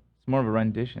 actually. It's more of a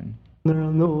rendition.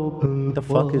 What the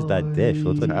fuck is that dish?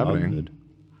 Looks like happening?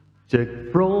 Jack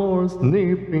Frost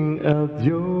sniffing at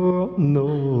your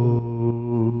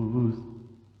nose.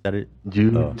 That it?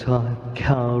 You type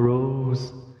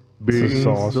carols. This is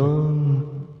sauce.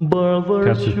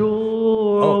 Ketchup.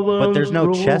 Oh, but there's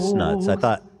no chestnuts. I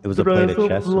thought it was a plate of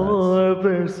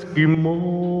chestnuts.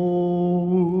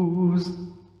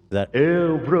 That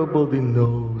Everybody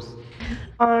knows.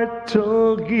 I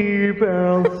told you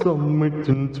about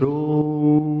something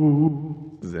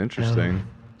to This is interesting.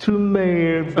 to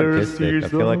make their artistic. I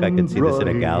feel like I could see this in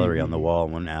a gallery on the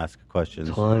wall and ask questions.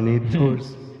 Tiny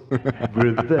toys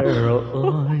with their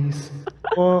eyes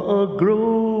on a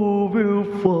grove of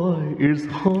fires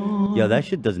high. Yo, that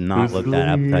shit does not look that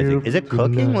appetizing. Is it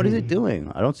cooking? What is it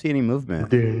doing? I don't see any movement.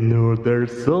 They know their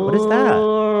song. What is that?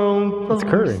 It's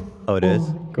curry. Oh, it is?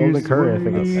 Golden curry, I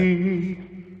think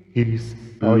it's.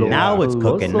 Oh, yeah. Now it's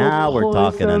cooking. Now we're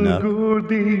talking enough.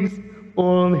 Goodies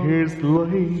on his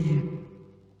sleigh.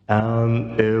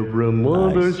 And every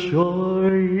mother's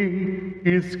child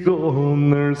is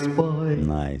gonna spy.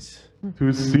 Nice.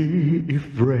 To see if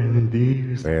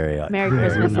reindeers. Very Merry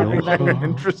Christmas, everybody.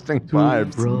 Interesting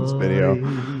vibes in this video. I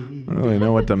don't really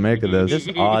know what to make of this. Just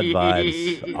odd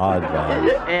vibes. Odd vibes.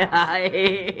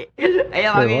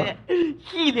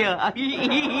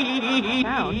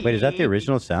 Wait, is that the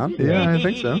original sound? Yeah, I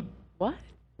think so. What?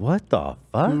 What the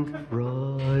fuck?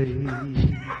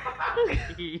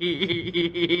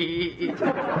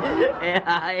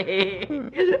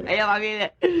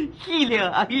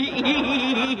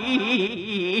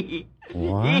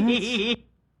 What?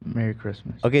 Merry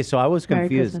Christmas. Okay, so I was Merry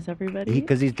confused. Christmas, everybody.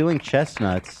 Because he's doing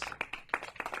chestnuts,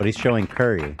 but he's showing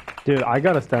curry. Dude, I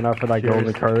gotta stand up for that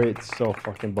golden curry. It's so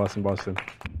fucking bussin'.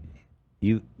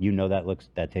 You know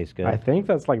that tastes good. I think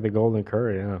that's like the golden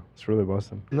curry. Yeah, it's really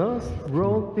bussin'.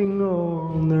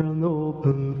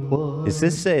 Is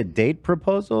this a date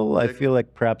proposal? I feel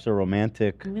like perhaps a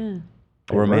romantic Yeah.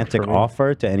 romantic for me.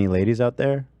 offer to any ladies out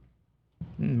there.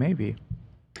 Maybe.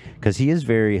 Because he is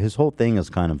his whole thing is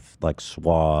kind of like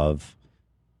suave,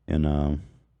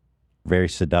 very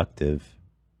seductive.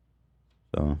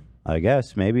 So I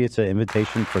guess maybe it's an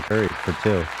invitation for curry for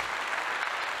two.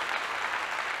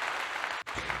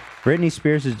 Britney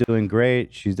Spears is doing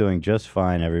great. She's doing just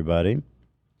fine, everybody.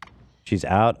 She's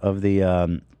out of the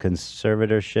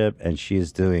conservatorship, and she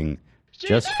is doing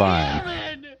just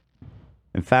fine.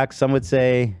 In fact, some would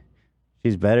say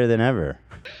she's better than ever.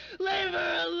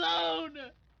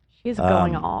 She's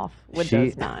going off with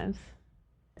those knives.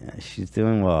 She's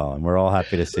doing well, and we're all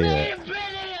happy to see it.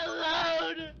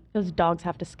 Those dogs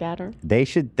have to scatter. They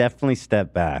should definitely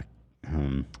step back.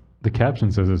 The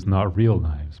caption says it's not real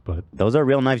knives, but those are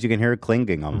real knives. You can hear her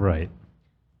clinking them. Right.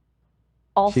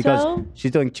 Also,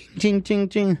 she's doing ching, ching, ching,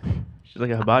 ching. She's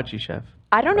like a hibachi chef.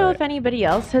 I don't know if anybody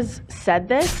else has said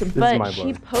this, but my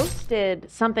she blood.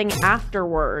 posted something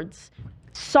afterwards,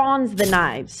 sans the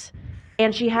knives,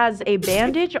 and she has a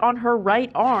bandage on her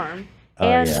right arm,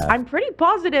 and yeah. I'm pretty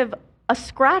positive a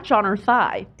scratch on her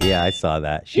thigh. Yeah, I saw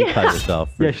that. She Yeah. cut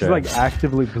herself. For Yeah, she's sure. like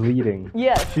actively bleeding.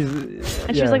 Yes.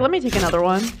 And she's like, let me take another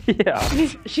one. Yeah.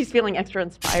 She's feeling extra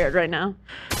inspired right now.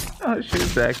 Oh shit,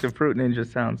 the active fruit ninja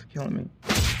sounds killing me.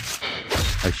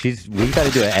 We got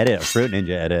to do an edit, a Fruit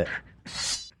Ninja edit.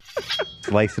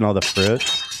 Slicing all the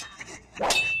fruits.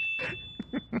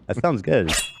 That sounds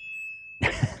good.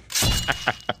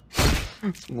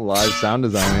 Live sound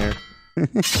design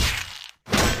here.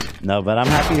 No, but I'm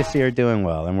happy to see her doing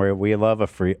well, and we love a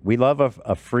free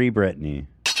Britney.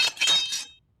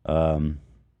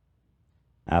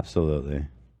 Absolutely.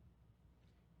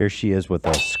 Here she is with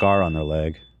a scar on her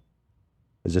leg.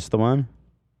 Is this the one?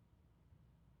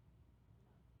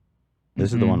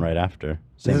 This is the one right after.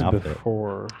 Same This is outfit.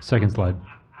 before. Second slide.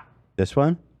 This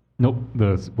one? Nope.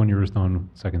 The when you were on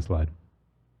second slide.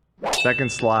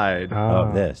 Second slide.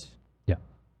 Oh, this. Yeah.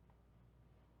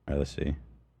 All right, let's see.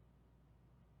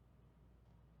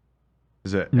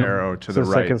 Is it No. arrow to It's the the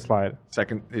right? second slide.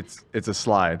 Second. It's a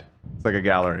slide. It's like a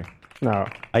gallery. No.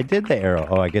 I did the arrow.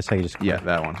 Oh, I guess I just. Yeah,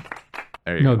 that one.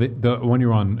 There you No, go. the one you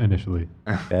were on initially.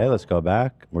 Okay, let's go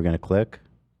back. We're gonna click.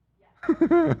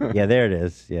 Yeah, there it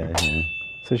is. Yeah. Yeah.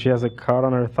 So she has a cut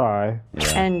on her thigh.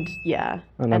 And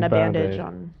and a bandage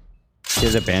on She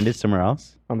has a bandage somewhere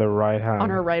else. On the right hand. on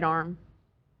her right arm.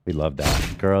 We love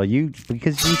that, girl.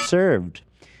 Because you served.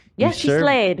 Yes, she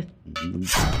slayed.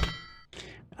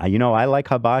 You know, I like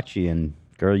hibachi, and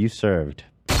girl, you served.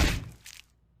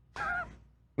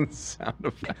 Sound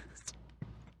effects.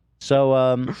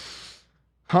 So,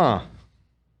 huh?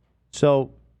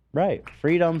 So, right,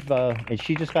 freedom. And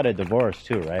she just got a divorce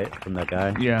too, right, from that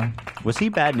guy. Yeah. Was he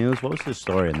bad news? What was the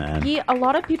story in that? A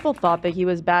lot of people thought that he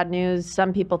was bad news.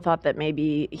 Some people thought that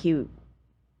maybe he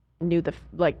knew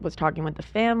was talking with the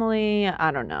family. I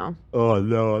don't know. Oh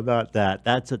no, not that.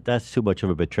 That's too much of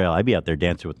a betrayal. I'd be out there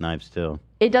dancing with knives too.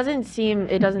 It doesn't seem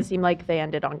like they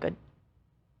ended on good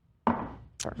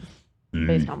terms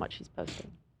based on what she's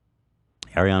posting.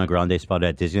 Ariana Grande spotted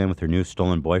at Disneyland with her new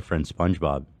stolen boyfriend,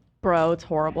 SpongeBob. Bro, it's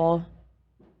horrible.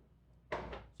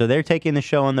 So they're taking the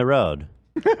show on the road.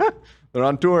 They're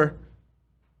on tour.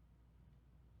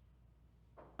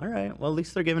 All right. Well, at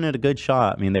least they're giving it a good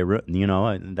shot. I mean,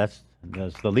 that's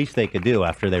the least they could do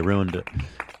after they ruined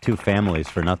two families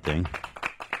for nothing,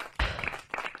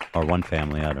 or one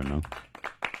family. I don't know.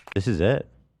 This is it.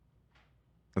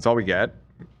 That's all we get.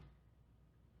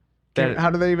 How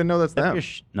do they even know that's them?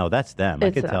 No, that's them. I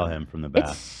could tell him from the back.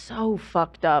 It's so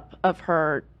fucked up of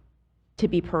her to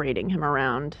be parading him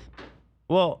around.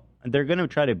 Well, they're going to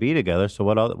try to be together. So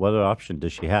what other option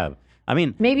does she have? I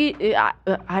mean, Maybe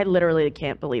I literally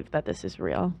can't believe that this is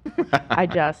real.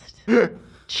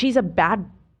 She's a bad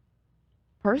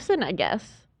person, I guess.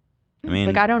 I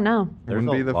mean, I don't know.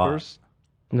 Wouldn't be the first.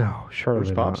 No, surely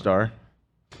First pop not. star.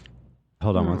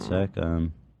 Hold on one sec.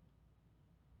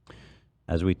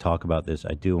 As we talk about this,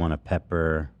 I do want to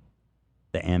pepper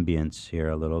the ambience here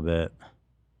a little bit.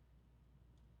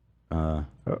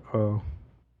 Uh-oh.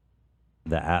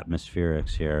 The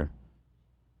atmospherics here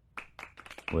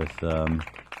with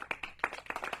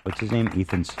what's his name?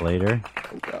 Ethan Slater.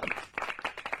 Oh God.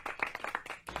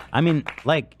 I mean,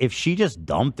 like, if she just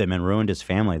dumped him and ruined his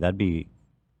family, that'd be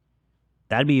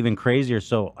even crazier.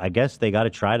 So I guess they got to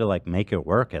try to like make it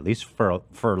work at least for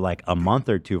like a month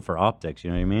or two for optics.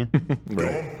 You know what I mean?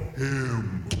 Right.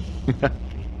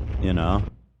 You know.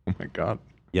 Oh my God.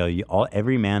 Yo,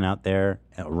 every man out there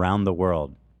around the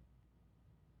world,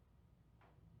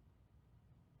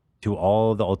 to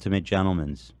all the ultimate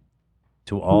gentlemen,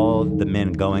 to all the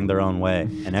men going their own way,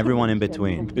 and everyone in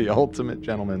between. The ultimate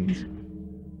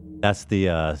gentlemen. That's the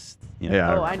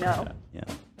Yeah. Oh, I know. Yeah.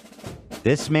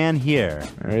 This man here.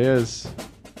 There he is.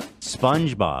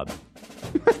 SpongeBob.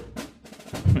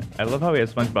 I love how he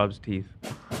has SpongeBob's teeth.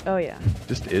 Oh yeah.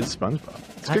 Just is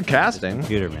SpongeBob. It's good casting.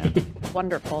 Computer man.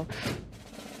 Wonderful.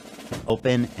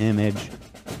 Open image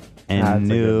and That's a good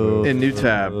new move. In new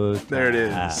tab. tab. There it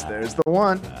is. There's the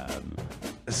one.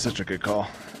 It's such a good call.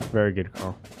 Very good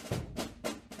call.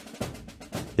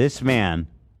 This man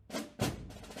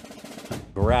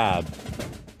grabbed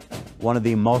one of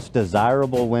the most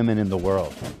desirable women in the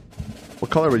world.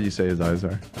 What color would you say his eyes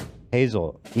are?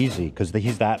 Hazel, easy, because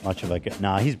he's that much of a...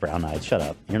 Nah, he's brown-eyed. Shut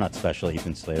up. You're not special,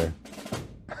 Ethan Slater.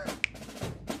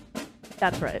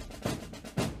 That's right.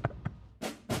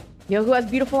 You know who has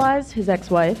beautiful eyes? His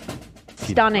ex-wife.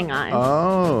 Stunning eyes.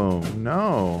 Oh,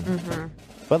 no. Mm-hmm.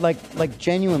 But like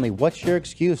genuinely, what's your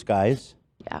excuse, guys?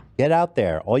 Yeah. Get out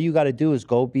there. All you got to do is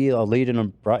go be a lead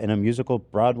in a musical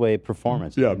Broadway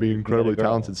performance. Yeah, be an incredibly You get a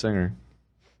girl. talented singer.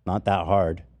 Not that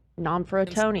hard. Nom for a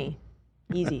Tony.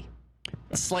 Easy.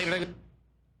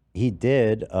 He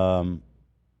did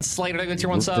Slater,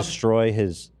 destroy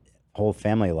his whole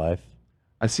family life.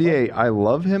 I see I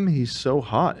love him. He's so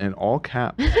hot in all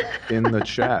caps in the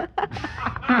chat.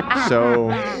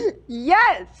 So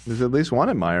yes, there's at least one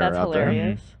admirer That's out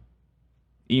hilarious.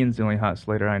 Ian's the only hot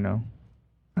Slater I know.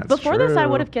 there. Before this, I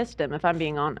would have kissed him, if I'm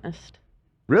being honest.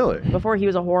 Really? Before he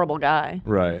was a horrible guy.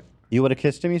 Right. You would have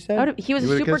kissed him, you said? He was You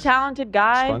a would've super kissed talented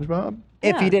guy. SpongeBob?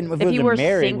 If he didn't, if he were was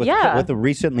married with a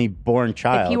recently born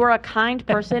child. If he were a kind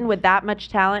person with that much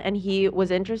talent and he was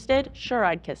interested, sure,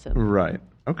 I'd kiss him. Right.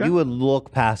 Okay. You would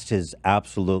look past his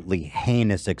absolutely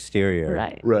heinous exterior.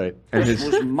 Right. Right. And This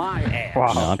his was my ass.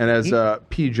 Wow. and as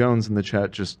P. Jones in the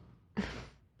chat just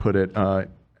put it,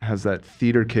 has that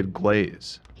theater kid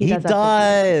glaze. He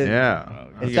does. Yeah.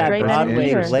 It's that Straight Broadway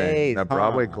Interesting. glaze. That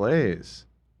Broadway huh? glaze.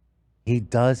 He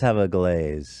does have a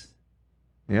glaze.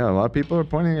 Yeah, a lot of people are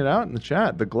pointing it out in the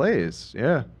chat. The glaze.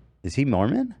 Yeah. Is he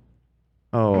Mormon?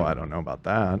 Oh, I don't know about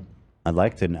that. I'd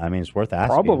like to. I mean, it's worth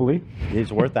asking. Probably.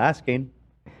 It's worth asking.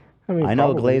 I mean, I know a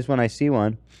probably. glaze when I see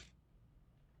one.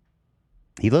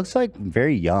 He looks like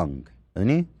very young, doesn't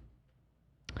he?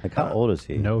 Like, how old is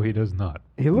he? No, he does not.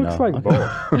 He looks No. like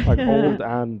both, like old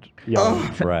and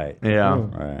young. Right. Yeah.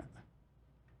 Right.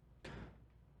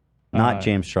 Not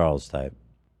James Charles type.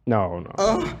 No.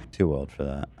 Too old for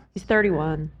that. He's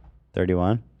 31.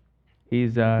 31?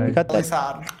 He's You got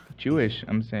that? Jewish,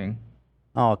 I'm saying.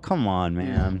 Oh, come on,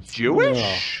 man.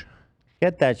 Jewish?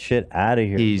 Get that shit out of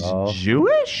here. He's bro.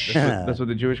 Jewish? That's what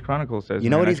the Jewish Chronicle says. You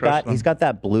know man. what I he's trust got? them. He's got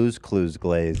that Blues Clues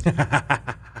glaze.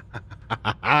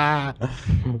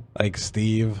 Like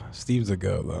Steve. Steve's a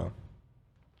go though.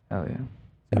 Hell yeah.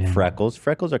 And freckles.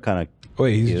 Freckles are kind of.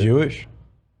 Wait, he's Jewish?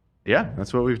 Yeah,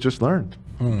 that's what we've just learned.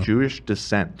 Jewish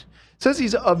descent. It says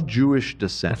he's of Jewish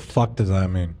descent. Fuck does that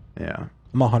mean? Yeah.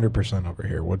 I'm 100% over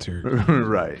here. What's your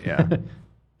Right, yeah.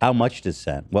 How much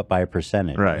descent? What by a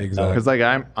percentage? Right. Exactly. Because like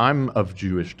I'm of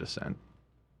Jewish descent.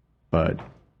 But you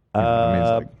know, I mean,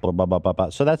 it's like, blah, blah, blah, blah, blah.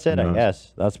 So that's it, I knows?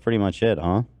 guess. That's pretty much it,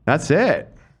 huh? that's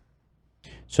it.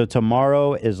 So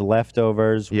tomorrow is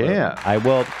leftovers. Yeah. I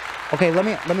will. Okay, let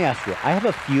me ask you. I have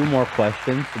a few more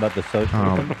questions about the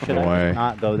socialism. Should I boy.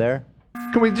 not go there?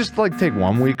 Can we just like take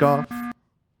 1 week off?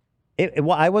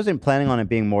 Well, I wasn't planning on it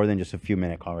being more than just a few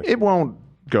minute conversation. It won't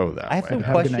go that I have way. some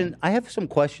questions. I have some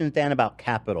questions, Dan, about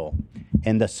capital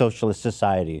in the socialist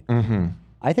society. Mm-hmm.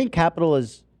 I think capital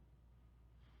is.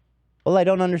 Well, I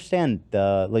don't understand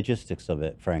the logistics of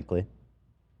it, frankly.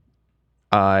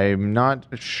 I'm not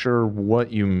sure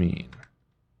what you mean.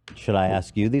 Should I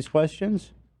ask you these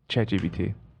questions?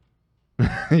 ChatGPT.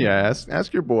 Yeah,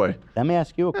 ask your boy. Let me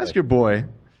ask you a question. Ask your boy.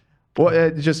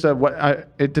 Well, just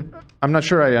I'm not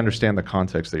sure I understand the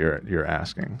context that you're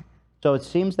asking. So it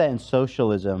seems that in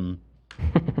socialism,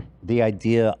 the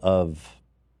idea of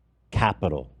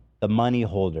capital, the money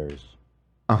holders,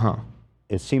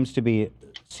 it seems to be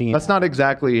seen. That's not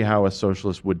exactly how a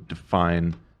socialist would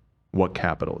define what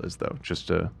capital is, though. Just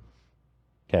to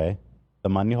Okay, the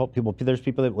money hold people. There's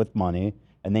people with money,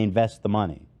 and they invest the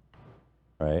money,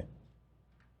 right?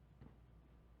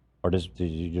 Or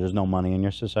there's no money in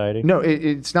your society? no,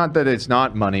 it's not that it's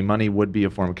not money. Money would be a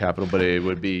form of capital, but it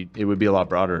would be a lot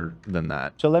broader than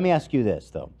that. So let me ask you this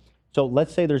though. So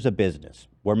let's say there's a business.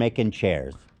 We're making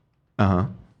chairs.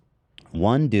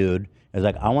 One dude is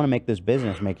like, I want to make this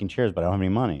business making chairs, but I don't have any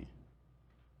money.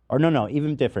 Or no,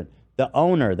 even different. The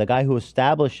owner, the guy who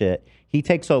established it, he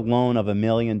takes a loan of $1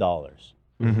 million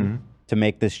to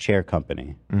make this chair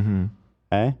company.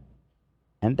 Okay?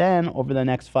 And then over the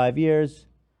next 5 years,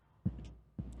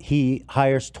 he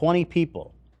hires 20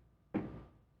 people.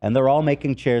 And they're all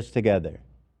making chairs together.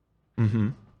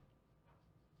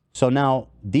 So now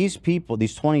these people,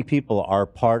 these 20 people are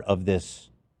part of this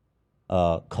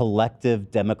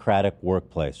collective democratic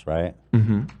workplace, right?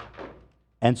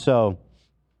 And so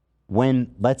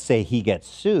when, let's say he gets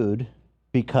sued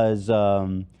because,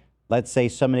 let's say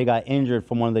somebody got injured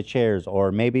from one of the chairs,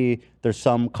 or maybe there's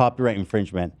some copyright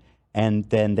infringement, and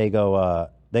then they go,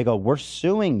 we're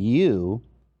suing you,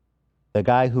 the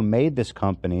guy who made this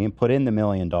company and put in the $1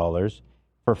 million,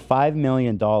 for $5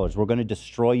 million. We're going to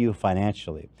destroy you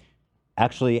financially.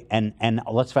 Actually, and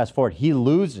let's fast forward. He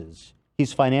loses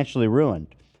he's financially ruined.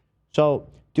 So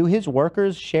do his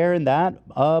workers share in that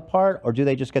part, or do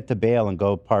they just get to bail and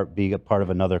be a part of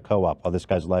another co-op while this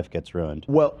guy's life gets ruined?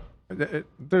 Well,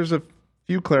 there's a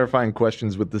few clarifying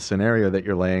questions with the scenario that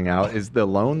you're laying out. Is the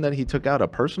loan that he took out a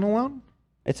personal loan?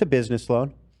 It's a business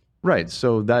loan. Right.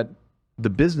 So that the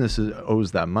business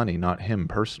owes that money, not him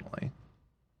personally.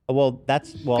 Well,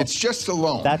 it's just a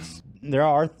loan.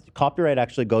 Copyright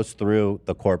actually goes through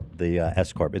the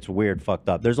S corp. It's weird, fucked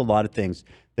up. There's a lot of things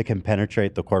that can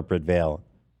penetrate the corporate veil.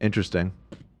 Interesting.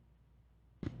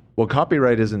 Well,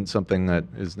 copyright isn't something that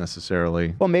is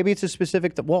necessarily. Well, maybe it's a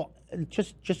specific.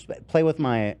 Just play with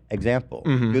my example.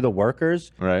 Mhm. Do the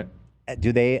workers right?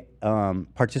 Do they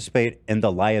participate in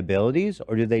the liabilities,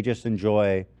 or do they just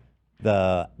enjoy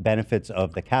the benefits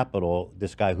of the capital?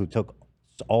 This guy who took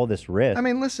all this risk. I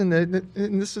mean, listen,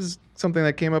 and this is something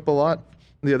that came up a lot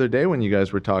the other day when you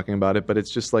guys were talking about it. But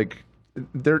it's just like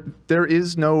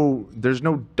there's no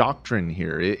doctrine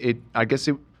here. I guess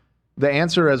the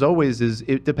answer, as always, is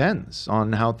it depends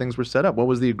on how things were set up. What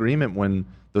was the agreement when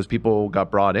those people got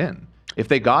brought in? If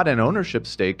they got an ownership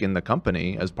stake in the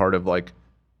company as part of like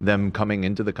them coming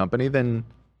into the company, then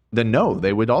no,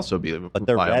 they would also be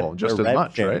liable just as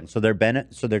much, right? So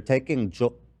they're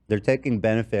taking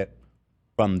benefit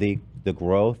from the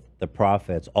growth, the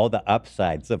profits, all the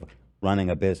upsides of running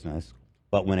a business.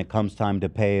 But when it comes time to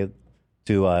pay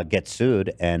to get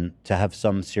sued and to have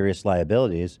some serious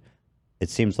liabilities, it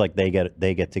seems like they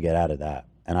get to get out of that.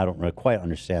 And I don't really quite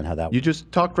understand how that. You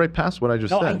just talked right past what I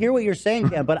just said. No, I hear what you're saying,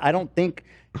 Dan, but I don't think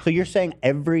so. You're saying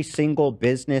every single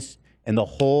business and the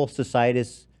whole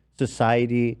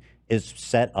society is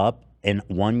set up in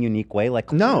one unique way?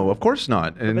 Like, no, of course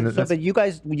not. And but you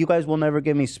guys will never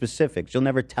give me specifics. You'll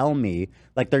never tell me.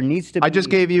 Like, there needs to be. I just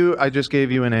gave you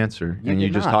an answer, and you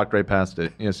just talked right past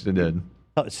it. Yes, you did.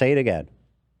 Oh, say it again.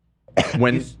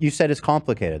 When you said it's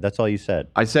complicated. That's all you said.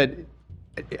 I said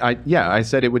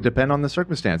it would depend on the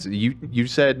circumstance. You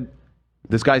said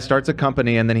this guy starts a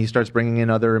company and then he starts bringing in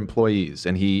other employees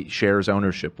and he shares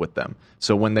ownership with them.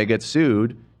 So when they get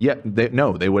sued,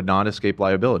 they would not escape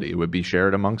liability. It would be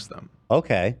shared amongst them.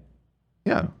 Okay.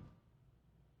 Yeah.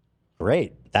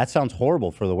 Great. That sounds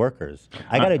horrible for the workers.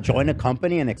 I got to join a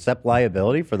company and accept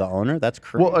liability for the owner? That's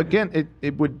crazy. Well, again,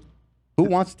 it would. Who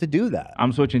wants to do that?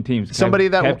 I'm switching teams. Somebody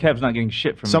Kev's not getting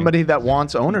shit from somebody that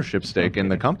wants ownership stake in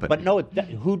the company. But no,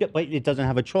 it doesn't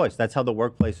have a choice. That's how the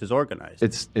workplace is organized.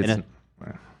 It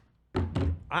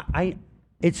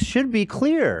should be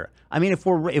clear. I mean,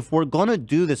 if we're gonna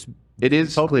do this, it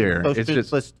is clear. It's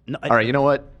just all right. You know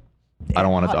what? I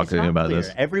don't want to talk to you about this.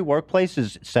 Every workplace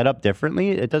is set up differently.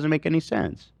 It doesn't make any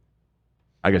sense.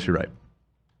 I guess you're right.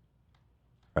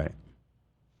 Right,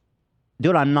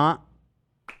 dude. I'm not.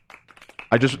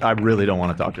 I really don't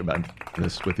want to talk about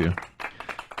this with you.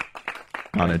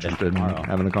 Not interested in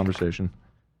having a conversation.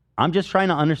 I'm just trying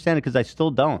to understand it because I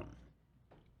still don't.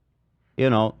 You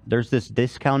know, there's this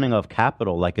discounting of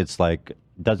capital, like it's like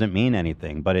doesn't mean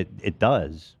anything, but it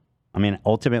does. I mean,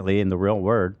 ultimately, in the real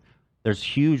world, there's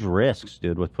huge risks,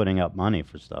 dude, with putting up money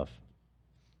for stuff.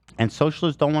 And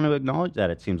socialists don't want to acknowledge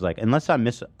that. It seems like, unless I'm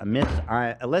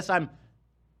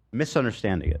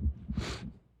misunderstanding it.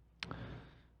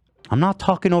 I'm not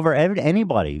talking over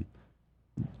anybody.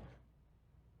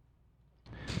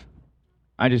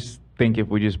 I just think if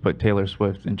we just put Taylor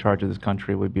Swift in charge of this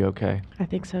country, we'd be okay. I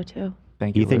think so too.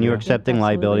 Thank you, Ethan, Olivia. you're accepting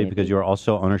liability because you're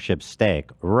also ownership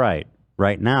stake. Right.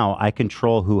 Right now, I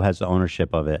control who has the ownership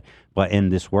of it. But in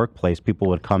this workplace, people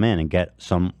would come in and get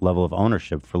some level of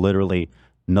ownership for literally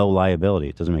no liability.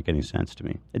 It doesn't make any sense to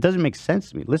me. It doesn't make sense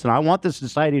to me. Listen, I want this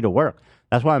society to work.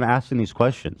 That's why I'm asking these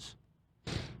questions.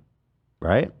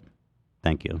 Right?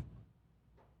 Thank you.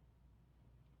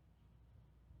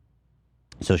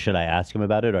 So should I ask him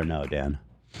about it or no, Dan?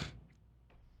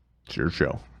 It's your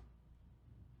show.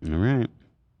 All right.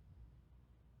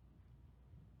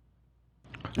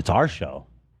 It's our show.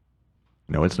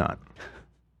 No, it's not.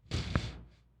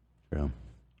 True.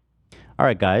 All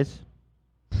right, guys.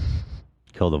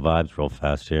 Kill the vibes real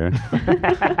fast here.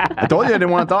 I told you I didn't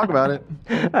want to talk about it.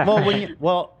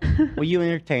 Well, you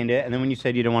entertained it, and then when you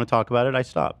said you didn't want to talk about it, I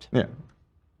stopped. Yeah.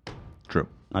 True.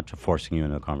 Not forcing you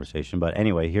into a conversation, but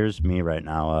anyway, here's me right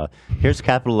now. Here's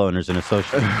capital owners in a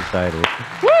socialist society.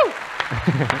 Woo!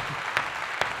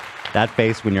 That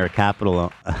face when you're a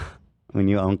capital, when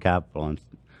you own capital.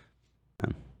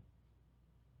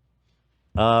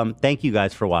 Thank you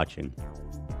guys for watching.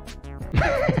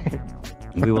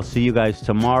 We will see you guys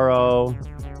tomorrow,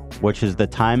 which is the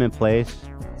time and place.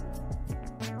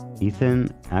 Ethan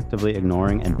actively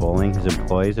ignoring and bullying his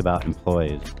employees about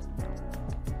employees.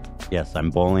 Yes,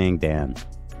 I'm bullying Dan.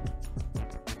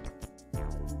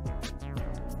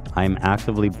 I'm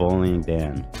actively bullying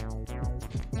Dan.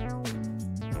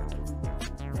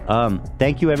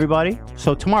 Thank you, everybody.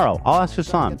 So tomorrow, I'll ask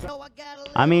Hassan.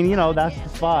 I mean, you know, that's the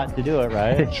spot to do it,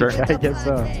 right? Sure. I guess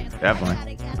so.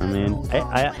 Definitely. I mean,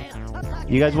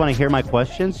 you guys want to hear my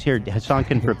questions? Here, Hassan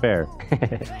can prepare.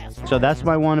 So that's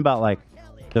my one about, like,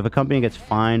 if a company gets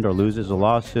fined or loses a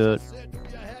lawsuit,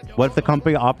 what if the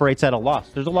company operates at a loss?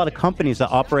 There's a lot of companies that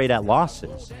operate at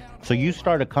losses. So you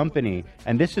start a company,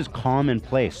 and this is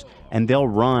commonplace, and they'll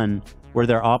run where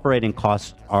their operating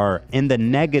costs are in the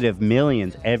negative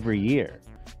millions every year.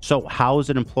 So how is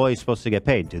an employee supposed to get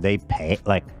paid? Do they pay,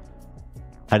 like,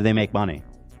 how do they make money?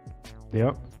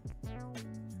 Yep.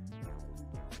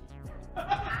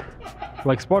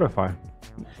 Like Spotify.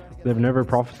 They've never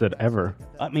profited ever.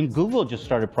 I mean, Google just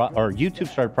started, or YouTube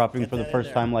started profiting for the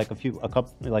first time like a few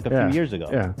years ago.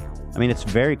 Yeah. I mean, it's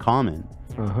very common.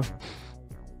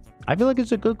 I feel like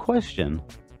it's a good question.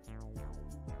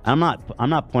 I'm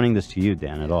not pointing this to you,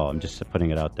 Dan, at all. I'm just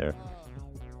putting it out there.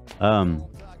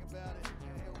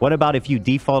 What about if you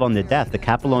default on the debt? The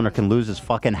capital owner can lose his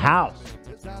fucking house.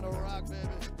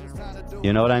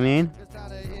 You know what I mean?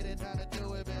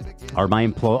 Are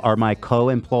my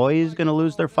co-employees gonna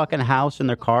lose their fucking house and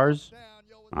their cars?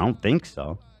 I don't think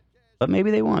so, but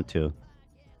maybe they want to.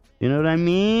 You know what I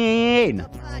mean?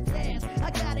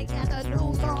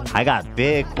 I got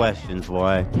big questions,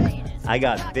 boy. I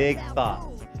got big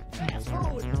thoughts.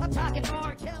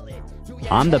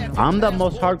 I'm the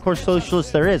most hardcore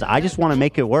socialist there is. I just want to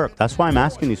make it work. That's why I'm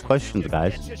asking these questions,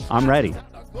 guys. I'm ready.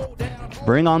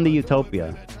 Bring on the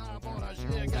utopia.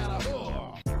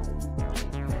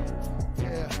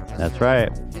 That's right.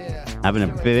 Having a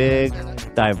big,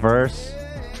 diverse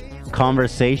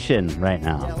conversation right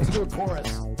now.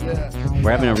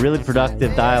 We're having a really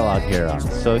productive dialogue here on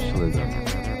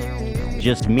socialism.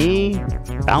 Just me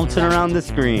bouncing around the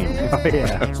screen. Oh,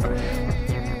 yeah.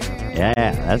 Yeah,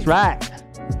 that's right.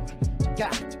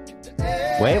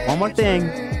 Wait, one more thing.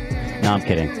 No, I'm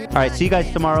kidding. All right, see you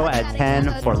guys tomorrow at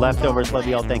 10 for Leftovers. Love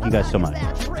you all. Thank you guys so much.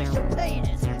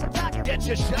 Get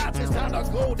your shots, it's time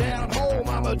to go down home.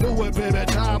 I'ma do it, baby.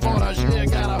 Time on a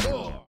shit, got a hook.